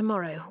rises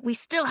tomorrow. We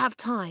still have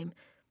time."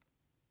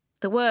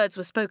 The words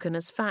were spoken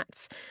as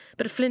facts,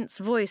 but Flint's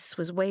voice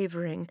was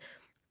wavering.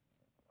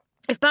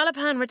 "If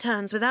Balapan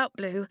returns without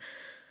Blue,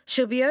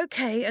 she'll be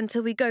okay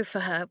until we go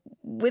for her,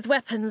 with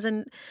weapons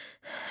and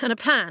a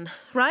plan,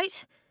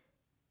 right?"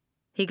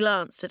 He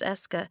glanced at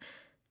Eska,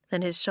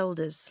 then his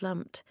shoulders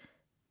slumped.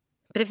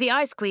 "But if the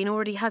Ice Queen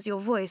already has your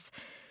voice,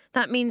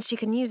 that means she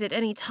can use it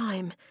any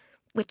time.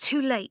 We're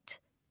too late."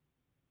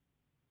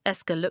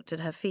 Eska looked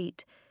at her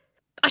feet.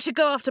 "I should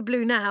go after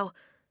Blue now,"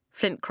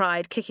 Flint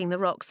cried, kicking the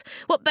rocks.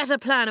 "What better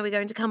plan are we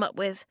going to come up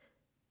with?"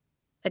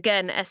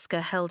 Again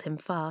Eska held him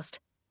fast.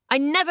 "I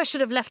never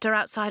should have left her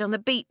outside on the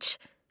beach."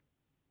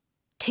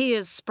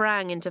 Tears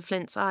sprang into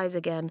Flint's eyes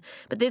again,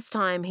 but this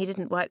time he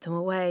didn't wipe them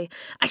away.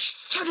 "I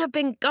should have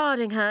been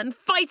guarding her and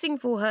fighting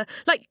for her,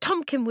 like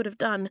Tomkin would have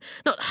done,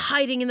 not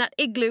hiding in that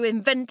igloo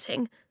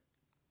inventing."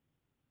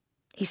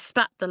 He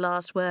spat the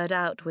last word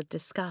out with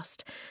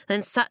disgust,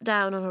 then sat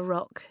down on a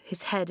rock,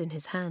 his head in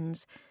his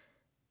hands.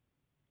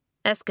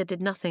 Eska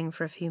did nothing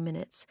for a few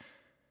minutes.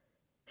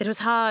 It was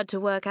hard to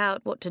work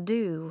out what to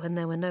do when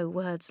there were no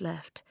words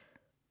left.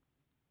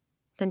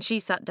 Then she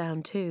sat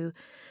down too,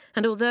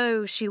 and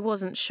although she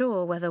wasn't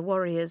sure whether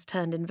warriors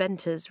turned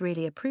inventors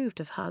really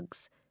approved of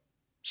hugs,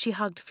 she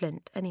hugged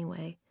Flint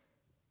anyway.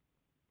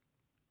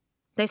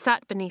 They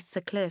sat beneath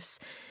the cliffs,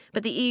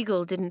 but the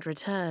eagle didn't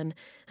return,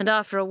 and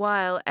after a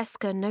while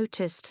Eska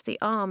noticed the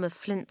arm of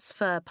Flint's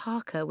fur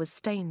parka was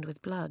stained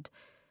with blood.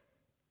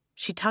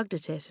 She tugged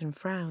at it and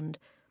frowned.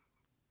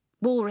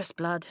 "Walrus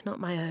blood, not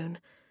my own,"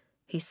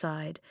 he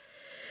sighed.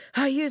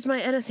 "I used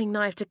my anything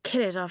knife to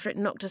kill it after it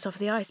knocked us off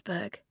the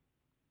iceberg."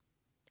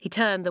 He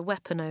turned the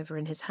weapon over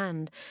in his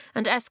hand,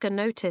 and Eska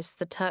noticed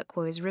the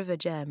turquoise river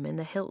gem in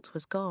the hilt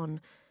was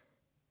gone.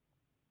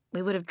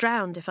 "We would have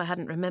drowned if I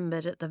hadn't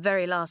remembered at the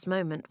very last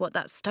moment what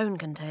that stone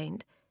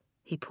contained."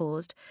 He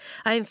paused.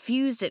 "I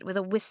infused it with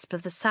a wisp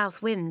of the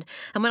south wind,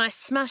 and when I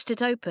smashed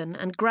it open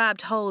and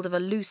grabbed hold of a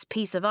loose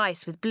piece of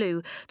ice with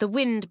Blue, the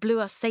wind blew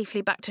us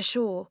safely back to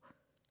shore."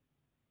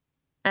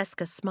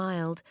 Eska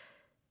smiled,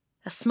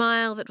 a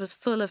smile that was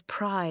full of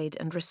pride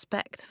and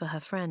respect for her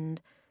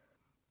friend.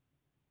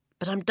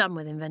 "But I'm done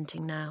with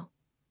inventing now,"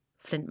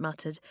 Flint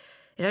muttered.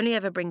 "It only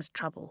ever brings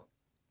trouble."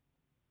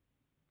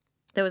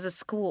 There was a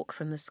squawk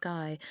from the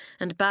sky,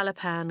 and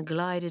Balapan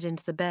glided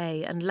into the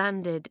bay and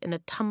landed in a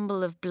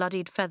tumble of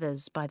bloodied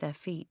feathers by their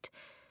feet.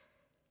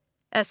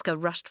 Eska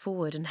rushed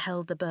forward and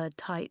held the bird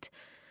tight.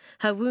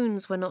 Her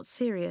wounds were not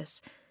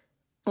serious.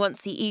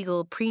 Once the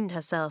eagle preened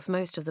herself,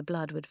 most of the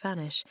blood would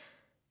vanish.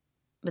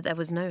 But there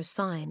was no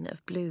sign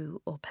of Blue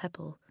or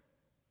Pebble.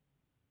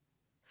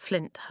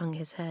 Flint hung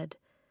his head.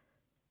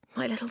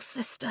 "My little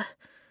sister,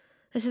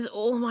 this is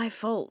all my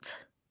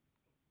fault."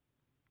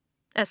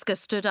 Eska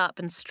stood up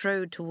and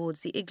strode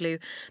towards the igloo,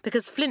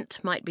 because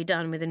Flint might be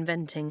done with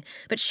inventing,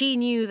 but she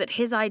knew that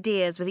his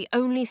ideas were the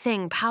only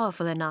thing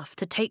powerful enough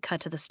to take her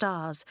to the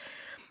stars.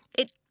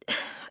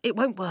 It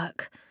won't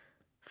work,"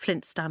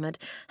 Flint stammered.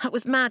 "I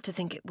was mad to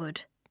think it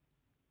would."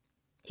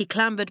 He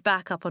clambered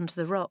back up onto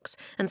the rocks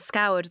and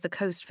scoured the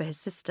coast for his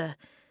sister,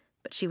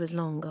 but she was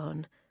long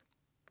gone.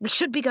 "We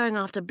should be going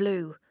after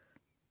Blue."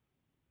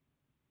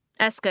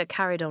 Eska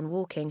carried on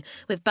walking,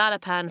 with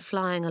Balapan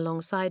flying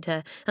alongside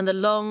her and the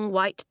long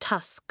white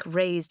tusk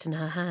raised in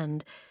her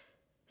hand.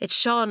 It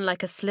shone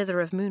like a slither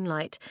of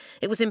moonlight.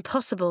 It was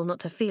impossible not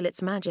to feel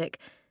its magic,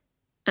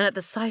 and at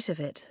the sight of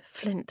it,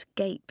 Flint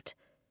gaped.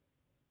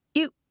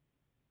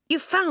 You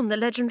found the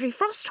legendary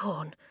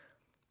Frosthorn."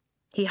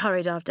 He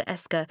hurried after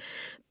Eska.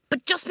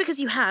 "But just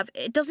because you have,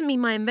 it doesn't mean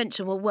my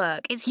invention will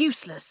work. It's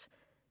useless."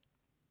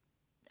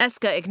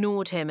 Eska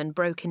ignored him and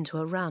broke into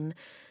a run.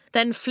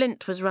 Then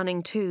Flint was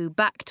running too,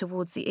 back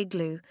towards the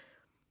igloo.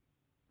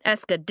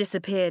 Eska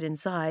disappeared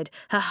inside,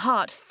 her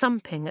heart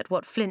thumping at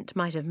what Flint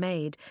might have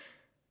made.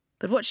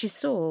 But what she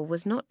saw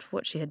was not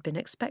what she had been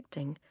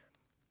expecting.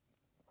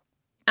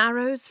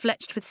 Arrows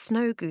fletched with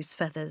snow goose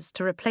feathers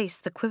to replace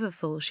the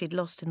quiverful she'd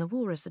lost in the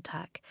walrus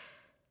attack.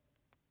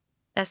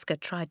 Eska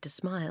tried to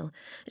smile.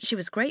 She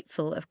was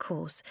grateful, of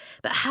course,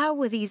 but how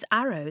were these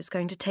arrows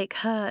going to take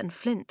her and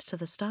Flint to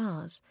the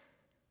stars?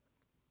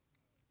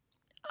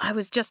 "I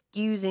was just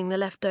using the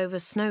leftover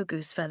snow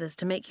goose feathers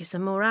to make you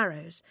some more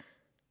arrows."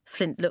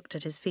 Flint looked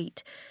at his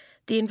feet.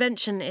 "The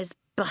invention is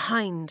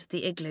behind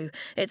the igloo.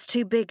 It's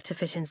too big to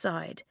fit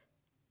inside."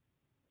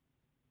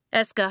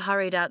 Eska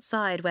hurried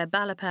outside where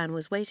Balapan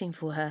was waiting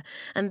for her,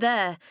 and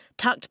there,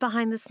 tucked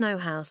behind the snow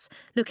house,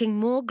 looking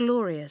more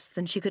glorious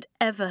than she could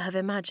ever have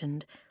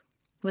imagined,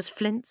 was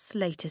Flint's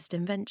latest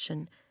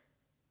invention.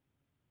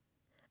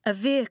 A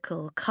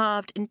vehicle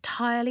carved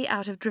entirely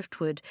out of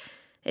driftwood.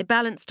 It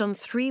balanced on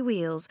 3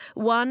 wheels,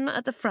 1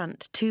 at the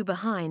front, 2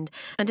 behind,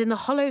 and in the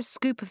hollow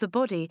scoop of the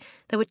body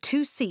there were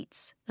 2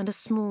 seats and a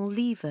small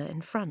lever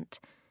in front.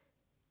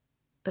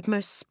 But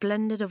most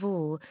splendid of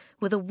all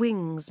were the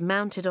wings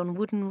mounted on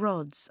wooden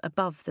rods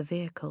above the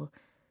vehicle.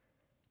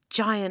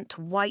 Giant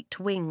white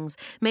wings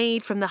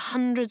made from the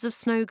hundreds of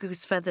snow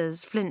goose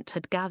feathers Flint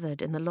had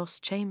gathered in the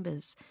lost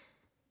chambers.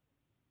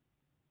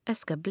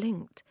 Eska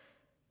blinked.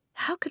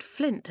 How could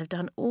Flint have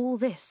done all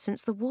this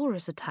since the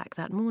walrus attack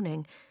that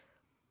morning?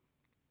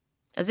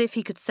 As if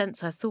he could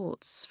sense her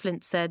thoughts,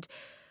 Flint said,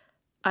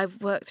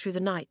 "I've worked through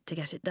the night to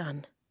get it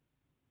done."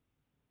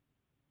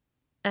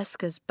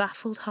 Eska's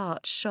baffled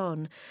heart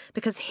shone,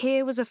 because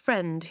here was a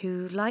friend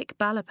who, like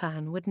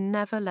Balapan, would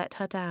never let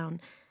her down.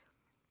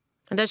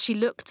 And as she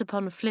looked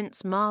upon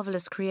Flint's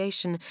marvellous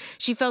creation,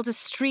 she felt a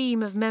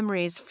stream of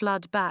memories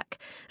flood back,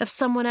 of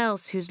someone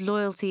else whose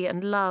loyalty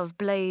and love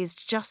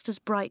blazed just as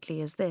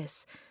brightly as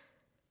this.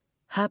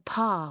 Her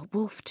pa,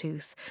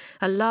 Wolftooth,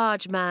 a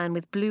large man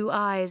with blue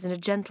eyes and a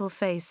gentle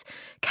face,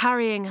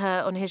 carrying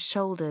her on his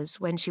shoulders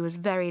when she was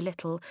very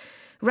little,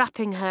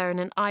 wrapping her in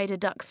an eider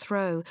duck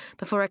throw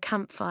before a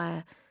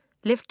campfire,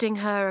 lifting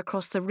her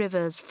across the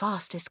river's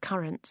fastest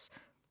currents.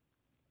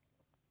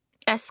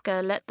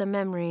 Eska let the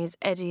memories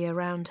eddy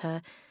around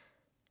her.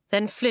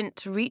 Then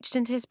Flint reached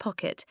into his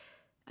pocket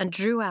and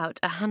drew out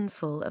a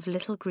handful of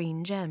little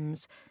green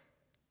gems.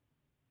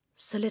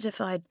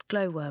 "Solidified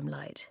glowworm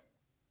light,"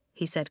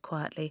 he said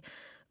quietly,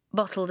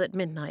 "bottled at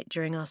midnight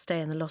during our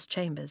stay in the lost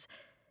chambers.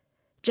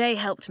 Jay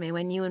helped me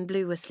when you and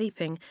Blue were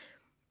sleeping.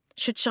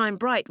 Should shine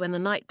bright when the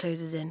night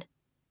closes in."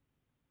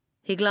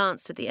 He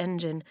glanced at the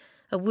engine,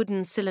 a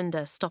wooden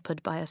cylinder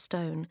stoppered by a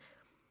stone.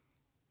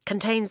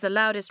 "Contains the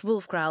loudest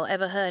wolf growl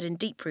ever heard in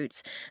deep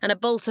roots, and a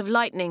bolt of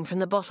lightning from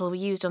the bottle we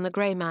used on the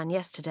Grey Man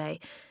yesterday.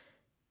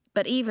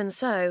 But even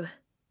so,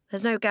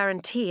 there's no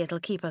guarantee it'll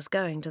keep us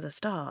going to the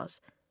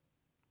stars."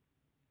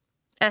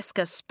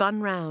 Eska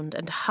spun round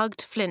and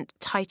hugged Flint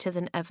tighter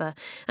than ever,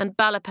 and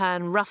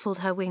Balapan ruffled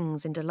her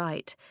wings in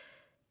delight.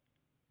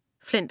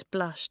 Flint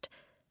blushed.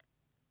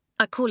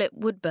 "I call it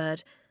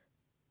woodbird,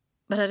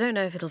 but I don't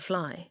know if it'll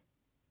fly."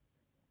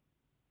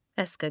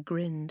 Eska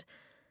grinned.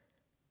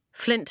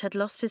 Flint had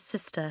lost his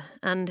sister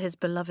and his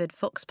beloved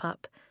fox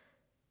pup.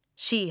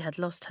 She had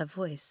lost her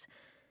voice,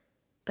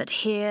 but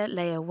here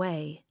lay a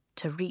way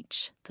to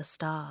reach the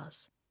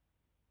stars.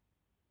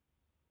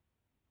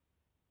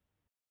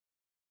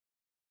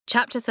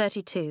 Chapter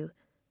 32.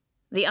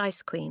 The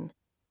Ice Queen.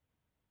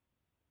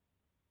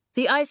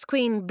 The Ice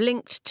Queen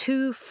blinked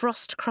 2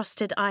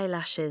 frost-crusted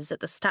eyelashes at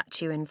the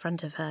statue in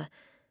front of her.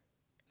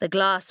 The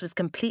glass was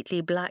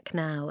completely black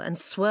now, and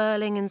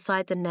swirling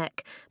inside the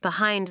neck,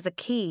 behind the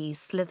key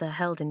Slither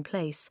held in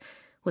place,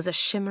 was a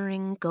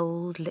shimmering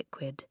gold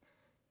liquid.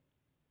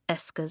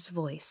 Eska's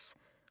voice.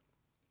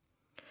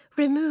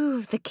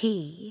 "Remove the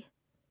key,"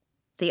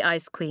 the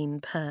Ice Queen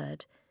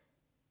purred.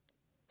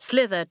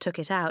 Slither took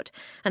it out,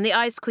 and the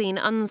Ice Queen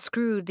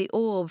unscrewed the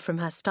orb from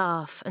her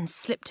staff and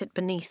slipped it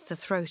beneath the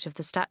throat of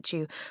the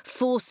statue,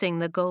 forcing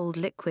the gold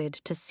liquid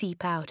to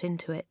seep out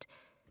into it.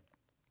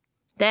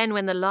 Then,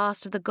 when the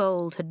last of the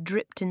gold had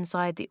dripped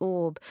inside the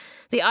orb,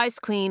 the Ice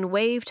Queen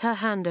waved her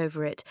hand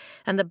over it,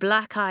 and the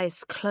black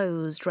ice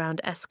closed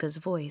round Eska's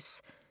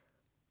voice.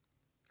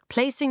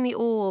 Placing the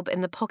orb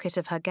in the pocket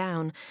of her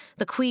gown,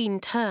 the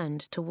Queen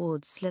turned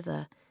towards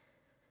Slither.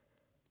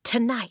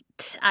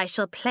 "Tonight I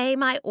shall play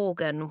my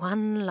organ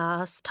one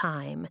last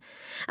time.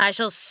 I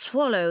shall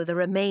swallow the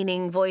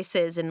remaining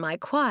voices in my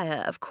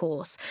choir, of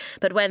course,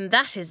 but when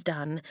that is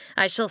done,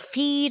 I shall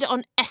feed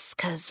on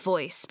Eska's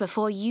voice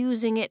before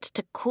using it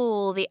to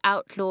call the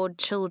outlawed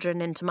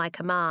children into my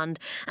command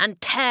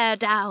and tear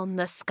down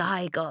the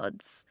sky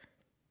gods."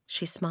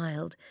 She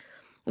smiled.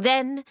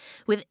 "Then,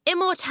 with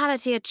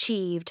immortality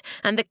achieved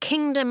and the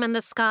kingdom and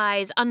the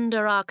skies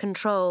under our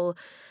control,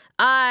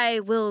 I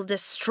will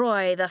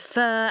destroy the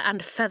fur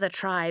and feather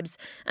tribes,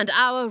 and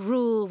our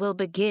rule will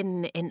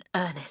begin in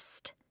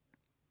earnest."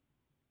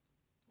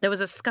 There was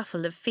a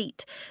scuffle of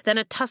feet, then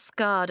a tusk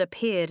guard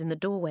appeared in the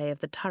doorway of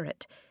the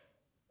turret.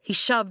 He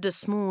shoved a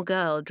small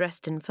girl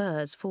dressed in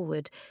furs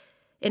forward.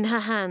 In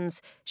her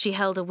hands she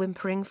held a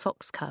whimpering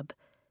fox cub.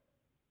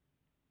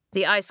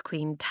 The Ice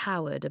Queen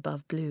towered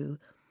above Blue.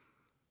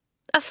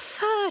 "A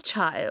fur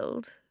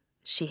child,"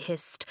 she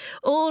hissed.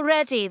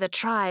 "Already the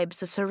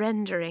tribes are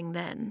surrendering,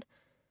 then."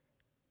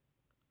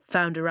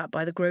 "Found her out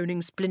by the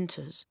groaning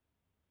splinters,"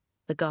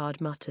 the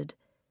guard muttered.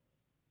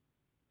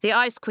 The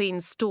Ice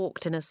Queen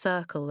stalked in a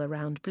circle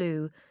around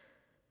Blue.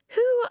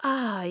 "Who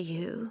are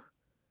you?"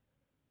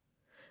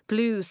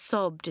 Blue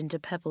sobbed into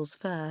Pebble's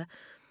fur.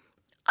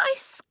 "I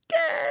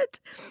scared.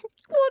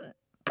 Want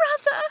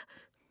brother."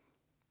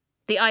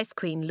 The Ice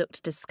Queen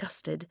looked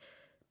disgusted.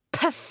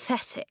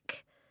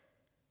 "Pathetic."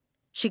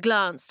 She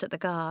glanced at the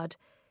guard.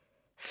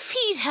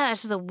 Feed her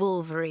to the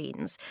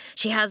wolverines.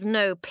 She has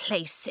no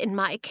place in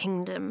my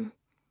kingdom.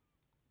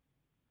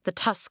 The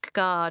tusk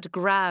guard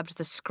grabbed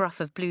the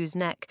scruff of Blue's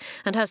neck,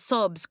 and her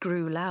sobs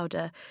grew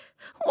louder.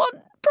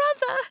 "Want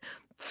brother,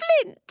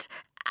 Flint,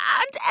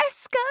 and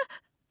Eska.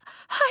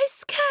 I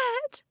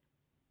scared."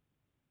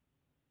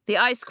 The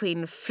Ice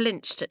Queen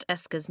flinched at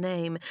Eska's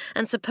name,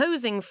 and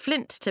supposing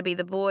Flint to be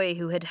the boy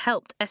who had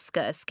helped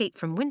Eska escape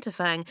from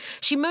Winterfang,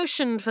 she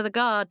motioned for the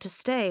guard to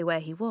stay where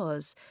he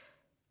was.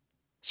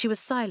 She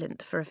was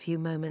silent for a few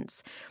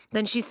moments,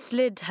 then she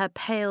slid her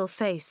pale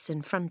face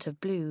in front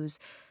of Blue's.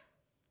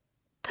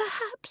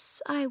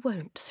 "Perhaps I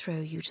won't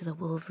throw you to the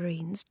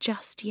wolverines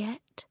just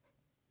yet,"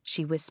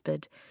 she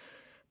whispered.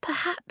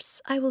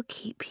 "Perhaps I will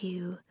keep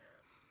you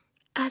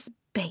as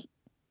bait."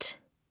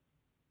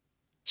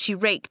 She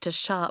raked a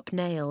sharp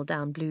nail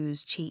down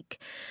Blue's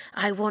cheek.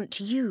 "I want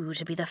you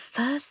to be the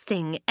first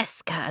thing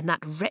Eska and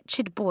that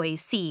wretched boy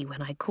see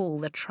when I call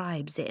the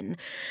tribes in.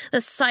 The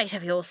sight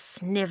of your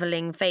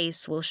snivelling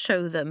face will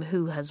show them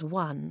who has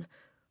won."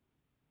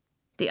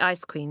 The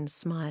Ice Queen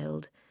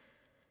smiled.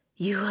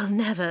 "You will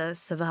never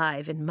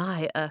survive in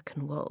my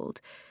Erkenwald,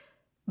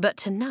 but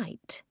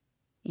tonight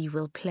you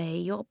will play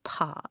your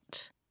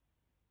part."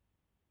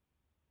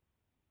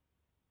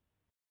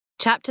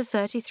 Chapter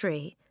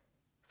 33.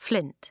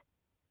 Flint.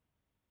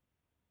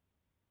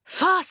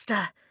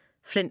 "Faster!"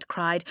 Flint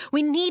cried.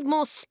 "We need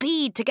more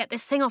speed to get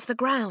this thing off the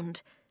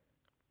ground."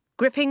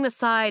 Gripping the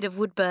side of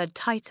Woodbird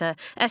tighter,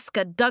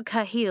 Eska dug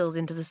her heels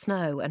into the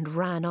snow and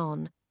ran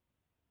on.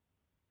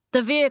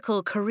 The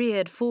vehicle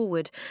careered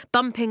forward,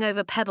 bumping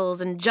over pebbles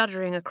and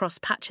juddering across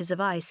patches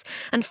of ice,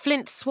 and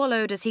Flint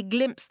swallowed as he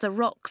glimpsed the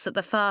rocks at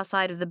the far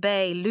side of the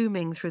bay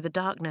looming through the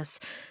darkness.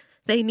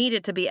 They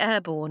needed to be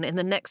airborne in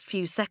the next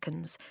few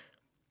seconds.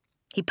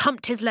 He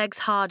pumped his legs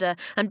harder,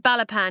 and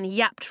Balapan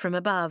yapped from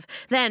above.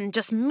 Then,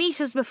 just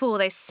meters before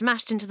they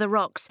smashed into the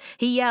rocks,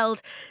 he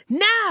yelled,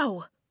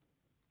 "Now!"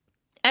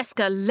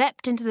 Eska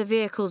leapt into the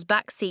vehicle's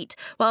back seat,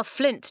 while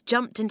Flint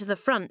jumped into the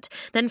front.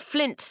 Then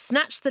Flint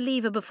snatched the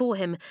lever before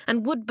him,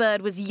 and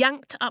Woodbird was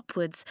yanked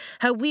upwards,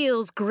 her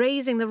wheels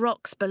grazing the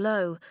rocks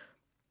below.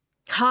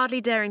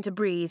 Hardly daring to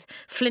breathe,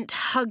 Flint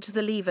hugged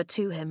the lever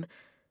to him.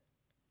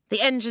 The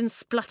engine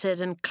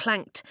spluttered and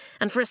clanked,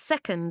 and for a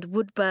second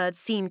Woodbird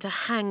seemed to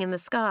hang in the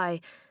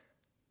sky.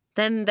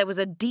 Then there was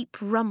a deep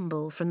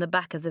rumble from the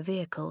back of the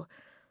vehicle.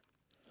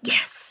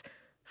 "Yes,"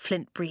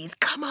 Flint breathed.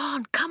 "Come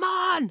on, come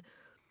on!"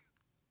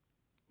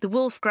 The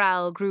wolf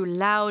growl grew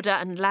louder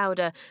and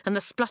louder, and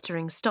the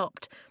spluttering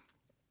stopped.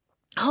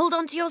 "Hold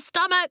on to your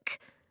stomach!"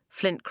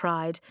 Flint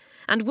cried,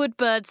 and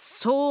Woodbird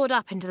soared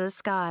up into the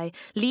sky,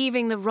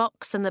 leaving the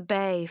rocks and the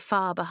bay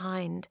far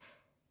behind.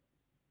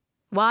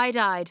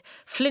 Wide-eyed,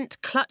 Flint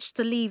clutched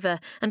the lever,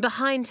 and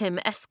behind him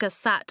Eska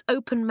sat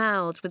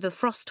open-mouthed with the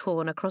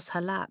frost-horn across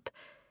her lap.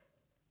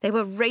 They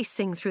were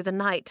racing through the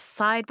night,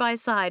 side by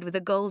side with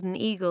a golden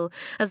eagle,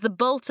 as the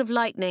bolt of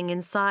lightning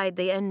inside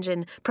the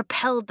engine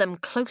propelled them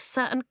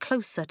closer and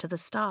closer to the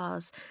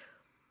stars.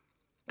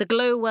 The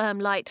glowworm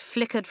light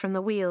flickered from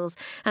the wheels,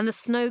 and the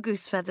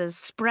snow-goose feathers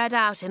spread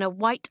out in a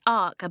white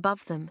arc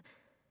above them.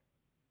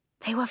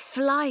 They were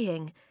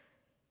flying.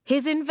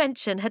 His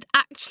invention had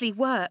actually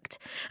worked,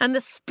 and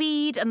the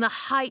speed and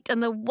the height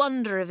and the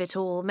wonder of it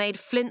all made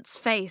Flint's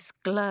face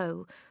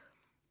glow.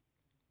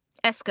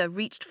 Eska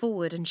reached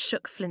forward and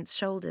shook Flint's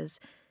shoulders.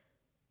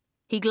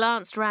 He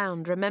glanced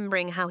round,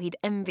 remembering how he'd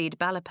envied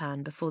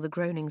Balapan before the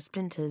groaning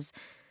splinters.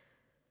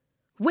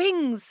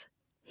 "Wings!"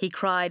 he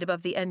cried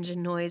above the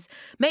engine noise.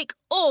 "Make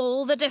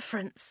all the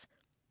difference!"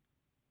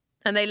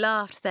 And they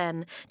laughed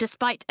then,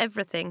 despite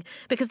everything,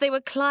 because they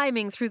were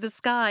climbing through the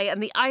sky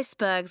and the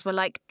icebergs were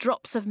like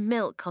drops of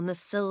milk on the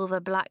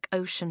silver-black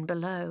ocean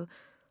below.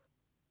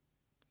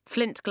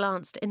 Flint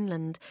glanced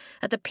inland,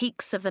 at the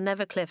peaks of the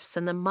Nevercliffs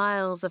and the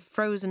miles of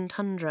frozen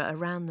tundra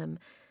around them.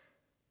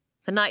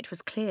 The night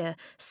was clear,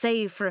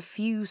 save for a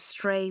few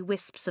stray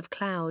wisps of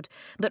cloud,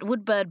 but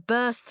Woodbird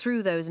burst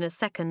through those in a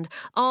second,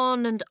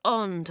 on and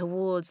on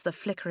towards the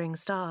flickering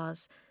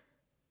stars.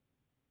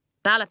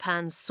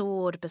 Balapan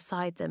soared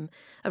beside them,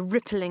 a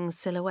rippling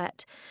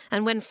silhouette,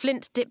 and when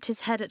Flint dipped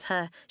his head at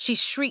her, she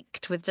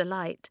shrieked with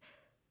delight.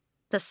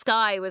 The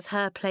sky was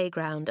her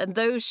playground, and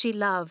those she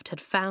loved had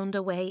found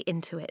a way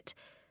into it.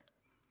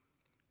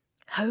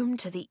 "Home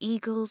to the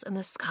eagles and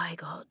the sky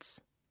gods,"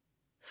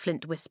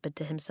 Flint whispered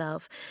to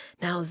himself.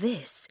 "Now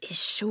this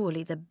is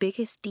surely the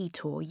biggest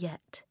detour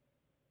yet."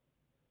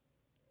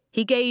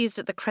 He gazed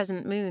at the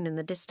crescent moon in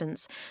the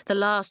distance, the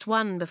last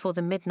one before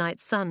the midnight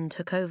sun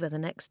took over the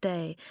next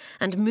day,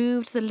 and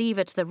moved the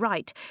lever to the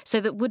right so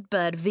that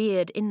Woodbird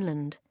veered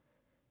inland,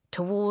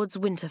 towards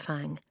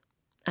Winterfang,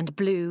 and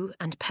Blue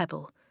and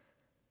Pebble.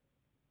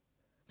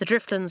 The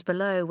driftlands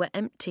below were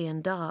empty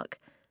and dark.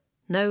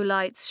 No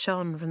lights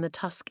shone from the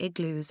tusk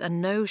igloos,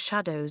 and no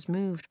shadows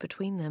moved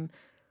between them.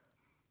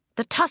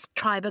 "The Tusk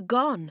tribe are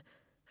gone!"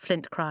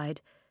 Flint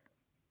cried.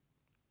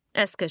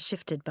 Eska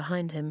shifted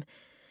behind him.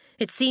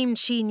 It seemed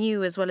she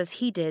knew as well as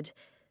he did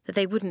that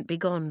they wouldn't be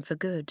gone for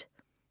good.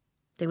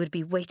 They would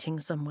be waiting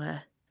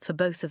somewhere, for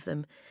both of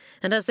them,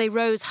 and as they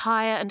rose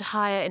higher and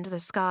higher into the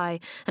sky,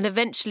 and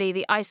eventually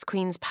the Ice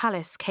Queen's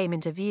palace came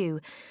into view,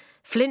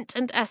 Flint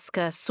and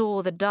Eska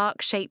saw the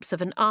dark shapes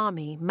of an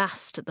army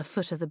massed at the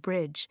foot of the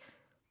bridge.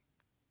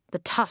 The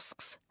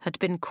tusks had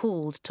been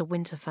called to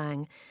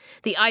Winterfang.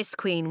 The Ice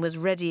Queen was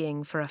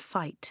readying for a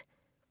fight.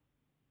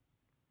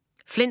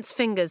 Flint's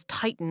fingers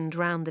tightened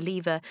round the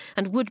lever,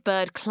 and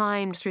Woodbird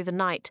climbed through the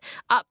night,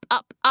 up,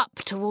 up, up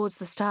towards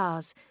the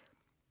stars.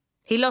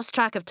 He lost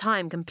track of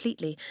time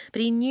completely,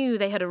 but he knew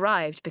they had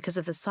arrived because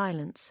of the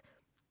silence.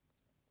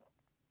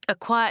 A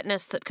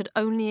quietness that could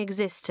only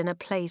exist in a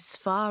place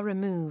far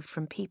removed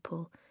from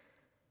people.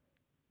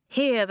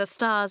 Here the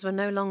stars were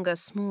no longer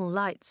small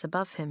lights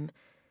above him.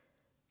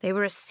 They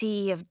were a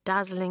sea of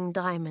dazzling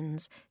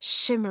diamonds,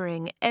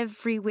 shimmering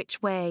every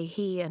which way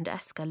he and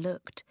Eska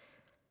looked.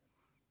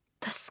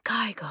 "The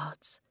sky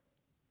gods,"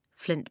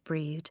 Flint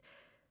breathed.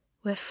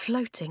 "We're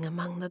floating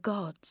among the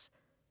gods."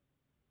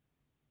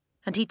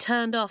 And he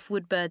turned off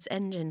Woodbird's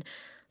engine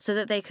so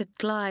that they could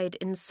glide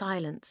in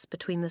silence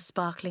between the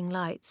sparkling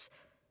lights.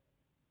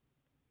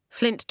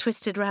 Flint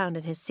twisted round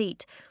in his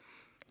seat.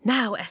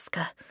 "Now,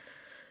 Eska,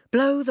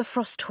 blow the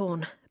frost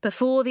horn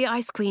before the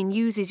Ice Queen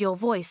uses your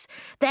voice.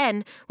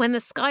 Then, when the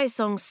sky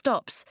song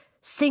stops,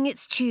 sing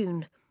its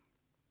tune."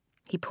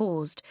 He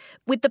paused.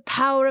 "With the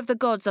power of the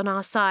gods on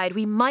our side,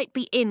 we might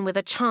be in with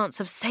a chance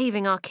of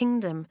saving our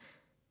kingdom."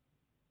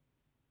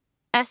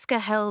 Eska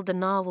held the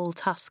narwhal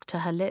tusk to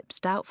her lips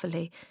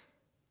doubtfully.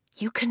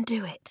 "You can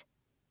do it,"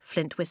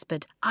 Flint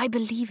whispered. "I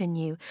believe in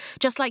you,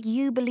 just like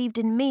you believed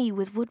in me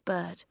with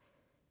Woodbird."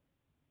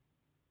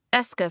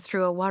 Eska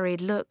threw a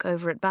worried look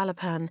over at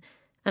Balapan,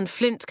 and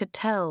Flint could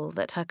tell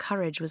that her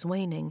courage was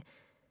waning.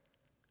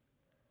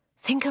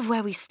 "Think of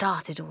where we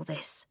started all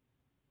this,"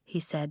 he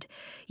said.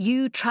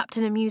 "You trapped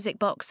in a music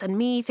box, and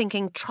me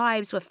thinking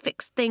tribes were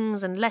fixed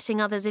things and letting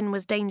others in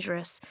was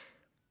dangerous."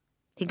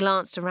 He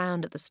glanced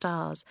around at the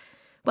stars.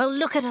 "Well,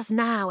 look at us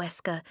now,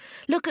 Eska.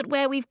 Look at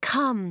where we've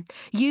come.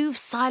 You've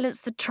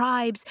silenced the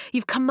tribes.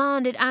 You've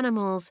commanded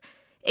animals.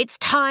 It's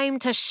time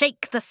to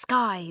shake the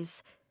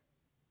skies."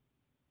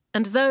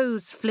 And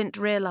those, Flint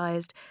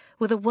realised,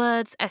 were the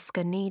words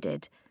Eska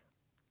needed.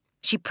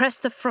 She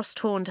pressed the frost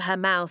horn to her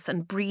mouth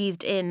and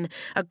breathed in,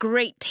 a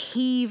great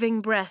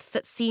heaving breath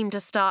that seemed to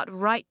start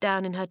right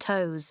down in her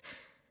toes,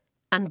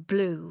 and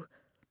blew.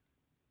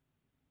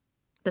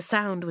 The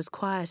sound was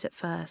quiet at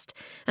first,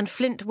 and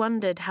Flint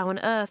wondered how on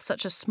earth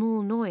such a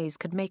small noise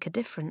could make a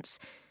difference.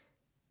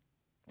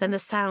 Then the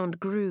sound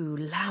grew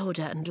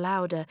louder and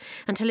louder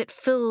until it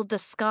filled the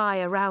sky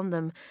around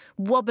them,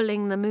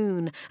 wobbling the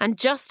moon, and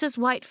just as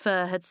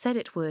Whitefur had said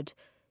it would,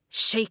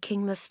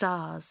 shaking the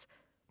stars.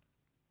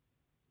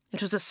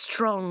 It was a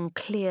strong,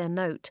 clear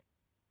note,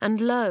 and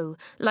low,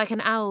 like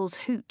an owl's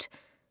hoot.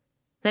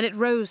 Then it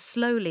rose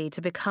slowly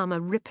to become a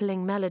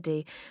rippling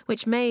melody,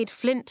 which made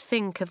Flint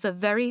think of the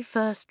very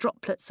first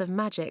droplets of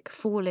magic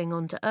falling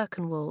onto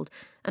Erkenwald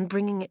and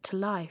bringing it to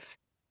life.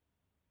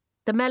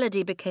 The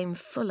melody became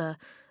fuller,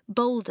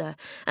 bolder,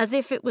 as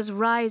if it was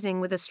rising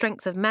with the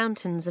strength of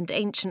mountains and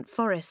ancient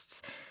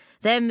forests.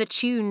 Then the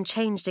tune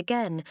changed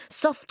again,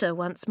 softer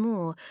once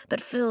more, but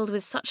filled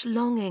with such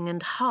longing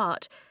and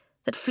heart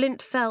that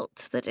Flint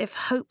felt that if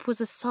hope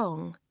was a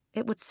song,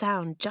 it would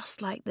sound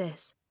just like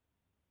this.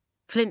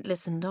 Flint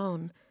listened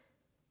on.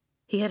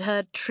 He had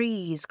heard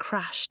trees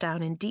crash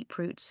down in deep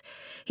roots.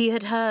 He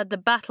had heard the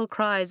battle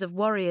cries of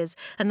warriors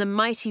and the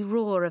mighty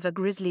roar of a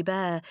grizzly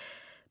bear,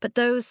 but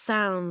those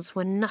sounds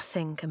were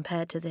nothing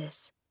compared to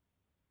this.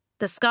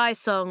 The sky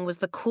song was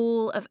the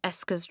call of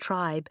Eska's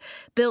tribe,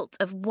 built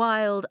of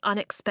wild,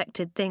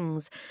 unexpected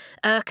things.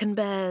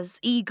 Erkenbears,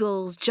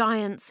 eagles,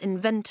 giants,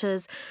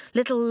 inventors,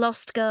 little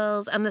lost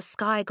girls, and the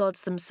sky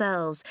gods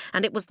themselves,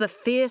 and it was the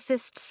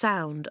fiercest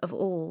sound of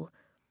all.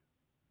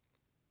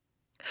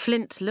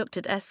 Flint looked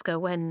at Eska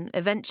when,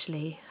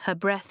 eventually, her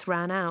breath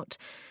ran out,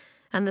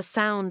 and the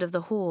sound of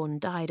the horn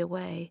died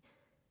away.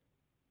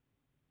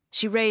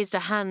 She raised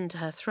a hand to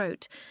her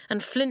throat,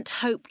 and Flint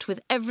hoped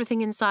with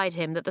everything inside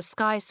him that the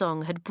sky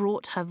song had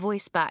brought her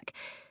voice back,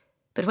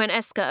 but when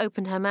Eska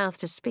opened her mouth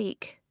to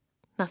speak,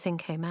 nothing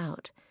came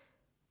out.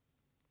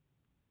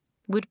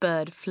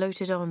 Woodbird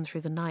floated on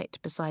through the night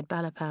beside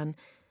Balapan.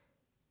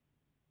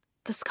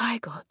 "The sky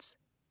gods,"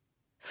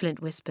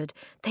 Flint whispered.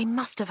 "They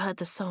must have heard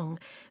the song.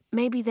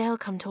 Maybe they'll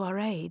come to our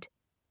aid."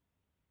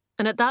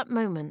 And at that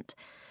moment,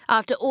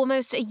 after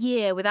almost a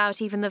year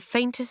without even the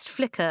faintest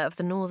flicker of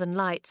the northern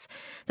lights,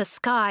 the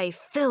sky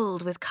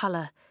filled with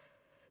colour.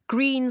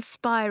 Green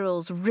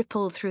spirals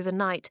rippled through the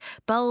night,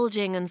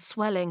 bulging and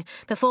swelling,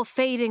 before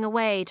fading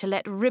away to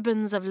let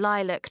ribbons of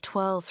lilac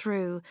twirl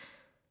through.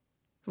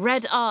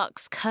 Red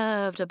arcs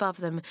curved above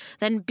them,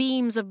 then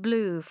beams of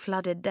blue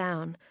flooded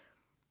down.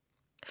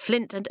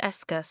 Flint and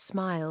Eska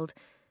smiled,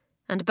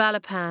 and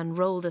Balapan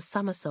rolled a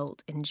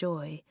somersault in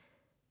joy.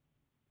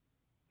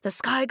 "The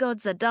sky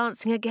gods are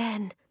dancing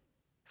again,"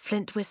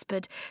 Flint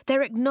whispered.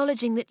 "They're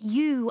acknowledging that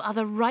you are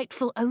the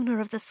rightful owner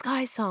of the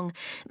sky song.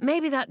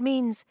 Maybe that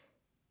means—"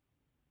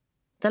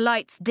 The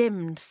lights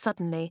dimmed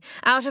suddenly.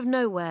 Out of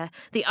nowhere,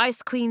 the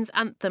Ice Queen's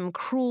anthem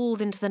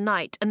crawled into the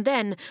night, and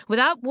then,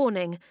 without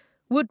warning,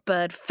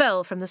 Woodbird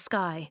fell from the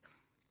sky.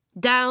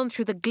 Down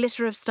through the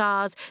glitter of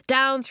stars,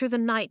 down through the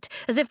night,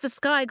 as if the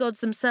sky gods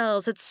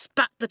themselves had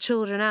spat the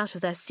children out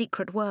of their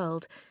secret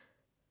world.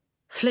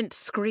 Flint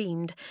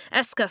screamed.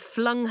 Eska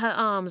flung her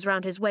arms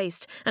round his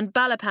waist, and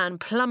Balapan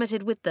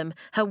plummeted with them,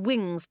 her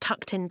wings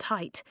tucked in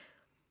tight.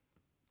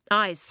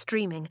 Eyes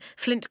streaming,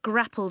 Flint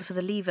grappled for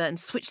the lever and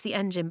switched the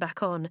engine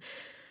back on.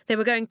 They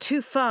were going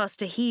too fast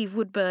to heave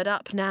Woodbird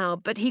up now,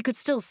 but he could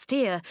still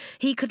steer.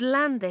 He could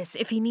land this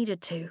if he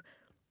needed to.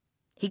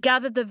 He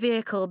gathered the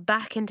vehicle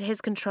back into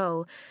his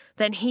control.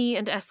 Then he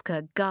and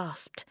Eska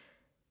gasped.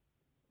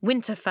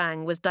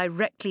 Winterfang was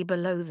directly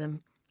below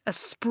them, a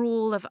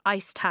sprawl of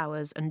ice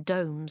towers and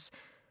domes.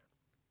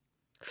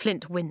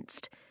 Flint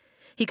winced.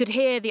 He could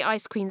hear the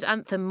Ice Queen's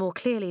anthem more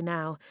clearly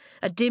now,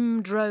 a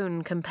dim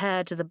drone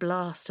compared to the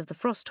blast of the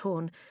frost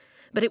horn.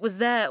 But it was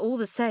there all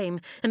the same,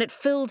 and it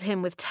filled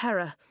him with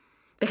terror,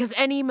 because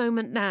any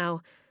moment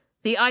now,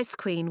 the Ice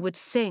Queen would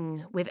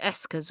sing with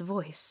Eska's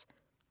voice.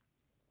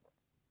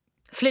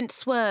 Flint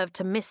swerved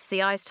to miss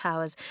the ice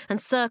towers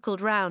and circled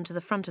round to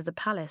the front of the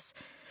palace,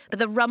 but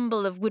the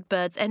rumble of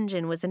Woodbird's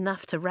engine was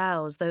enough to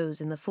rouse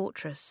those in the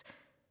fortress.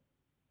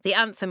 The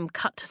anthem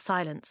cut to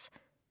silence.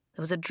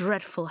 There was a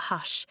dreadful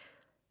hush.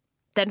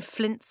 Then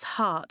Flint's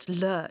heart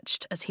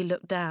lurched as he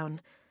looked down.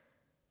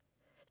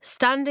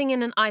 Standing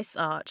in an ice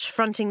arch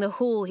fronting the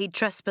hall he'd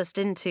trespassed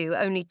into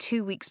only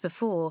 2 weeks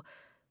before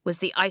was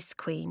the Ice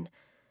Queen,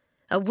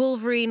 a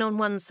wolverine on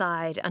one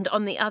side and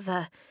on the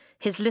other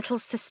his little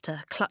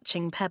sister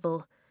clutching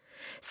Pebble.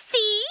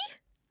 "See?"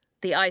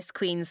 the Ice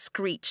Queen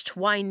screeched,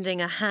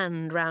 winding a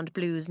hand round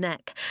Blue's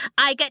neck.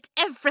 "I get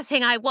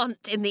everything I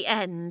want in the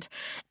end.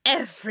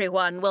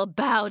 Everyone will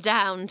bow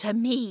down to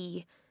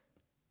me."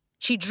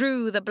 She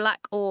drew the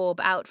black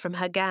orb out from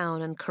her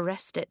gown and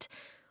caressed it.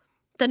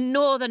 "The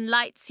northern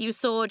lights you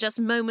saw just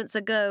moments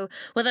ago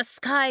were the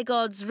sky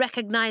gods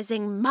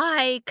recognizing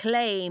my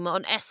claim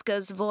on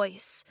Eska's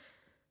voice."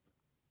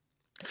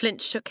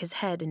 Flint shook his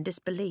head in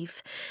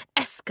disbelief.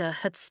 Eska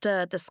had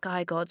stirred the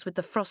sky gods with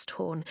the frost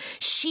horn.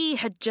 She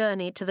had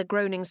journeyed to the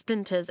groaning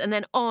splinters and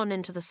then on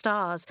into the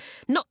stars,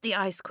 not the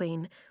Ice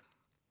Queen.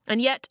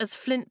 And yet, as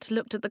Flint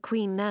looked at the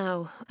Queen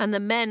now, and the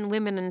men,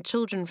 women and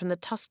children from the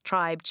Tusk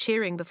tribe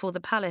cheering before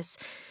the palace,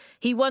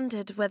 he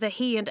wondered whether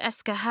he and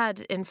Eska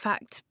had, in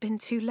fact, been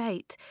too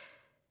late.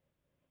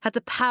 Had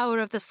the power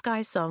of the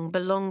Sky Song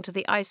belonged to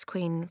the Ice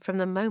Queen from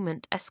the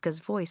moment Eska's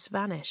voice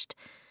vanished?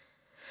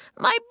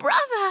 "My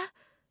brother!"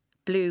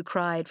 Blue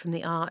cried from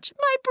the arch.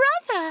 "My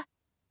brother!"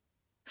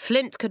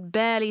 Flint could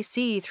barely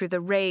see through the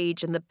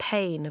rage and the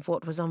pain of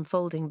what was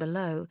unfolding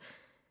below.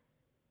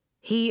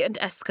 He and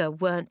Eska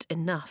weren't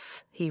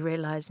enough, he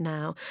realised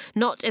now,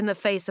 not in the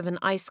face of an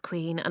Ice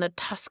Queen and a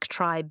Tusk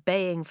tribe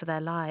baying for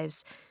their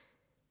lives.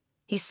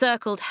 He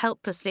circled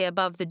helplessly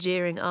above the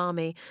jeering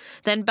army.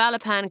 Then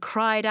Balapan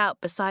cried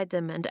out beside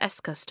them and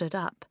Eska stood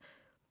up.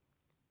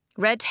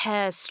 Red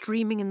hair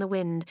streaming in the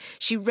wind,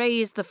 she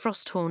raised the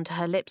frost horn to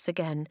her lips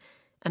again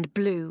and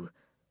blew.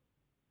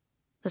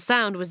 The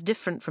sound was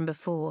different from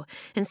before.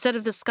 Instead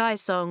of the Sky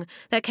Song,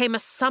 there came a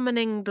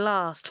summoning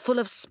blast full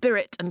of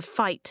spirit and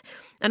fight,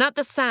 and at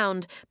the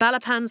sound,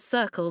 Balapan's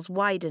circles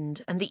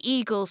widened, and the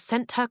eagle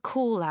sent her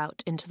call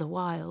out into the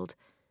wild.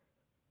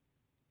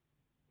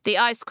 The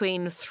Ice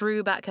Queen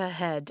threw back her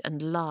head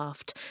and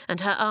laughed,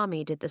 and her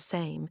army did the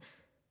same.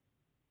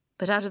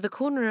 But out of the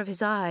corner of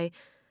his eye,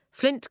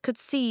 Flint could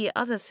see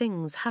other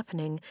things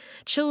happening.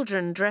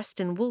 Children dressed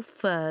in wolf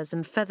furs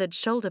and feathered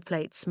shoulder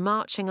plates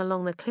marching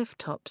along the cliff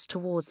tops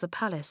towards the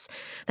palace,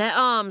 their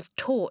arms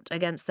taut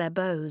against their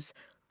bows.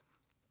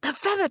 "The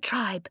Feather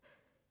Tribe!"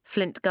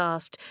 Flint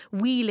gasped,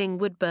 wheeling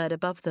Woodbird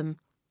above them.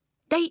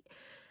 They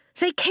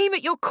came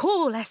at your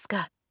call,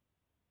 Eska."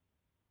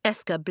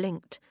 Eska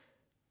blinked.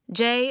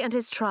 Jay and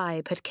his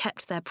tribe had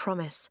kept their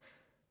promise.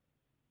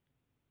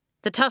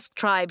 The Tusk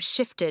tribe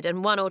shifted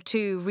and 1 or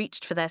 2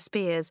 reached for their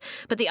spears,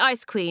 but the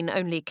Ice Queen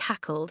only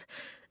cackled.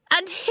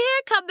 "And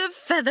here come the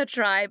Feather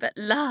Tribe at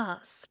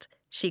last,"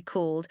 she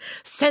called,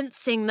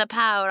 "sensing the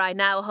power I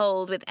now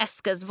hold with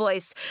Eska's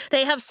voice.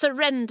 They have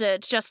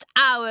surrendered just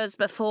hours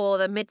before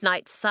the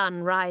midnight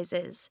sun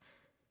rises."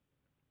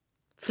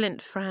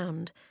 Flint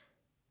frowned.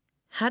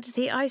 Had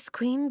the Ice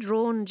Queen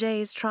drawn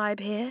Jay's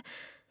tribe here?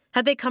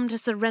 Had they come to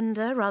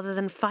surrender rather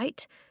than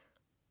fight?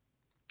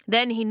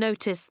 Then he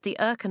noticed the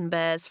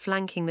Erkenbears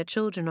flanking the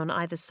children on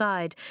either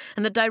side,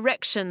 and the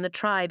direction the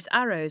tribe's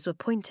arrows were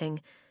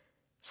pointing,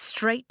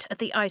 straight at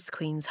the Ice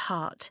Queen's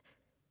heart.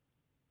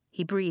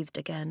 He breathed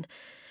again.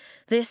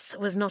 This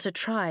was not a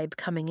tribe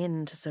coming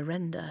in to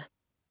surrender.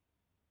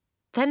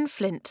 Then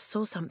Flint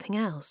saw something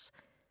else.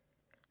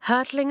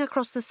 Hurtling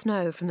across the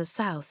snow from the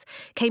south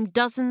came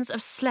dozens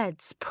of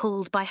sleds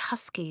pulled by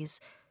huskies.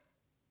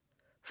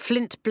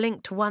 Flint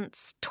blinked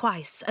once,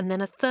 twice, and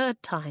then a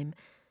third time.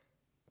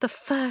 The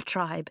Fur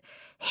Tribe,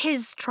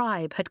 his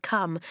tribe, had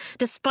come,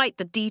 despite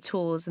the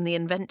detours and the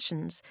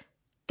inventions,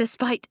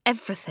 despite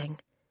everything.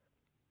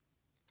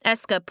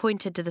 Eska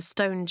pointed to the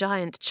stone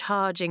giant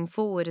charging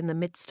forward in the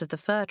midst of the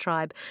fur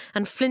tribe,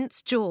 and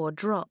Flint's jaw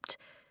dropped.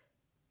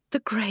 "The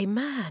Grey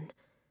Man,"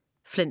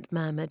 Flint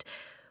murmured.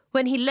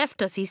 "When he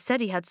left us, he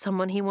said he had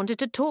someone he wanted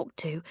to talk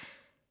to.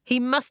 He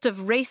must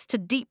have raced to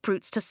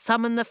Deeproots to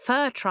summon the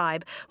fur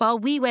tribe while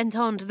we went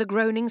on to the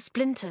groaning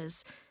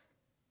splinters."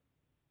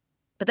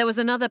 But there was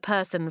another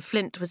person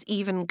Flint was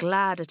even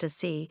gladder to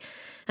see,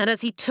 and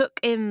as he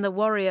took in the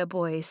warrior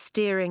boy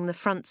steering the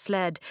front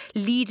sled,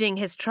 leading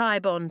his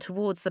tribe on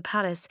towards the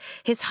palace,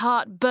 his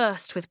heart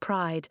burst with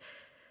pride.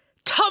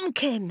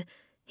 "Tomkin!"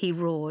 he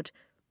roared.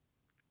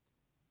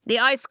 The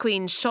Ice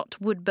Queen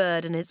shot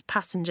Woodbird and his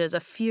passengers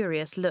a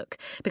furious look,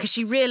 because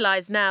she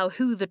realised now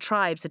who the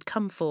tribes had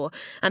come for,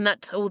 and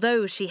that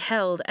although she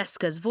held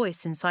Eska's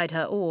voice inside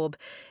her orb,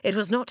 it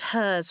was not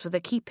hers for the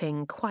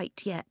keeping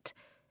quite yet.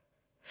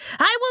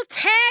 "I will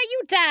tear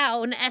you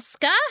down,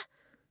 Eska!"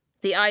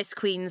 the Ice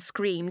Queen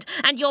screamed,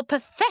 "and your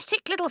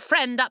pathetic little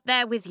friend up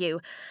there with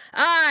you.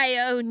 I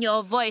own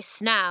your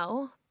voice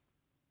now."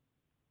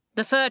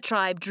 The fur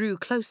tribe drew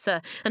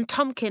closer, and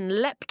Tomkin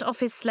leapt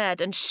off his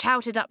sled and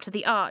shouted up to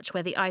the arch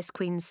where the Ice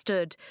Queen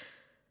stood.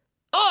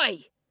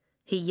 "Oi!"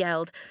 he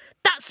yelled.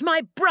 "That's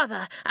my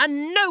brother,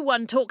 and no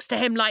one talks to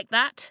him like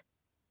that."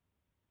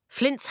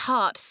 Flint's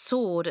heart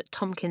soared at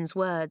Tomkin's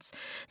words.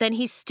 Then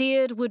he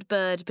steered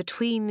Woodbird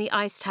between the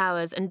ice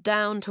towers and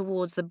down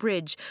towards the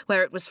bridge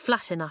where it was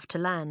flat enough to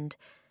land.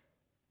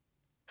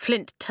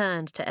 Flint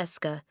turned to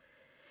Eska.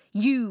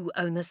 "You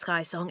own the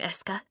Sky Song,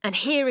 Eska, and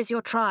here is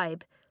your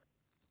tribe."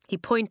 He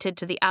pointed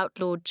to the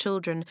outlawed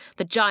children,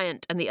 the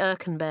giant and the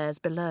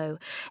Erkenbears below.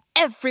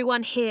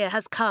 "Everyone here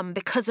has come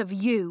because of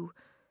you."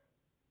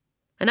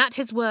 And at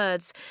his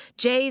words,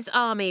 Jay's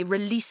army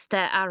released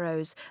their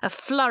arrows, a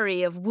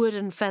flurry of wood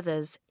and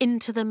feathers,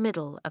 into the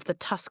middle of the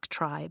Tusk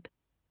tribe.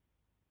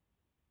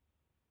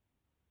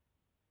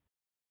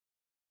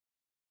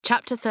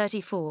 Chapter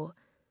 34.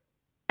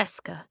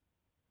 Eska.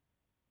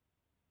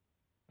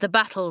 The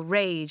battle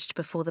raged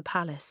before the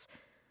palace.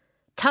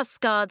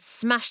 Tusk guards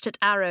smashed at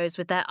arrows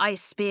with their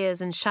ice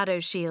spears and shadow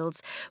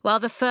shields, while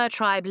the fur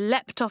tribe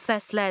leapt off their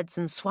sleds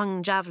and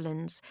swung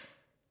javelins.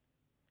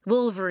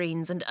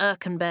 Wolverines and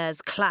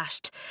Erkenbears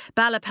clashed.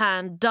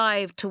 Balapan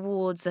dived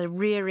towards a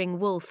rearing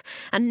wolf,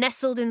 and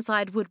nestled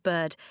inside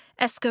Woodbird,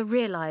 Eska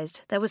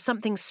realised there was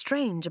something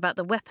strange about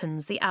the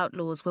weapons the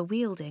outlaws were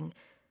wielding.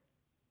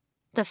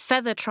 The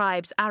Feather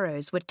Tribe's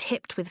arrows were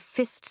tipped with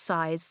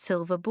fist-sized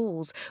silver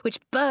balls, which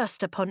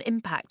burst upon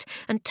impact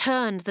and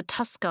turned the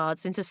Tusk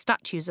guards into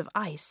statues of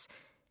ice.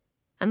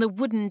 And the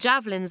wooden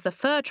javelins the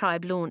Fur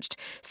Tribe launched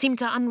seemed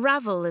to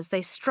unravel as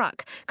they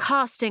struck,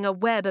 casting a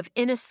web of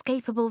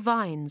inescapable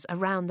vines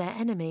around their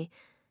enemy.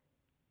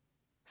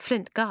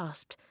 Flint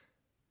gasped.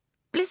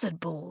 Blizzard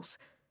balls!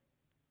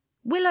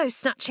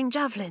 Willow-snatching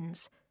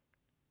javelins!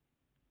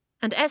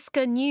 And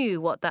Eska knew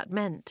what that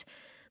meant.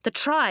 The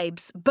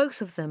tribes,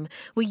 both of them,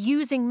 were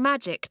using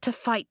magic to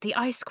fight the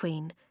Ice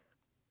Queen.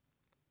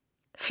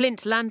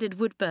 Flint landed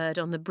Woodbird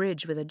on the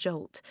bridge with a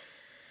jolt.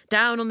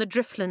 Down on the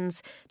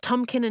driftlands,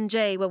 Tomkin and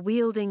Jay were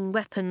wielding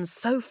weapons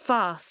so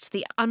fast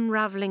the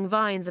unravelling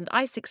vines and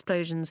ice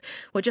explosions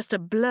were just a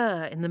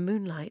blur in the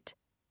moonlight.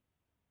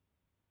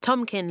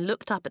 Tomkin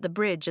looked up at the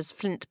bridge as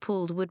Flint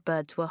pulled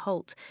Woodbird to a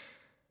halt.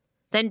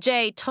 Then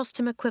Jay tossed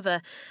him a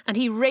quiver, and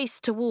he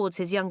raced towards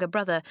his younger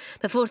brother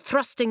before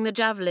thrusting the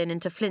javelin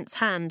into Flint's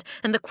hand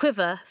and the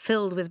quiver,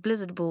 filled with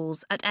blizzard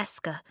balls, at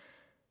Eska.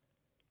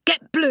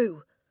 "Get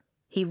blue!"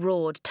 he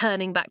roared,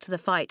 turning back to the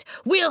fight.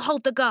 "We'll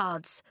hold the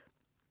guards!"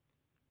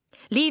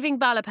 Leaving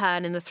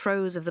Balapan in the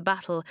throes of the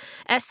battle,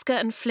 Eska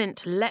and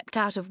Flint leapt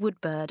out of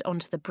Woodbird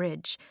onto the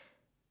bridge.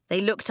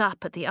 They looked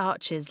up at the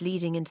arches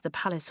leading into the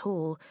palace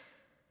hall.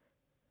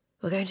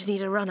 "We're going to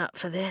need a run-up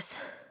for this,"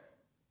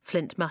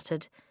 Flint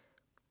muttered.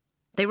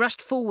 They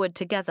rushed forward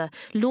together,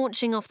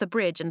 launching off the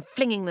bridge and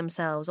flinging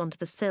themselves onto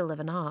the sill of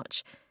an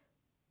arch.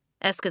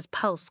 Eska's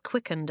pulse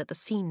quickened at the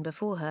scene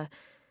before her.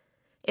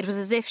 It was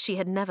as if she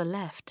had never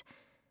left.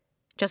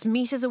 Just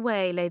metres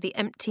away lay the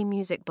empty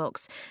music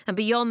box, and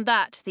beyond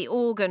that the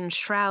organ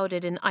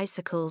shrouded in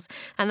icicles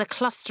and the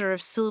cluster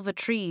of silver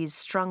trees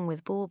strung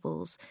with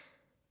baubles.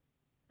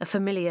 A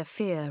familiar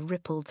fear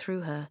rippled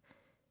through her.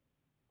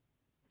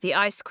 The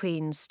Ice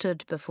Queen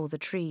stood before the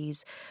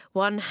trees,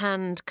 one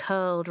hand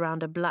curled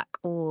round a black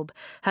orb,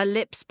 her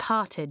lips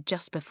parted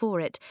just before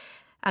it,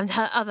 and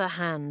her other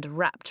hand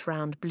wrapped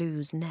round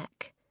Blue's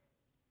neck.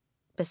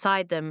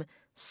 Beside them,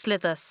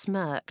 Slither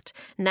smirked,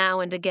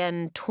 now and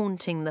again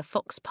taunting the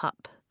fox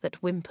pup that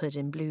whimpered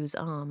in Blue's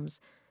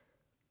arms.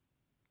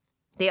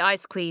 The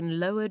Ice Queen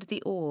lowered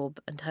the orb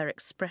and her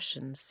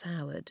expression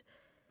soured.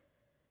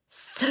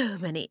 So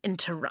many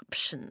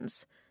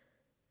interruptions.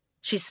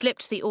 She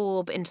slipped the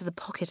orb into the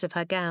pocket of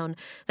her gown,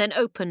 then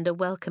opened a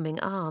welcoming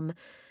arm.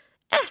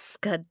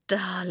 "Eska,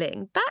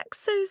 darling, back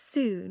so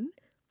soon?"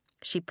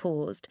 She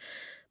paused.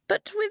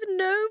 "But with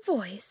no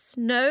voice,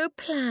 no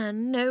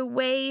plan, no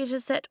way to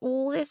set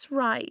all this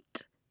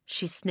right,"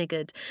 she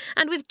sniggered,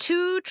 "and with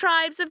 2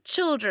 tribes of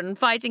children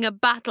fighting a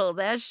battle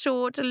they're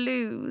sure to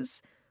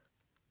lose."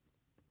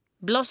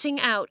 Blotting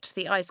out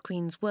the Ice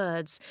Queen's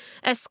words,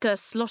 Eska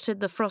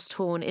slotted the frost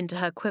horn into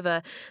her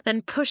quiver,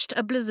 then pushed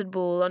a blizzard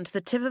ball onto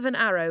the tip of an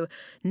arrow,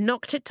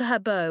 knocked it to her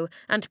bow,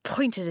 and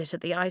pointed it at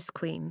the Ice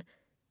Queen.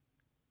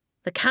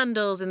 The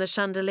candles in the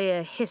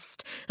chandelier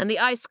hissed, and the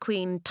Ice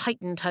Queen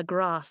tightened her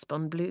grasp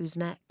on Blue's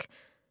neck.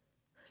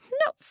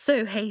 "Not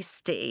so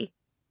hasty,"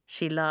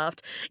 she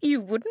laughed.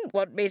 "You wouldn't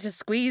want me to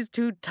squeeze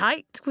too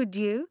tight, would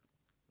you?"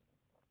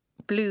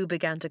 Blue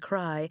began to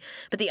cry,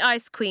 but the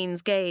Ice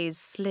Queen's gaze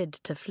slid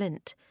to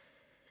Flint.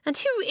 "And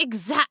who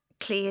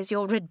exactly is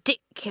your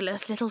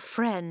ridiculous little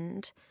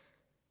friend?"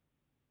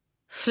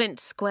 Flint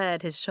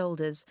squared his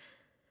shoulders.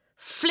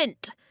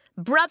 "Flint,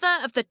 brother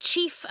of the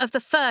chief of the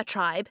fur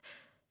tribe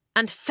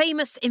and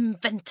famous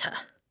inventor."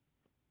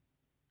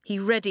 He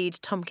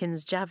readied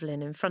Tompkin's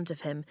javelin in front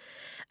of him.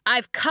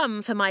 "I've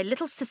come for my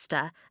little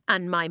sister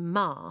and my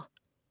ma."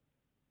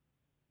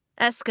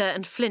 Eska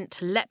and Flint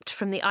leapt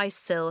from the ice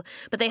sill,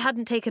 but they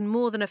hadn't taken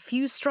more than a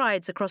few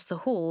strides across the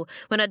hall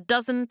when a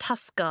dozen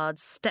tusk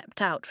guards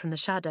stepped out from the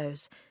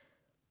shadows.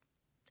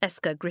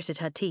 Eska gritted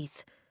her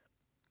teeth.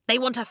 "They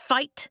want a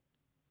fight?"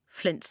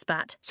 Flint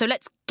spat. "So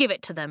let's give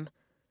it to them."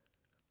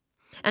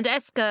 And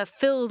Eska,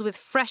 filled with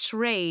fresh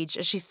rage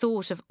as she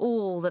thought of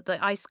all that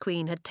the Ice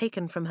Queen had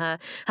taken from her,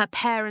 her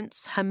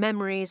parents, her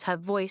memories, her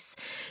voice,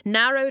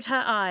 narrowed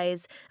her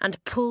eyes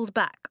and pulled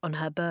back on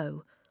her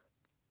bow.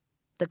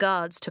 The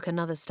guards took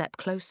another step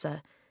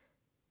closer.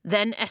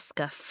 Then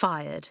Eska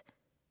fired.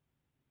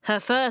 Her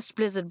first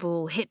blizzard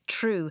ball hit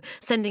true,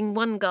 sending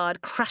one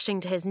guard crashing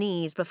to his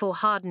knees before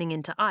hardening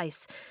into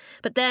ice.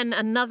 But then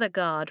another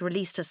guard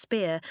released a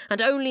spear, and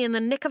only in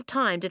the nick of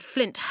time did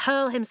Flint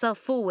hurl himself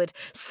forward,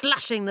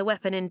 slashing the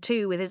weapon in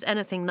two with his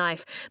anything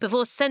knife,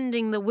 before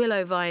sending the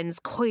willow vines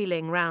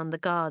coiling round the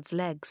guard's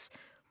legs.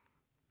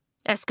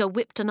 Eska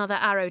whipped another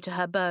arrow to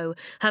her bow,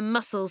 her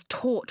muscles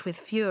taut with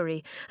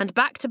fury, and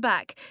back to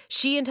back,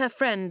 she and her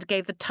friend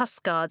gave the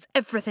tusk guards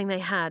everything they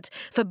had,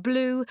 for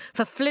Blue,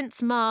 for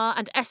Flint's ma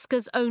and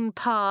Eska's own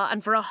pa,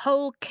 and for a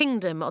whole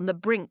kingdom on the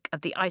brink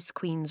of the Ice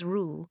Queen's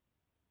rule.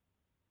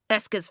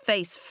 Eska's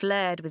face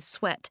flared with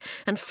sweat,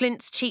 and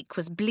Flint's cheek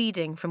was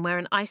bleeding from where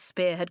an ice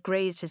spear had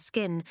grazed his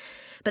skin.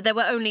 But there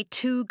were only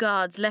 2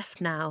 guards left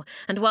now,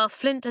 and while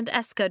Flint and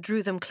Eska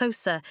drew them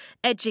closer,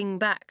 edging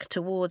back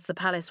towards the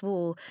palace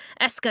wall,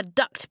 Eska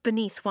ducked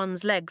beneath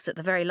one's legs at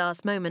the very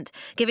last moment,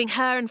 giving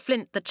her and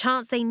Flint the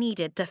chance they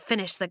needed to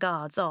finish the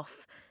guards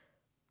off.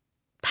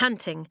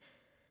 Panting,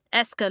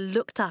 Eska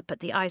looked up at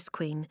the Ice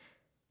Queen,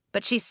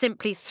 but she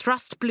simply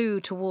thrust Blue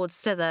towards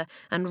Slither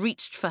and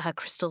reached for her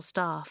crystal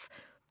staff.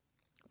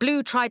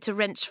 Blue tried to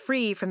wrench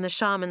free from the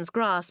shaman's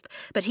grasp,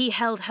 but he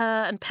held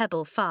her and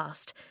Pebble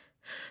fast.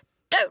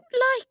 "Don't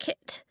like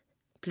it,"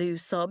 Blue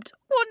sobbed.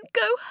 "Want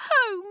go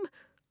home."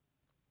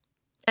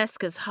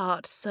 Eska's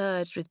heart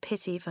surged with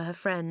pity for her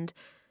friend.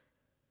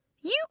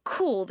 "You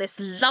call this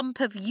lump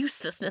of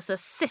uselessness a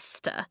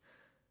sister?"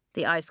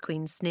 the Ice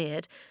Queen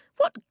sneered.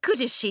 "What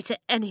good is she to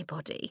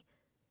anybody?"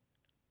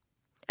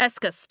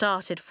 Eska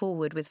started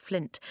forward with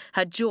Flint,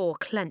 her jaw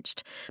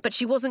clenched, but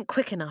she wasn't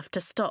quick enough to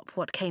stop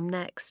what came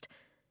next.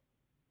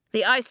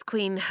 The Ice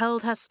Queen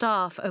held her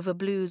staff over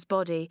Blue's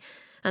body,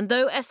 and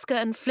though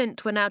Eska and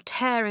Flint were now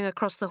tearing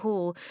across the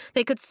hall,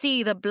 they could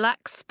see the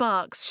black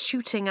sparks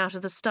shooting out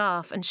of the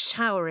staff and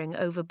showering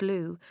over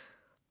Blue.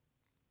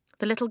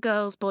 The little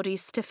girl's body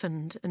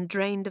stiffened and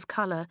drained of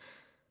colour.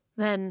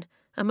 Then,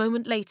 a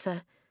moment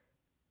later,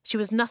 she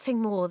was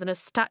nothing more than a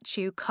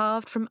statue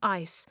carved from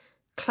ice,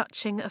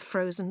 clutching a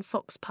frozen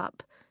fox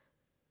pup.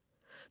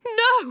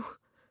 "No!"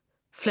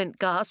 Flint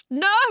gasped.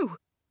 "No!"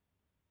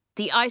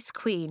 The Ice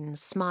Queen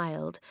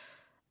smiled.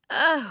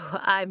 "Oh,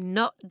 I'm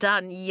not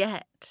done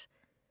yet."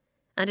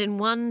 And in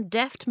one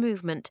deft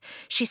movement,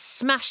 she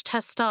smashed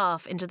her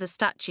staff into the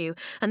statue,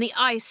 and the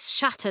ice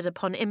shattered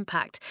upon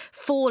impact,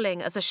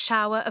 falling as a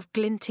shower of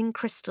glinting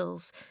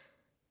crystals.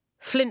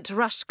 Flint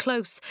rushed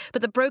close,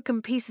 but the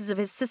broken pieces of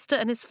his sister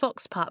and his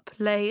fox pup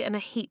lay in a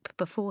heap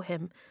before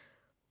him.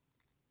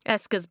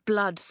 Eska's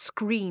blood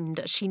screamed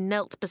as she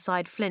knelt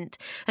beside Flint,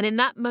 and in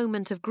that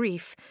moment of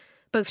grief,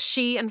 both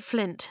she and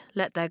Flint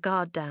let their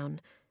guard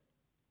down.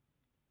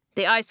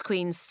 The Ice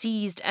Queen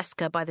seized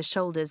Eska by the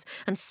shoulders,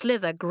 and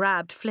Slither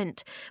grabbed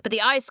Flint, but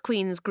the Ice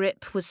Queen's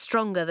grip was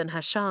stronger than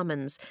her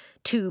shaman's,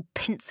 2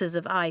 pincers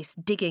of ice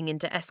digging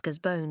into Eska's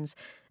bones,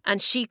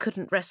 and she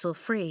couldn't wrestle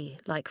free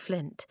like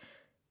Flint.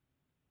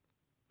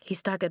 He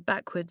staggered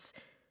backwards,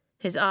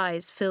 his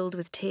eyes filled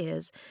with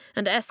tears,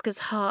 and Eska's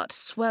heart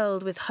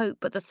swelled with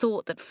hope at the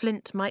thought that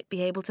Flint might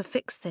be able to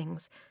fix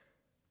things.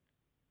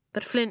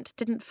 But Flint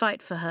didn't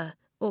fight for her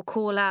or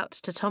call out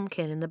to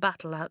Tomkin in the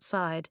battle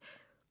outside.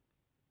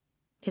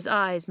 His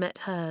eyes met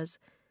hers.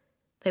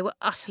 They were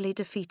utterly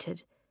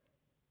defeated.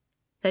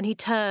 Then he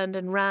turned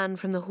and ran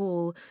from the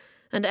hall,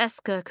 and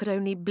Eska could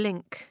only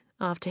blink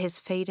after his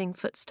fading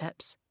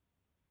footsteps.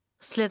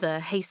 Slither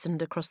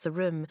hastened across the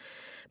room,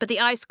 but the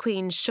Ice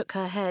Queen shook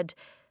her head.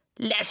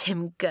 Let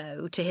him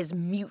go to his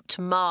mute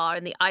ma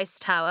in the ice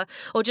tower,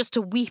 or just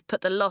to weep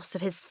at the loss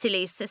of his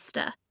silly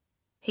sister.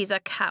 He's a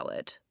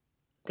coward.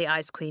 the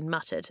Ice Queen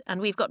muttered,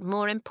 "and we've got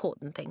more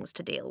important things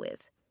to deal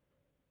with."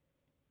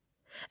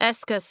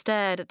 Eska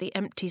stared at the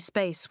empty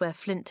space where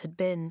Flint had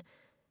been,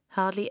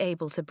 hardly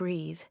able to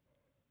breathe.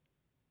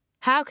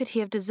 How could he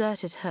have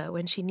deserted her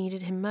when she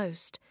needed him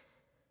most?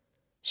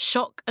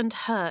 Shock and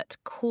hurt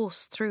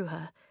coursed through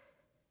her.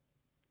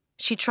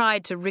 She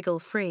tried to wriggle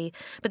free,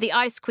 but the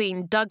Ice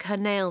Queen dug her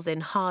nails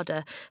in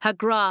harder, her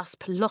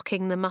grasp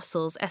locking the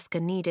muscles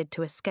Eska needed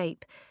to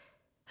escape.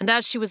 And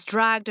as she was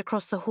dragged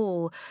across the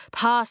hall,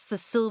 past the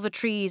silver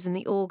trees and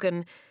the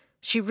organ,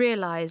 she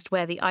realised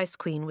where the Ice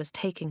Queen was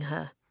taking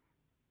her.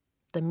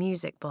 The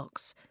music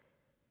box.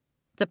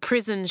 The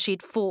prison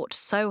she'd fought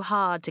so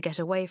hard to get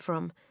away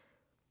from.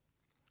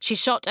 She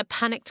shot a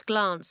panicked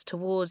glance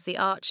towards the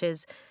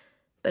arches,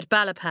 but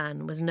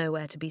Balapan was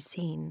nowhere to be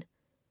seen.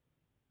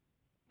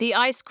 The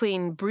Ice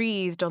Queen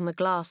breathed on the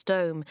glass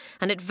dome,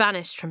 and it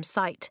vanished from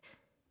sight.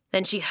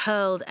 Then she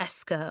hurled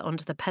Eska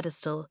onto the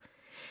pedestal.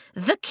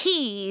 "The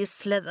key,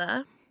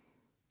 Slither!"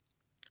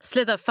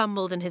 Slither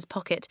fumbled in his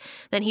pocket,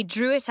 then he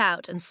drew it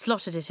out and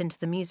slotted it into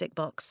the music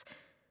box.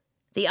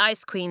 The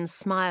Ice Queen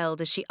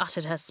smiled as she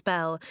uttered her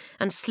spell,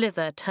 and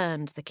Slither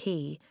turned the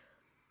key.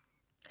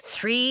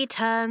 3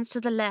 turns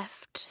to the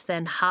left,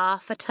 then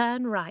half a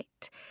turn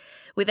right,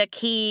 with a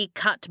key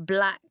cut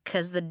black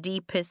as the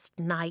deepest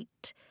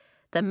night.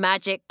 The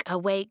magic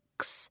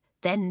awakes,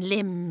 then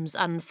limbs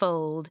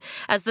unfold,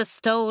 as the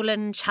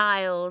stolen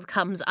child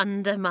comes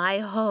under my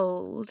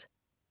hold.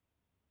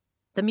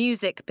 The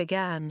music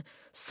began,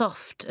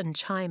 soft and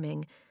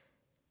chiming,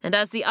 and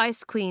as the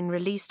Ice Queen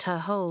released her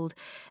hold,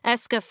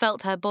 Eska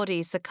felt her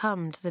body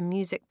succumb to the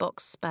music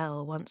box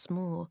spell once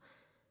more.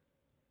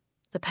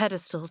 The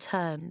pedestal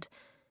turned,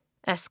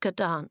 Eska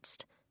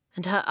danced,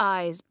 and her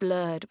eyes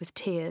blurred with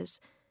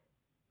tears.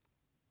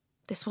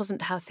 This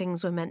wasn't how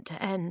things were meant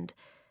to end.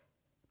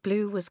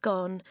 Blue was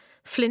gone,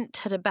 Flint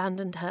had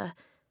abandoned her,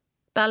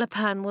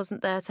 Balapan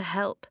wasn't there to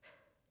help,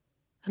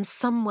 and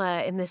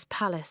somewhere in this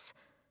palace,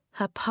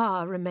 her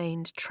pa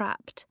remained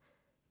trapped.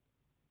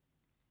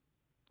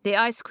 The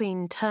Ice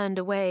Queen turned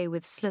away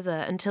with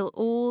Slither until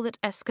all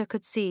that Eska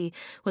could see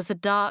was the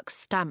dark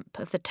stamp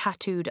of the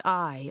tattooed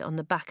eye on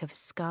the back of his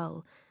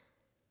skull.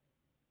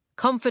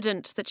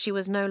 Confident that she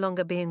was no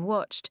longer being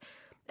watched,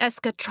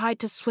 Eska tried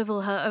to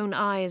swivel her own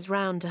eyes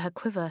round to her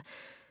quiver.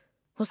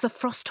 Was the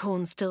frost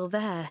horn still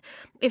there?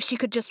 If she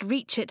could just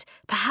reach it,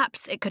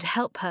 perhaps it could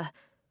help her.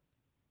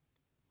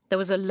 There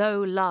was a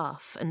low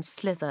laugh, and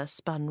Slither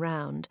spun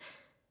round.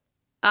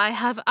 "I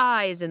have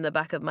eyes in the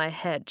back of my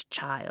head,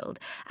 child,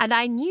 and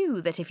I knew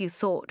that if you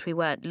thought we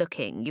weren't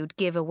looking, you'd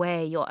give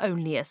away your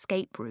only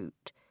escape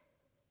route."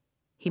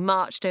 He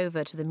marched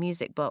over to the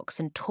music box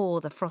and tore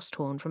the frost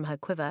horn from her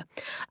quiver.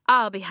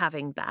 "I'll be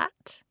having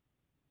that."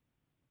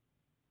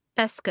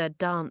 Eska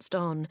danced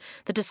on,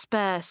 the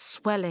despair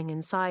swelling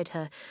inside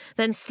her.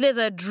 Then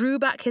Slither drew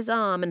back his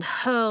arm and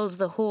hurled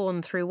the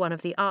horn through one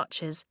of the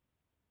arches.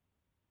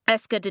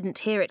 Eska didn't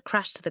hear it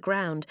crash to the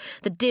ground.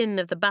 The din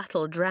of the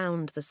battle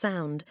drowned the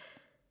sound.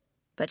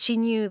 But she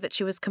knew that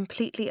she was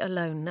completely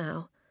alone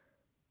now.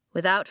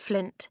 Without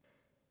Flint,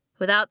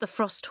 without the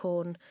frost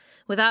horn,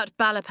 without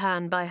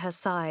Balapan by her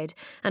side,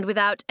 and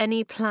without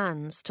any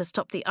plans to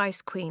stop the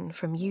Ice Queen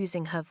from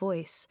using her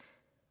voice.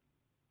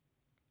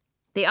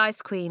 The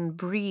Ice Queen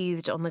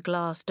breathed on the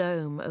glass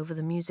dome over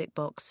the music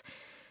box.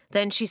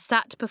 Then she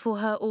sat before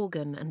her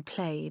organ and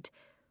played.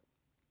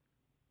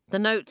 The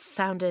notes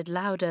sounded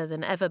louder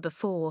than ever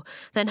before.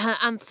 Then her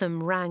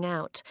anthem rang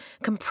out,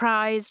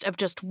 comprised of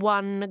just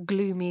one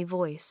gloomy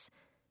voice.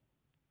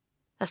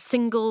 A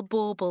single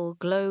bauble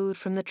glowed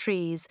from the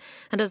trees,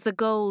 and as the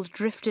gold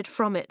drifted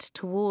from it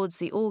towards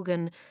the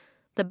organ,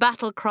 the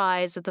battle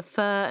cries of the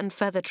fur and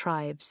feather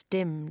tribes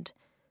dimmed.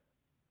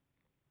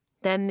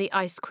 Then the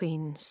Ice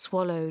Queen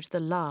swallowed the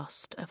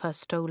last of her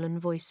stolen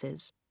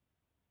voices.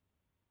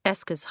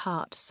 Eska's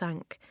heart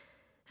sank,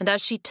 and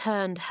as she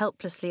turned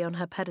helplessly on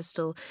her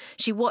pedestal,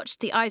 she watched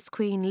the Ice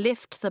Queen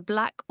lift the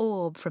black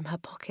orb from her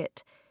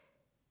pocket.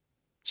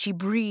 She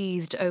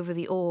breathed over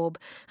the orb,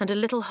 and a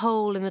little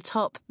hole in the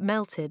top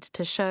melted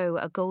to show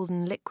a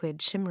golden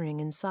liquid shimmering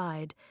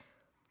inside.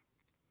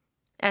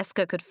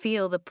 Eska could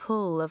feel the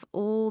pull of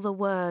all the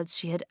words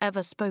she had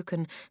ever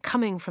spoken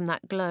coming from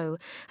that glow,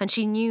 and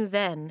she knew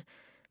then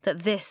that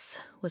this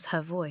was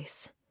her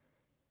voice.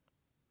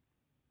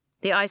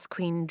 The Ice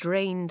Queen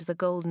drained the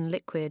golden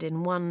liquid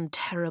in one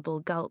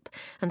terrible gulp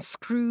and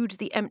screwed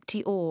the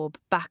empty orb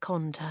back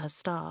onto her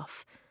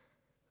staff.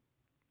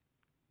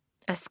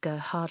 Eska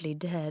hardly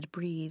dared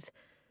breathe.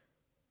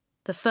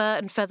 The fur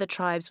and feather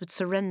tribes would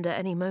surrender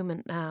any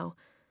moment now.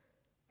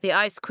 The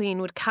Ice Queen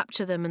would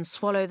capture them and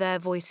swallow their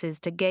voices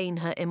to gain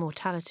her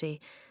immortality.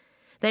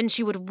 Then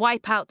she would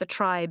wipe out the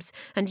tribes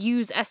and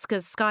use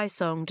Eska's sky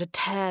song to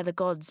tear the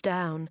gods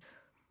down.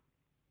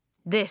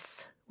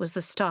 This was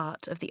the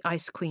start of the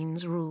Ice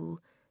Queen's rule.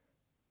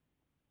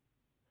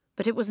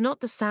 But it was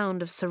not the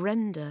sound of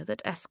surrender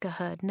that Eska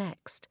heard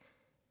next.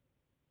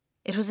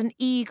 It was an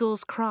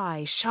eagle's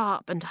cry,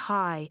 sharp and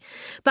high.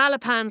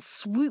 Balapan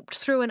swooped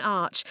through an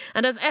arch,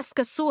 and as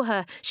Eska saw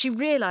her, she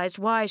realised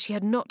why she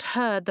had not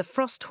heard the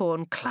frost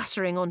horn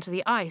clattering onto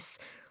the ice.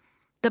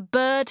 The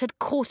bird had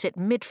caught it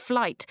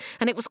mid-flight,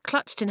 and it was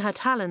clutched in her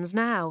talons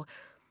now.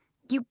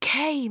 "You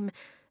came,"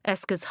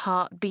 Eska's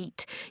heart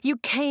beat. "You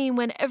came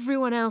when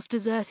everyone else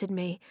deserted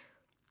me."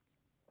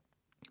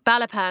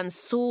 Balapan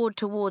soared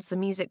towards the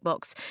music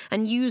box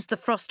and used the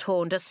frost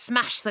horn to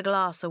smash the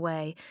glass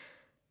away.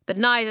 But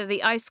neither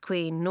the Ice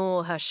Queen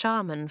nor her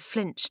shaman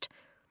flinched.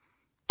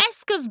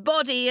 "Eska's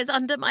body is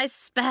under my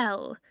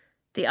spell,"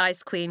 the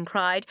Ice Queen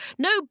cried.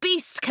 "No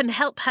beast can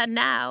help her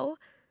now."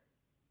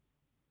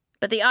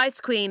 But the Ice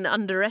Queen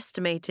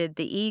underestimated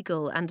the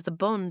eagle and the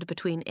bond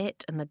between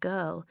it and the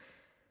girl.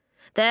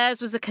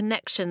 Theirs was a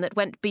connection that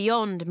went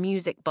beyond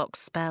music box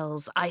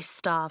spells, ice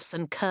staffs,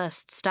 and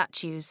cursed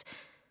statues.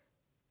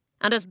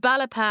 And as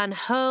Balapan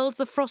hurled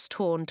the frost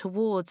horn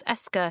towards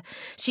Eska,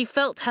 she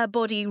felt her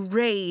body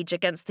rage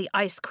against the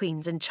Ice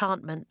Queen's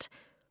enchantment.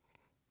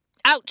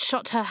 Out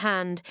shot her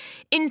hand,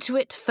 into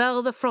it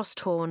fell the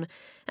frost horn,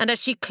 and as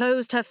she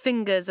closed her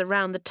fingers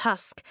around the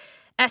tusk,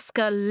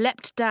 Eska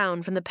leapt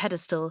down from the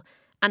pedestal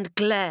and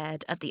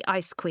glared at the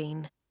Ice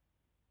Queen.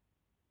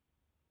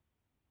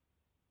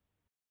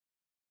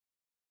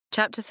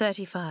 Chapter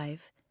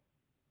 35.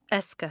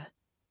 Eska.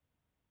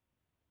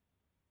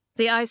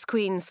 The Ice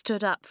Queen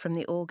stood up from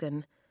the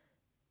organ.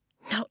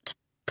 "Not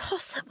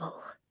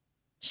possible,"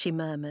 she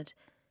murmured.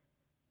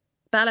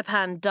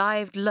 Balapan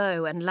dived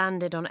low and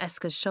landed on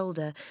Eska's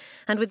shoulder,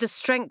 and with the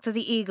strength of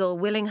the eagle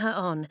willing her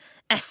on,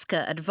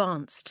 Eska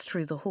advanced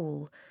through the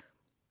hall.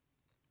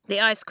 The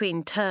Ice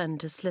Queen turned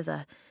to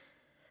Slither.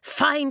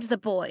 "Find the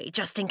boy,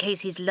 just in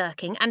case he's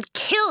lurking, and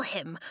kill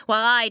him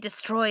while I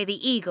destroy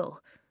the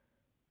eagle."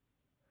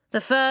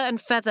 The fur and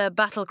feather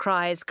battle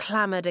cries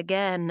clamoured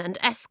again, and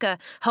Eska,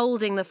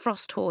 holding the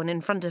frost horn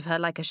in front of her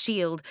like a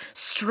shield,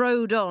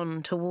 strode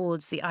on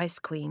towards the Ice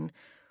Queen.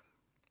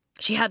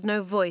 She had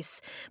no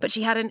voice, but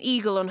she had an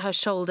eagle on her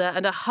shoulder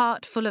and a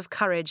heart full of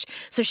courage,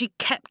 so she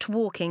kept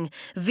walking,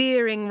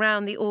 veering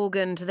round the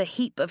organ to the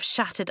heap of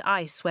shattered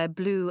ice where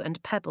Blue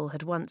and Pebble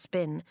had once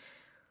been.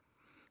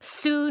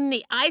 "Soon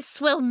the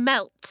ice will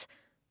melt,"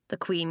 the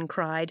Queen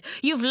cried.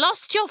 "You've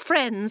lost your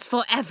friends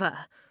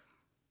forever."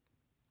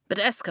 But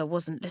Eska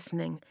wasn't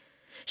listening.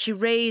 She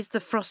raised the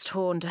frost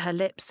horn to her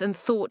lips and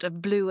thought of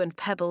Blue and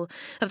Pebble,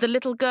 of the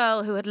little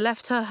girl who had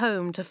left her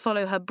home to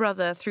follow her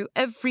brother through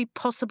every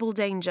possible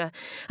danger,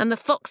 and the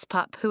fox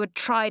pup who had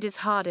tried his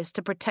hardest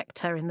to protect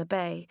her in the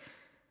bay.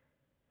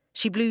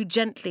 She blew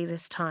gently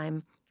this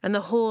time, and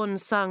the horn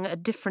sung a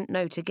different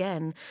note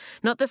again,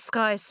 not the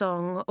sky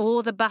song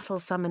or the battle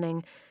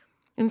summoning.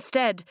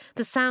 Instead,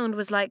 the sound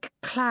was like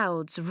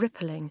clouds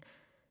rippling,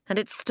 and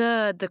it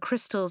stirred the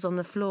crystals on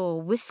the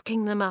floor,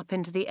 whisking them up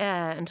into the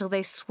air until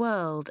they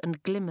swirled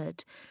and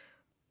glimmered.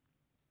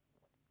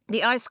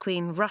 The Ice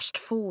Queen rushed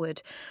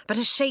forward, but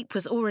a shape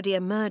was already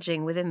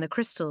emerging within the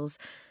crystals.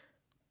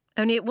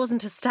 Only it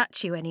wasn't a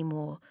statue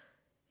anymore.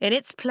 In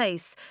its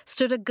place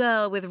stood a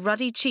girl with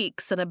ruddy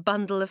cheeks and a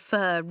bundle of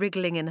fur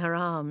wriggling in her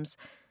arms.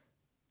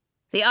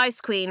 The Ice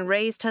Queen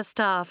raised her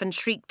staff and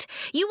shrieked,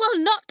 "You will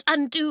not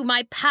undo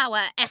my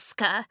power,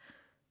 Eska!"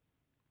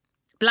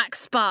 Black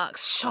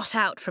sparks shot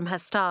out from her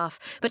staff,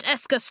 but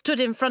Eska stood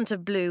in front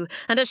of Blue,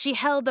 and as she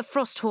held the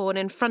frost horn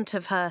in front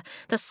of her,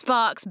 the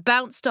sparks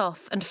bounced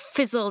off and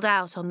fizzled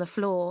out on the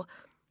floor.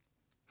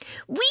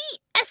 "We,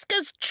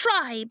 Eska's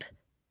tribe!"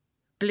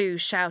 Blue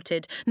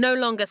shouted, no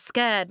longer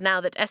scared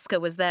now that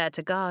Eska was there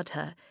to guard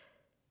her.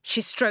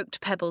 She stroked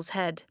Pebble's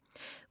head.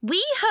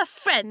 "We her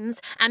friends,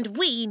 and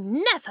we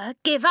never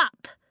give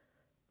up!"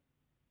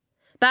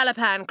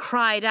 Balapan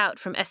cried out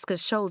from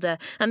Eska's shoulder,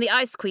 and the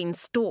Ice Queen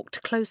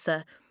stalked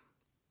closer.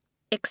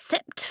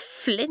 "Except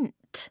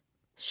Flint,"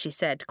 she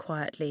said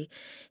quietly.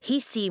 "He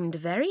seemed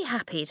very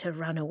happy to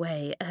run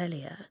away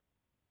earlier."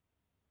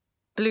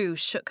 Blue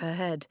shook her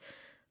head.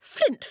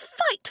 "Flint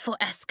fight for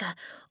Eska,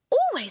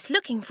 always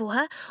looking for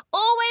her,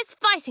 always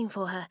fighting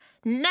for her,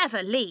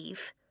 never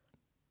leave."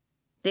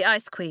 The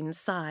Ice Queen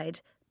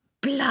sighed.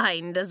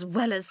 "Blind as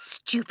well as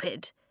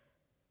stupid."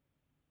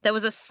 There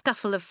was a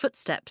scuffle of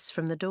footsteps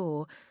from the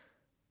door.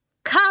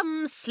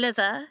 "Come,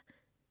 Slither,"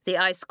 the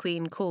Ice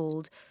Queen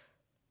called.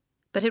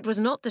 But it was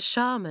not the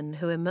shaman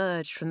who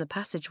emerged from the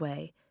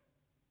passageway.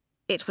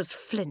 It was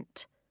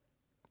Flint.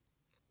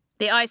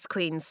 The Ice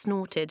Queen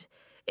snorted.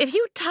 "If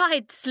you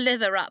tied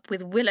Slither up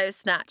with Willow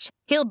Snatch,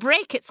 he'll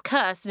break its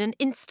curse in an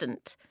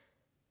instant."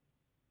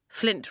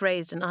 Flint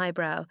raised an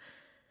eyebrow.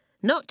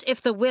 "Not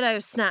if the Willow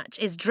Snatch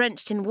is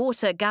drenched in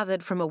water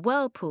gathered from a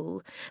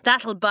whirlpool.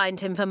 That'll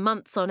bind him for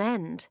months on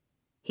end."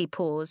 He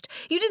paused.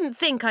 "You didn't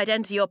think I'd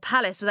enter your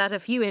palace without a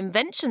few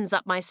inventions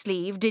up my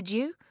sleeve, did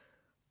you?"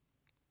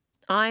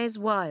 Eyes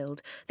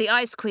wild, the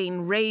Ice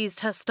Queen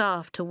raised her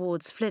staff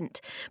towards Flint,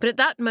 but at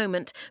that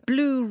moment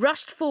Blue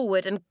rushed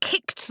forward and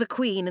kicked the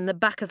Queen in the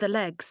back of the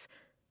legs.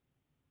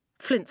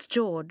 Flint's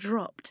jaw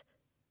dropped.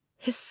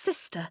 His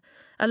sister,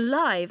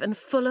 alive and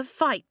full of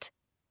fight.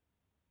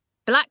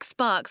 Black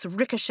sparks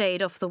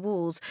ricocheted off the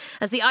walls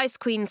as the Ice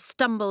Queen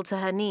stumbled to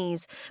her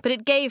knees, but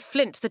it gave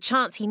Flint the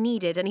chance he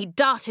needed, and he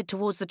darted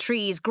towards the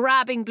trees,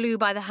 grabbing Blue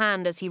by the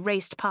hand as he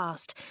raced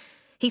past.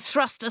 He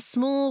thrust a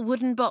small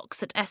wooden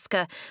box at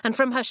Eska, and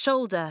from her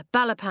shoulder,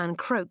 Balapan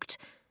croaked.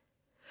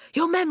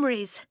 "Your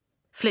memories!"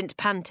 Flint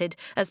panted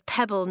as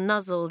Pebble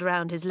nuzzled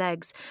round his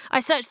legs.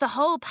 "I searched the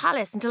whole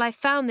palace until I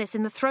found this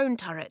in the throne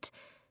turret."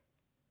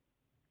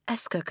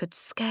 Eska could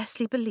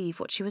scarcely believe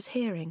what she was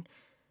hearing.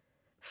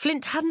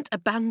 Flint hadn't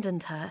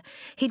abandoned her.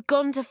 He'd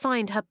gone to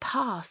find her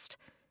past.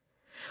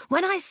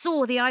 "When I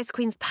saw the Ice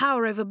Queen's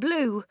power over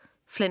Blue,"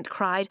 Flint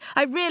cried,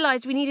 "I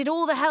realised we needed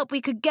all the help we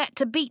could get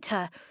to beat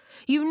her.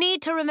 You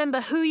need to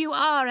remember who you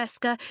are,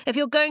 Eska, if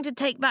you're going to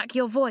take back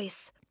your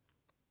voice."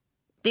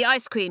 The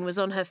Ice Queen was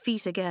on her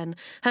feet again,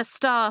 her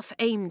staff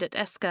aimed at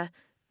Eska.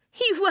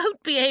 "You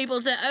won't be able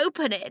to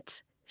open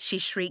it," she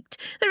shrieked.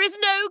 "There is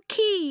no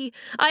key.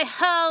 I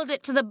hurled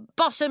it to the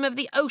bottom of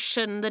the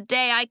ocean the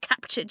day I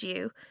captured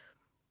you."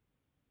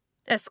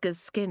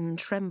 Eska's skin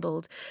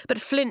trembled,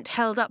 but Flint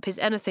held up his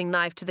anything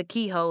knife to the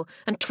keyhole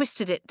and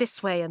twisted it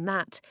this way and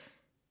that.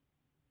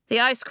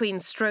 The Ice Queen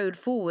strode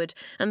forward,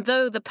 and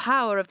though the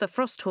power of the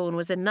Frosthorn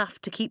was enough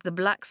to keep the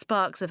black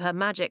sparks of her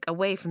magic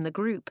away from the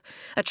group,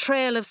 a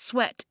trail of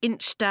sweat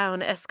inched down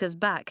Eska's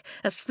back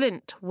as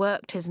Flint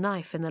worked his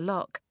knife in the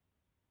lock.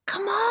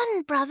 "Come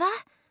on, brother,"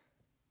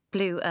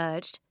 Blue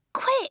urged.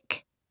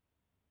 "Quick!"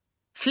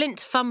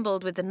 Flint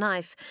fumbled with the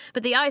knife,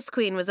 but the Ice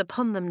Queen was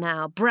upon them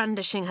now,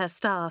 brandishing her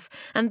staff,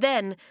 and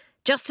then,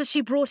 just as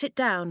she brought it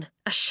down,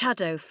 a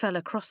shadow fell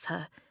across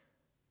her.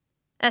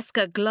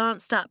 Eska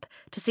glanced up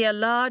to see a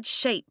large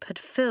shape had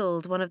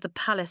filled one of the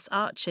palace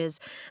arches,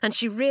 and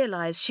she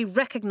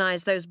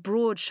recognised those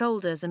broad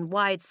shoulders and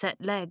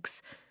wide-set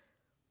legs.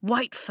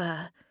 White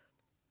fur.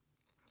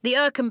 The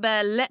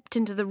Erkenbear leapt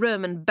into the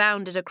room and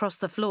bounded across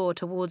the floor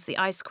towards the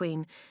Ice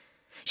Queen.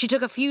 She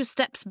took a few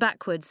steps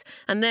backwards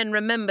and then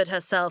remembered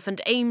herself and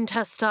aimed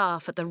her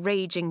staff at the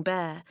raging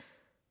bear.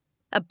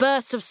 A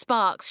burst of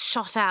sparks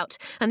shot out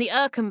and the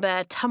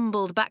Erkenbear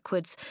tumbled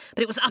backwards,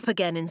 but it was up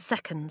again in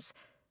seconds.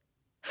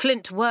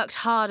 Flint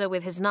worked harder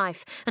with his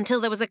knife until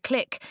there was a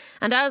click,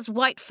 and as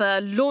Whitefur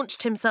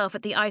launched himself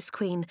at the Ice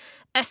Queen,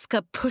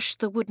 Eska pushed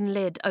the wooden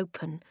lid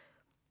open.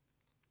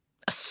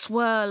 A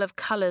swirl of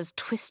colours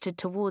twisted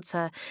towards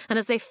her, and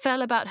as they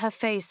fell about her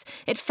face,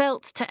 it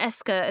felt to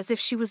Eska as if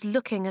she was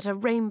looking at a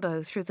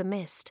rainbow through the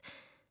mist.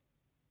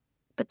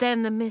 But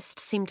then the mist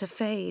seemed to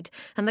fade,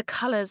 and the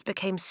colours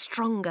became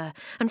stronger,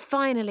 and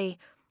finally,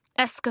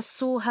 Eska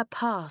saw her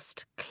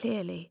past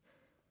clearly.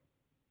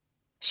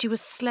 She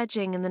was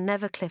sledging in the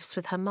Nevercliffs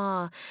with her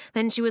ma,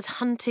 then she was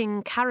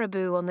hunting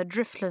caribou on the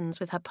driftlands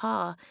with her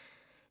pa.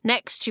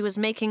 Next, she was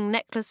making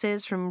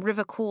necklaces from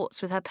river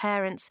quartz with her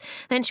parents.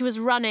 Then she was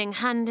running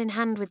hand in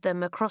hand with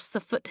them across the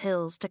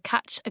foothills to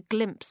catch a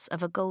glimpse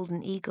of a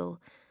golden eagle.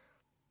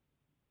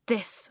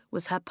 This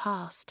was her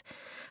past,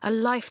 a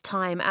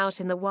lifetime out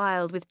in the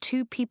wild with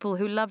two people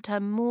who loved her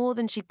more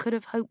than she could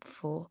have hoped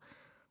for.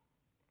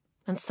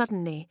 And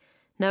suddenly,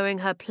 knowing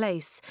her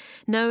place,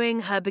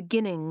 knowing her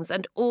beginnings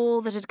and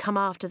all that had come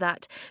after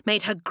that,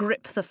 made her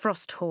grip the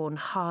Frosthorn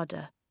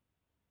harder.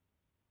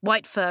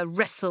 Whitefur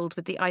wrestled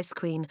with the Ice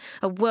Queen,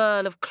 a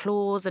whirl of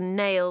claws and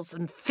nails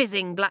and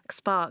fizzing black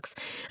sparks,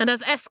 and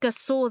as Eska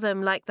saw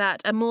them like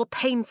that, a more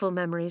painful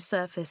memory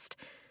surfaced.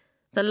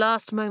 The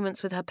last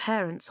moments with her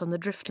parents on the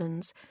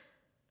driftlands.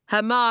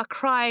 Her ma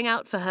crying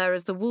out for her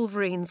as the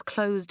wolverines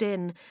closed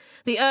in,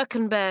 the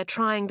Erkenbear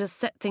trying to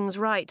set things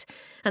right,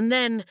 and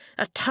then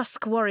a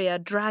tusk warrior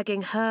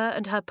dragging her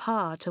and her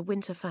pa to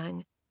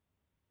Winterfang.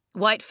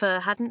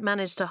 Whitefur hadn't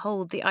managed to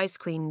hold the Ice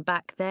Queen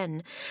back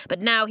then,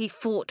 but now he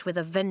fought with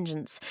a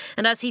vengeance,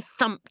 and as he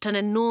thumped an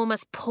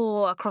enormous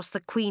paw across the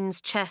Queen's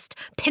chest,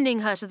 pinning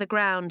her to the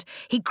ground,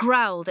 he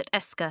growled at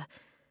Eska.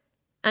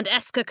 And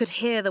Eska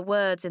could hear the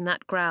words in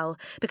that growl,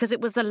 because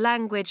it was the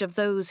language of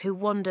those who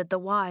wandered the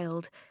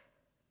wild.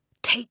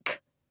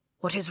 "Take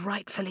what is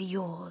rightfully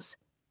yours,"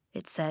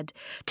 it said.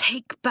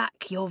 "Take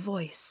back your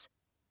voice."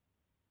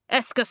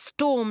 Eska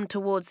stormed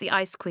towards the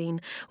Ice Queen,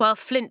 while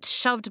Flint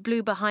shoved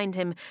Blue behind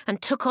him and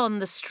took on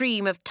the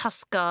stream of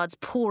tusk guards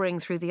pouring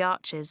through the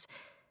arches.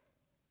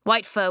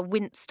 Whitefur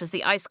winced as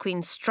the Ice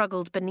Queen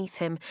struggled beneath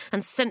him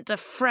and sent a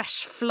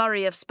fresh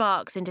flurry of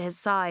sparks into his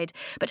side,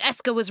 but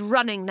Eska was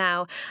running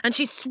now, and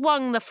she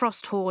swung the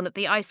Frosthorn at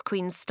the Ice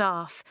Queen's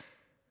staff.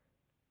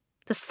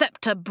 The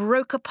sceptre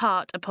broke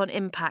apart upon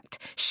impact,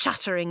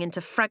 shattering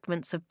into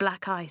fragments of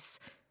black ice.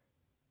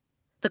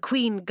 The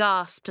Queen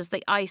gasped as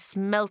the ice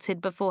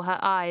melted before her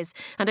eyes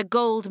and a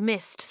gold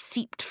mist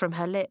seeped from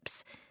her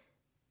lips.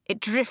 It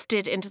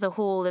drifted into the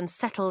hall and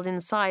settled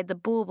inside the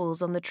baubles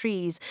on the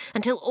trees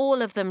until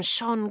all of them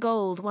shone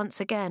gold once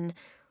again.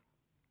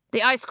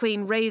 The Ice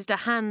Queen raised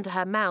a hand to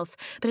her mouth,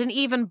 but an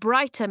even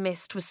brighter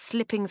mist was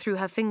slipping through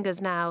her fingers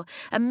now,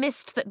 a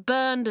mist that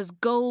burned as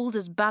gold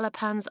as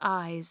Balapan's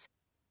eyes.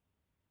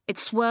 It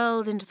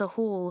swirled into the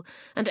hall,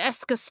 and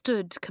Eska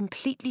stood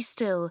completely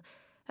still,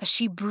 as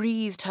she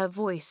breathed her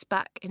voice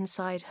back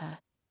inside her.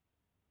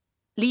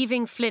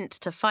 Leaving Flint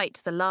to fight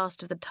the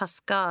last of the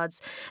Tusk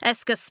guards,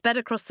 Eska sped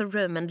across the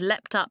room and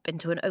leapt up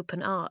into an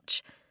open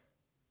arch.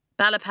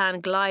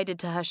 Balapan glided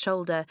to her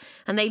shoulder,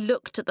 and they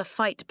looked at the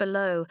fight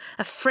below,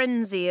 a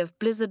frenzy of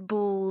blizzard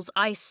balls,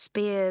 ice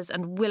spears,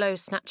 and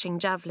willow-snatching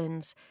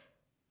javelins.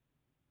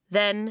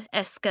 Then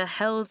Eska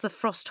held the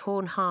frost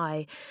horn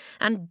high,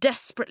 and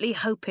desperately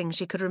hoping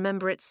she could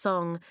remember its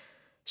song,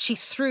 she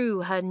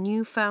threw her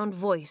new-found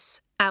voice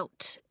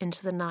out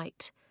into the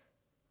night.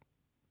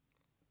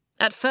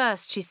 At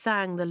first she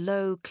sang the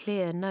low,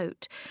 clear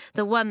note,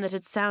 the one that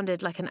had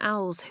sounded like an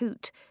owl's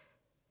hoot.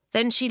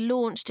 Then she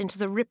launched into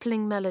the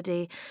rippling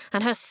melody,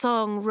 and her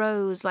song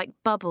rose like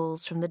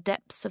bubbles from the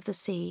depths of the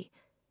sea.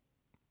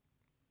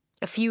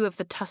 A few of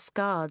the Tusk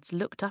guards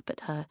looked up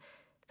at her,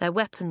 their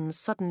weapons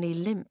suddenly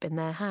limp in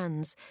their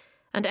hands,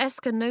 and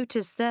Eska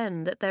noticed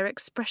then that their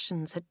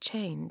expressions had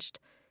changed.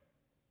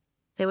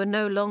 They were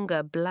no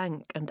longer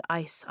blank and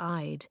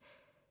ice-eyed.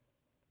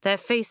 Their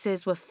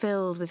faces were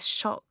filled with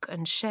shock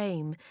and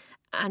shame,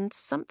 and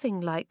something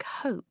like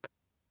hope.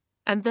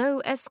 And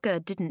though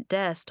Eska didn't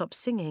dare stop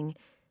singing,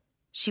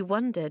 she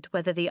wondered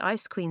whether the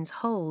Ice Queen's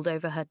hold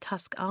over her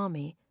Tusk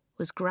army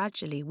was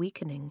gradually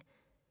weakening.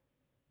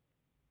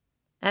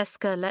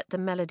 Eska let the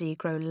melody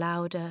grow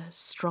louder,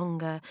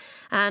 stronger,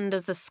 and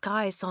as the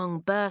sky song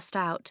burst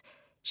out,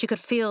 she could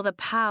feel the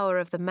power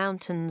of the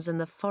mountains and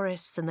the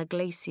forests and the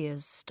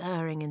glaciers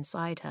stirring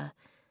inside her.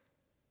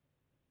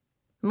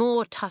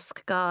 More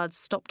Tusk guards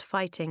stopped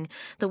fighting,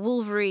 the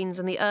Wolverines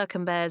and the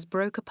Erkenbears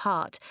broke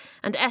apart,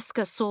 and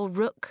Eska saw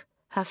Rook,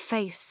 her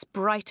face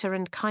brighter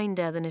and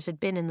kinder than it had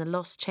been in the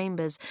lost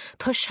chambers,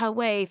 push her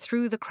way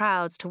through the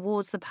crowds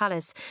towards the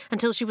palace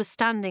until she was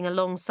standing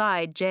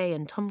alongside Jay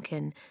and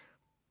Tomkin.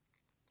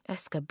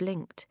 Eska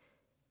blinked.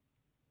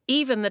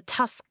 Even the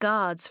Tusk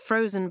guards,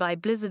 frozen by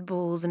blizzard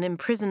balls and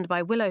imprisoned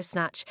by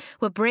Willowsnatch,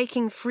 were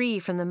breaking free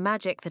from the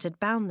magic that had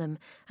bound them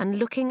and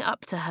looking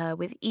up to her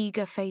with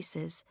eager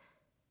faces.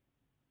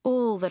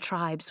 All the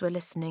tribes were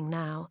listening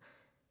now,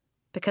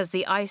 because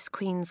the Ice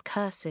Queen's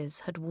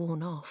curses had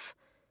worn off.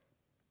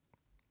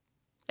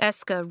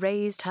 Eska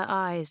raised her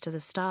eyes to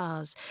the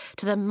stars,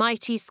 to the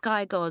mighty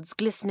sky gods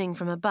glistening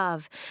from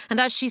above, and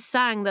as she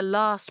sang the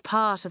last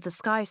part of the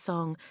sky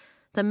song,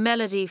 the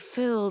melody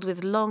filled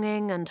with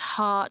longing and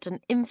heart and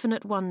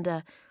infinite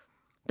wonder,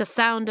 the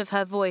sound of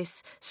her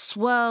voice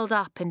swirled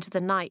up into the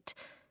night,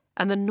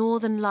 and the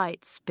northern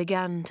lights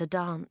began to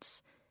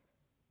dance.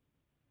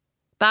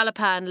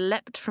 Balapan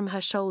leapt from her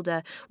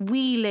shoulder,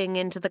 wheeling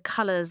into the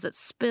colours that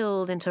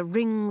spilled into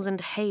rings and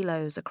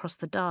halos across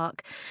the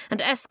dark, and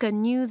Eska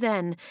knew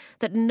then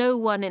that no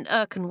one in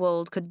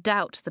Erkenwald could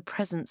doubt the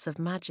presence of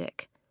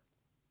magic.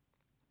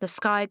 The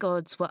sky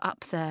gods were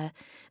up there,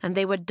 and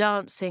they were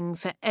dancing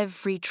for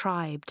every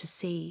tribe to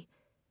see.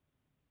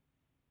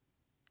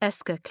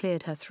 Eska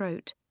cleared her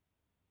throat.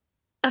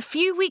 "A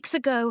few weeks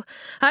ago,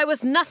 I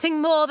was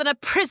nothing more than a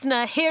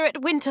prisoner here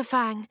at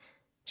Winterfang,"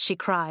 she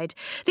cried.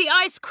 "The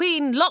Ice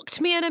Queen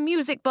locked me in a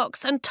music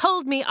box and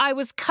told me I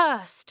was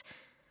cursed.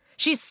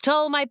 She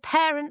stole my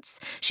parents,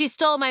 she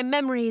stole my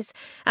memories,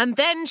 and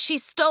then she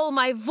stole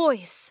my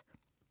voice."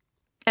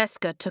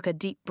 Eska took a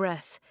deep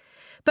breath.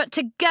 "But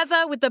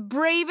together with the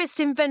bravest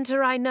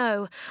inventor I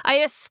know,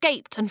 I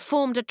escaped and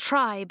formed a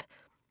tribe.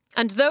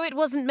 And though it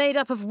wasn't made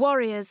up of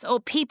warriors or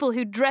people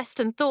who dressed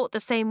and thought the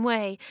same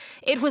way,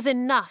 it was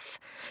enough,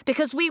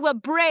 because we were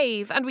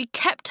brave and we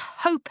kept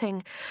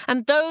hoping,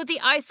 and though the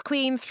Ice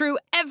Queen threw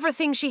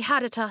everything she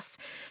had at us,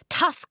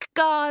 Tusk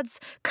guards,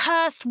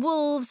 cursed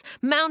wolves,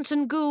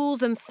 mountain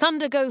ghouls and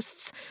thunder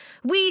ghosts,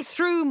 we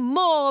threw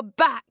more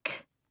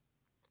back."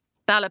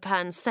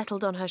 Balapan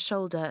settled on her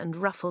shoulder and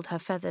ruffled her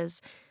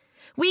feathers.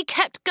 "We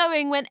kept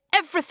going when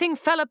everything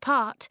fell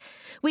apart.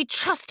 We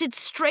trusted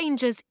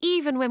strangers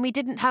even when we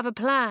didn't have a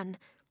plan."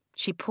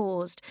 She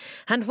paused.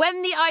 "And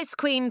when the Ice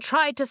Queen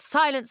tried to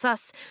silence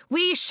us,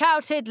 we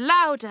shouted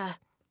louder."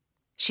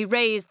 She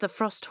raised the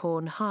frost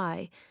horn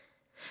high.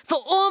 "For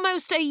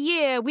almost a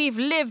year we've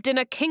lived in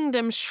a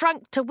kingdom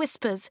shrunk to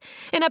whispers,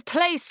 in a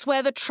place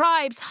where the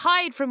tribes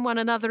hide from one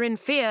another in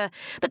fear,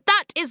 but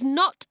that is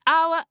not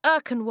our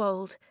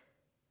Erkenwald.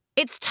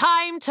 It's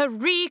time to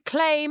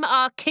reclaim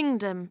our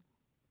kingdom."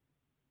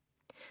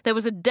 There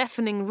was a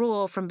deafening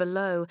roar from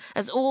below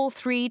as all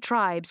three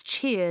tribes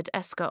cheered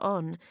Eska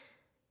on.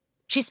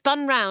 She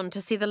spun round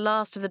to see the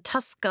last of the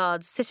Tusk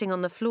guards sitting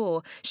on the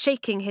floor,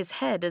 shaking his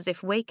head as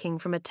if waking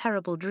from a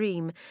terrible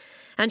dream,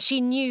 and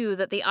she knew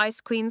that the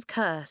Ice Queen's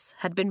curse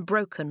had been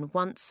broken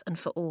once and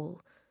for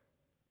all.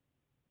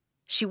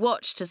 She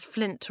watched as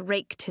Flint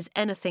raked his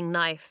anything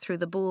knife through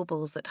the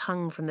baubles that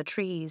hung from the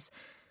trees.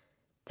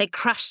 They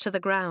crashed to the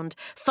ground,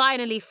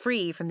 finally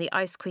free from the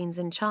Ice Queen's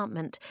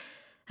enchantment,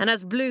 and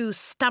as Blue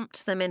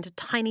stamped them into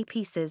tiny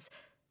pieces,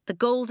 the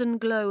golden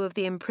glow of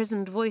the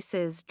imprisoned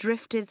voices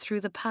drifted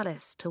through the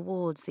palace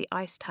towards the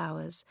ice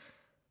towers.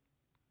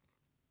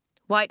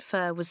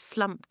 Whitefur was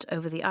slumped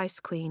over the Ice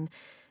Queen,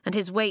 and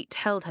his weight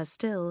held her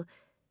still.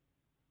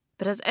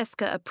 But as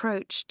Eska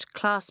approached,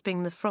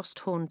 clasping the frost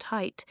horn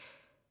tight,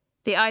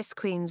 the Ice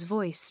Queen's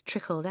voice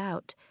trickled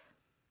out.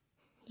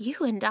 You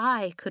and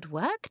I could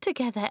work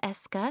together,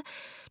 Eska.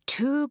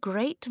 Two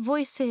great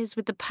voices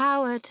with the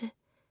power to...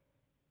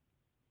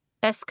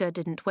 Eska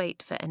didn't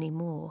wait for any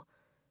more.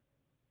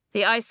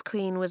 The Ice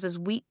Queen was as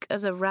weak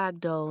as a rag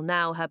doll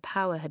now her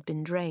power had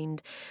been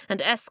drained,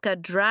 and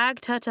Eska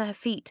dragged her to her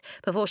feet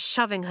before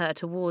shoving her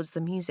towards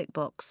the music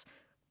box.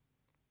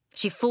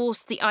 She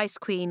forced the Ice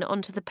Queen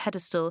onto the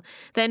pedestal,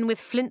 then with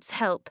Flint's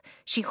help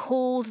she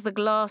hauled the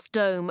glass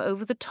dome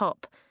over the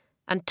top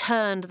and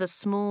turned the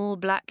small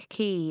black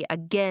key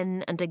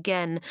again and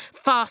again,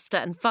 faster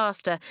and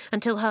faster,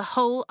 until her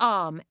whole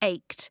arm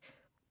ached.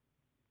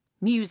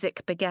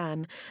 Music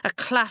began, a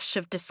clash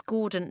of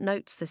discordant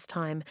notes this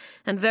time,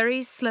 and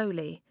very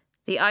slowly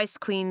the Ice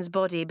Queen's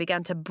body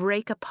began to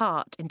break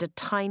apart into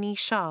tiny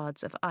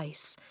shards of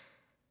ice.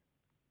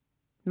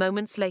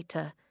 Moments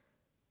later,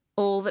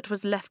 all that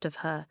was left of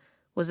her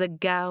was a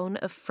gown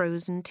of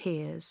frozen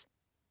tears.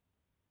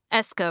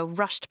 Eska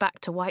rushed back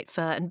to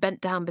Whitefur and bent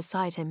down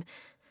beside him.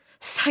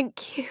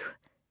 "Thank you,"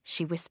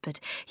 she whispered.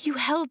 "You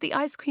held the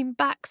Ice Queen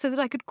back so that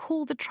I could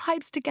call the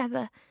tribes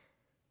together."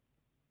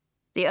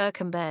 The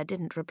Erkenbear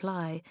didn't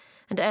reply,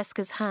 and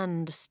Eska's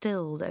hand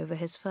stilled over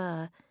his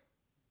fur.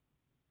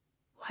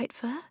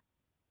 "Whitefur?"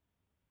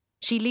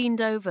 She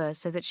leaned over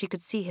so that she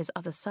could see his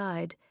other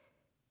side.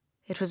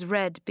 It was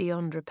red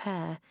beyond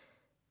repair,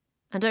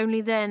 and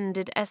only then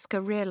did Eska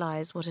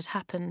realize what had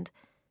happened.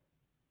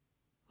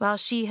 While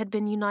she had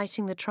been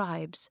uniting the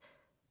tribes,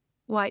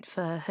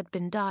 Whitefur had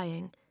been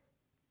dying.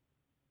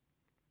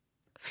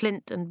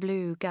 Flint and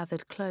Blue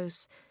gathered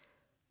close.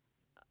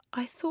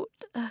 "I thought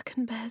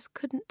Erkenbears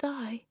couldn't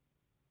die,"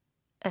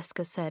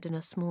 Eska said in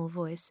a small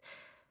voice.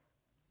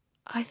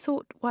 "I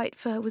thought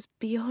Whitefur was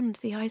beyond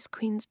the Ice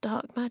Queen's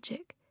dark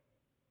magic."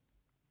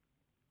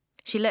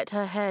 She let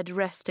her head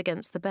rest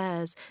against the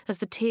bears as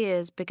the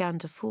tears began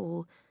to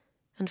fall,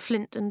 and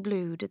Flint and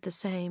Blue did the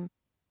same.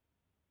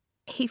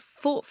 "He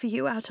fought for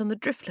you out on the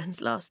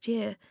Driftlands last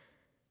year."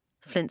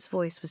 Flint's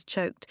voice was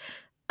choked.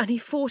 "And he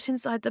fought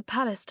inside the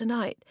palace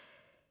tonight.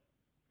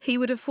 He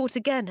would have fought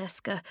again,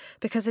 Eska,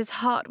 because his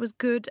heart was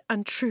good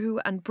and true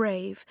and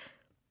brave."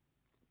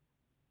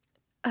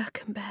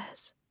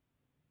 "Erkenbears,"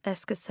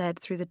 Eska said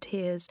through the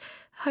tears.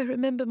 "I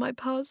remember my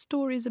pa's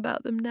stories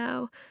about them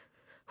now.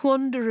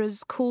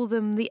 Wanderers call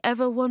them the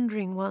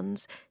ever-wandering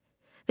ones.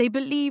 They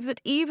believe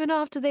that even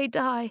after they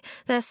die,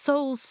 their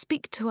souls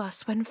speak to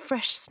us when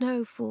fresh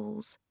snow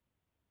falls."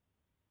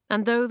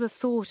 And though the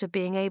thought of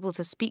being able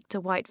to speak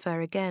to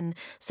Whitefur again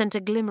sent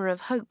a glimmer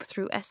of hope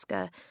through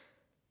Eska,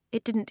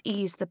 it didn't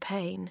ease the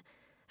pain,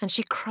 and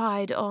she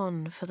cried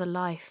on for the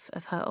life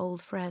of her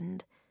old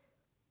friend.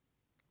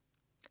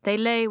 They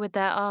lay with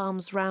their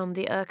arms round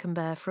the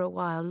Erkenbear for a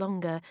while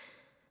longer.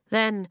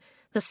 Then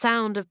the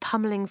sound of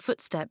pummeling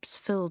footsteps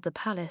filled the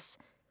palace.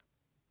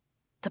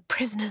 "The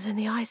prisoners in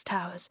the ice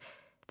towers.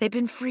 They've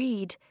been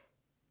freed,"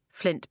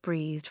 Flint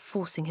breathed,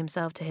 forcing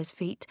himself to his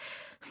feet.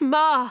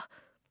 "Ma!"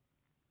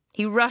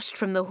 He rushed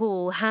from the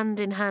hall, hand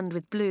in hand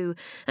with Blue,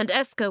 and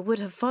Eska would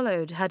have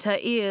followed had her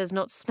ears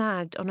not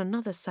snagged on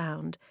another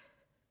sound.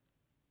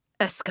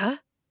 "Eska?"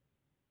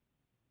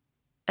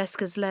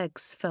 Eska's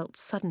legs felt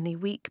suddenly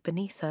weak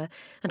beneath her,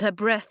 and her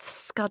breath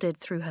scudded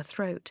through her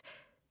throat,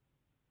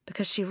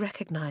 because she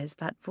recognized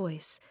that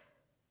voice.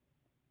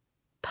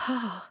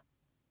 "Pa,"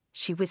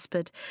 she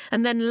whispered,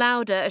 and then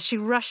louder as she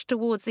rushed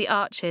towards the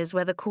arches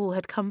where the call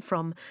had come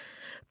from.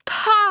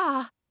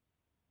 "Pa!"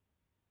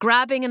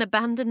 Grabbing an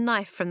abandoned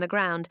knife from the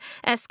ground,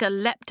 Eska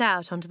leapt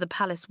out onto the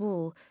palace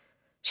wall.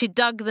 She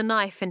dug the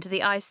knife into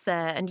the ice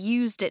there and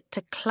used it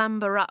to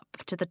clamber up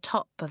to the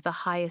top of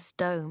the highest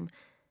dome.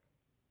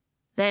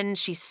 Then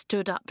she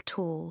stood up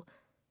tall.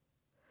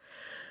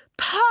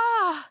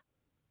 "Pa!"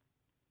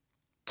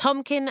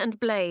 Tomkin and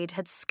Blade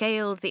had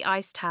scaled the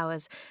ice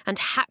towers and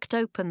hacked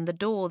open the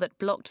door that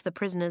blocked the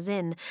prisoners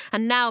in,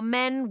 and now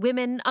men,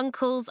 women,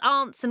 uncles,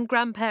 aunts and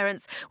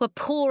grandparents were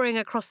pouring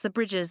across the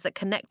bridges that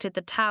connected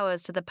the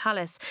towers to the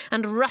palace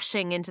and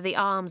rushing into the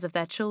arms of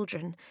their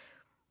children.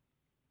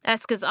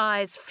 Eska's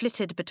eyes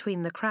flitted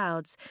between the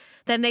crowds.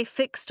 Then they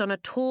fixed on a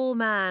tall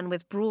man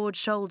with broad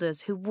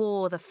shoulders who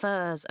wore the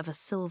furs of a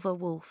silver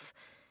wolf.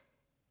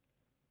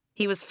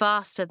 He was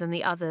faster than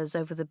the others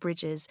over the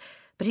bridges,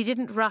 but he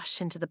didn't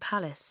rush into the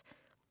palace.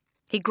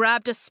 He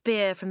grabbed a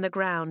spear from the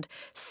ground,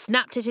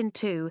 snapped it in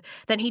two,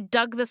 then he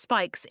dug the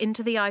spikes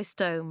into the ice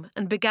dome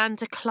and began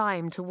to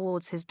climb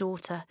towards his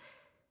daughter.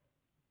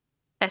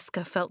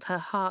 Eska felt her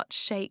heart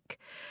shake.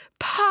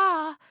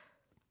 "Pa!"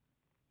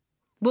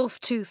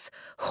 Wolftooth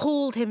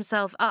hauled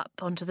himself up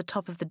onto the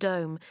top of the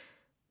dome,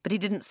 but he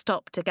didn't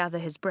stop to gather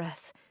his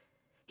breath.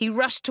 He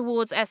rushed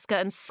towards Eska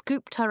and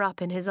scooped her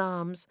up in his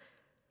arms.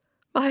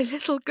 "My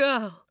little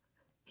girl,"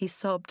 he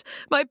sobbed,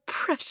 "my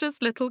precious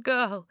little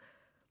girl."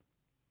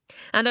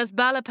 And as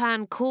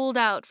Balapan called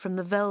out from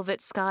the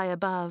velvet sky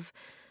above,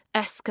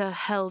 Eska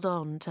held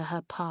on to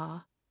her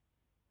pa.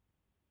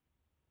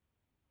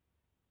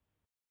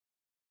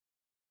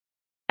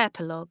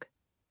 Epilogue.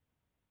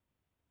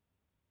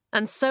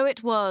 And so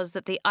it was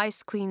that the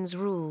Ice Queen's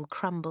rule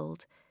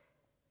crumbled.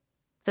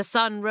 The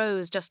sun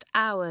rose just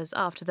hours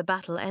after the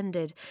battle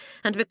ended,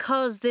 and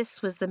because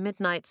this was the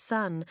midnight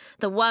sun,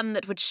 the one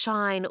that would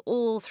shine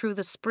all through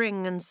the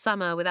spring and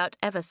summer without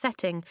ever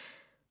setting,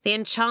 the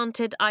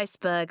enchanted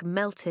iceberg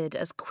melted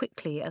as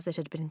quickly as it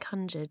had been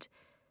conjured.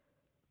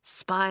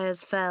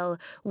 Spires fell,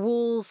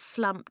 walls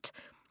slumped,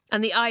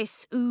 and the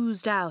ice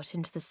oozed out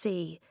into the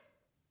sea.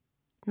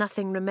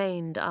 Nothing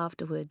remained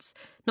afterwards,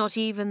 not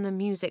even the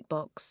music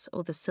box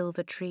or the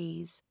silver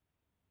trees.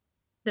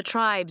 The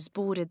tribes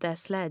boarded their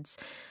sleds,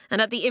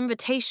 and at the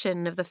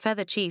invitation of the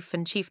Feather Chief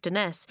and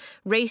Chieftainess,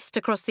 raced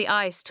across the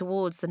ice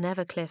towards the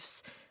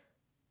Nevercliffs.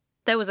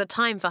 There was a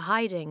time for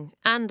hiding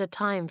and a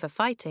time for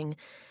fighting,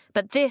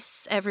 but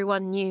this,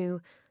 everyone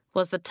knew,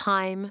 was the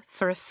time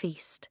for a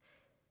feast.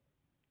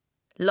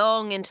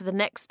 Long into the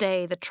next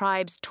day, the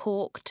tribes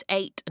talked,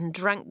 ate, and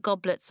drank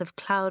goblets of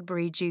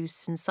cloudberry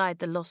juice inside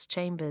the lost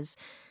chambers.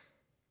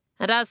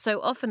 And as so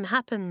often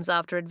happens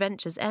after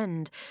adventures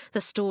end,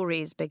 the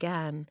stories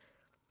began.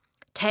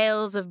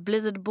 Tales of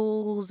blizzard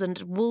balls and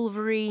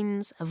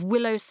wolverines, of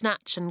willow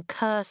snatch and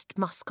cursed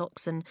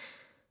muskoxen.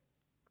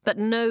 But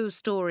no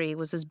story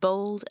was as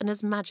bold and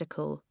as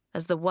magical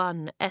as the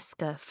one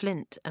Eska,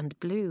 Flint, and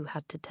Blue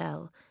had to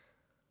tell.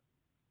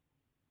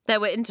 There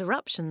were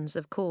interruptions,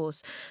 of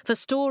course, for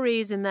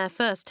stories in their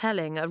first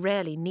telling are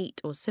rarely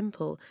neat or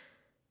simple.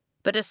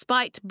 But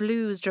despite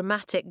Blue's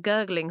dramatic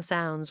gurgling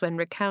sounds when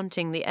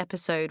recounting the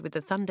episode with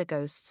the Thunder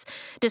Ghosts,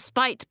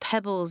 despite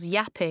Pebble's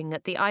yapping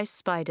at the ice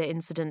spider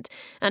incident,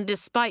 and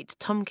despite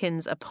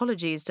Tomkin's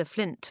apologies to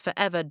Flint for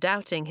ever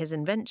doubting his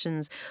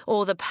inventions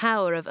or the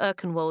power of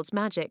Erkenwald's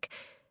magic,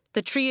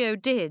 the trio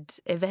did,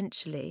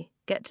 eventually,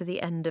 get to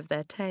the end of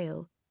their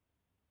tale.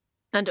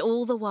 And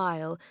all the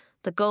while,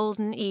 the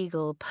golden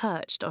eagle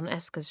perched on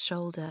Eska's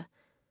shoulder.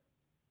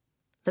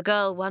 The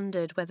girl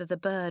wondered whether the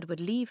bird would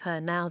leave her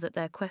now that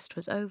their quest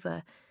was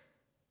over.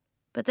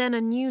 But then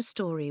a new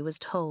story was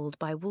told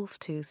by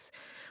Wolftooth,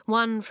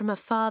 one from a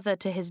father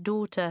to his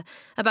daughter,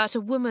 about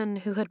a woman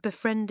who had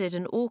befriended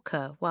an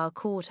orca while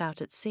caught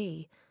out at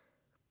sea.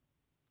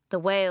 The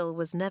whale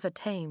was never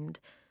tamed,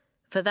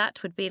 for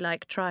that would be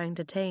like trying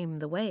to tame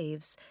the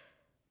waves.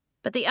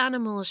 But the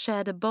animal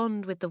shared a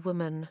bond with the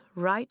woman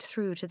right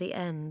through to the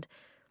end,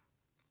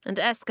 and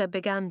Eska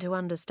began to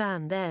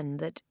understand then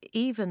that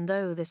even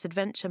though this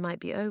adventure might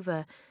be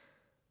over,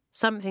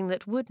 something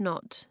that would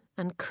not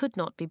and could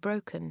not be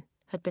broken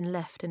had been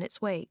left in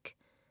its wake.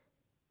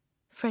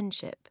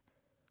 Friendship.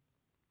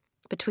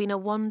 Between a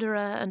wanderer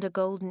and a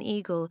golden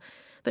eagle,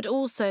 but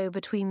also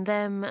between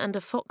them and a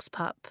fox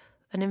pup,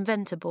 an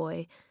inventor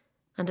boy,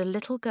 and a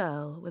little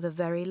girl with a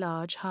very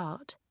large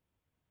heart.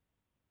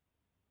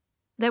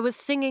 There was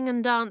singing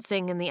and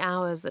dancing in the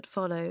hours that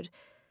followed.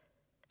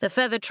 The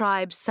Feather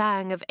Tribe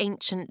sang of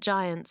ancient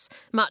giants,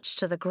 much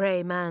to the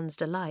grey man's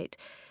delight,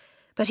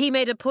 but he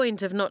made a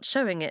point of not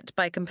showing it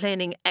by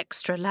complaining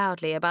extra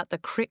loudly about the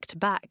cricked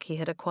back he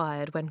had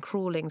acquired when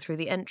crawling through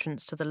the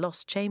entrance to the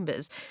lost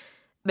chambers,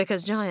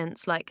 because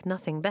giants like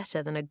nothing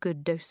better than a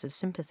good dose of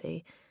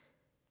sympathy.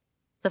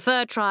 The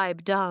Fur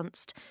Tribe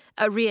danced,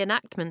 a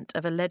reenactment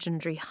of a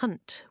legendary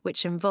hunt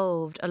which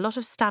involved a lot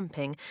of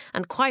stamping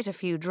and quite a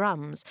few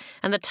drums,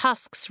 and the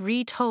tusks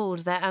retold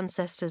their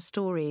ancestors'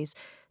 stories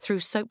through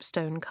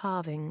soapstone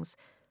carvings.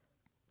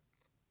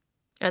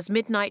 As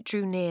midnight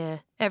drew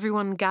near,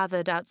 everyone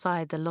gathered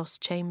outside the lost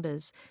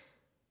chambers.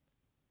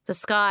 The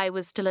sky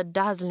was still a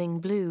dazzling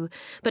blue,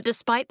 but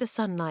despite the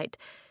sunlight,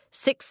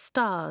 6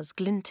 stars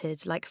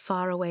glinted like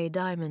faraway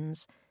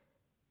diamonds.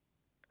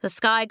 The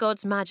sky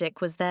god's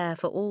magic was there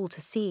for all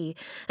to see,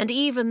 and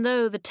even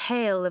though the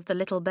tail of the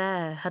little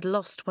bear had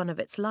lost one of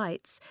its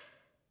lights,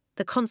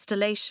 the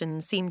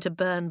constellation seemed to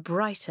burn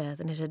brighter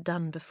than it had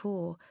done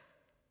before.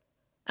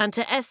 And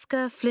to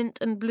Eska, Flint,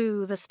 and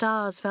Blue, the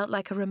stars felt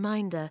like a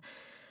reminder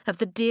of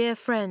the dear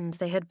friend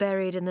they had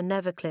buried in the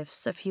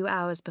Nevercliffs a few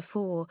hours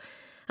before,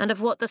 and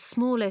of what the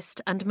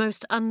smallest and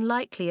most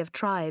unlikely of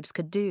tribes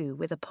could do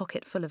with a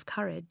pocket full of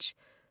courage.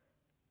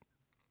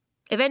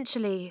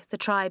 Eventually, the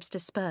tribes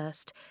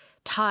dispersed,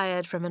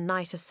 tired from a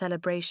night of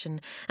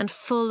celebration and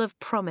full of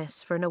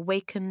promise for an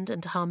awakened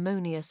and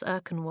harmonious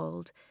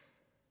Erkenwald.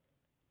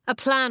 A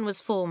plan was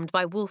formed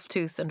by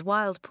Wolftooth and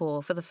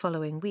Wildpaw for the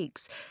following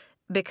weeks,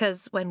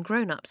 because when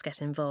grown-ups get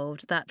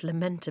involved, that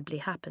lamentably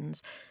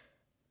happens.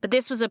 But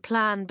this was a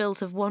plan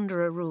built of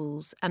wanderer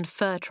rules and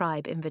fur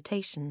tribe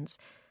invitations.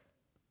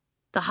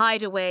 The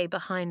hideaway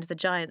behind the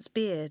giant's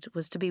beard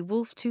was to be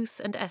Wolftooth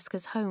and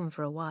Eska's home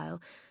for a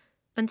while,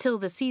 until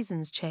the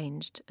seasons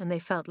changed and they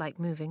felt like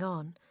moving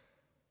on.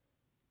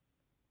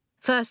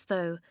 First,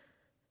 though,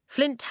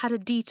 Flint had a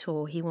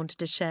detour he wanted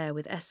to share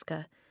with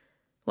Eska,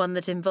 one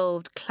that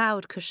involved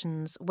cloud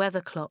cushions,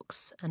 weather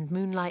clocks, and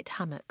moonlight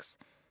hammocks.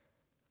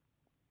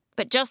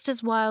 But just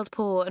as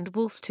Wildpaw and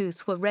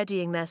Wolftooth were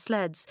readying their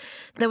sleds,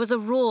 there was a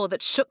roar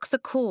that shook the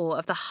core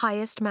of the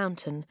highest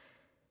mountain.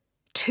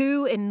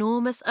 2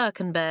 enormous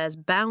Erkenbears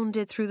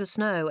bounded through the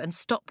snow and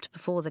stopped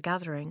before the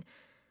gathering.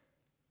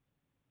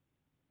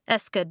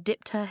 Eska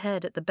dipped her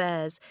head at the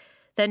bears,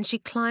 Then she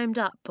climbed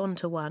up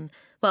onto one,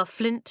 while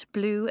Flint,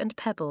 Blue, and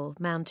Pebble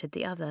mounted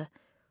the other.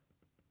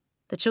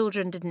 The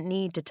children didn't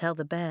need to tell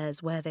the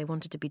bears where they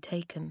wanted to be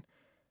taken.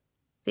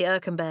 The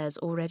Erkenbears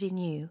already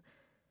knew.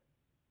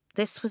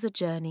 This was a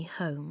journey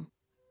home.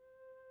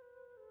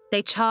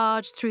 They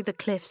charged through the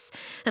cliffs,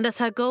 and as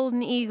her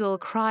golden eagle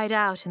cried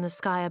out in the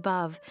sky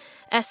above,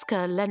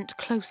 Eska leant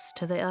close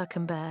to the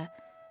Erkenbear.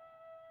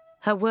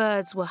 Her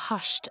words were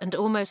hushed and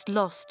almost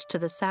lost to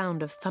the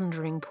sound of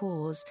thundering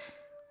paws.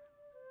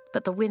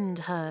 But the wind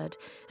heard,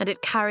 and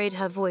it carried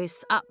her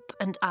voice up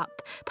and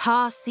up,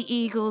 past the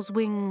eagle's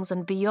wings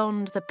and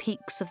beyond the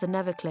peaks of the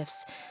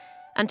Nevercliffs,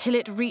 until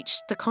it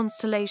reached the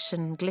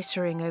constellation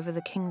glittering over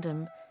the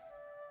kingdom.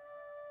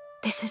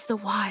 "This is the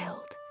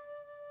Wild,"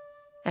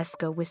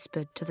 Eska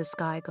whispered to the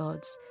sky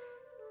gods,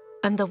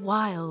 "and the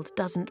Wild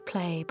doesn't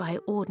play by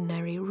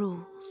ordinary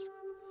rules."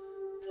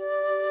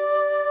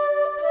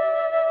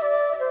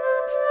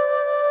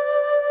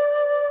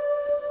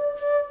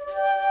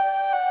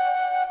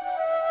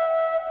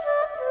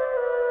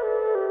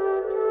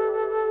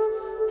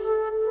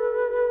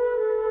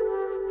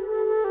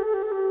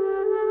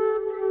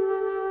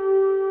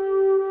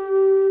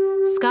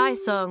 Sky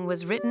Song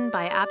was written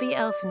by Abby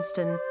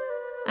Elphinstone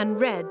and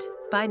read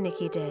by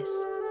Nikki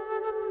Diss.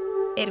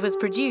 It was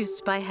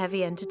produced by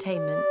Heavy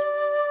Entertainment.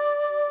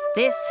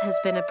 This has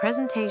been a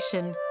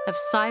presentation of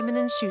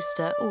Simon &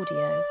 Schuster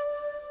Audio.